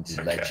legend.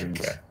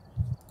 Okay.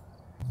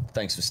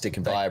 Thanks for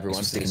sticking by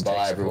everyone.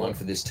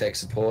 For this tech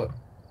support.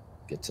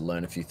 Get to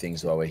learn a few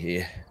things while we're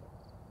here.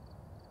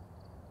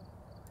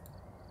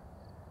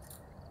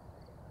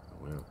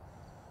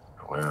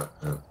 Wow.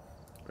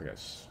 Okay,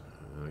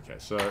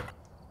 so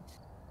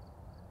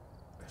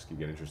this could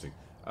get interesting.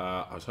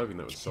 I was hoping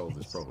that would solve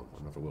this problem. I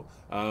don't know if it will.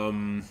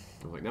 I'm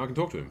like, now I can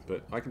talk to him,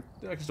 but I can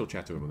still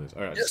chat to him on this.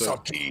 All right, Yes, so I'll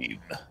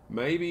keep.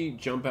 maybe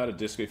jump out of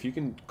Discord. If you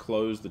can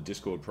close the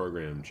Discord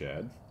program,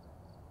 Chad,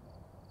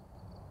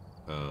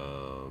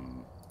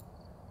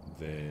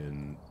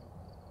 then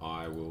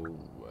I will.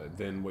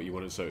 Then what you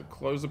want to so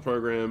close the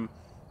program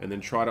and then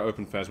try to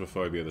open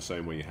Phasmaphobia the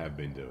same way you have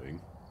been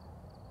doing.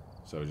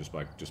 So just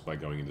by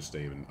going into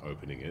Steam and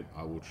opening it,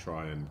 I will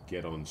try and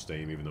get on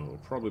Steam, even though it will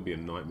probably be a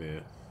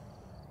nightmare.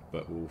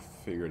 But we'll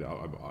figure it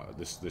out.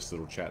 This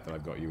little chat that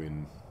I've got you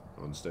in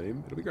on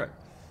Steam, it'll be great.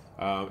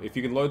 If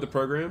you can load the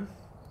program,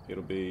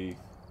 it'll be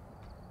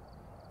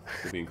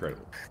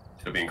incredible.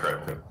 It'll be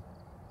incredible.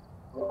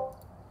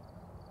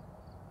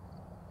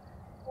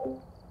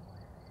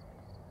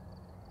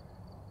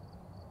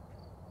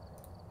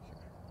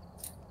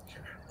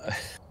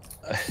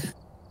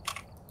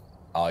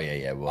 Oh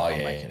yeah. Well, I'll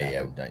make it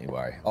happen. Don't you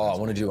worry. Oh, I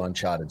want to do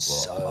Uncharted.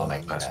 I'll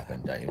make it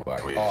happen. Don't you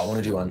worry. Oh, I want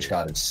to do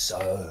Uncharted so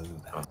bad.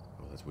 Oh,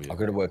 that's weird. I've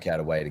got to work out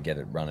a way to get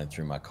it running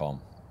through my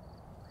com.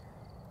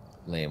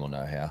 Liam will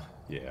know how.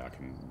 Yeah, I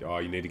can. Oh,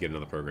 you need to get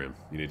another program.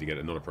 You need to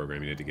get not a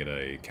program. You need to get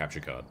a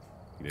capture card.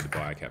 You need to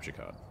buy a capture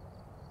card.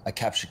 A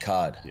capture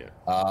card. Yeah.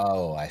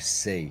 Oh, I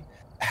see.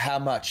 How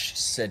much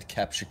said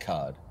capture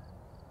card?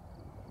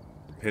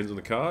 Depends on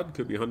the card.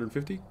 Could be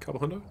 150, couple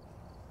hundred.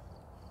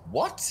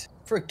 What?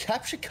 For a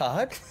capture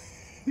card?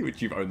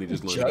 Which you've only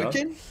just learned.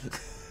 Joking?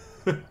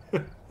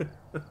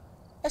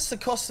 That's the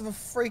cost of a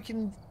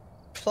freaking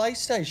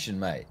PlayStation,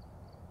 mate.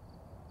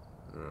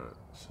 Alright,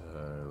 so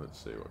let's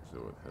see what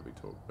have we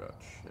talked about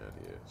chat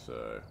here.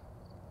 So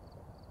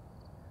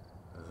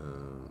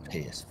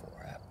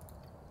PS4 app.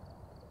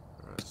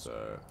 Alright,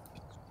 so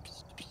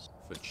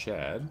for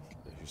Chad,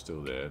 if you're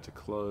still there, to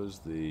close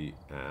the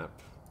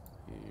app,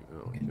 you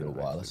can do a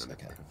wireless.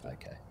 Okay.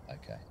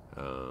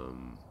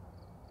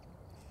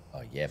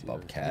 Oh yeah,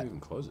 Bobcat. I can't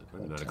even close it. I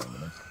don't know how to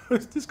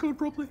close Discord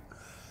properly.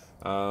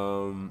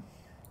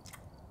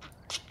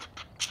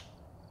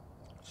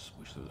 Just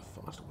wish there was a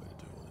faster way to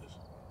do all this. So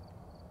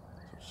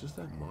it's just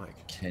that mic.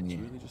 It's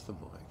really just the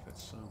mic.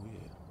 That's so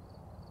weird.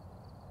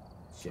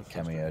 It's Get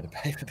Cameo to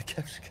pay for the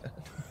capture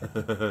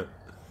card.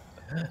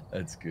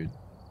 That's good.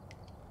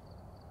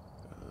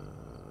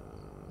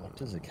 What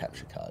does a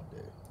capture card do?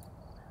 There's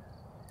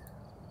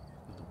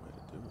no way to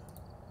do it.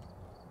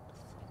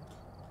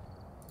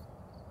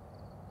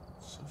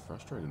 It's so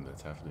frustrating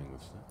that's happening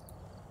with stuff.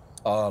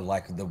 Oh,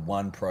 like the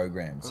one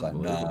program. It's like,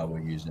 nah, we're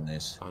using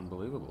this.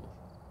 Unbelievable.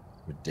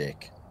 With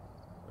Dick.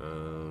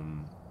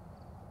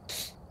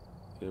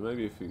 Yeah,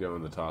 maybe if you go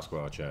in the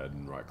taskbar, Chad,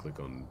 and right-click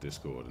on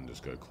Discord and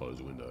just go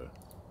close window.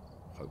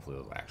 Hopefully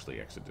it'll actually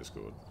exit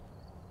Discord.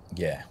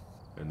 Yeah.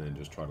 And then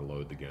just try to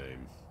load the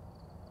game.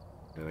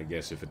 And I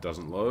guess if it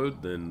doesn't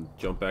load, then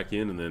jump back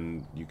in, and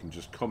then you can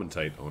just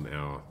commentate on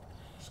our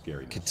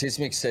scariness.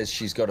 Katismic says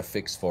she's got a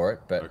fix for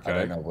it, but I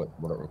don't know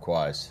what it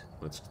requires.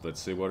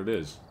 Let's see what it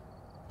is.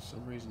 For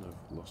some reason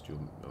I've lost your.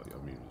 Oh,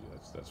 I mean,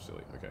 that's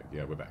silly. Okay,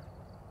 yeah, we're back.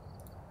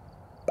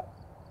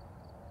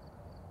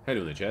 How you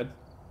doing there, Chad?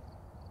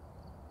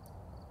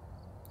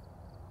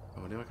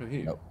 Oh, now I can't hear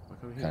you. Nope. I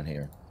can't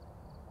hear.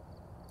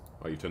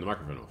 Oh, you turned the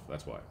microphone off.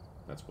 That's why.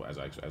 That's why, as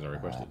I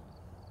requested.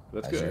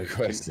 That's As good. you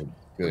requested.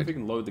 Good. Maybe we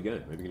can load the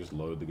game. Maybe we can just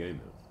load the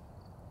game now.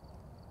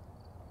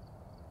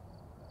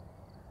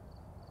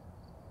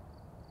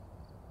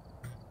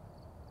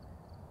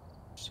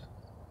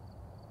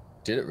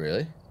 Did it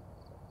really?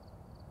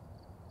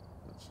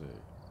 Let's see.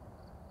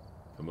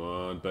 Come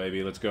on,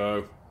 baby, let's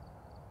go.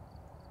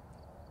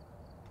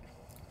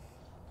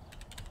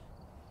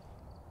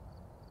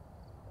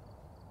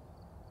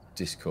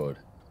 Discord.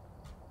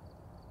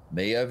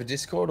 Me over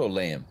Discord or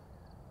Liam?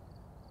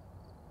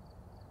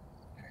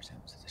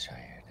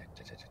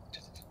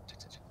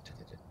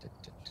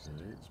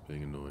 It's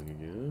being annoying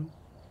again.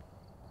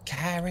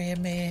 Carry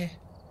me.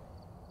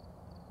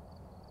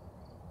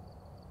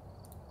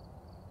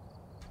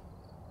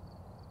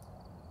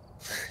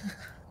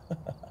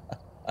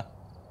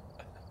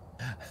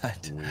 I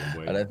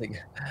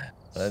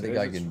don't think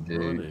I can do.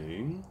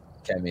 Running.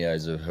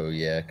 cameos of who,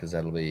 yeah, because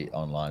that'll be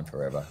online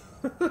forever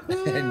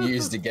and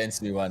used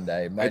against me one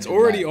day. It's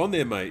already on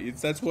there, mate.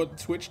 That's what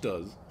Twitch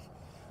does.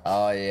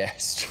 Oh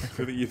yes,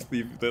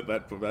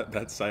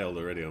 that sailed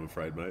already. I'm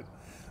afraid, mate.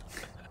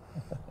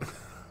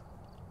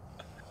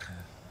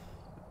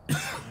 The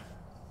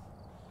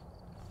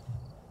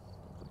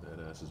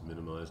badass has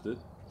minimized it.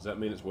 Does that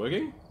mean it's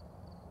working?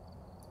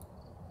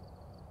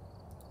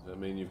 Does that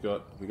mean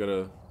we got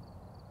a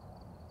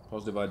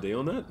positive ID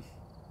on that?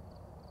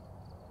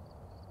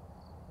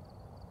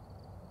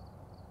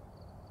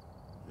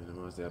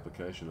 Minimize the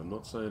application. I'm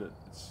not saying it.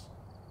 It's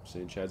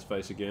seeing Chad's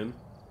face again.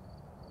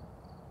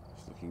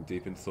 He's looking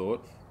deep in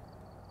thought.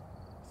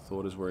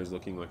 Thought is where he's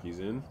looking like he's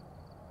in.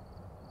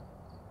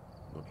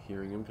 Not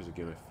hearing him because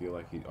again I feel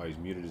like he's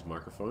muted his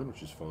microphone,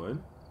 which is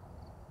fine.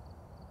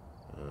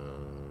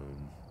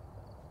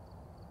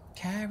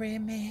 Carry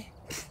me.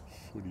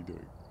 What are you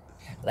doing?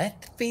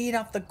 Let the feet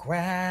off the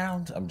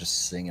ground. I'm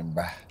just singing,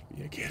 bruh.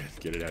 Yeah,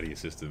 get it out of your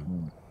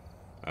system.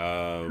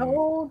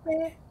 Hold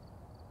me.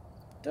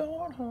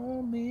 Don't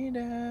hold me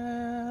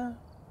down.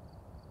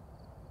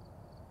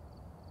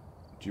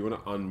 Do you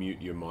want to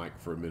unmute your mic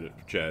for a minute,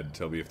 Chad?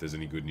 Tell me if there's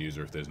any good news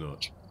or if there's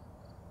not.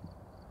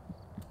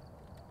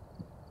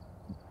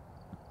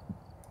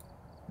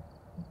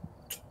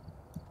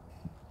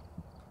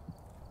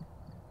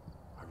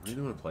 I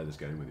really want to play this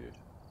game with you.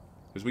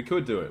 Because we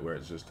could do it where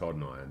it's just Todd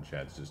and I and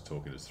Chad's just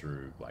talking us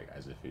through, like,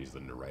 as if he's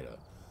the narrator.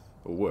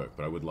 It'll work,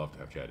 but I would love to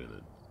have Chad in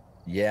it.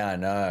 Yeah, I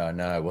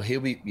know. Well,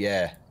 he'll be...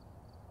 Yeah,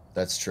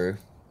 that's true.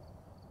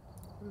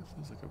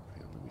 Feels like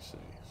let me see.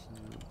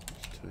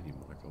 Just turn your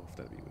mic off.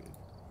 That'd be weird.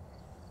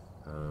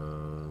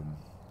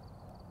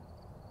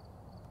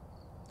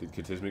 Did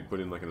Katismic put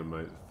in like an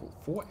amazing...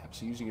 4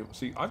 apps using it?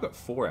 See, I've got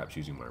 4 apps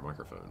using my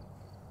microphone.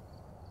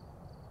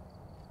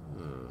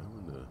 I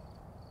wonder...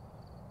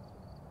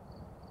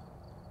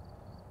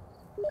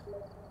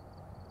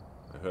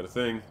 I heard a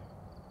thing.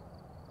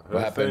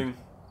 What happened?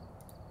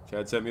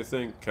 Chad sent me a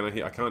thing. Can I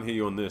hear? I can't hear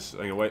you on this.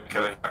 Hang on, wait.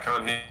 I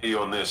can't hear you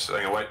on this.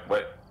 Hang on,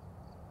 wait.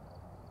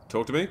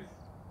 Talk to me.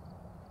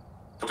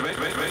 Talk to me.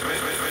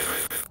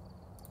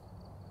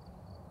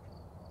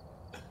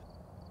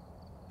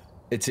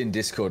 It's in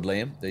Discord,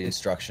 Liam. The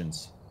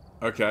instructions.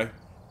 Okay.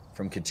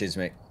 From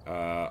Katismic.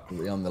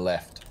 On the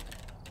left.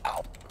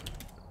 Ow.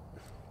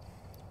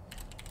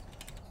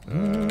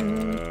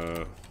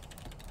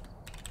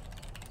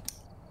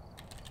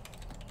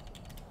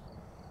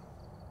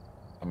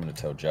 I'm gonna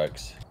tell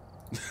jokes.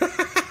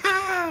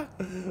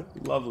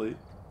 Lovely.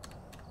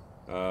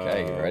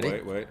 Okay, you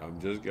ready? Wait. I'm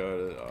just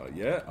going to...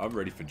 yeah, I'm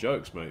ready for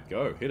jokes, mate.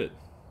 Go, hit it.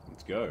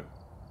 Let's go.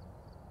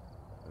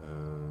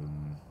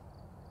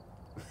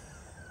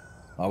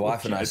 My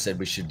wife and I said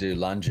we should do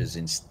lunges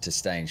to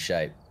stay in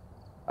shape.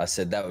 I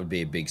said that would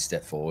be a big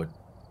step forward.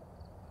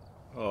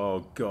 Oh,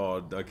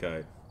 God.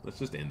 Okay. Let's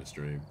just end the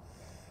stream.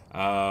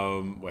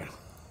 Well...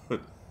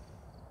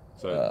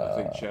 So, I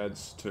think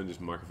Chad's turned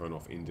his microphone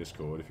off in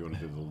Discord. If you want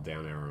to do the little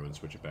down arrow and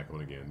switch it back on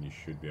again, you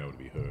should be able to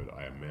be heard,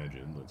 I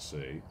imagine. Let's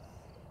see.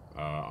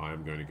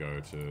 I'm going to go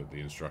to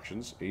the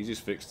instructions.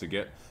 Easiest fix to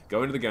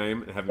go into the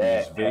game and have him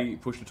use V,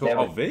 push to talk.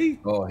 Oh, V?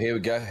 Oh, here we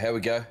go. Oh, there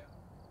we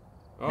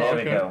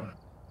go.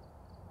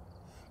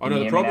 Oh, no,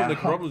 the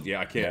problem...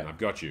 Yeah, I can. Yeah. I've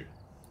got you.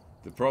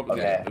 The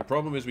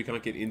problem is we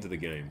can't get into the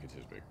game,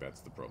 Katismic. That's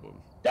the problem.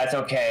 That's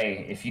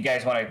okay. If you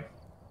guys want to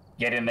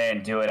get in there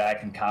and do it, I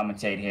can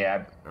commentate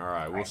here.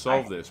 Alright, we'll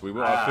solve this. We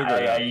will. I'll figure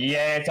it out.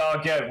 Yeah, it's all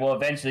good. We'll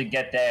eventually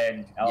get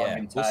there.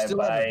 We'll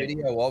still have a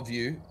video of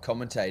you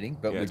commentating,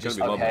 but we just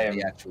want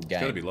the actual game.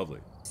 It's going to be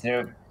lovely.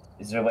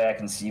 Is there a way I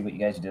can see what you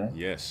guys are doing?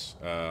 Yes.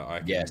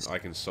 I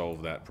can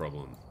solve that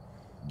problem.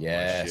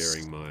 Yes. By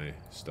sharing my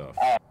stuff.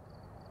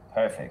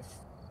 Perfect.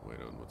 Wait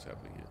on what's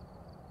happening here.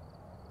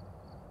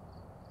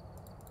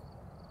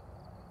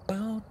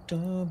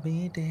 Don't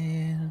be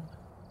down.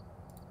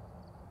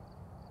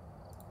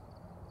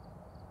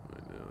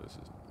 Right now, this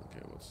is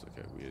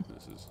okay.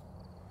 Weirdness is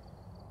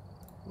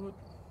what?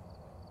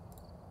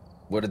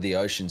 What did the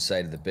ocean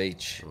say to the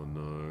beach? Oh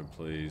no!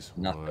 Please.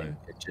 Nothing.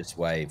 Why? It just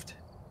waved.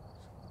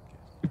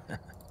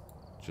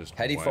 Just.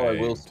 How do you follow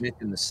Will Smith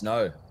in the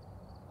snow?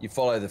 You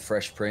follow the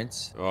Fresh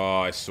Prince. Oh,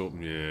 I saw.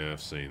 Yeah,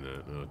 I've seen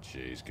that. Oh,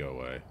 jeez, go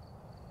away.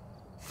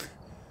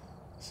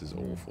 This is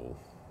awful.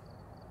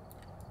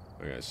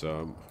 Okay, so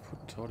I'm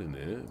putting Todd in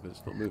there, but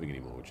it's not moving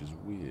anymore, which is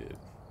weird.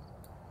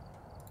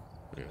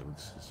 Okay,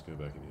 let's go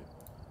back in here.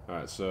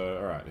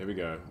 Alright, here we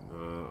go.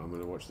 I'm going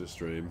to watch this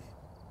stream.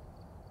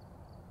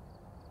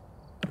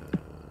 I'm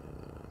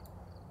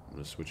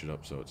going to switch it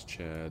up so it's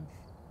Chad.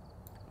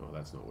 Oh,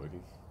 that's not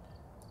working.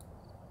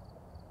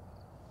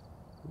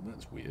 Well,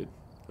 that's weird.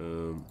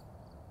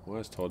 Why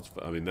is Todd's...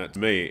 I mean, to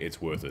me, it's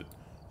worth it.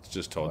 It's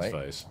just Todd's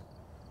face.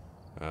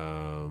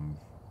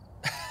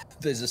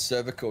 There's a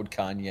server called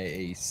Kanye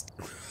East.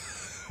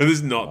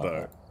 There's not,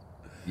 though.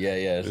 Yeah,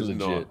 it's There's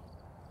legit. not.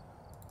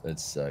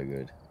 That's so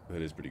good.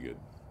 That is pretty good.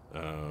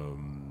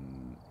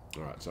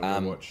 Alright, so I'm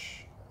going to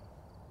watch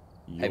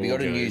Have you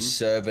got a new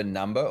server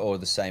number or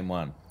the same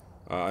one?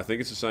 I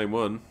think it's the same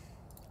one.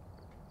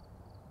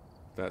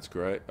 That's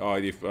great.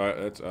 Oh,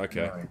 that's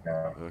okay. There we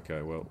go.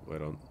 Okay, well,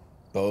 wait on.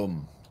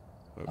 Boom.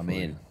 Hopefully. I'm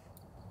in.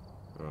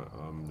 Alright,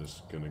 I'm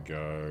just gonna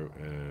go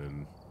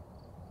and...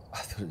 I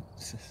thought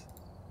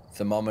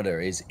thermometer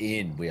is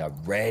in. We are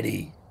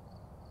ready.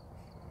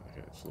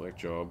 Okay, select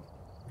job.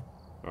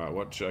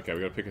 Alright, okay, we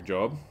gotta pick a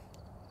job.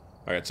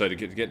 Alright, so to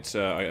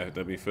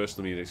let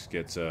me just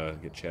get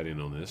Chad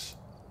in on this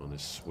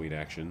sweet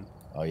action.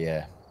 Oh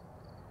yeah.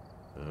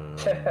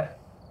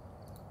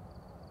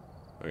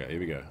 Okay, here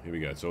we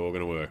go. It's all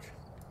gonna work.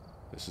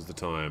 This is the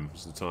time.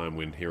 This is the time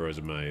when heroes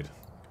are made.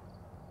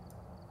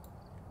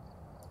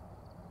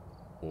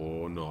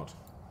 Or not.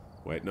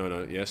 Wait,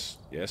 no. Yes.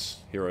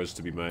 Heroes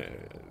to be made.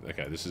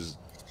 Okay, this is...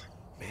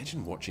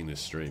 Imagine watching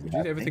this stream. Did you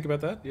ever think about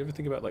that? You ever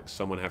think about, like,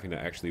 someone having to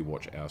actually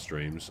watch our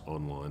streams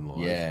online live?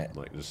 Yeah.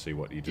 Like, just see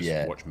what... You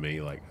just watch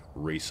me, like,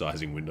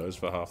 resizing windows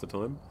for half the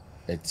time?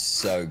 It's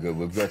so good.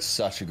 We've got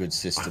such a good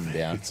system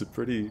down. It's a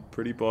pretty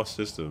boss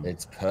system.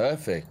 It's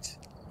perfect.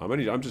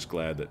 I'm just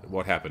glad that...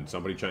 What happened?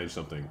 Somebody changed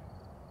something.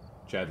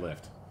 Chad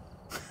left.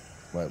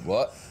 Wait,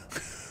 what?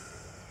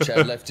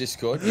 Chad left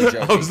Discord? You're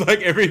joking. I was like,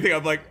 everything.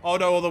 I'm like, oh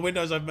no, all the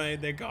windows I've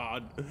made, they're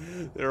gone.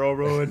 They're all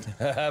ruined.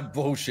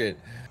 Bullshit.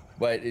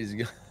 Wait, is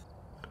he...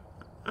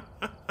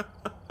 Now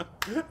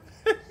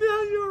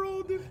you're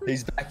all different.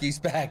 He's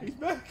back.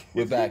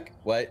 We're back.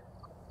 Wait.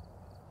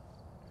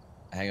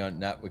 Hang on.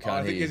 No, we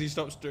can't hear you. I think because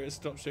he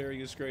stopped sharing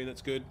his screen.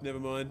 That's good. Never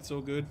mind. It's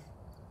all good.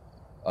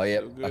 Oh,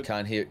 yeah. I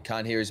can't hear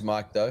his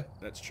mic, though.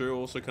 That's true.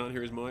 Also can't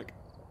hear his mic.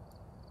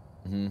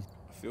 Mm-hmm.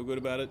 I feel good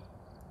about it.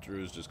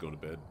 Drew's just gone to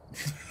bed.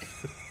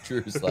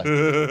 Drew's like,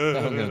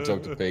 I'm going to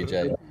talk to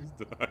PJ.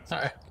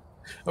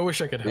 I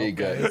wish I could help.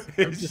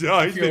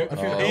 There you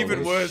go.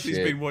 Even worse, he's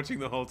been watching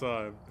the whole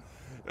time.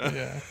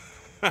 Yeah.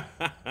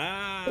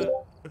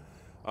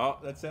 Oh,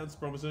 that sounds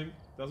promising.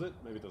 Does it?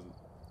 Maybe it doesn't.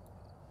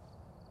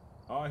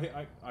 Oh,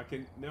 I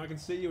can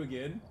see you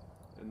again,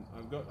 and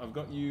I've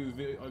got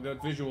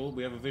visual.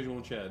 We have a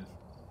visual Chad.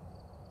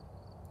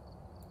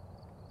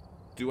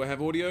 Do I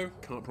have audio?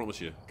 Can't promise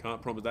you. Can't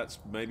promise. That's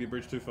maybe a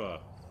bridge too far.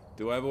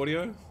 Do I have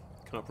audio?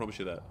 Can't promise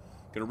you that.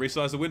 Gonna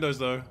resize the windows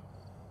though,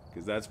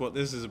 because that's what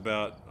this is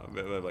about. I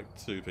have like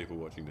 2 people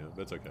watching now.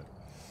 That's okay.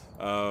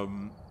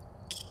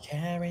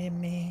 Carry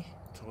me.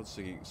 Todd's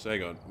singing. So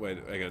hang on.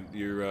 Hang on.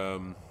 You're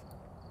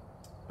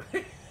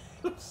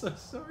I'm so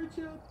sorry,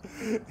 Chad.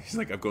 He's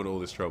like, I've gone to all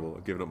this trouble.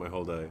 I've given up my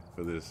whole day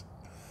for this.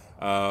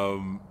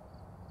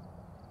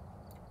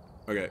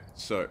 Okay,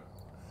 so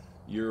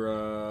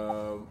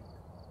you're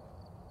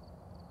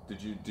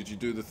Did you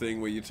do the thing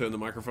where you turn the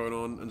microphone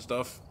on and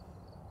stuff?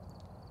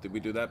 Did we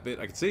do that bit?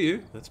 I can see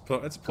you. That's a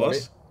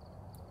plus.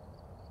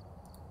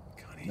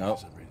 Can't hear you for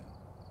some reason.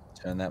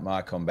 Turn that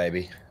mic on,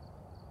 baby.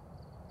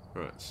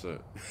 Right, so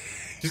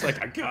she's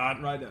like, I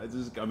can't right now.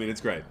 I mean,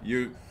 it's great.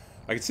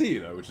 I can see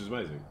you though, which is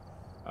amazing.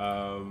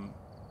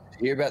 Did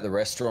you hear about the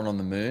restaurant on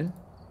the moon?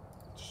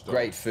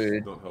 Great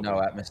food,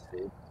 no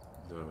atmosphere.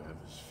 No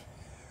atmosphere.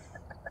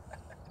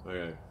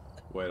 Okay,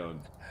 wait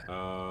on.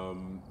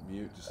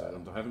 Mute.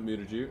 I haven't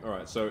muted you. All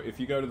right. So if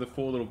you go to the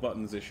 4 little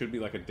buttons, there should be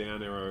like a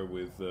down arrow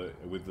with the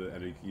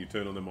and you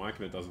turn on the mic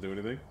and it doesn't do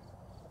anything.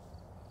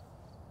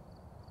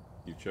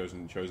 You've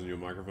chosen your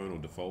microphone or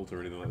default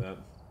or anything like that.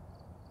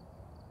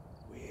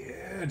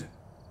 Weird.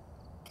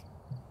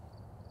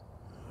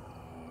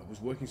 It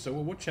was working so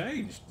well. What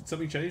changed? Did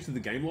something change to the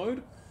game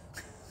load?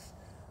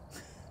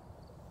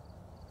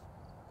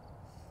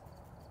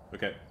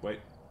 Okay. Wait.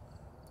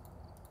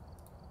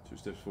 2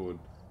 steps forward.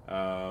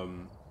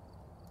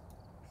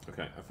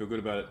 Okay, I feel good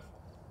about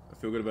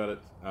it.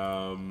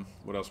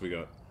 What else we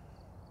got?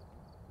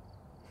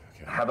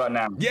 Okay. How about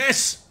now?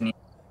 Yes!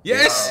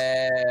 Yes!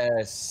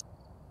 Yes!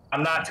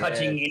 I'm not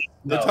touching you.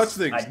 No touch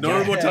things.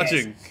 No more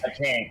touching. I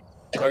can't.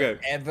 Okay.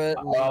 Ever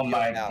oh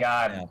my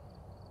god. Now.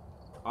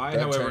 I,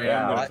 however,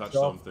 am going to touch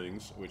some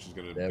things, which is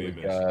going to be a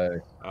mess.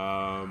 Go.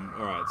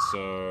 Alright,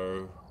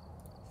 so...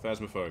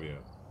 Phasmaphobia.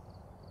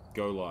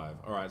 Go live.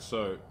 Alright,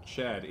 so,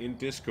 Chad, in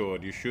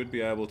Discord, you should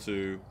be able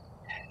to...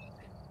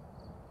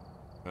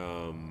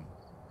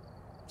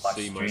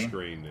 see my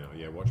screen now.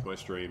 Yeah, watch my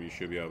stream. You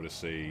should be able to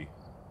see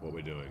what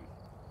we're doing.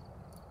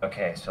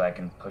 Okay, so I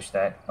can push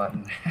that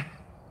button.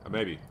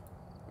 Maybe.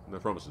 No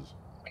promises.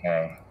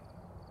 Okay.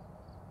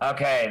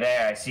 Okay,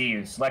 there. I see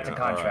you. Select a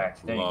contract.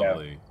 Right, there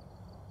lovely. you go.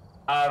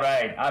 All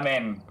right, I'm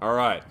in. All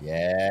right.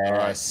 Yes. All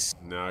right.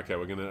 Now, okay,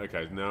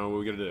 now what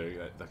we're gonna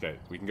do? Okay,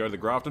 we can go to the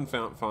Grafton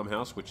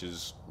farmhouse, which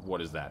is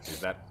what is that? Is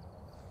that?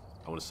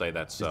 I want to say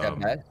that's. Is that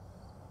bad?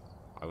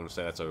 I want to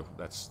say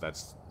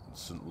that's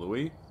St.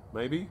 Louis,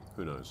 maybe.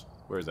 Who knows?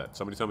 Where is that?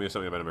 Somebody tell me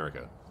something about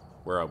America.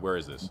 Where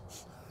is this?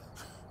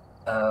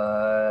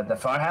 The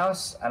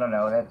farmhouse? I don't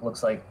know. That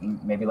looks like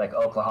maybe like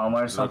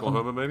Oklahoma or something.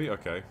 Oklahoma, maybe.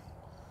 Okay.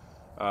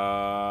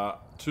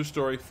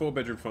 2-story,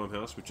 4-bedroom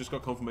farmhouse. We've just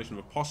got confirmation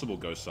of a possible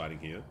ghost sighting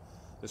here.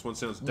 This one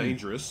sounds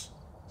dangerous,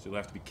 so you'll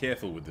have to be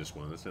careful with this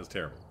one. That sounds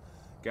terrible.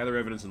 Gather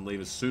evidence and leave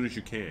as soon as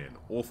you can.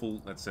 Awful.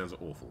 That sounds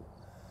awful.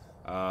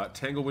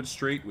 Tanglewood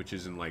Street, which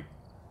is in like,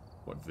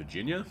 what,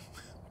 Virginia?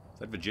 Is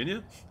that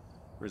Virginia?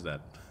 Where's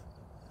that?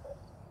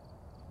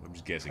 I'm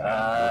just guessing.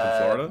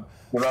 Northern Florida.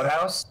 The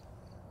Roadhouse.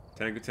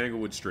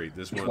 Tanglewood Street.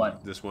 This Which one. one?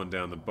 This one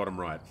down the bottom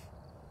right.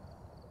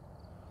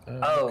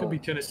 Could be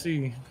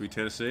Tennessee. Could be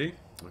Tennessee.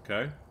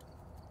 Okay.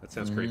 That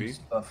sounds creepy.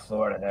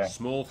 Florida there.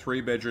 Small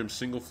 3-bedroom,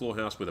 single-floor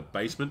house with a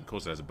basement. Of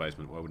course, it has a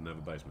basement. Why wouldn't it have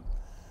a basement?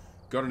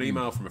 Got an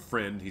email from a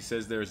friend. He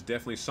says there is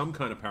definitely some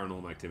kind of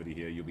paranormal activity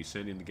here. You'll be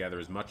sent in to gather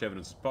as much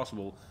evidence as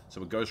possible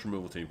so a ghost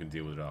removal team can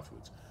deal with it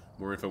afterwards.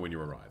 More info when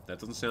you arrive. That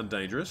doesn't sound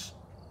dangerous.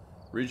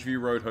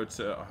 Ridgeview Road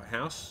Hotel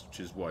House, which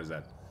is, what is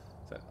that?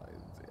 Is that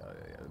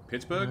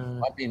Pittsburgh?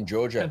 Might be in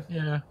Georgia.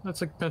 Yeah, that's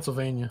like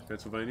Pennsylvania.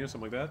 Pennsylvania,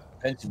 something like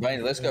that?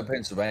 Pennsylvania. Let's go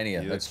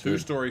Pennsylvania. Yeah, That's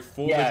 2-story,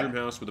 4-bedroom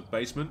house with a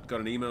basement. Got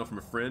an email from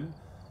a friend.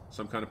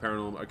 Some kind of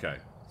paranormal. Okay,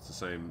 it's the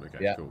same.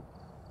 Okay, cool.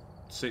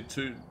 See,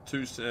 two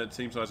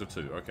team size of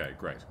 2. Okay,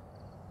 great.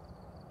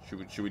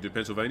 Should we do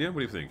Pennsylvania? What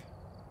do you think?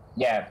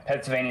 Yeah,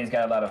 Pennsylvania's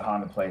got a lot of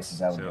haunted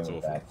places. I would Sounds go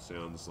with awful. that.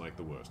 Sounds like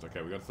the worst.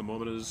 Okay, we got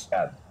thermometers,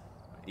 Yeah.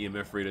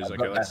 EMF readers. I've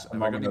Okay, got let's. that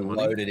Have I got any thermometer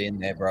money? loaded in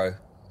there, bro.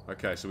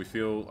 Okay, so we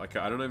feel. Okay,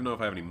 I don't even know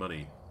if I have any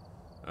money.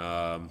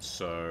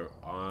 So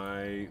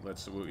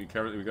we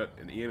currently got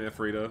an EMF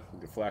reader,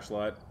 a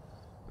flashlight,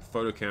 a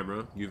photo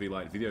camera, UV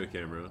light video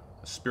camera,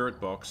 a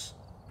spirit box,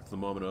 a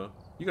thermometer.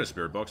 You got a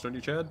spirit box, don't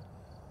you, Chad?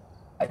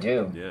 I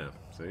do. Yeah.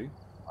 See.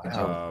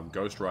 Wow.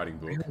 Ghost writing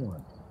book.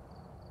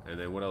 And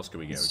then what else can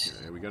we get?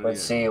 We got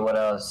Let's see what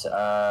else.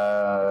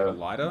 got a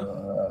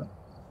lighter,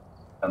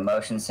 a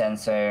motion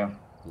sensor.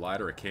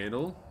 lighter, a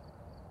candle,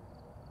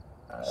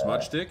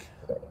 smudge stick.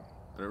 I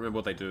don't remember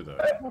what they do though.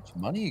 How much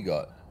money you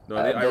got? No,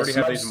 I already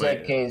have these in my. The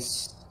smudge stick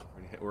is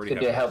Already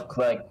good to help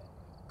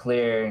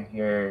clear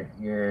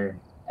your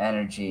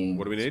energy.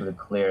 What do we need? Sort of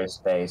clear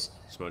space.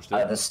 Smudge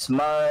stick.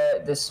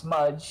 The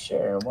smudge.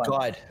 Sure.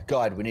 What?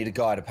 Guide. We need a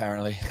guide,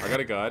 apparently. I got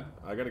a guide.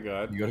 You got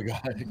a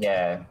guide?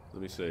 Yeah.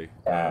 Let me see.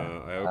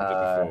 Yeah. I opened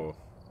it before.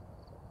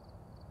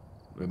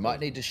 We might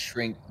need to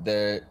shrink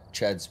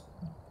Chad's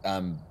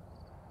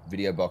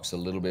video box a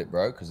little bit,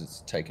 bro, because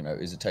it's taken over.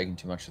 Is it taking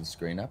too much of the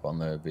screen up on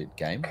the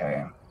game?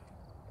 Okay.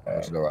 Or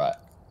is it all right?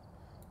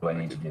 What do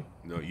I need to do?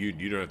 No, you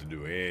don't have to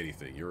do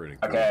anything. You're in a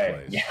good Okay.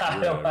 place. Yeah, You're in I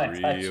a don't wanna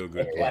real touch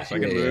good it. place. I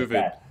can Yeah. move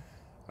it.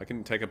 I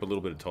can take up a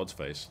little bit of Todd's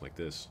face like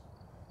this.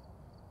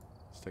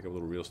 Let's take up a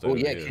little real estate. Oh over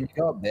yeah, here. can you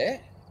go up there?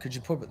 Could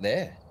you put it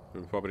there?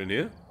 Can we pop it in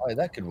here? Oh,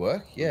 that could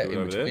work. Yeah, do it in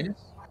over there? between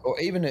us, or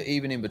even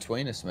in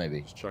between us, maybe.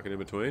 Just chuck it in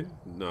between.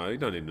 No, you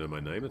don't need to know my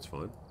name. It's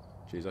fine.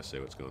 Jeez, I see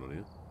what's going on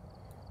here.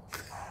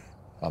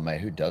 Oh mate,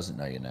 who doesn't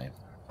know your name?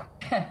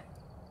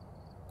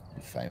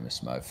 You famous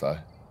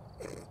mofo.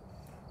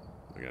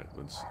 Okay,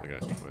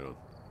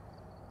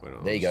 wait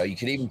on. There you go. You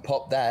could even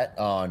pop that.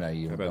 Oh no,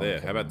 you. How about there?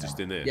 How about just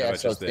in there? Yeah, How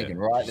about that's what I was just there? thinking.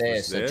 Right there.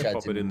 Just So Chad's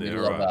pop it in the there.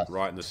 middle All of right, us,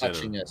 right in the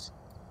touching center. us.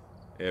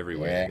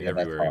 Everywhere. Yeah,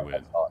 Everywhere that's he hot, went.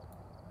 that's hot.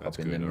 That's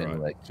Up in good. the All middle,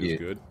 right. like, Feels yeah.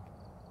 good.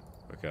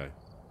 Okay.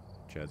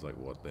 Chad's like,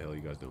 what the hell are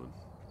you guys doing?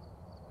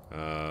 All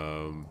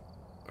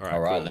right. All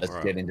right, cool.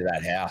 let's get into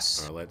that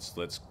house. All right,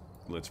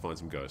 let's find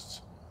some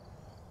ghosts.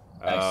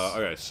 Nice.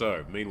 Okay,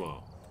 so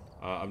meanwhile,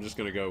 I'm just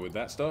gonna go with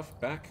that stuff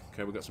back.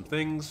 Okay, we got some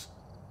things.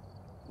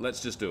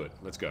 Let's just do it.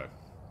 Let's go.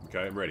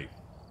 Okay, I'm ready.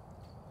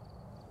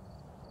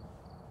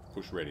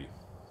 Push ready.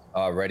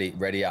 Oh, ready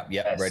up.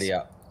 Yep, Yes. ready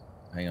up.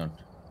 Hang on.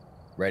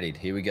 Readied.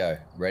 Here we go.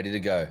 Ready to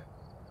go.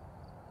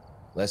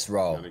 Let's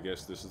roll. And I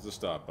guess this is the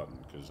start button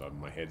because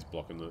my head's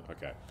blocking the.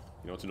 Okay,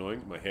 you know what's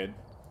annoying? My head.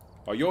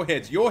 Oh, your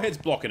head's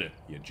blocking it.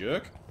 You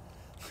jerk.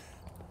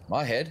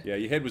 My head. Yeah,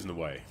 your head was in the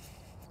way.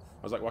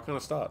 I was like, why can't I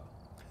start?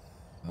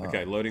 Oh.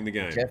 Okay, loading the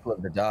game. Careful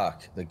of the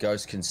dark. The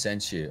ghost can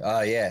sense you.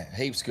 Oh yeah,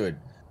 heaps good.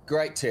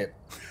 Great tip.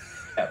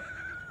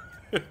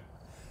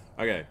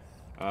 Okay,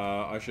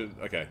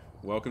 Okay,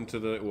 welcome to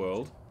the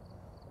world.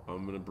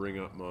 I'm gonna bring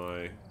up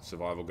my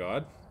survival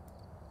guide.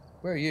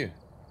 Where are you?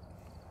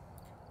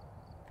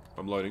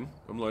 I'm loading.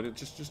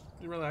 Just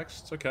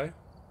relax. It's okay.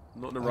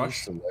 I'm not in a Oh,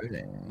 rush. it's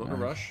loading. Not in a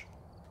rush.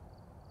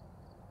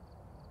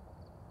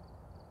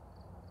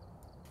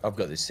 I've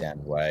got this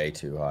sound way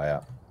too high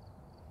up.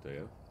 Do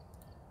you?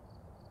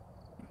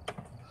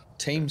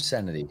 Team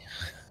sanity,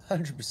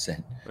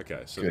 100%.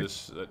 Okay, so Good.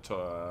 this.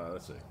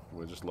 Let's see.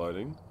 We're just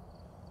loading.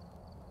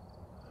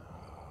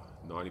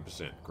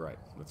 90%. Great.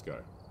 Let's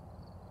go.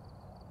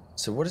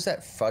 So what is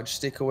that fudge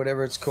stick or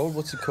whatever it's called?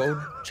 What's it called,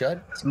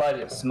 Chad?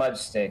 Smudge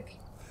stick.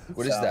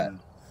 What is that?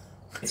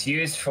 It's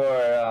used for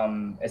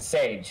it's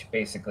sage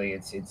basically.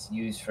 It's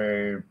used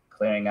for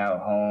clearing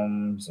out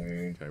homes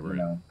or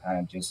kind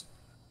of just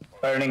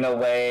burning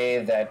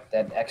away that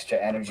extra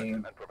energy.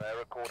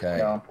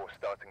 Okay.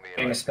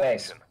 In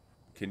space.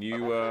 Can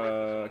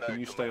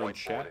you stay on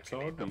chat,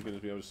 Todd? Are you going to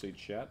be able to see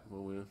chat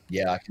while we're?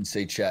 Yeah, I can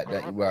see chat.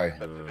 Don't you worry.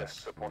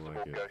 Nice. I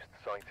like it.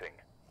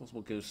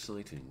 Possible ghost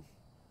sighting.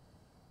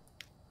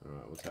 All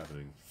right, what's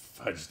happening?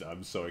 Fudge.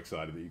 I'm so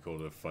excited that you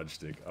called it a fudge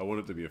stick. I want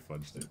it to be a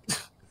fudge stick.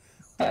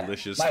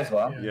 Delicious. Might as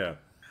well. Yeah.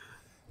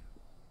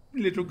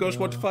 Little ghost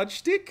watch fudge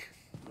stick.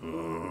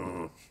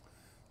 All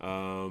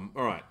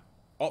right.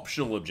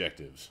 Optional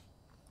objectives.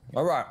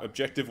 All right.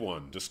 Objective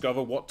 1: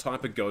 discover what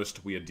type of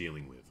ghost we are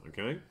dealing with.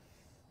 Okay.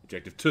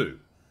 Objective 2: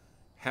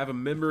 Have a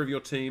member of your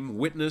team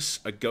witness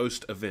a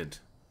ghost event.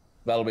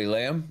 That'll be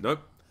Liam.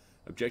 Nope.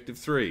 Objective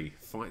 3.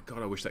 Find... God,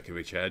 I wish that could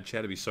be Chad.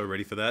 Chad would be so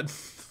ready for that.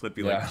 I'd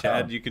be like,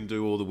 Chad, you can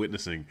do all the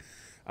witnessing.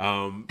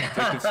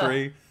 Objective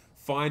 3.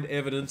 Find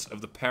evidence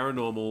of the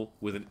paranormal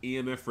with an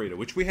EMF reader,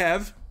 which we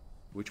have.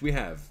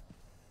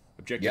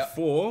 Objective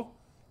 4.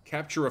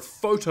 Capture a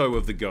photo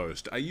of the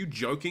ghost. Are you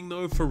joking,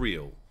 though? For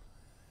real?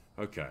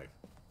 Okay.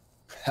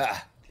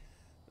 Ha!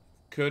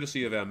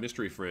 Courtesy of our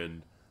mystery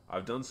friend,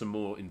 I've done some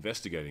more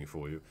investigating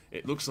for you.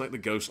 It looks like the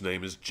ghost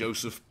name is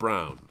Joseph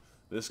Brown.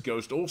 This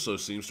ghost also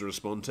seems to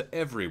respond to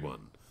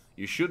everyone.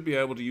 You should be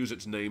able to use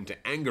its name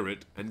to anger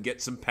it and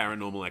get some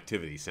paranormal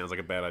activity. Sounds like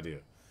a bad idea.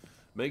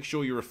 Make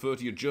sure you refer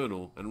to your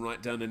journal and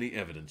write down any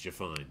evidence you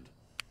find.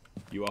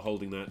 You are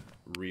holding that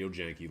real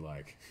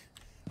janky-like.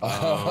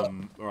 All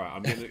right,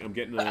 I'm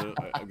getting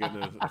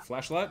a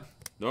flashlight.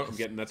 No,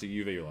 that's a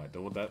UV light.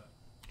 Don't want that.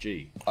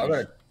 G.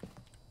 Okay.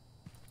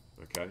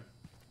 Okay.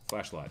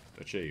 Flashlight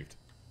achieved.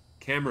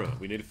 Camera.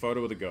 We need a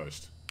photo of the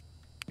ghost.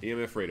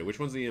 EMF reader. Which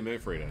one's the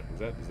EMF reader?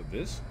 Is it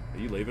this? Are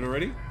you leaving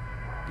already?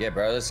 Yeah,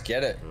 bro. Let's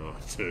get it. Oh,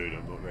 dude,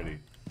 I'm not ready.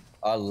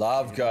 I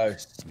love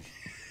ghosts.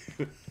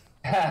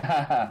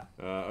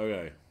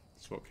 Okay.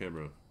 Swap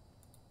camera.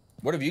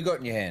 What have you got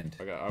in your hand?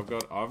 Okay,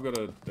 I've got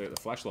a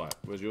flashlight.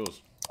 Where's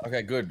yours?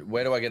 Okay, good.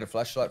 Where do I get a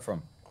flashlight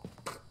from?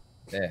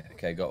 There.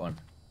 Okay, got one.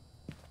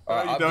 Oh,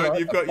 All right,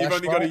 you've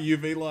only got a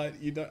UV light.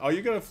 You don't. Oh,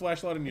 you got a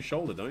flashlight on your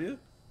shoulder, don't you?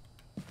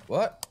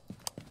 What?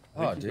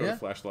 I think you've got a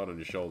flashlight on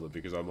your shoulder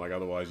because I'm like,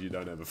 otherwise you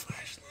don't have a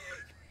flashlight.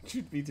 Which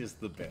would be just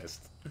the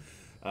best.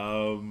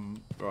 All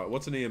right,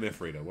 what's an EMF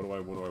reader? What do I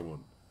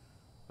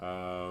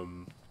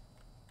want?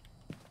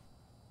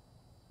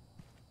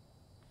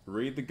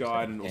 Read the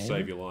guide and it'll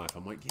save your life.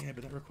 I'm like, yeah,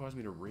 but that requires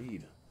me to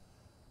read.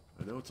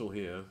 I know it's all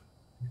here.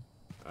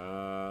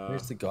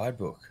 Where's the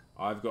guidebook?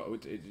 I've got.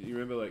 You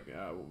remember, like,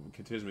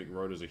 Katismic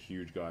wrote us a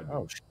huge guidebook.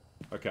 Oh, shit.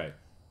 Okay.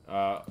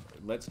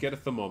 Let's get a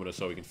thermometer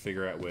so we can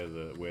figure out where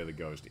the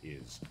ghost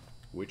is.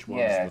 Which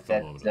one's the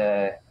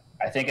thermometer?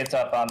 I think it's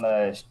up on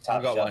the top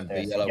I've got shelf one.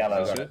 there. The yellow.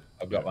 Yellow.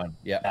 I've got one.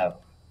 Yeah. Oh.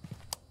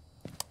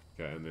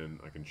 Okay, and then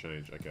I can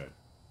change. Okay.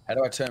 How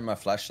do I turn my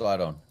flashlight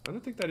on? I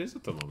don't think that is a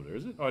thermometer,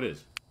 is it? Oh, it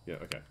is. Yeah.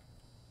 Okay.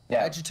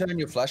 Yeah. How'd you turn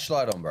your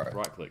flashlight on, bro?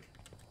 Right click.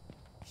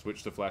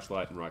 Switch to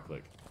flashlight and right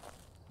click.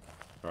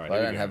 All right.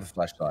 I don't have a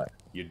flashlight.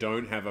 You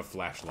don't have a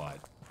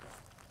flashlight.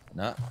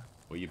 No.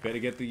 Well, you better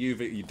get the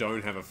UV. You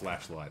don't have a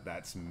flashlight.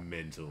 That's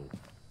mental.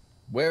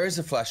 Where is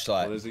the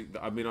flashlight? Well,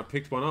 I mean, I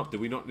picked one up. Did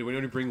we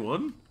only bring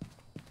one?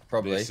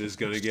 Probably. This is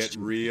gonna get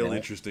real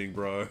interesting,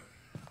 bro.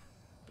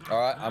 All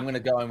right, I'm gonna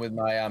go in with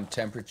my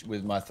temperature,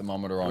 with my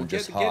thermometer on,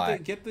 just high.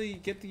 Get the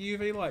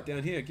UV light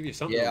down here. Give you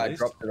something. Yeah, at I least.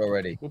 dropped it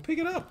already. Well, pick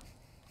it up.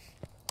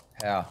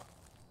 How?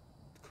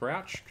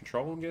 Crouch,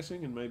 control. I'm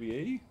guessing, and maybe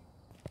E.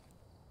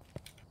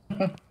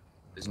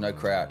 There's no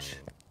crouch.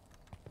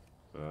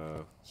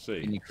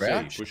 C. Can you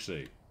crouch? C. Push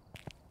C.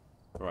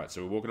 All right,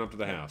 so we're walking up to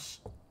the house.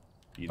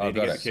 You need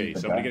to get a key.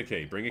 Somebody get a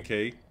key. Bring a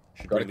key.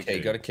 Got a key.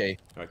 Got a key.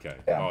 Okay.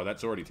 Yeah. Oh,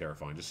 that's already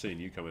terrifying. Just seeing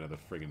you come out of the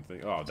friggin'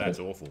 thing. Oh, that's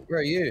awful. Where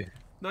are you?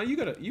 No, you've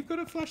got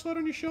a flashlight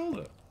on your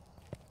shoulder.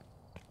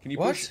 Can you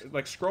What? push,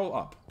 like, scroll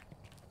up?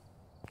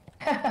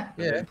 And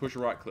Yeah. then push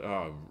right click.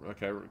 Oh,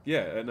 okay.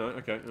 Yeah, no,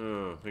 okay.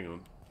 Hang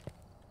on.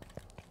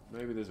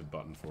 Maybe there's a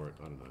button for it.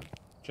 I don't know.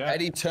 Chat. How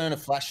do you turn a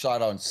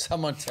flashlight on?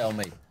 Someone tell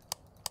me.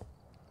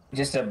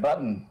 Just a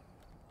button.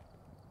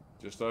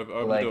 Just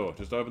open Like- the door.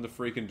 Just open the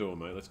freaking door,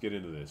 mate. Let's get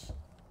into this.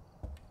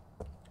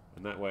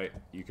 And that way,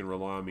 you can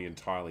rely on me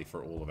entirely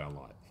for all of our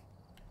light.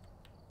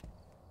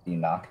 You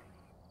knock.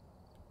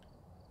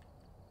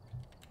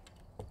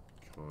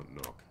 Can't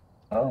knock.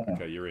 Oh.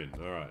 Okay, you're in.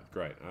 All right,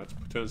 great. Let's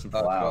turn some.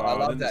 Oh, Wow. I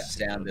love then that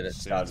the sound that it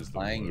sound starts is the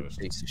playing, you worst.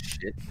 piece of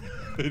shit.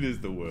 It is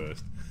the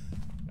worst.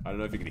 I don't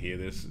know if you can hear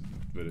this,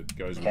 but it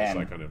goes with this,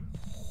 like, kind of.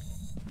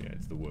 Yeah,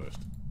 it's the worst.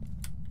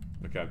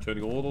 Okay, I'm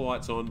turning all the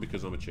lights on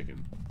because I'm a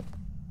chicken.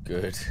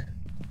 Good.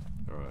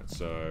 All right,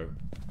 so.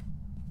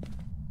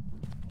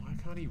 Why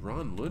can't he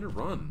run? Learn to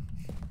run.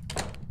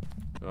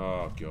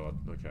 Oh god.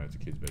 Okay, it's a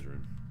kid's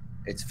bedroom.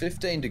 It's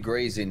 15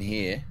 degrees in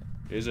here.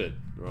 Is it?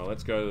 Well,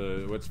 let's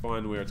go. Let's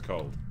find where it's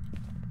cold.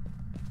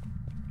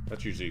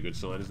 That's usually a good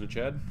sign, isn't it,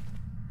 Chad?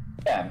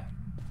 Yeah.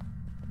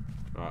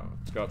 All right,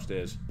 let's go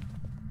upstairs.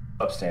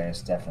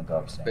 Upstairs. Definitely go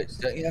upstairs.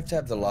 But don't you have to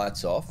have the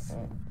lights off?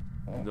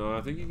 No,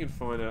 I think you can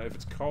find out if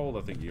it's cold.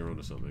 I think you're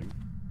onto something.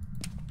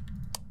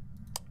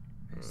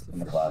 In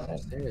the closet.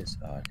 Upstairs.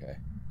 Oh, okay.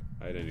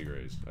 18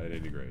 degrees.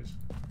 18 degrees.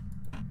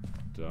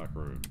 Dark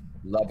room.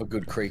 Love a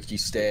good creaky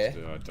stair.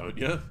 Don't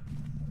you?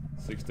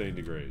 16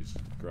 degrees.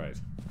 Great.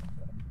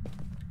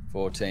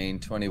 14,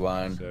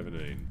 21.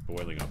 17.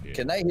 Boiling up here.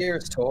 Can they hear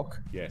us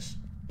talk? Yes.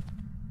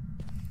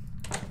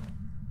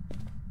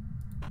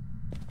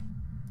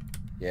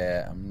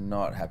 Yeah, I'm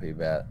not happy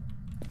about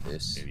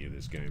this. Any of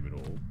this game at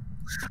all.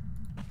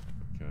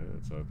 Okay,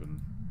 let's open.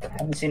 I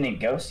haven't seen any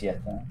ghosts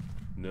yet, though.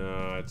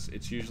 No,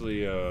 it's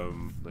usually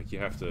like you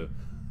have to.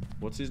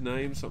 What's his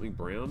name? Something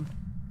Brown.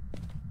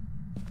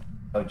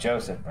 Oh,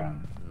 Joseph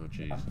Brown. Oh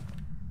jeez.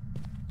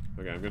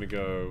 Okay, I'm gonna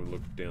go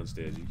look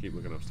downstairs. You keep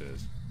looking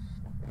upstairs.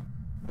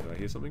 Did I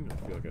hear something? I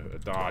feel like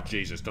a... Ah,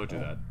 Jesus, don't do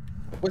that.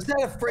 Was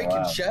that a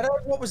freaking shadow?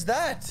 What was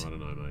that? I don't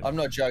know, mate. I'm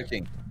not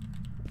joking.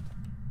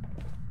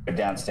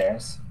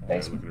 Downstairs,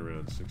 basement. Looking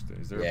around 16.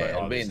 Is there Yeah, a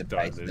it'll be in the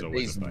basement. There's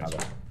always a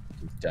basement.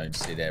 Don't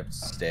sit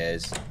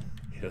upstairs.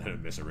 Yeah, they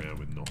don't mess around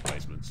with not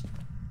basements.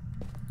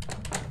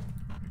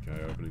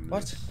 Okay, opening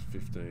What? this.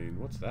 15.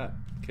 What's that?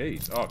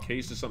 Keys. Oh,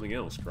 keys to something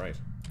else. Great.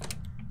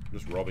 I'm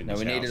just robbing No,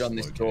 this we need house. it on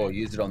this door.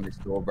 Use it on this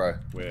door, bro.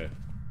 Where?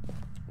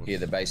 Here,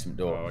 the basement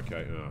door. Oh,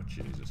 okay. Oh,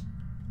 Jesus.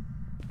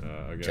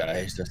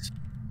 Okay. Jesus.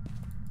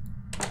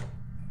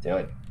 Do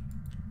it.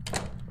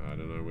 I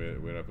don't know where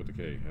did I put the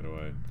key. How do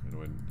I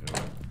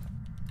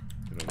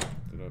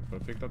I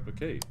picked up a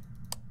key.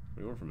 What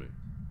do you want from me?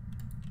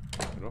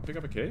 Did I not pick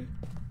up a key?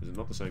 Is it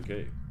not the same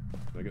key?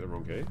 Did I get the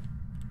wrong key?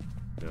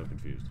 Now I'm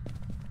confused.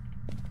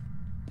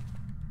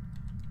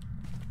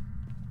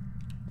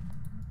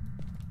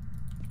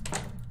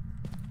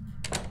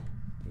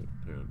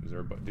 Hang on, is there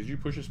a did you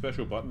push a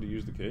special button to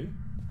use the key?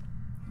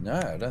 No,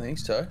 I don't think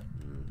so.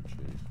 Oh,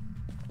 jeez.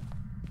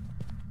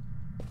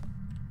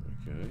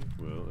 Okay,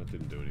 well, that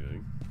didn't do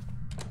anything.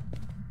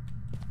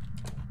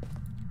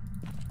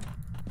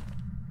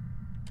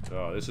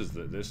 Oh, this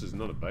is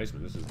not a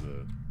basement. This is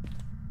the.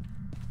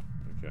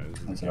 Okay,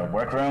 this is. Is it a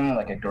workroom,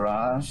 like a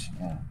garage?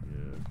 Yeah.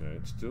 Yeah. Okay,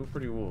 it's still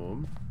pretty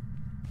warm.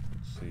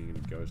 Not seeing any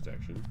ghost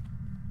action.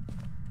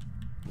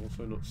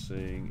 Also not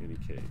seeing any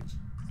keys.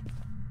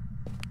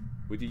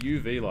 With your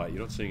UV light,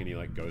 you're not seeing any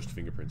like ghost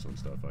fingerprints on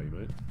stuff, are you,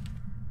 mate?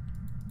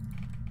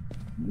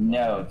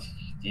 No,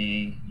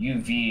 the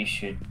UV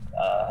should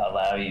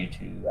allow you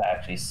to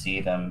actually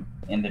see them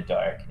in the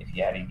dark if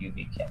you had a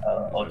UV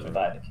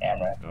ultraviolet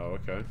camera. Oh,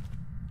 okay.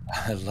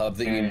 I love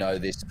that you know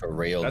this for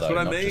real. That's though,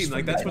 what I not mean. just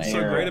Like from that's what's so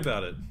anime. great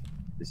about it.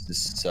 This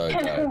is so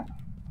good.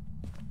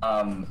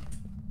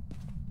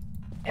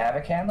 You have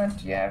a camera?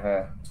 Do you have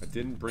a? I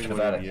didn't bring one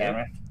ultraviolet in yet.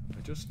 camera?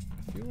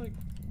 I feel like.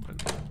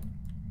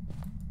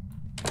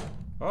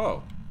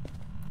 Oh.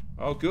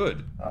 Oh,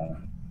 good.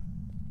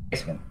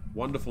 Basement.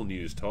 Wonderful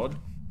news, Todd.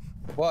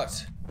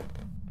 What?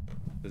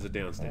 There's a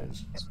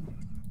downstairs.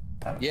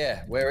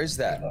 Yeah, where is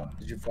that?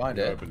 Did you find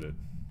I it? opened it.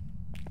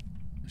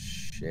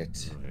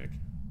 Shit. Oh, heck.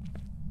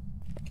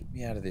 Get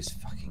me out of this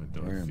fucking I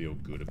don't room. feel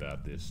good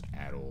about this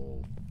at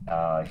all.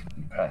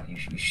 You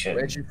should.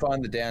 Where'd you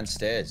find the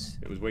downstairs?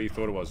 It was where you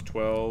thought it was.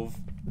 12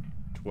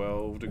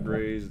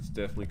 degrees. It's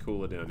definitely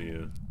cooler down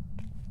here.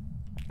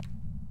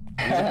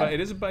 It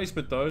is a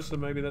basement though, so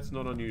maybe that's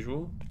not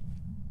unusual.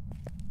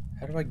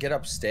 How do I get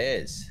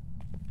upstairs?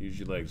 Use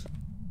your legs.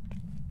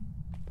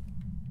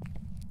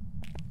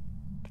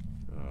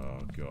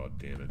 Oh god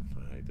damn it.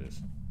 I hate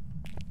this.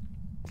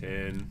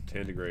 10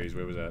 degrees.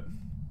 Where was that?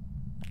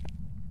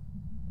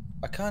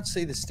 I can't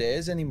see the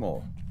stairs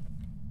anymore.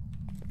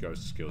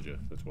 Ghost killed you.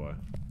 That's why.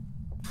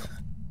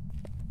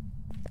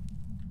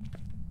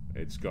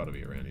 It's got to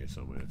be around here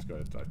somewhere.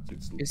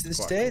 Is the quite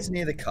stairs cool.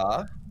 near the car?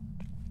 What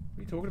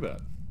are you talking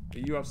about? Are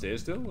you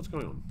upstairs still? What's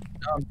going on?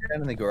 No, I'm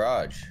down in the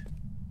garage.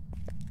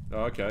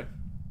 Oh, okay.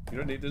 You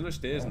don't need. There's no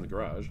stairs in the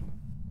garage.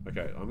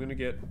 Okay, I'm gonna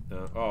get.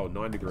 Oh,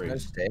 9 degrees. No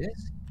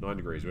stairs? 9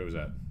 degrees. Where was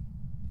that?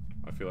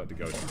 I feel like the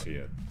ghost is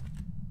here.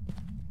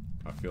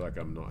 I feel like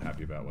I'm not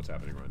happy about what's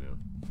happening right now.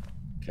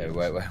 Okay,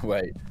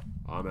 wait.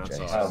 I'm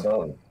outside.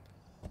 Oh,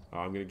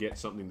 I'm gonna get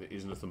something that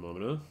isn't a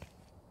thermometer.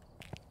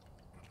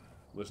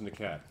 Listen to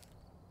cat.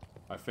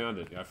 I found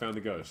it. I found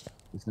the ghost.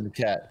 Listen to the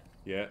cat.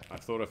 Yeah, I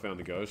thought I found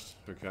the ghost.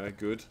 Okay,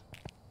 good.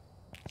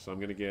 So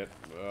I'm gonna get.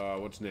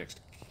 What's next?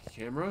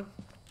 Camera?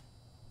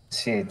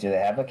 See, do they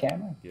have a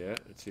camera? Yeah,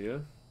 it's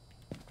here.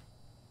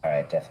 All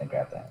right, definitely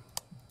grab that.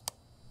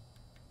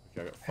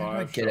 Okay, I got 5 How do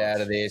I shots. get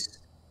out of this?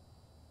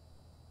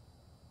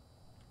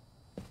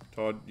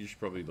 Todd, you should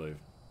probably leave.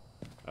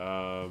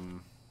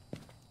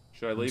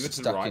 Should I leave it to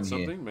stuck write in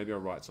something? here. Maybe I'll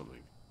write something.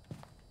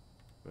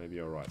 Maybe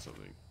I'll write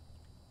something.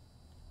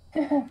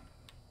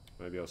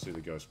 Maybe I'll see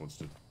the ghost wants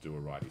to do a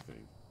righty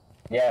thing.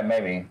 Yeah,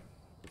 maybe.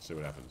 Let's see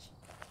what happens.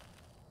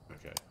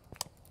 Okay.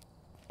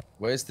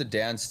 Where's the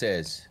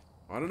downstairs?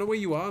 I don't know where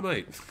you are,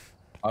 mate.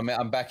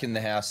 I'm back in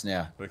the house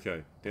now.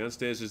 Okay.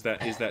 Downstairs is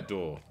that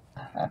door.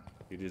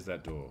 It is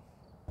that door.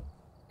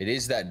 It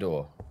is that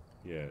door.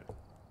 Yeah.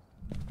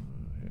 Oh,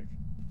 heck.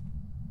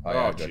 Oh,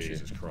 yeah, I got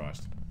Jesus you.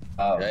 Christ.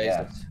 Oh,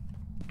 Jesus.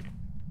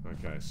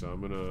 Okay, so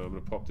I'm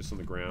gonna pop this on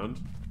the ground.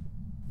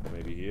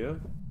 Maybe here.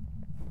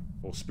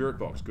 Or spirit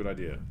box, good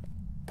idea.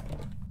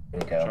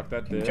 There you go. Chuck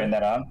that Can you there. turn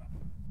that on?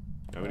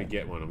 I'm gonna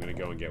get one. I'm gonna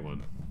go and get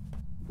one.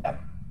 Yeah.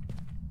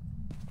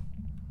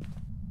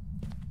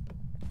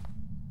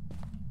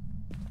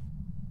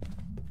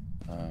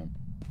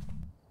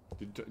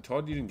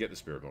 Todd, you didn't get the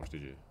spirit box,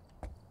 did you?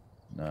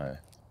 No.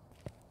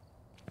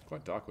 It's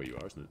quite dark where you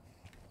are, isn't it?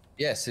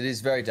 Yes, it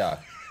is very dark.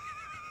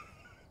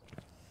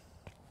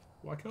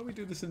 Why can't we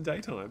do this in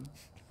daytime?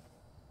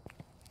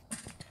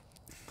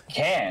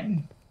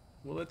 Can.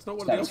 Well, that's not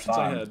one of the Sounds options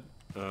I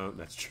fun. had.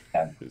 That's true,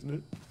 Yeah. isn't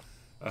it?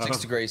 6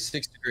 degrees,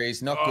 6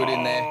 degrees. Not good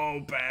in there. Oh,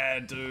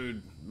 bad,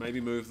 dude.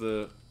 Maybe move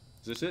the...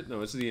 Is this it? No,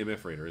 this is the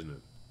EMF reader, isn't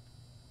it?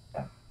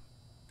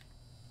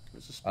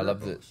 I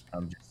love that.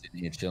 I'm just sitting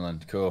here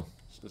chilling. Cool.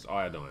 It's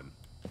iodine.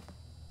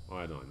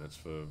 Iodine. That's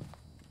for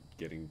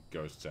getting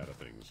ghosts out of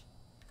things.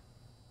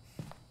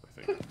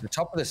 I think. The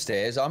top of the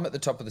stairs. I'm at the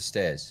top of the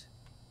stairs.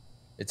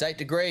 It's 8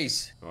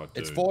 degrees. Oh, dude.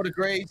 It's 4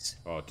 degrees.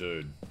 Oh,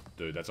 dude.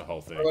 Dude, that's a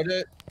whole thing. What do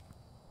I do?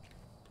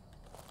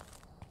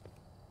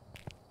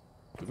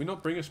 Did we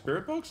not bring a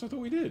spirit box? I thought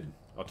we did.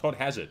 Oh, Todd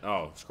has it.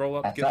 Oh, scroll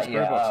up, I get the thought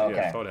spirit you- box. oh, Yeah,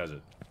 okay. Todd has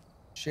it.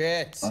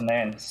 Shit. And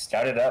then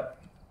start it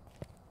up.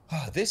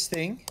 Oh, this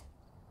thing.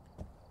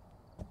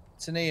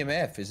 It's an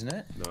EMF, isn't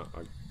it? No,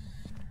 oh,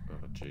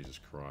 Jesus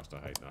Christ!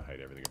 I hate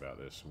everything about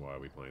this. Why are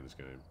we playing this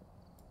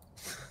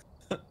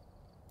game?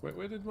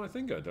 Where did my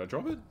thing go? Did I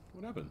drop it?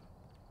 What happened?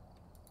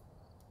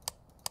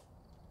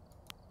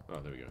 Oh,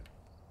 there we go.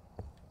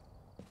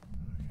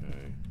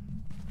 Okay.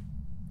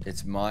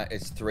 It's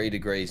 3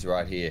 degrees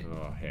right here.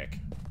 Oh heck.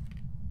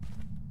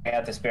 I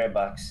got the spirit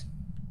box.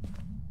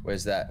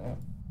 Where's that?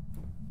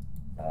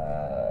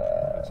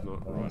 That's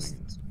not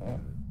writing.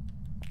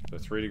 So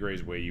 3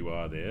 degrees where you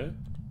are there.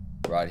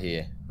 Right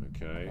here.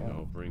 Okay,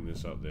 I'll bring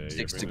this up there.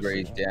 6 bring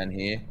degrees down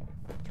here.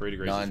 3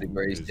 degrees. 9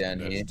 degrees down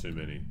that's here. Too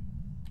many.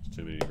 It's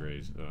too many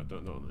degrees. Not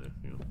on there.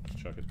 You know, just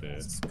chuck it there.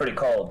 It's pretty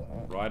cold.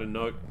 Write a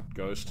note,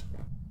 Ghost.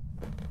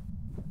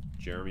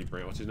 Jeremy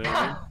Brown. What's his name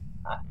again?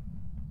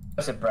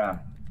 Joseph Brown.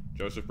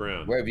 Joseph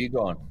Brown. Where have you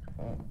gone?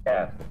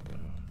 Yeah.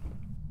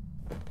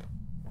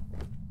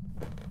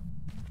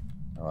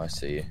 Oh, I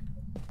see you.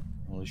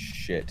 Holy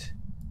shit.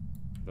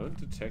 I don't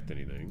detect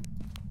anything.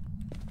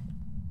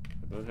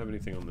 I don't have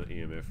anything on the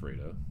EMF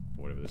reader,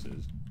 or whatever this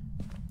is.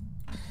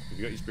 Have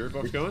you got your spirit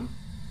box going?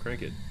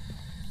 Crank it.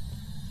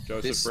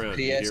 Joseph This Brown,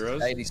 you hear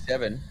us?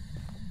 PS87.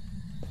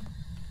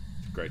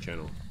 Great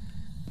channel.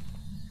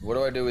 What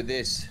do I do with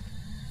this?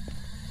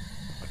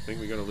 I think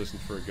we got to listen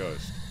for a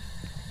ghost.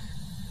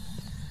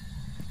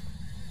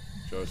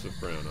 Joseph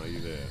Brown, are you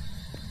there?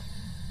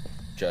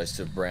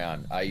 Joseph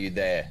Brown, are you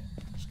there?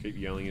 Just keep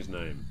yelling his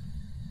name.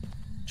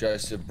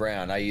 Joseph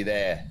Brown, are you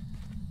there?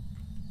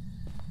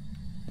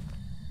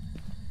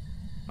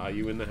 Are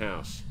you in the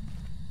house?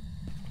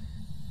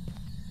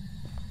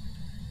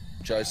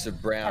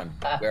 Joseph Brown,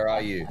 where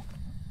are you?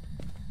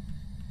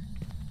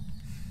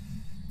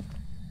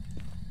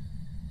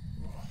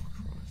 Oh,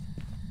 Christ.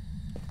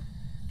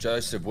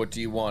 Joseph, what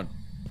do you want?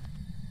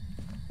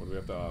 What do we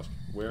have to ask?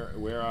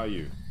 Where are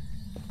you?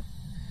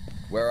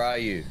 Where are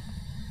you?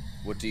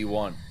 What do you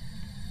want?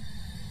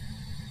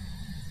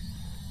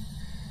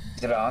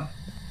 Is it on?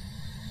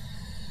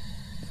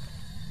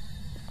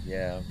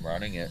 Yeah, I'm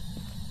running it.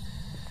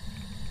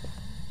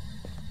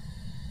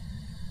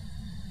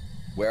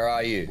 Where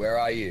are you? Where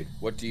are you?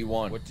 What do you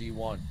want? What do you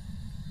want?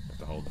 Have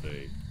to hold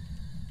V.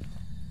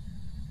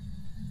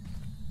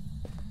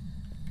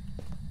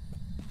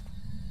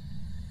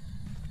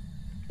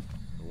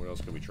 What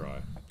else can we try?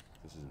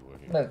 This isn't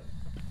working.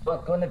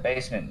 Look, go in the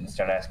basement and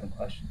start asking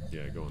questions.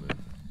 Yeah, go on then.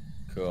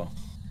 Cool.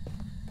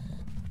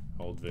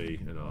 Hold V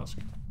and ask.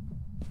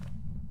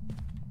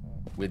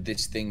 With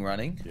this thing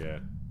running? Yeah.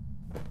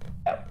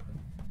 Yep.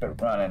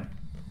 Start running.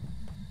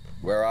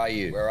 Where are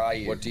you? Where are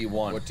you? What do you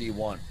want? What do you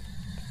want?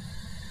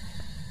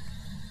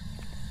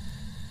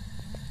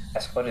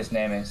 Ask what his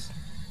name is.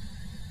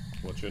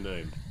 What's your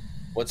name?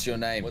 What's your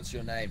name? What's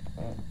your name?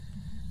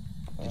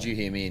 Did you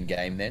hear me in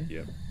game then?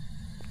 Yep.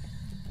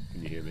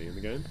 Can you hear me in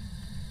the game?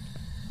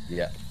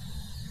 Yeah.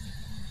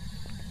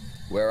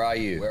 Where are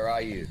you? Where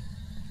are you?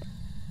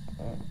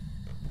 Oh,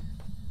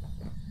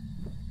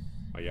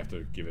 you have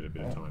to give it a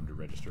bit of time to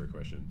register a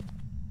question.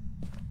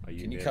 Are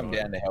you Can you nearby? come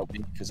down to help me?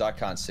 Because I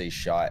can't see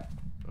shite.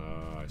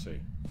 I see.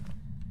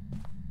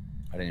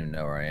 I don't even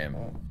know where I am.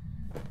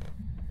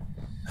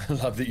 I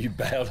love that you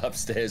bailed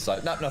upstairs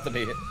like, nope, nothing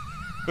here.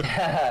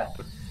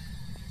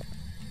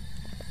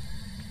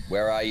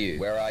 Where are you?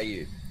 Where are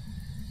you?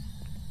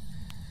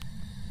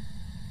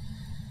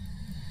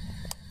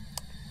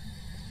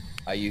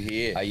 Are you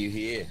here? Are you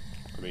here?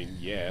 I mean,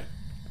 yeah.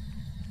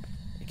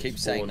 You keep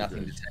It's saying 4 nothing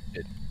degrees.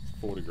 detected. It's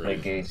 4 Wait,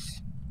 degrees.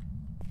 geez.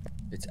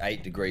 It's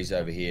 8 degrees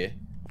over here.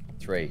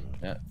 3.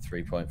 No,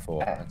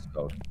 3.4. That's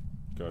cold.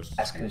 Ghost.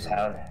 Ask whose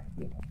house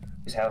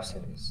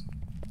it is.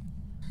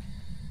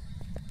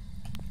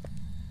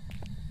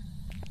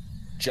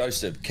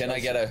 Joseph, can I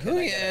get a hoo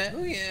yeah?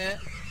 Hoo yeah.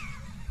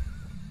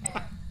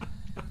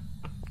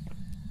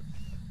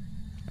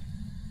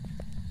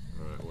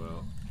 Alright,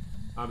 well.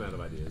 I'm out of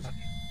ideas.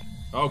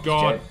 Oh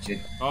god!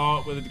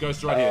 Oh, well, the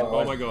ghost right here.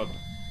 Oh my god.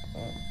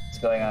 What's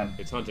going on?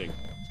 It's hunting.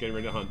 It's getting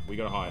ready to hunt. We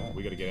gotta hide.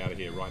 We gotta get out of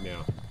here right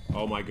now.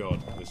 Oh my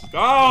god. This is.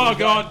 Oh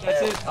god!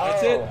 That's it!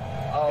 That's it!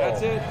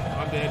 That's it!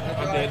 I'm dead.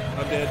 I'm dead.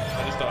 I'm dead.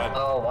 I just died.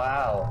 Oh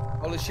wow.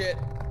 Holy shit.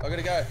 I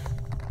gotta go.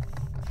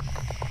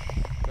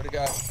 Gotta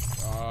go.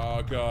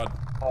 Oh god.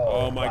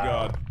 Oh, Oh my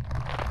wow.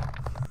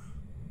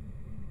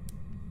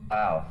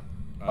 god.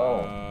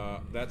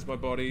 Wow. That's my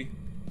body.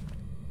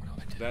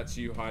 That's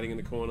you hiding in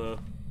the corner.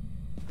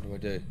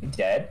 What do I do? You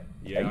dead?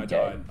 Yeah, Are I you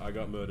died. I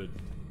got murdered.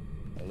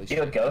 At least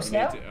You a ghost I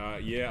now? need to-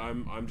 yeah,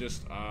 I'm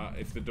just.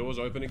 If the door's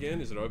open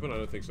again, is it open? I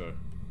don't think so.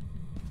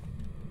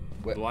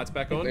 The light's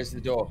back on. Where's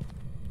the door?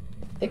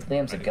 I think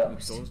Liam's a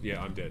ghost.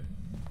 Yeah, I'm dead.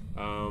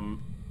 Oh,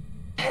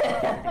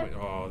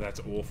 that's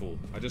awful.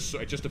 It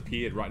just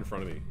appeared right in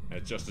front of me,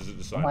 just as it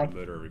decided to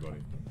murder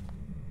everybody.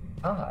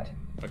 God.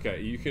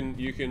 Okay, you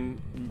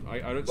can. I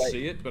don't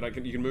see it, but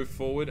you can move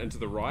forward and to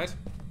the right.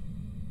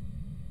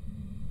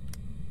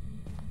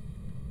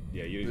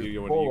 Yeah,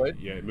 you want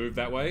to move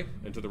that way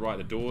and to the right.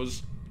 The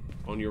door's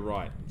on your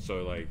right,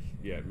 so like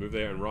move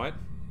there and right.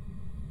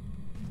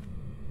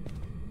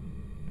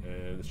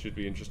 And it should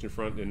be just in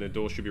front, and the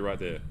door should be right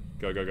there.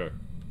 Go, go, go.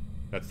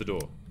 That's the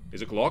door.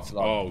 Is it locked?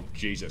 Oh,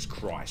 Jesus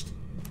Christ.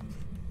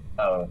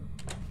 Oh,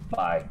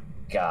 my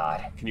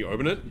God. Can you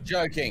open it?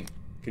 You're joking.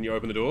 Can you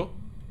open the door?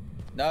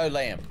 No,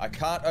 Liam. I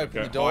can't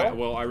open the door.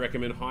 Well, I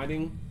recommend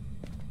hiding.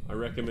 I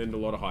recommend a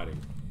lot of hiding.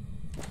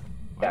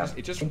 Yeah,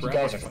 it just you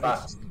guys are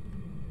fucked.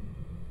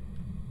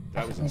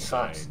 That was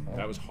insane.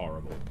 That was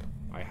horrible.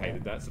 I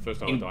hated that. It's the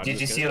first time I died.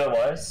 Did you see what it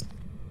was?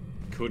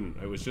 Couldn't.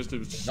 It was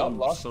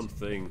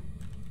something.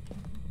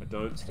 I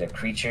don't. Is it a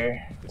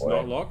creature? It's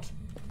not locked.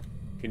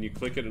 Can you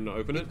click it and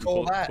open it?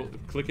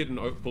 Click it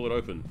and pull it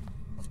open.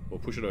 Or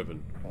push it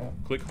open.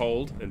 Click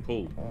hold and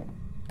pull.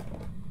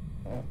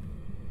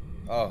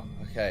 Oh,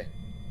 okay.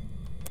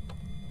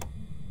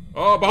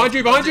 Oh, behind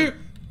you! Behind you!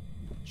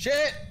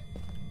 Shit!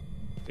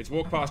 It's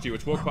walked past you.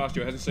 It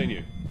hasn't seen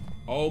you.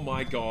 Oh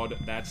my God,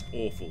 that's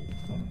awful.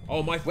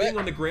 Oh, my thing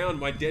on the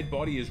ground, my dead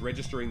body is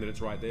registering that it's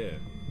right there.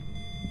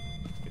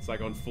 It's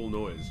like on full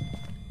noise.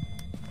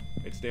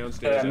 It's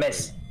downstairs. I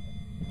miss.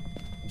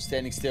 I'm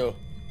standing still.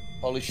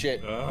 Holy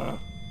shit. I'm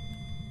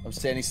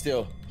standing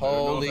still.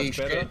 Holy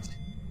shit.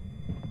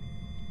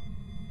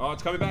 Oh,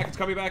 it's coming back. It's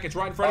coming back. It's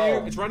right in front of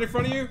you. It's right in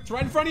front of you. It's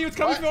right in front of you. It's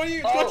coming in front of you.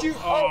 It's got you.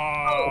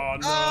 Oh,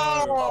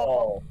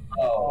 no.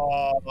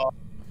 Oh.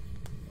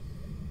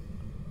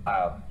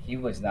 Wow. He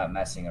was not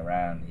messing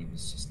around. He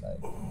was just like...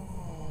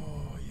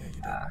 Oh, yeah, you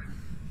did.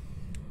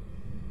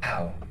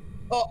 Ow.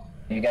 Oh.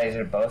 You guys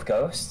are both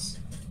ghosts?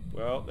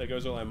 Well, there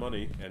goes all our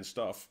money and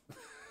stuff.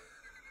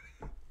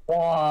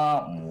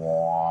 Wah,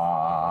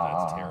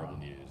 wah. That's terrible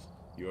news.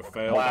 You have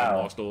failed and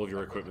lost all of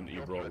your equipment that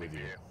you brought with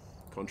you.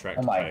 Contract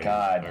Oh my paid.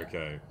 God.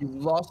 Okay. You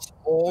lost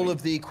all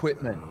of the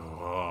equipment.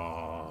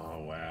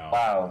 Oh, wow.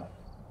 Wow.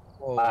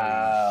 Holy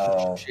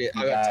Wow. shit.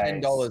 I got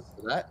 $10 for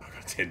that. I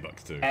got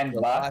 $10 too. And The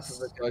life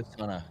of a ghost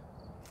hunter.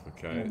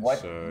 Okay,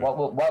 what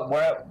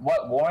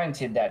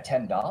warranted that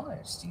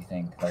 $10? Do you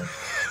think? Like,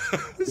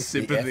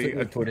 sympathy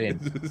we put in.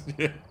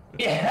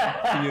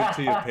 yeah.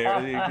 to your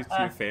parents,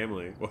 to your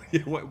family.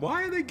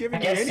 Why are they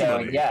giving you any so,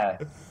 money? yeah.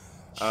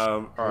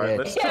 All right,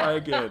 let's try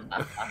again.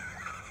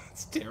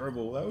 It's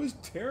terrible. That was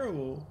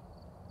terrible.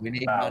 We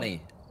need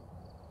money.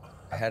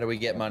 How do we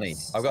get money?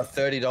 I've got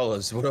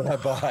 $30. What do I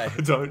buy?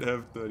 I don't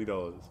have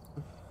 $30.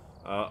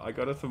 I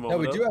got a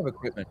thermometer. No, we do have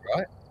equipment,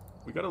 right?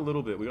 We got a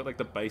little bit. We got like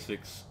the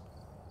basics.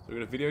 So we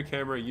got a video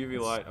camera, a UV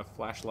light, a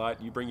flashlight.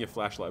 You bring your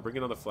flashlight. Bring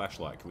another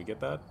flashlight. Can we get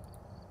that?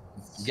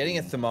 I'm getting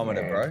a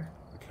thermometer, bro.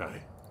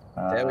 Okay.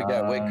 There we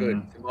go. We're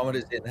good.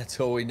 Thermometer's in. That's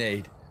all we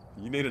need.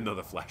 You need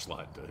another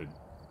flashlight, dude.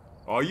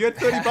 Oh, you had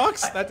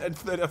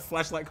 $30? A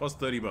flashlight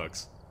costs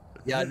 $30.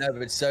 Yeah, I know,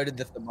 but so did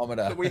the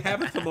thermometer. But we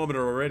have a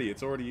thermometer already.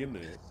 It's already in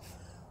there.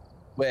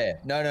 Where?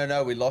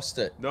 No, we lost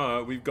it.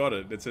 No, we've got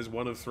it. It says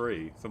 1 of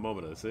 3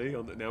 thermometer. See?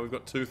 Now we've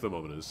got 2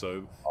 thermometers.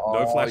 So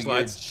no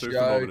flashlights, 2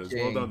 thermometers.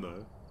 Well done,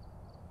 though.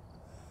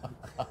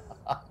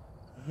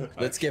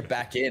 Let's get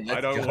back in. Let's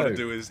I don't go. want to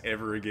do this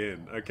ever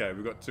again. Okay,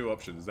 we've got 2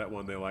 options. That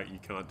one, they're like, you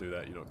can't do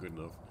that. You're not good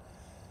enough.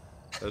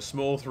 A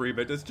small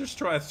 3-bed. Let's just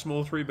try a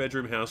small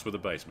 3-bedroom house with a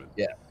basement.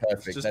 Yeah,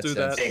 perfect. Let's just do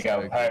that. There you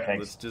go. Perfect.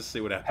 Let's just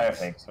see what happens.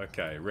 Perfect.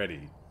 Okay,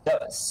 ready. So,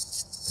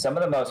 some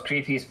of the most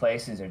creepiest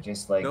places are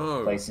just like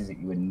places that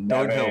you would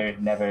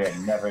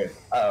never.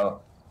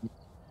 Uh-oh.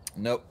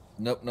 Nope.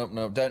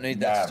 Don't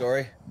need that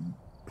story.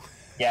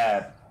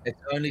 Yeah.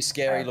 It's only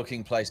scary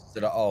looking places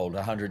that are old,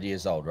 100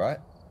 years old, right?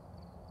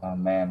 Oh,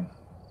 man.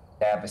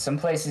 Yeah, but some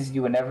places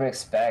you would never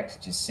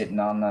expect, just sitting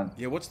on the...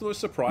 Yeah, what's the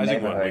most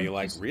surprising one where you're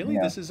like, really?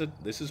 Yeah.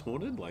 This is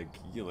haunted? Like,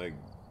 you're like...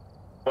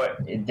 But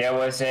there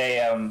was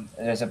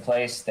there's a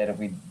place that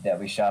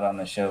we shot on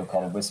the show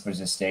called Whispers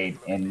Estate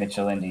in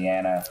Mitchell,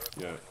 Indiana.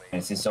 Yeah.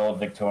 It's this old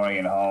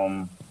Victorian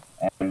home,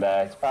 and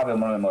it's probably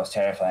one of the most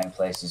terrifying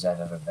places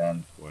I've ever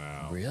been.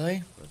 Wow.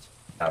 Really?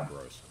 That's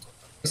gross.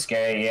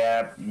 Scary,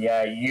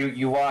 yeah.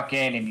 You walk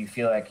in and you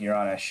feel like you're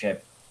on a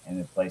ship, and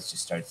the place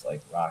just starts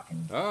like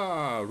rocking.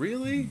 Ah,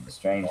 really?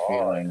 Strange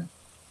feeling.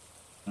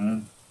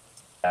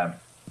 Yeah.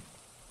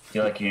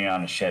 Feel like you're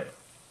on a ship.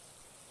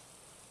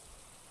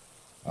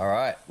 All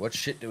right. What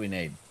shit do we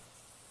need?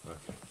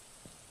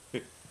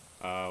 Okay.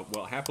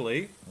 Well,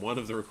 happily, one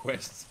of the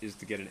requests is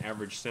to get an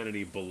average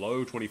sanity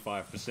below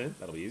 25%.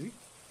 That'll be easy.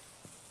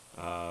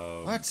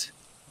 What?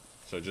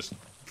 So just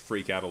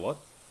freak out a lot.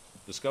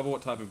 Discover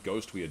what type of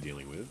ghost we are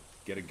dealing with.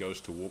 Get a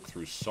ghost to walk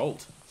through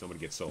salt. Somebody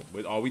get salt.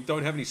 Oh, we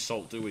don't have any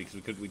salt, do we?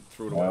 Because we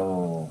threw it away.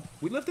 Oh.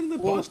 We left it in the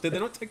bus. Did they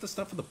not take the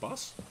stuff for the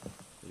bus?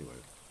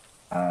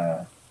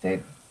 Anyway.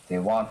 They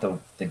want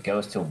the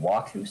ghost to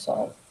walk through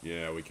salt.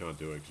 Yeah, we can't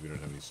do it because we don't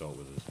have any salt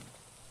with us.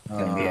 It's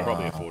gonna be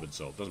Probably afforded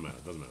salt. Doesn't matter.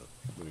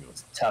 Moving on.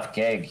 a tough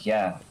gig,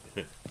 yeah.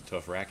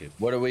 Tough racket.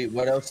 What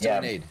else do we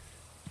need?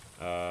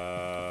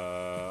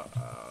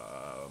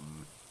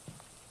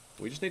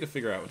 We just need to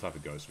figure out what type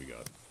of ghost we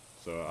got.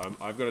 So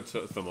I've got a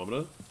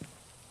thermometer.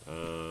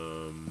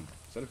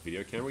 Is that a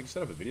video camera? We can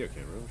set up a video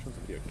camera. Which one's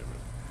a video camera?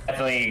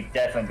 Definitely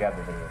grab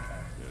the video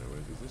camera. Yeah, where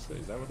is this?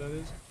 Is that what that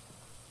is?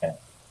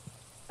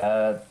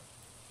 Yeah.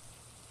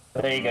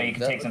 There you go. You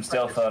can take some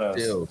still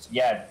photos. Stills.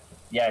 Yeah,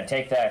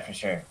 take that for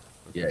sure.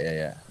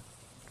 Yeah.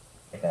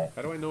 Take that.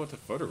 How do I know what to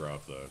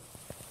photograph though?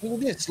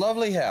 Look at this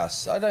lovely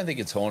house. I don't think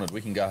it's haunted.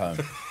 We can go home.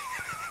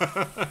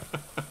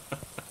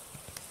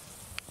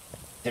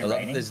 Is it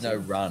raining? There's no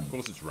run. Of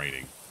course it's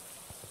raining.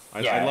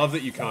 I love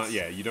that you can't.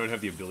 Yeah, you don't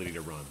have the ability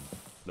to run.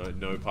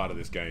 No part of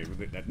this game.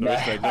 No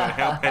matter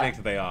how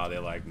panicked they are, they're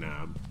like,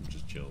 nah, I'm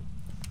just chill.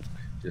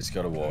 Just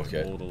gotta walk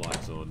it. All the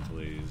lights on,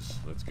 please.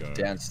 Let's go.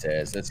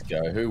 Downstairs. Let's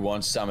go. Who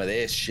wants some of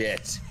this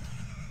shit?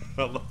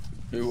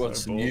 Who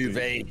wants some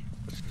UV?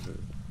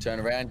 Turn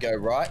around. Go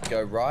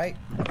right,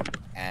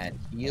 and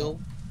heal.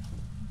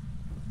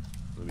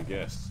 Let me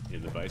guess.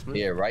 In the basement.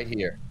 Yeah, right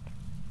here.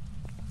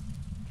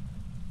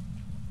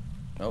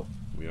 Nope.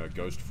 We are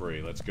ghost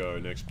free. Let's go.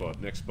 Next spot.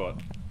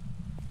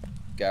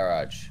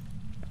 Garage.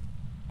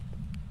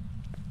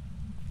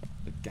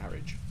 The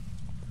garage.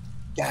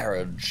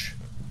 Garage.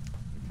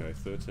 Okay,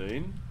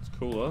 13. It's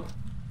cooler.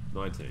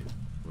 19.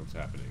 What's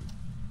happening?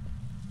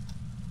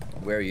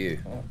 Where are you?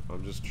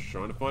 I'm just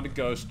trying to find a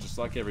ghost, just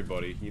like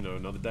everybody. You know,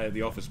 another day at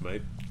the office,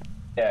 mate.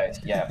 Yeah.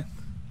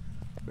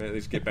 Man, at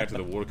least get back to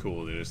the water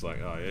cooler. They're just like,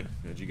 oh yeah,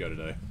 how'd you go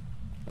today?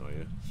 Oh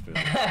yeah, it's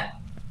feeling.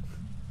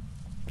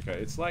 Okay,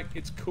 it's like,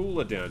 it's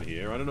cooler down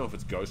here. I don't know if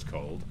it's ghost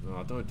cold.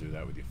 Oh, don't do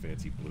that with your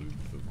fancy blue.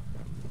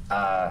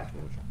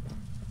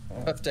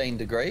 15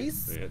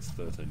 degrees? Yeah, it's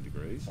 13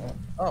 degrees.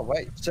 Oh,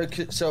 wait.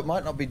 So it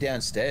might not be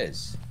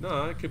downstairs.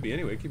 No, it could be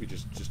anywhere. It could be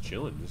just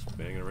chilling, just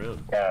banging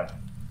around. Yeah.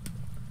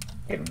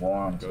 Getting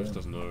warm, Ghost too.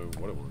 doesn't know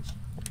what it wants.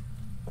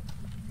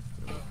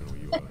 I don't know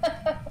where you are.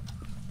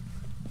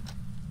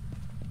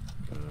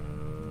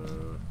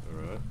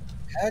 Alright.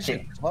 How's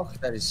your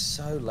clock? That is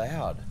so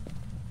loud.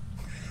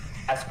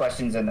 Ask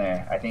questions in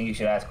there. I think you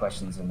should ask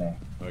questions in there.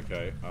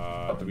 Okay.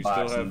 Do we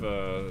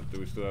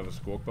still have a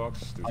squawk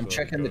box? I'm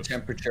checking the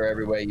temperature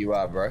everywhere you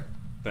are, bro.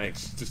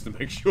 Thanks, just to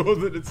make sure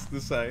that it's the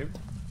same.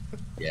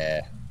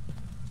 Yeah.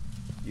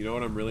 You know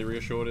what I'm really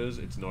reassured is?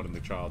 It's not in the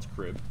child's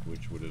crib,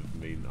 which would have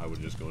mean I would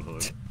have just gone home.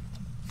 Is it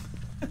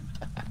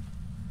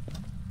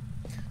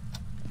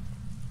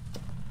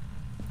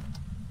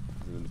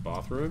in the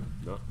bathroom?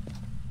 No.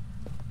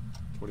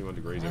 21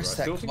 degrees. What's I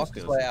that still think clock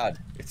it's loud?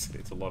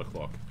 It's a lot of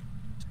clock.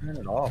 Turn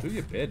it off. Do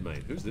your bed,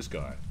 mate. Who's this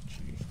guy?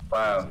 Jeez.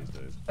 Wow. These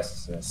days.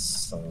 That's a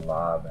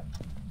slob.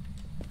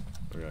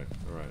 Okay,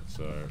 alright,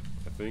 so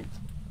I think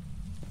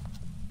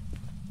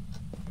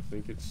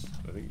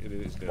it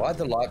is down. Why'd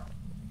the light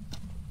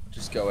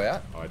just go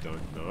out? I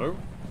don't know.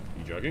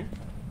 You joking?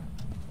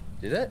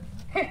 Did it?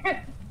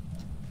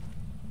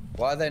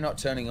 Why are they not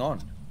turning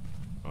on?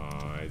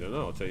 I don't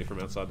know. I'll tell you from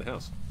outside the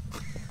house.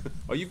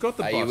 Oh, you've got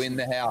the Are bus. you in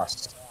the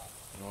house?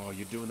 Oh,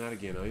 you're doing that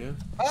again, are you?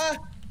 Ah!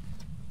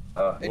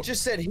 It What?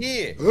 just said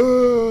here.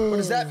 What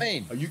does that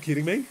mean? Are you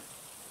kidding me?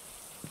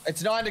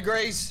 It's 9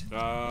 degrees.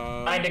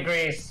 9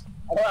 degrees.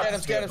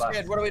 I'm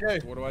scared. What do we do?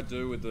 What do I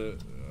do with the...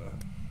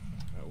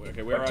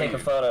 okay, where are Take you? a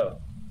photo.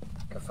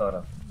 Take a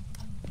photo.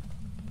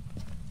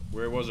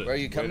 Where was it? Where are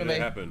you? Come to me.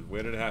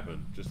 Where did it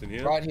happen? Just in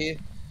here? Right here.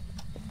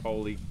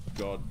 Holy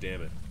god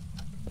damn it.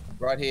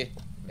 Right here.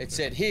 It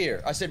said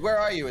here. I said, where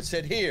are you? It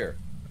said here.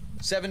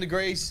 7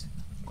 degrees.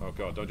 Oh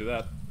god, don't do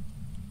that.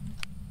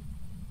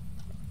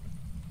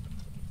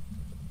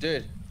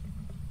 Dude,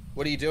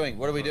 what are you doing?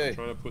 What do we do? I'm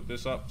trying to put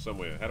this up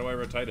somewhere. How do I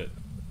rotate it?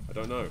 I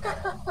don't know.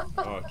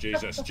 Oh,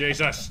 Jesus.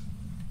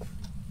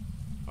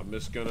 I'm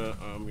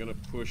gonna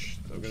push,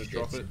 I'm gonna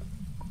drop it.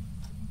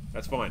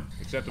 That's fine,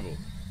 acceptable.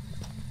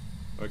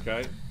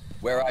 Okay.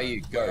 Where are you,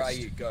 Ghost? Where are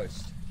you,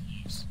 Ghost?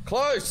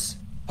 Close!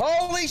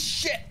 Holy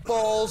shit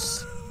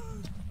balls!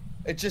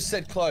 It just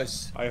said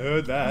close. I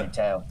heard that.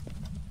 Tail.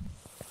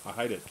 I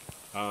hate it.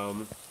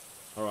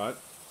 Alright.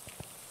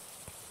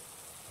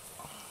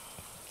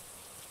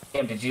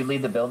 Cam, did you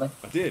leave the building?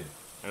 I did.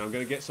 And I'm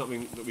gonna get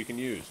something that we can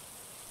use.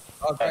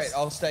 Oh great,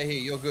 I'll stay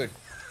here. You're good.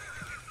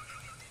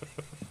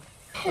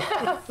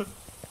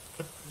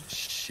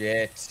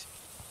 Shit.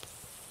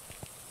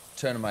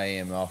 Turning my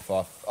EM off.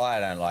 I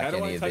don't like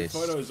any of this.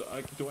 How do I take photos?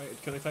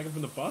 Can I take them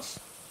from the bus?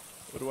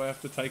 Or do I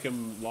have to take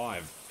them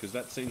live? Because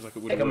that seems like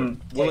it would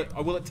work.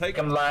 Will it take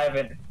them live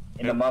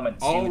in a moment?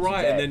 Oh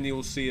right, and then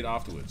you'll see it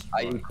afterwards.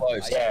 Are you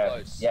close?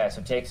 Yeah.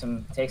 So take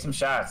some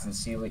shots and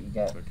see what you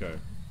get. Okay.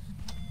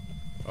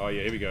 Oh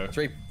yeah, here we go.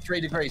 3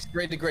 degrees.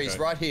 3 degrees.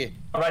 Okay. Right here.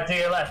 Right to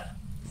your left.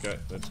 Okay,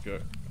 let's go.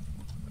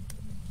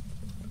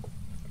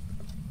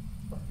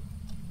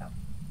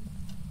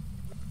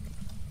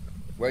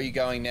 Where are you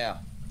going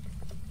now?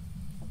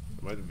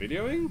 Am I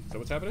videoing? Is that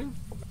what's happening?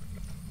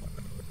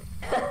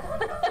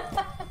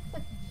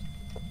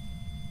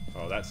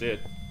 Oh, that's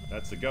it.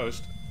 That's the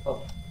ghost.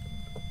 Oh.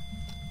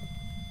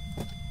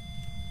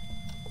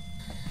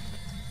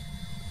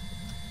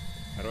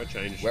 How do I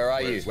change? Where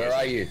are you? Where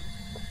are you?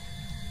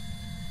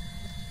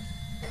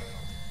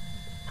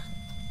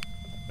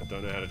 I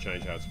don't know how to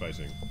change how it's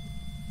facing.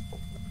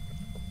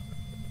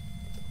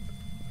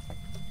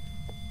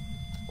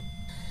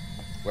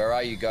 Where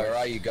are you, Ghost? Where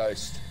are you,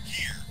 Ghost?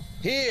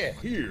 Here.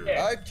 Here.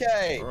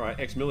 Okay. All right.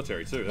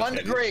 Ex-military too. That's 1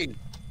 handy. degree.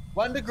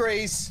 1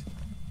 degrees.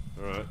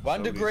 All right.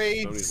 1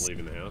 degree. Somebody's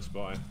leaving the house.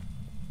 Bye.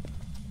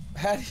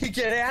 How do you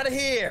get out of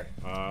here?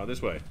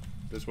 This way.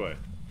 This way.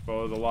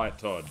 Follow the light,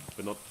 Todd,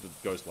 but not the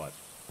ghost light.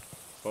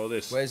 Follow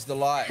this. Where's the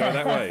light? Go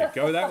that way.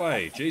 Go that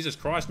way. Jesus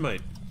Christ,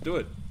 mate. Do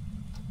it.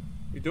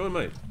 What are you doing,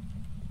 mate?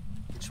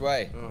 Which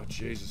way? Oh,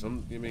 Jesus.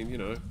 You mean, you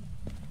know.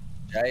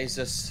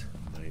 Jesus.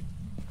 Mate.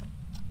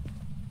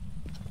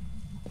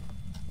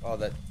 Oh,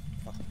 that.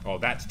 Oh,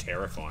 that's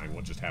terrifying.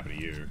 What just happened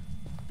to you?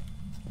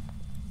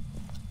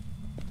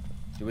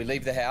 Do we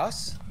leave the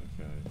house?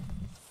 Okay.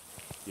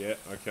 Yeah,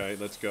 okay,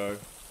 let's go.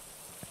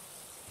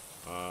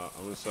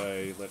 I'm gonna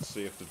say, let's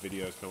see if the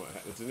videos come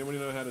out. Does anybody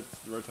know how to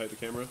rotate the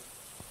camera?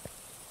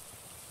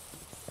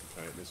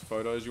 Okay, there's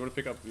photos. You want to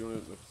pick up,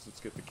 let's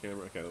get the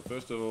camera. Okay, well,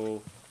 first of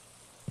all,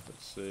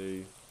 let's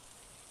see.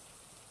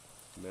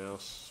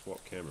 Mouse,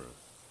 swap camera.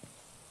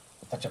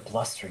 Such a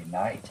blustery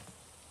night.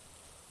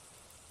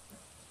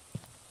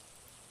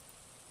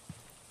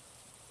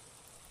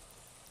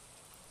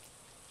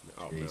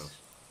 Oh, Jeez. mouse.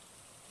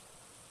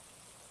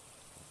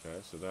 Okay,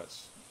 so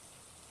that's...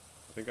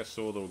 I think I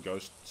saw the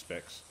ghost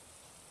specs.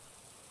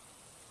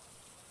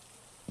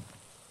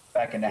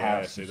 Back in the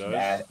Yeah, house. see you those? should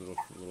add-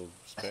 Little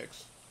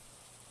specs.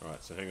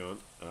 Alright, so hang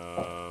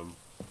on.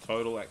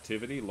 Total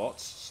activity,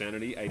 lots,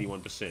 sanity,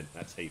 81%.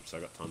 That's heaps, I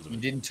got tons of You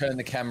it. didn't turn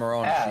the camera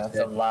on. Yeah, She that's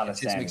said. a lot of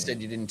Sismic sanity.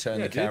 said you didn't turn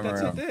Yeah, the dude, camera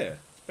that's on. it there.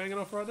 It's banging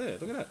off right there.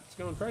 Look at that. It's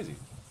going crazy.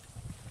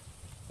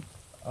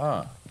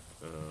 Ah,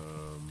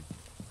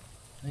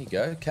 there you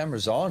go.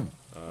 Camera's on.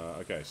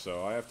 Okay,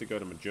 so I have to go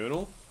to my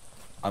journal.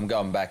 I'm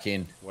going back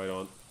in. Wait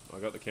on. I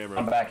got the camera.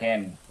 I'm back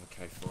in.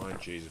 Okay, fine.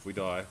 Jeez, if we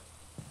die.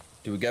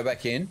 Do we go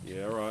back in?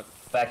 Yeah, alright.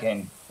 Back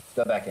in.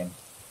 Go back in.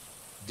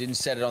 Didn't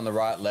set it on the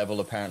right level,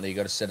 apparently. You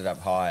got to set it up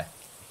high.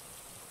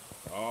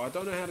 Oh, I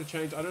don't know how to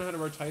change. I don't know how to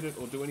rotate it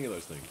or do any of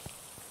those things.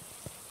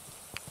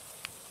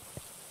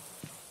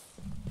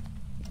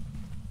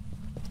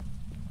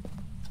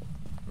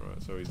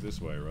 Alright, so he's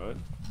this way, right?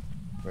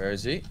 Where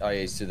is he? Oh,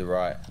 yeah, he's to the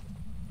right.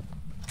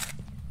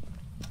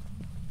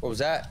 What was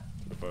that?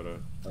 The photo.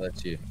 Oh,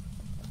 that's you.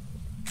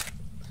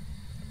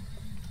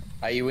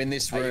 Are you in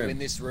this room? Are you in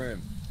this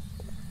room?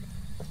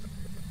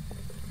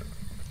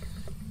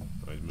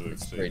 Oh, he's moved.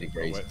 It's See? 3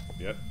 degrees. Oh, wait.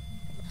 Yep.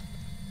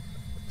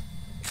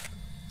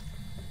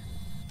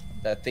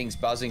 That thing's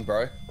buzzing,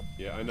 bro.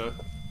 Yeah, I know.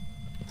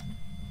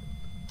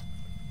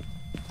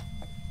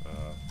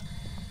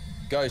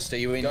 Ghost, are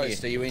you in here?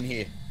 Are you in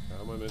here?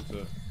 How am I meant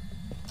to...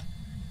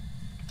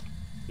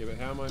 Yeah, but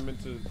how am I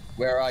meant to...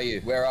 Where are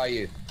you? Where are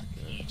you?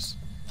 Okay.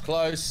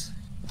 Close.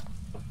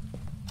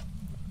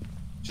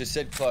 Just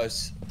said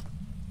close.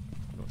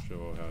 Not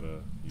sure how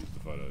to use the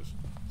photos.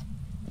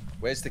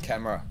 Where's the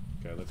camera?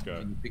 Okay, let's go.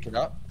 Can you pick it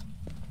up?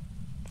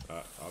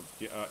 Yeah,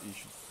 you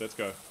should... Let's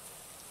go.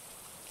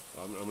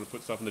 I'm going to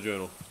put stuff in the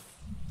journal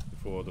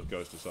before the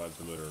ghost decides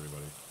to murder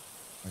everybody.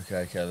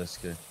 Okay, let's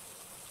go.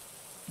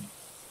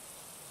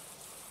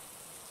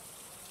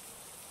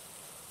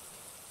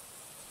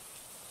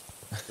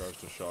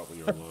 Ghosts are sharp when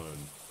you're alone.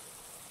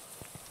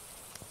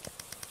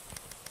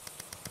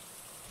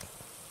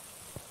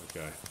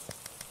 Okay.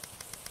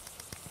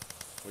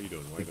 What are you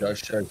doing? The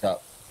ghost shows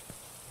up.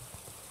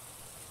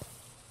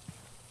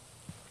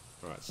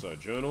 Alright, so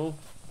journal.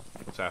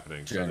 What's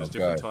happening? So Journal, there's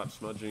different go. types: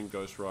 smudging,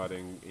 ghost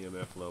writing,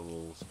 EMF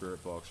level,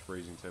 spirit box,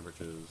 freezing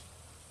temperatures.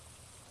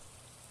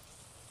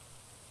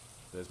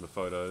 There's my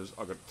photos.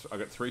 I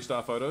got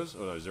 3-star photos.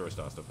 Oh no,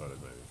 0-star photos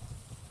maybe.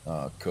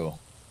 Oh, cool.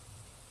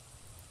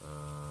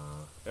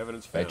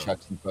 Evidence They found.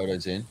 chuck some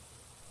photos in.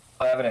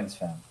 Oh, evidence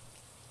found.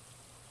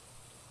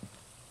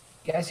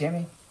 You guys hear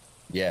me?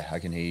 Yeah, I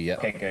can hear you.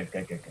 Okay,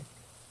 good.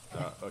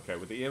 Okay,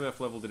 with the EMF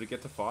level, did it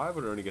get to 5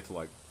 or did it only get to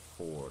like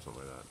 4 or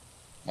something like that?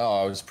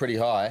 Oh, it was pretty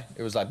high.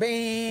 It was like,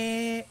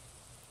 beep.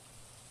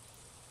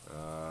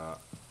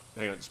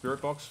 Hang on,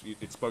 spirit box.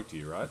 It spoke to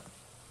you, right?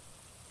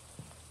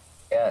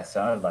 Yeah, it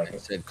sounded like It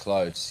it. said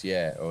close,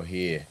 yeah, or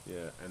here.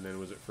 Yeah, and then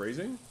was it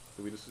freezing?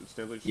 Did we just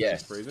instantly just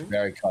Yes, freezing?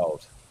 very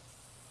cold.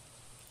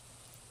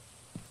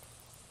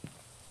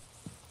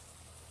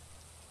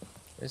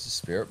 There's a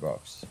spirit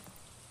box.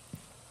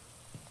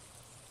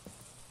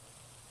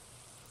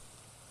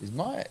 Is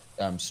my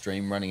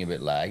stream running a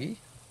bit laggy?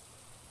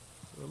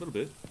 A little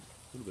bit.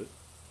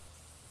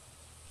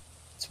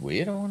 It's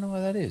weird. I wonder why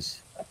that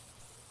is.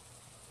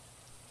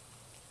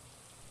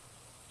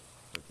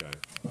 Okay.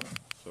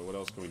 So what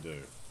else can we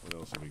do? What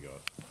else have we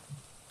got?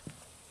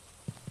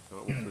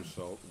 Can't walk through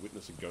salt.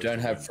 Witness a ghost. Don't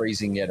have event.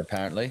 freezing yet,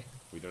 apparently.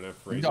 We don't have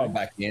I'm freezing. going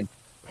back in.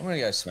 I'm gonna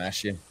go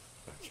smash him.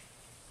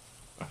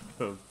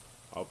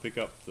 I'll pick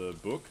up the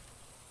book.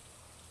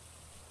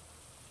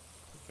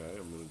 Okay,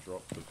 I'm going to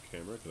drop the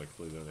camera because I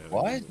clearly don't have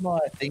Why anything. is my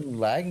thing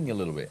lagging a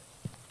little bit?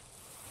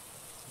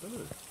 I don't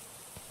know.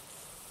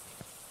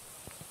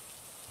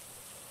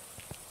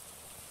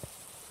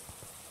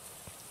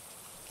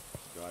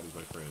 Heidi's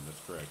my friend.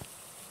 That's correct.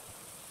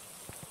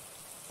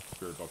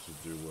 Spirit boxes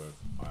do work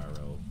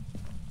IRL.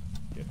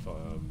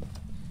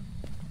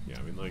 Yeah,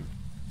 I mean, like...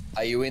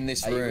 Are you in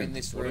this room?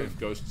 What have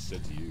ghosts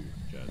said to you,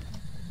 Chad?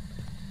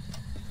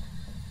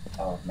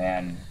 Oh,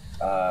 man.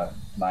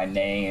 My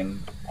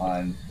name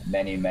on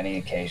many, many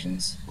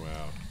occasions.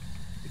 Wow.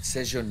 It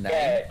says your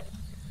name?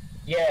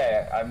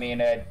 Yeah, I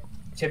mean,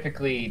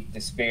 typically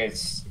the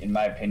spirits, in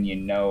my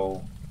opinion,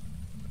 know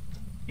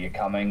you're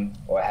coming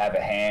or have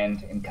a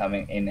hand in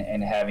coming in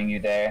and having you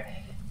there.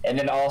 And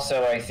then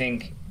also, I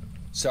think...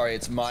 Sorry,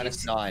 it's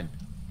 -9.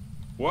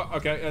 What?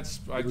 Okay, I'd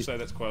say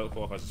that's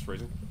qualifies as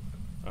freezing.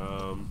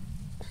 And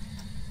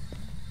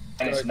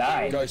it's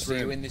 9. Ghost, are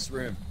you in this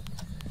room?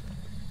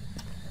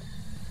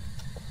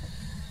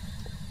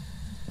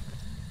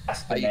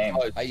 That's the name.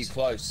 Are you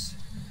close?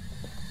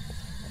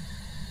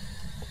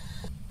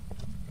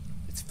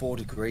 It's 4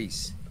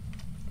 degrees.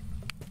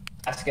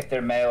 Ask if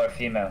they're male or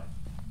female.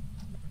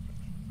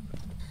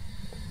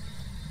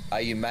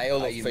 Are you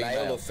male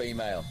or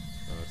female?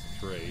 Oh, it's a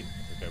 3.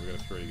 Okay, we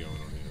got a 3 going on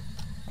here.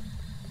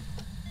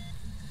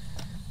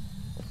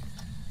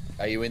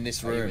 Are you in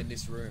this room?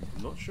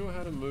 I'm not sure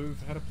how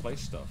to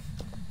place stuff.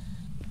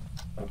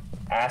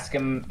 Ask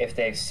them if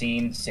they've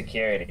seen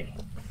security.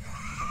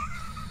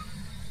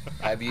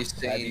 Have you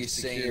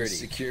seen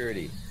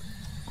security?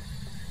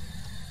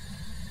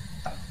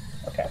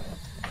 Okay.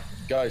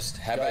 Ghost,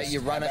 how about you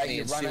run at me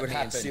and see what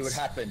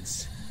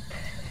happens?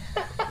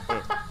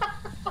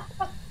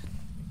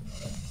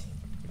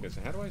 Okay,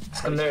 so how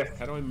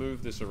do I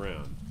move this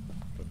around?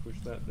 If I push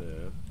that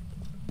there.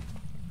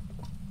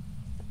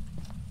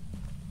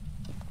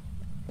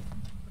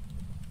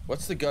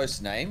 What's the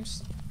ghost's name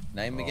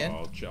again?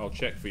 I'll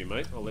check for you,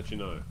 mate. I'll let you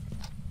know.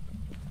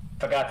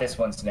 Forgot this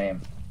one's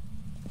name.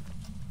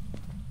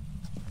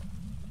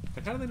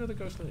 How do they know the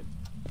ghost's name?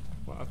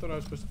 Well, I thought I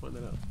was supposed to find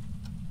that out.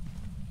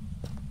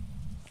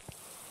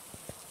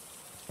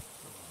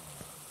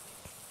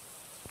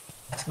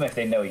 Ask them if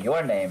they know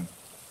your name.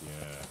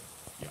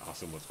 Yeah,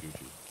 ask them what's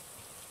Gucci.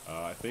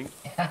 I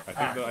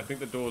think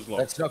the door's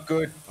locked. That's not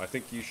good. I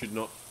think you should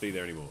not be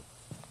there anymore.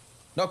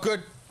 Not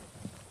good.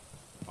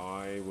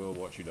 I will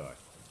watch you die.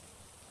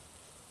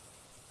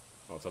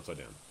 Oh, it's upside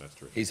down. That's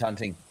true. He's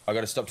hunting. I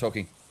got to stop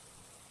talking.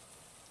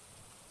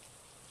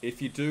 If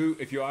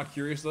you are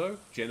curious though,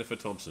 Jennifer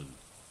Thompson.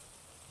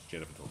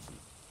 Jennifer Thompson.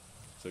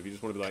 So if you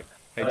just want to be like,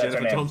 hey,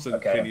 Jennifer Thompson,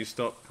 can you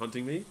stop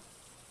hunting me?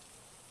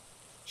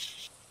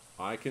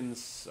 I can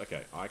see.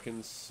 I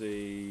can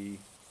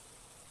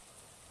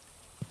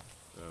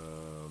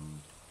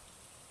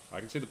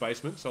see the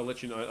basement, so I'll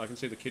let you know. I can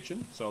see the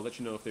kitchen, so I'll let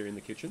you know if they're in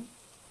the kitchen.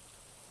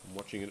 I'm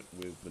watching it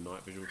with the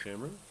night visual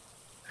camera.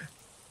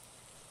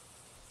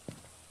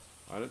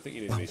 I don't think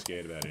you need to be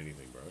scared about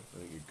anything, bro. I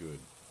think you're good.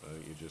 I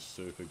think you're just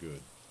super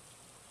good.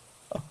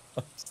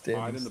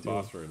 Hide in the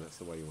bathroom. That's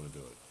the way you want to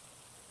do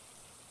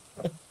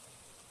it.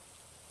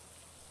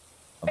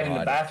 Hide in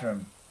the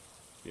bathroom.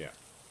 Yeah.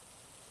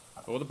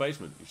 Or the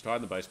basement. You should hide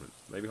in the basement.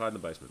 Maybe hide in the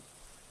basement.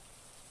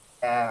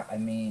 Yeah, I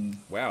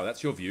mean... Wow,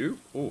 that's your view?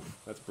 Oof,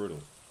 that's brutal.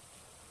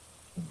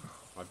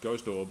 I've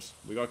ghost orbs.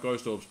 We got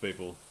ghost orbs,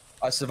 people.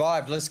 I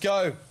survived. Let's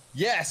go.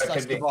 Yes, I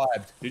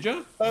survived. Did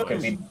you?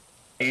 Nice.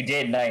 You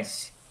did.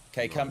 Nice.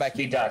 Okay, come back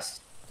in.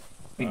 Dust.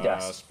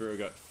 Spirit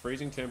got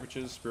freezing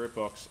temperatures, spirit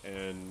box,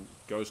 and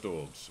ghost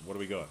orbs. What do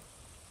we got?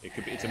 It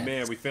could be. It's a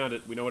mare. We found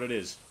it. We know what it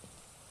is.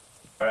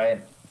 All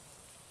right.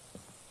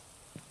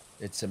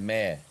 It's a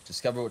mare.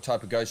 Discover what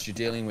type of ghost you're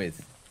dealing with.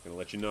 I'm gonna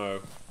let you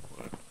know.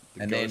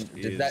 And then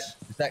does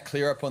that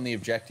clear up on the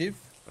objective?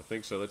 I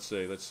think so. Let's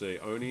see.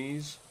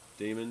 Onis,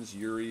 demons,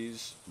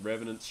 Yuris,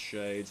 revenants,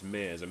 shades,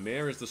 mares. A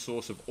mare is the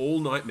source of all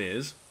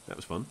nightmares. That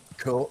was fun.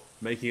 Cool.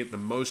 Making it the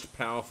most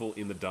powerful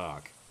in the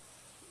dark.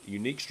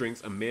 Unique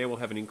strengths, a mare will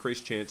have an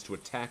increased chance to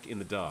attack in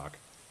the dark.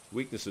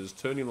 Weaknesses,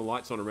 turning the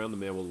lights on around the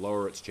mare will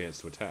lower its chance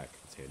to attack.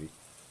 That's handy.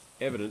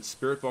 Evidence,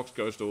 spirit box,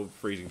 ghost orb,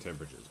 freezing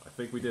temperatures. I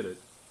think we did it.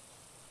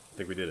 I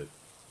think we did it.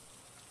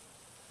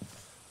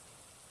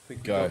 I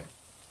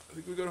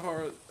think we got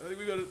horror. I think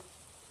we got it.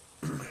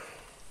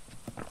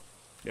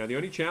 Now, the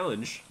only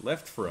challenge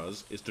left for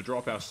us is to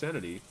drop our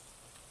sanity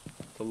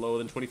to lower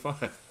than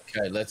 25.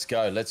 Okay, let's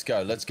go. Let's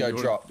go. Let's go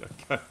drop.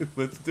 Okay,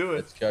 let's do it.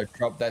 Let's go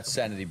drop that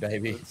sanity,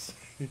 baby.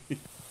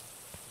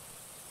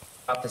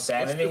 Up the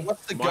sanity?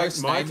 What's the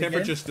ghost my name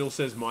temperature again? still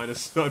says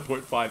minus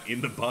 9.5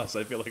 in the bus.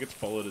 I feel like it's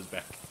followed us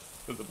back.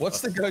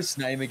 What's the ghost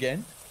name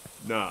again?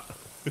 Nah,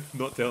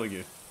 not telling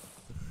you.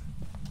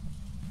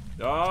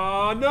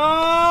 Oh,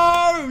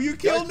 no! You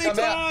killed me,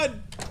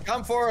 Todd!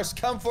 Come for us.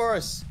 Come for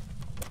us.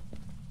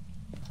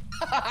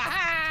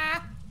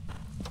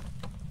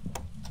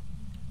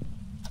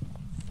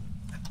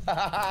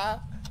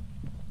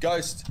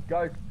 Ghost,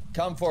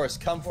 come for us,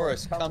 come for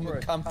us,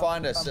 come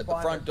find us at the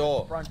front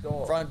door.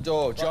 Front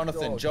door,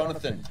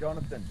 Jonathan.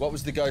 What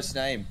was the ghost's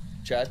name,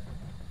 Chad?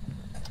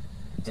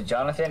 Is it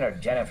Jonathan or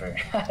Jennifer?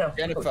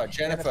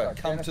 Jennifer,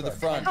 come to the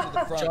front.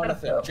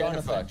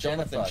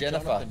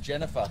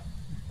 Jennifer.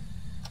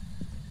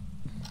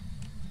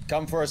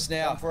 Come for us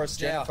now.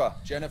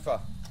 Jennifer.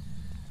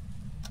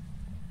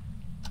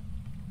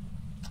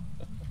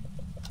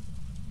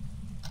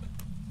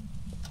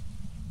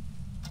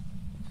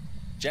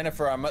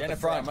 Jennifer, I'm at the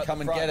front. Come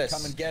and get us.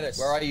 Come and get us.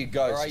 Where are you,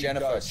 Ghost?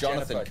 Jennifer,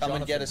 Jonathan, come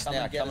and get us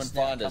now. Come and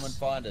find us. Come and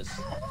find us.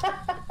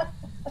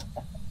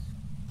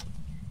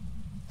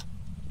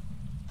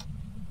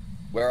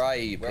 Where are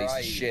you, piece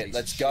of shit?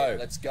 Let's go.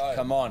 Let's go.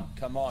 Come on.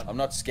 Come on. I'm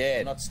not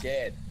scared. I'm not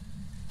scared.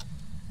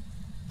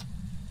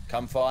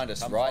 Come find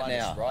us right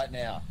now. Right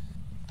now.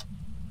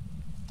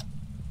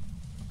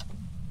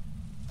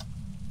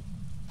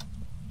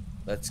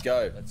 Let's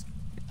go.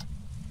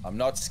 I'm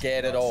not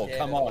scared at all.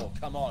 Come on.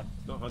 Come on.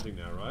 It's not hunting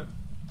now, right?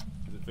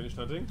 Is it finished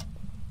hunting?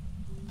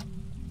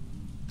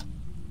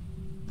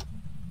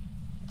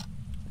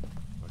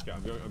 Okay,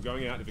 I'm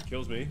going out. If it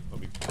kills me, I'll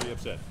be pretty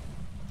upset.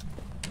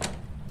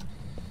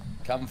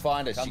 Come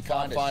find us. You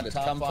can't find us.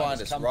 Come find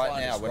us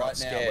right now. We're not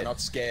scared. We're not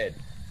scared.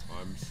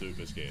 I'm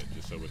super scared,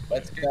 just so we're clear.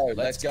 Let's go.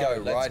 Let's go.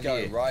 Right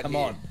here. Right here. Come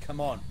on.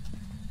 Come on.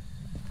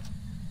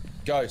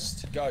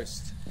 Ghost.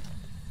 Ghost.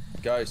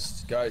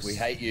 Ghost. Ghost. We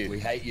hate you. We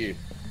hate you.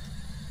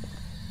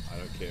 I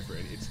don't care for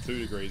any. It's 2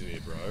 degrees in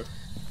here, bro.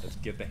 Let's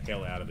get the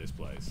hell out of this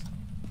place.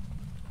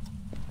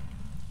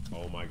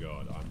 Oh my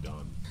god, I'm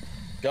done.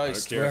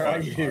 Ghost, where are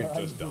you?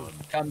 I'm just done.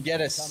 Come get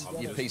us, I'm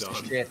you just piece done.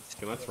 of shit.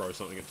 Can I throw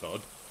something at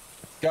Todd?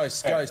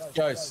 Ghost, Ghost,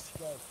 Ghost.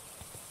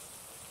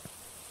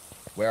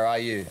 Where are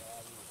you?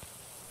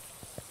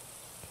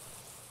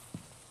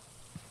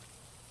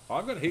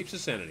 I've got heaps of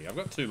sanity. I've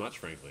got too much,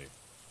 frankly.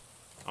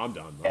 I'm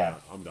done. Yeah.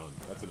 I'm done.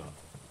 That's enough.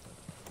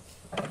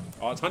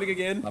 Oh, it's hunting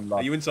again.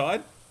 Are you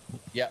inside?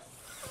 Yep.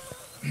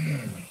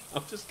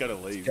 I'm just gonna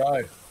leave.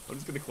 Go. I'm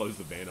just gonna close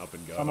the van up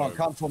and go. Come on,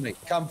 come for me.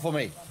 Come for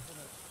me.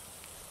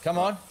 Come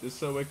on. Just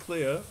so we're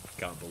clear.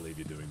 Can't believe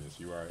you're doing this.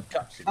 You are.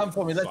 Come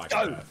for me. Let's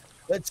go.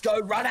 Let's go.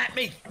 Run at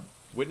me.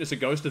 Witness a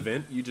ghost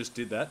event. You just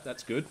did that.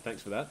 That's good.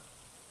 Thanks for that.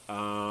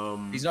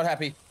 He's not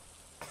happy.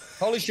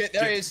 Holy shit!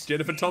 There he is.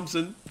 Jennifer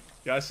Thompson.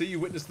 Yeah, I see you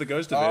witnessed the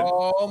ghost event.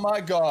 Oh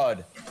my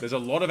god. There's a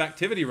lot of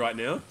activity right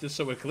now. Just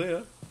so we're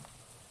clear.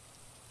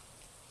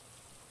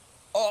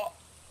 Oh.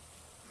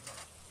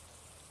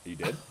 Are you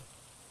dead?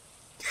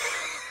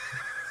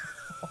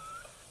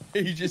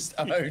 He just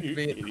owned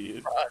me.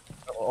 Idiot.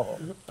 Oh.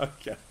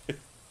 Okay.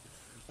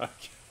 Okay.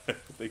 I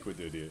think we're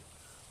good here.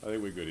 I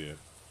think we're good here.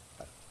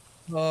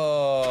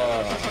 Oh.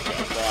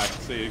 Right.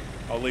 See you.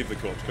 I'll leave the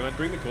corpse. Can I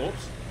bring the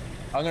corpse?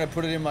 I'm gonna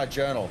put it in my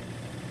journal.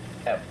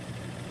 Yep.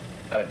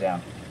 Cut it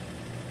down.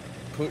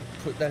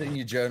 Put that in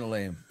your journal,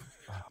 Liam.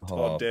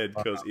 Oh, dead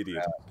because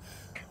idiot.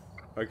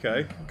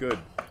 Okay. Good.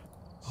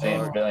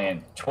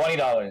 Brilliant.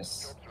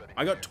 $20.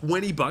 I got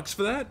 $20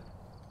 for that.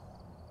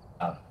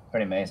 Oh,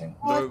 pretty amazing.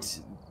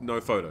 No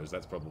photos.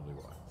 That's probably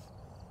why.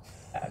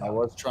 I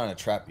was trying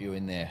to trap you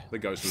in there. The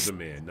ghost was a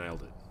man.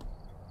 Nailed it.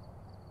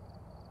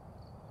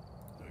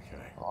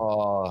 Okay.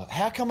 Oh,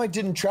 how come I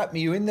didn't trap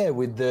you in there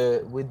with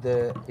the in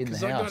the house?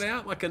 Because I got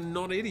out like a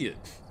non-idiot.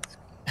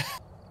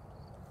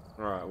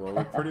 All right. Well,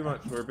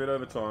 we're a bit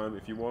over time.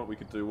 If you want, we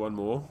could do one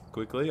more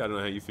quickly. I don't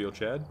know how you feel,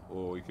 Chad,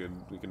 or we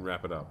can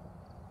wrap it up.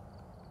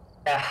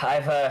 Yeah,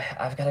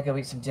 I've got to go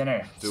eat some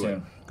dinner Do soon.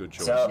 it. Good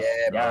choice. So,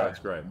 yeah, that's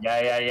great.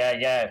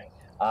 Yeah.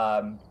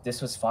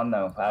 This was fun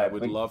though. I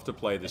would love to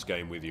play this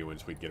game with you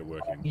once we get it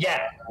working.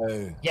 Yeah.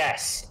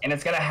 Yes, and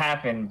it's gonna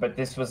happen. But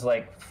this was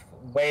like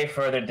way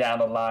further down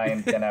the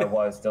line than I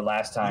was the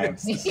last time.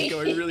 Yes, this is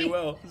going really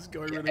well. This is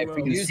going really well.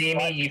 If you see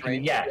me, you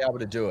can. Yeah. Be able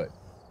to do it.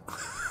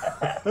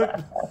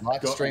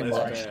 Live stream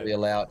will actually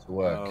allow it to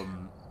work.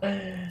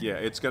 Yeah,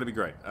 it's going to be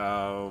great.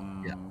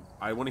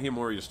 I want to hear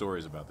more of your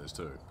stories about this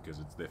too,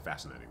 because they're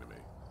fascinating to me.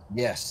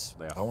 Yes,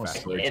 they are. I want to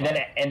see. And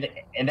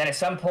then at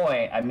some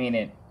point, I mean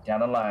it,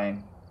 down the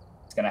line,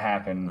 it's gonna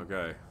happen.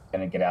 Okay.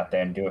 Gonna get out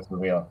there and do it for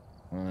real.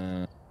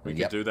 We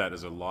could do that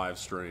as a live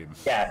stream.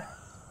 Yeah.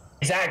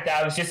 Exactly.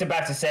 I was just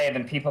about to say,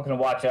 then people can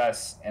watch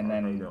us, and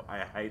then. I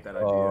hate that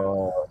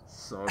idea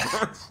so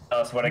much. Tell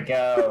us where to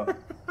go.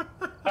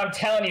 I'm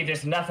telling you,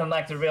 there's nothing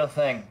like the real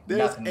thing.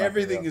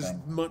 Everything is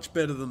much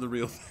better than the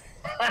real thing.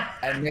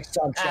 And next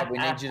time, Chad, we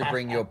need you to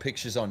bring your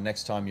pictures on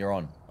next time you're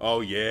on. Oh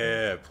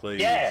yeah,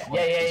 please.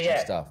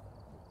 Yeah. Stuff.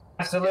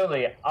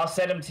 Absolutely. I'll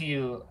send them to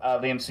you,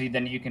 Liam, so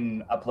then you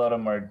can upload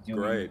them or do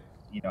them,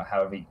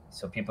 however,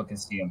 so people can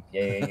see them.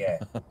 Yeah.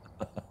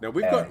 Now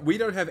we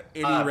don't have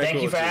any records.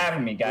 Thank you for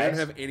having me, guys. We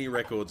don't have any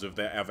records of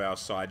our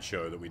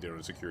sideshow that we did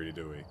on security,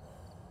 do we?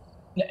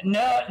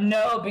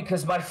 No,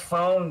 because my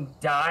phone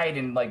died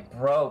and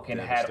broke and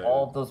had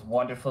all those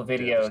wonderful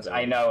videos.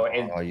 I know.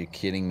 Are you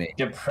kidding me?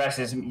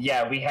 Depresses me.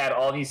 Yeah, we had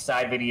all these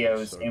side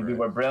videos and we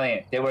were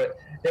brilliant. They were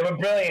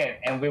brilliant,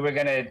 and we were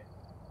gonna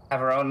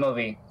have our own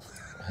movie.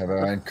 Have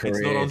our own career.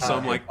 It's not on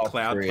some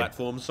cloud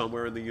platform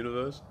somewhere in the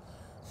universe.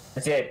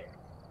 That's it.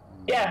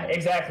 Yeah,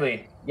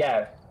 exactly.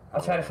 Yeah,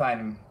 I'll try to find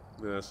them.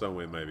 Yeah,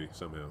 somewhere maybe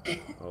somehow.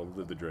 I'll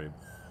live the dream.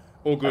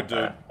 All good,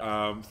 dude.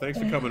 Thanks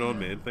for coming on,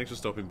 man. Thanks for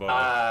stopping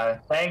by.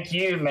 Thank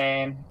you,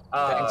 man.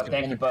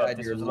 Thank you both.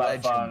 This was a lot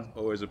of fun.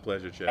 Always a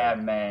pleasure, Chad. Yeah,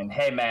 man.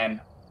 Hey,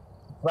 man.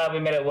 Glad we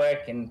met at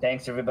work, and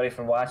thanks everybody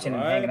for watching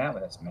and hanging out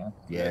with us, man.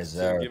 Yes,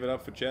 sir. Give it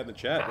up for Chad in the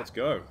chat. Let's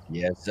go.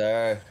 Yes,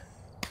 sir.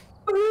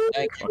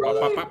 Thank you,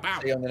 brother.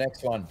 See you on the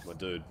next one. My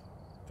dude.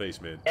 Peace,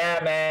 man.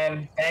 Yeah,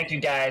 man. Thank you,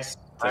 guys.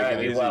 Alright, it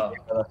be easy. well.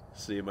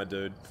 See you, my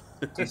dude.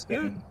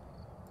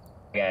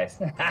 Guys.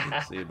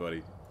 See you,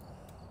 buddy.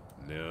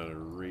 Now to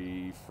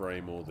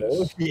reframe all Oh,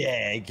 this.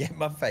 yeah, get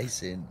my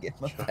face in. Get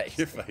my Chuck face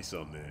your in. face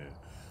on there.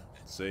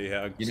 See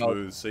how You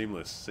know-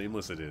 smooth,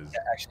 seamless it is.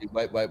 Actually,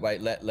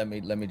 wait. Let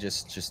me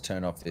just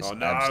turn off this. Oh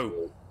no!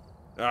 absolute-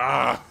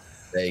 Ah!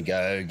 There you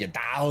go. Get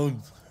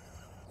down.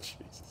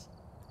 Jesus.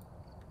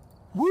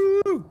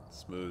 Woo!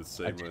 Smooth,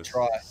 I did seamless,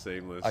 try.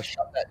 seamless. I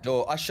shut that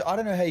door. I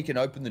don't know how you can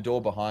open the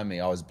door behind me.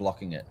 I was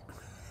blocking it.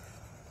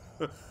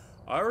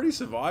 I already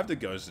survived a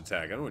ghost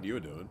attack. I don't know what you were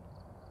doing.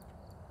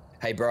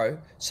 Hey, bro.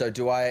 So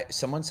do I?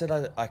 Someone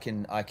said I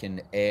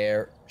can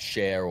air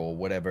share or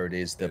whatever it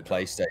is the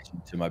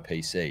PlayStation to my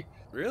PC.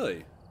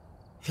 Really?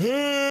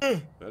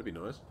 That'd be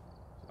nice.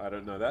 I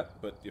don't know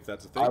that, but if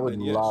that's a thing, I would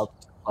then yes. love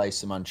to play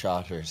some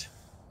Uncharted.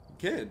 You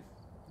can.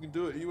 You can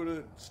do it. You want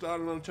to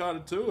start on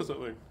Uncharted 2 or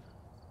something?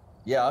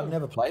 Yeah, I've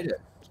never played it.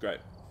 It's great.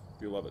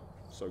 You'll love it.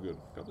 So good.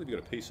 Can't believe you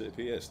got a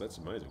PS. That's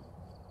amazing.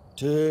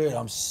 Dude,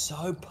 I'm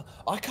so...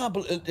 I can't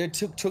believe... It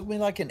took me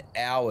like an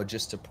hour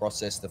just to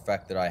process the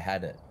fact that I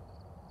had it.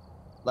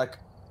 Like,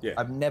 Yeah.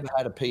 I've never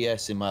had a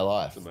PS in my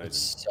life. It's amazing.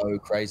 It's so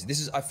crazy. This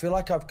is... I feel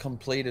like I've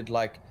completed,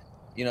 like,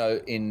 you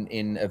know,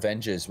 in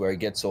Avengers where he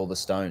gets all the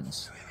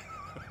stones.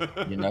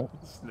 You know?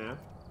 Snap.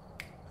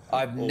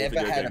 I've All never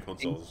video had game a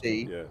consoles.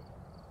 PC Yeah.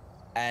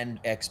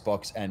 and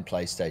Xbox and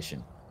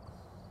PlayStation.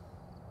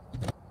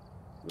 Well,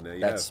 now you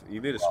That's- have.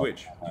 You need a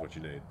Switch. Is what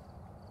you need.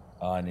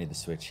 Oh, I need the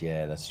Switch.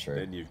 Yeah, that's true.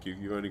 Then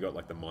you've only got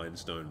like the Mind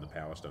Stone and the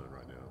Power Stone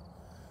right now.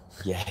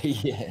 Yeah,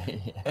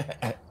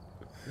 yeah.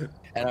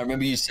 And I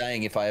remember you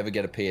saying if I ever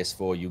get a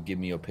PS4, you'll give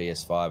me your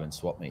PS5 and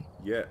swap me.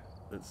 Yeah,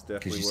 that's Because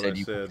definitely you what said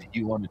I said.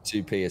 you wanted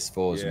two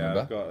PS4s, Yeah, remember?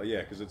 I've got,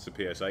 yeah, because it's a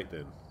PS8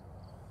 then.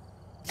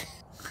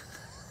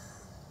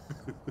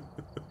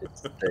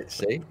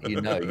 See?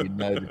 You know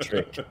the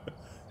trick.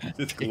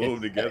 Just glue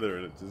them together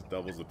and it just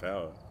doubles the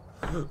power.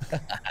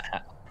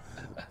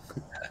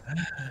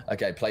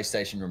 Okay,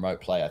 PlayStation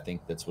Remote Play, I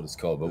think that's what it's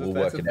called, but we'll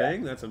That's work a it out.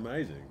 thing? That's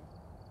amazing.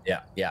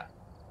 Yeah, yeah.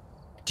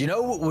 Do you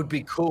know what would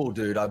be cool,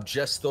 dude? I've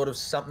just thought of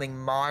something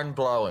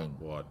mind-blowing.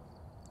 What?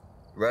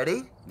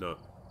 Ready? No.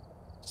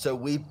 So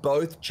we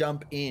both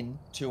jump in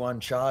to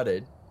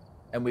Uncharted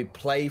and we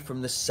play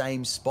from the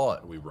same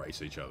spot. We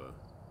race each other.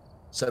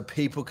 So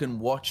people can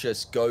watch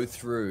us go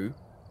through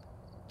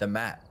the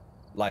map.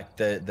 Like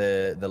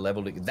the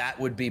level. That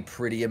would be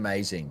pretty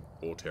amazing.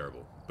 Or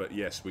terrible. But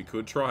yes, we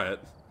could try it.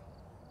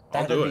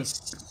 I'll That'd do be it.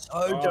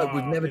 so dope.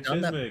 We've never done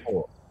that Chismic.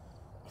 before.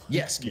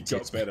 Yes, You it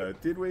got is. better.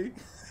 Did we?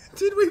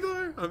 Did we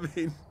though? I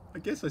mean, I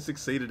guess I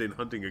succeeded in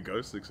hunting a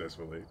ghost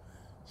successfully.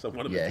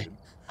 Someone of Yeah. it did.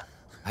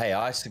 Hey,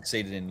 I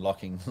succeeded in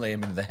locking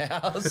Liam in the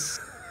house.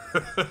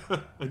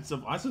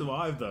 I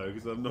survived though,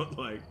 because I'm not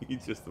like,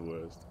 he's just the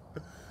worst.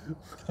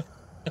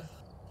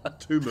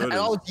 2 murders. And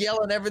I was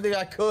yelling everything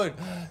I could.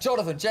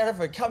 Jonathan,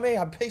 Jennifer, come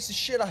here, piece of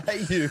shit, I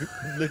hate you.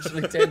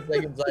 Literally 10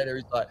 seconds later,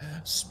 he's like,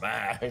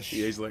 smash.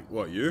 Yeah, he's like,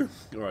 what, you?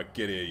 All right,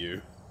 get here,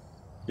 you.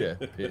 Yeah,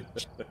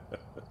 bitch.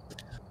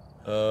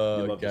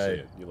 You love to see Okay.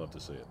 it. You love to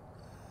see it.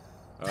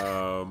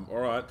 All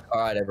right.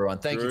 All right, everyone.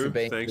 Thank you Drew, for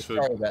being thanks here.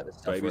 for Sorry about the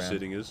stuff around.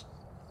 babysitting us.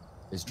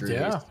 Is Drew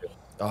Yeah. here still?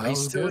 Oh, That he's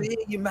was still good. here.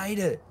 You made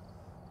it.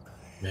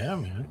 Yeah,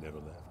 man. Never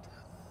left.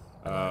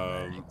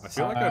 I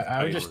feel like I've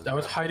I paid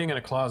was hiding in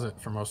a closet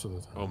for most of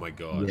the time. Oh my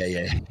god. Yeah,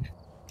 yeah.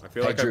 I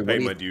feel Hey, like Drew, I've what paid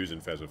do my you- dues in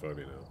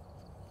Phasmaphobia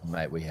now.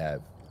 Mate, we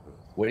have.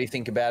 What do you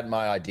think about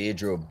my idea,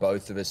 Drew, of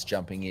both of us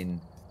jumping in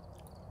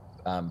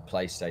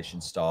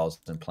PlayStation styles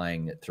and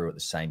playing it through at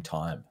the same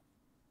time?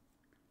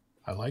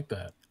 I like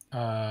that.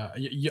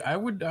 I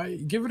would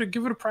give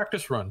it a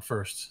practice run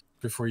first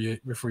before you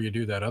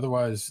do that.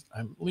 Otherwise,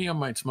 Liam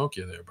might smoke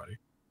you there, buddy.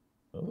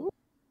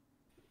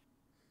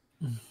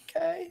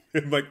 Okay.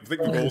 Like, I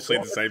think we've all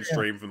seen the same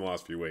stream from the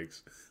last few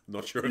weeks.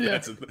 Not sure if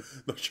Yeah.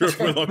 not sure if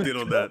we're locked in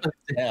on that.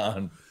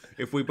 Down.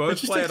 If we both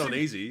It's just play it like- on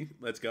easy,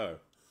 let's go.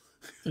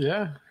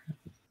 Yeah.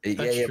 Yeah,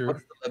 That's yeah. true. What's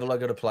the level I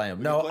got to play him?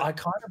 We No, can play- I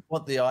kind of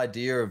want the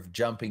idea of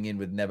jumping in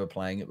with never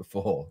playing it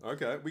before.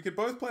 Okay, we could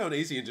both play on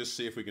easy and just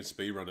see if we can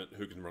speed run it.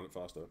 Who can run it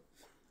faster?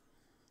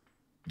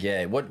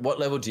 Yeah. What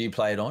level do you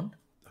play it on?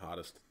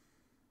 Hardest.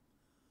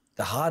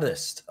 The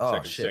hardest. Oh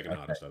second shit. second okay.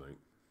 hardest, I think.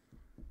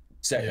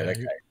 Second.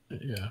 Yeah,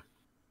 Okay. Yeah.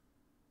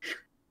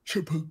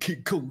 Super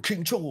King Kong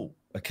King Chol.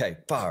 Okay,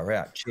 far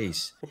out.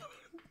 Jeez.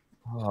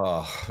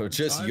 Oh,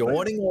 just Tired,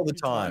 yawning mate? all the You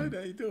tired? time.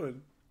 How you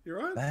doing? You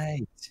alright?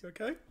 Mate. You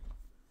okay?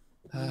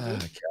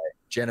 Okay.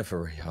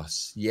 Jennifer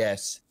Rios.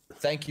 Yes.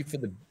 Thank you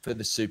for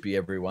the soupy,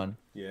 everyone.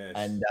 Yes.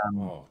 And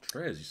oh,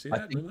 Trez, you see I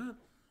that? think- Look at that.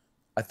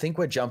 I think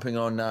we're jumping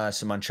on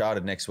some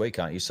Uncharted next week,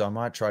 aren't you? So I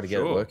might try to get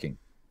it Sure. working.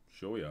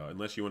 Sure we are.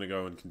 Unless you want to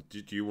go and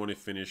do you want to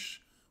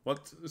finish?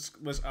 What?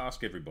 Let's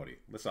ask everybody.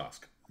 Let's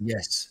ask.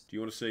 Yes. Do you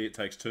want to see It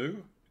Takes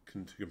Two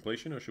to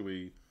completion, or should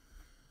we?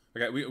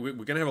 Okay, we're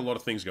going to have a lot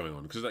of things going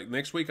on because like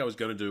next week I was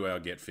going to do our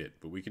Get Fit,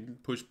 but we can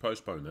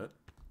postpone that.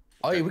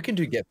 Oh yeah, we can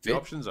do Get The Fit.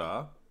 options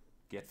are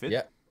Get Fit.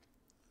 Yeah.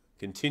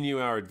 Continue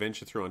our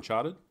adventure through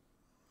Uncharted.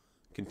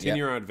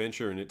 Continue our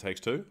adventure in It Takes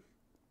Two.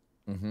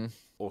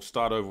 or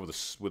start over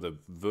with a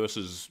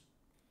versus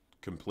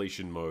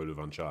completion mode of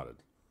Uncharted?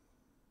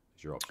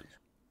 Is your options?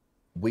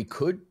 We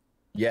could,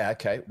 yeah,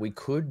 okay. We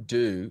could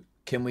do.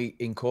 Can we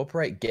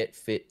incorporate Get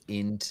Fit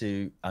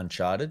into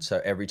Uncharted?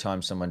 So every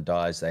time someone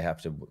dies, they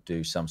have to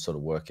do some sort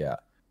of workout.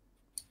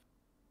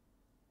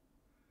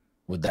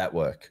 Would that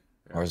work?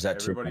 Or is that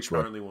too Everybody much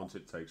work? currently wants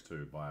It Takes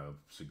Two by a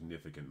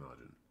significant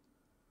margin.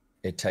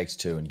 It Takes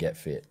Two and Get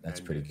Fit. That's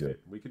And pretty Get good.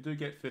 Fit. We could do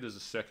Get Fit as a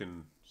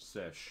second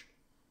sesh.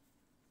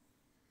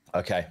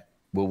 Okay,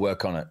 we'll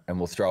work on it, and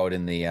we'll throw it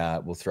in the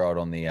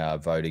on the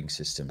voting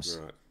systems.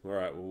 All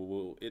right.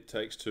 Well, It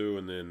Takes Two,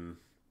 and then,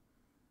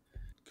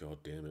 God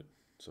damn it,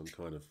 some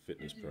kind of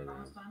fitness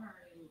program.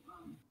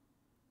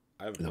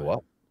 I have a plan.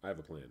 What? I have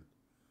a plan.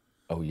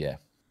 Oh yeah.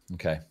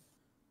 Okay.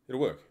 It'll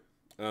work.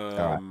 All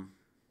right.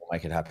 We'll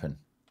make it happen.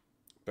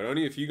 But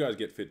only if you guys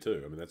get fit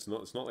too. I mean, it's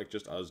not like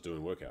just us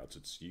doing workouts.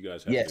 It's you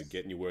guys have to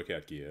get in your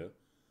workout gear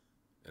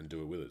and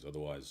do it with us.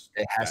 Otherwise,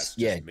 that's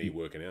just me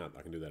working out.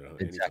 I can do that at home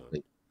anytime.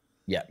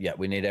 Yeah.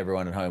 We need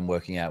everyone at home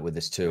working out with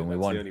us too, and we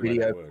want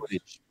video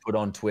footage put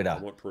on Twitter. I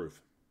want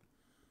proof.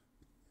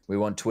 We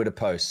want Twitter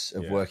posts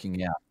of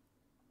working out.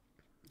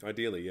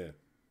 Ideally, yeah.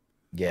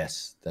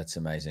 Yes, that's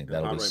amazing.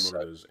 And heart rate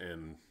monitors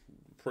and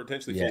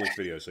potentially full-length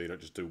video, so you don't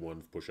just do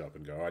one push-up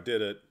and go, I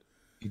did it.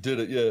 You did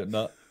it, yeah.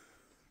 No.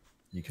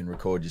 You can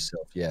record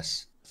yourself,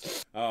 yes.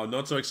 Oh,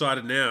 not so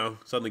excited now.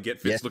 Suddenly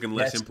Get Fit's looking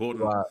less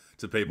important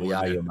to people. We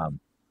are your mum.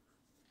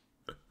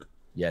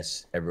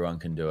 Yes, everyone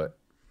can do it.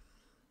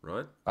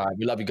 Right. All right,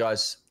 we love you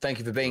guys. Thank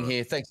you for being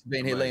here. Thanks for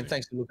being here, Liam.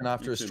 Thanks for looking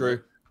after us, Drew.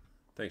 Man.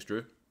 Thanks,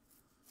 Drew.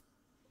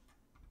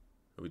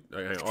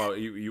 Oh,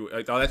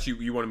 that's you.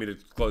 You wanted me to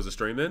close the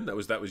stream then?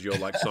 That was your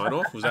like sign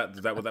off. Was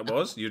that what that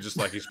was? You're just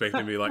like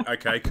expecting me like,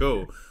 okay,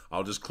 cool.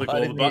 I'll just click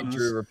all the buttons.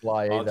 Drew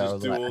reply either. I'll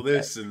just do all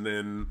this and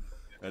then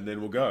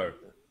we'll go.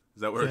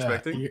 Is that what we're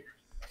expecting?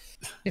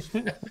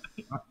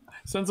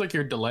 Sounds like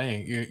you're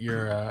delaying.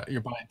 You're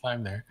buying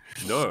time there.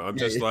 No, I'm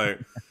just like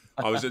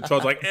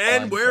Todd's like,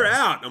 and we're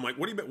out. I'm like,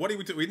 what do you?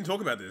 We didn't talk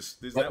about this.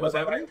 Is that what's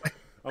happening?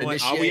 I'm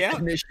like, are we out?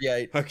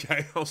 Initiate.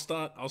 Okay, I'll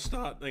start.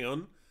 Hang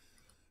on.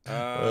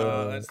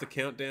 That's the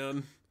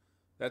countdown.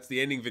 That's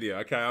the ending video.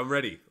 Okay, I'm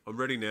ready. I'm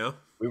ready now.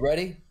 We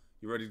ready?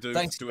 You ready to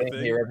Thanks do for a being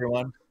thing? here,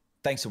 everyone.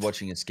 Thanks for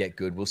watching us get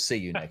good. We'll see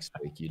you next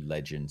week, you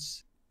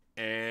legends.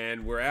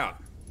 And we're out.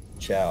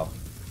 Ciao.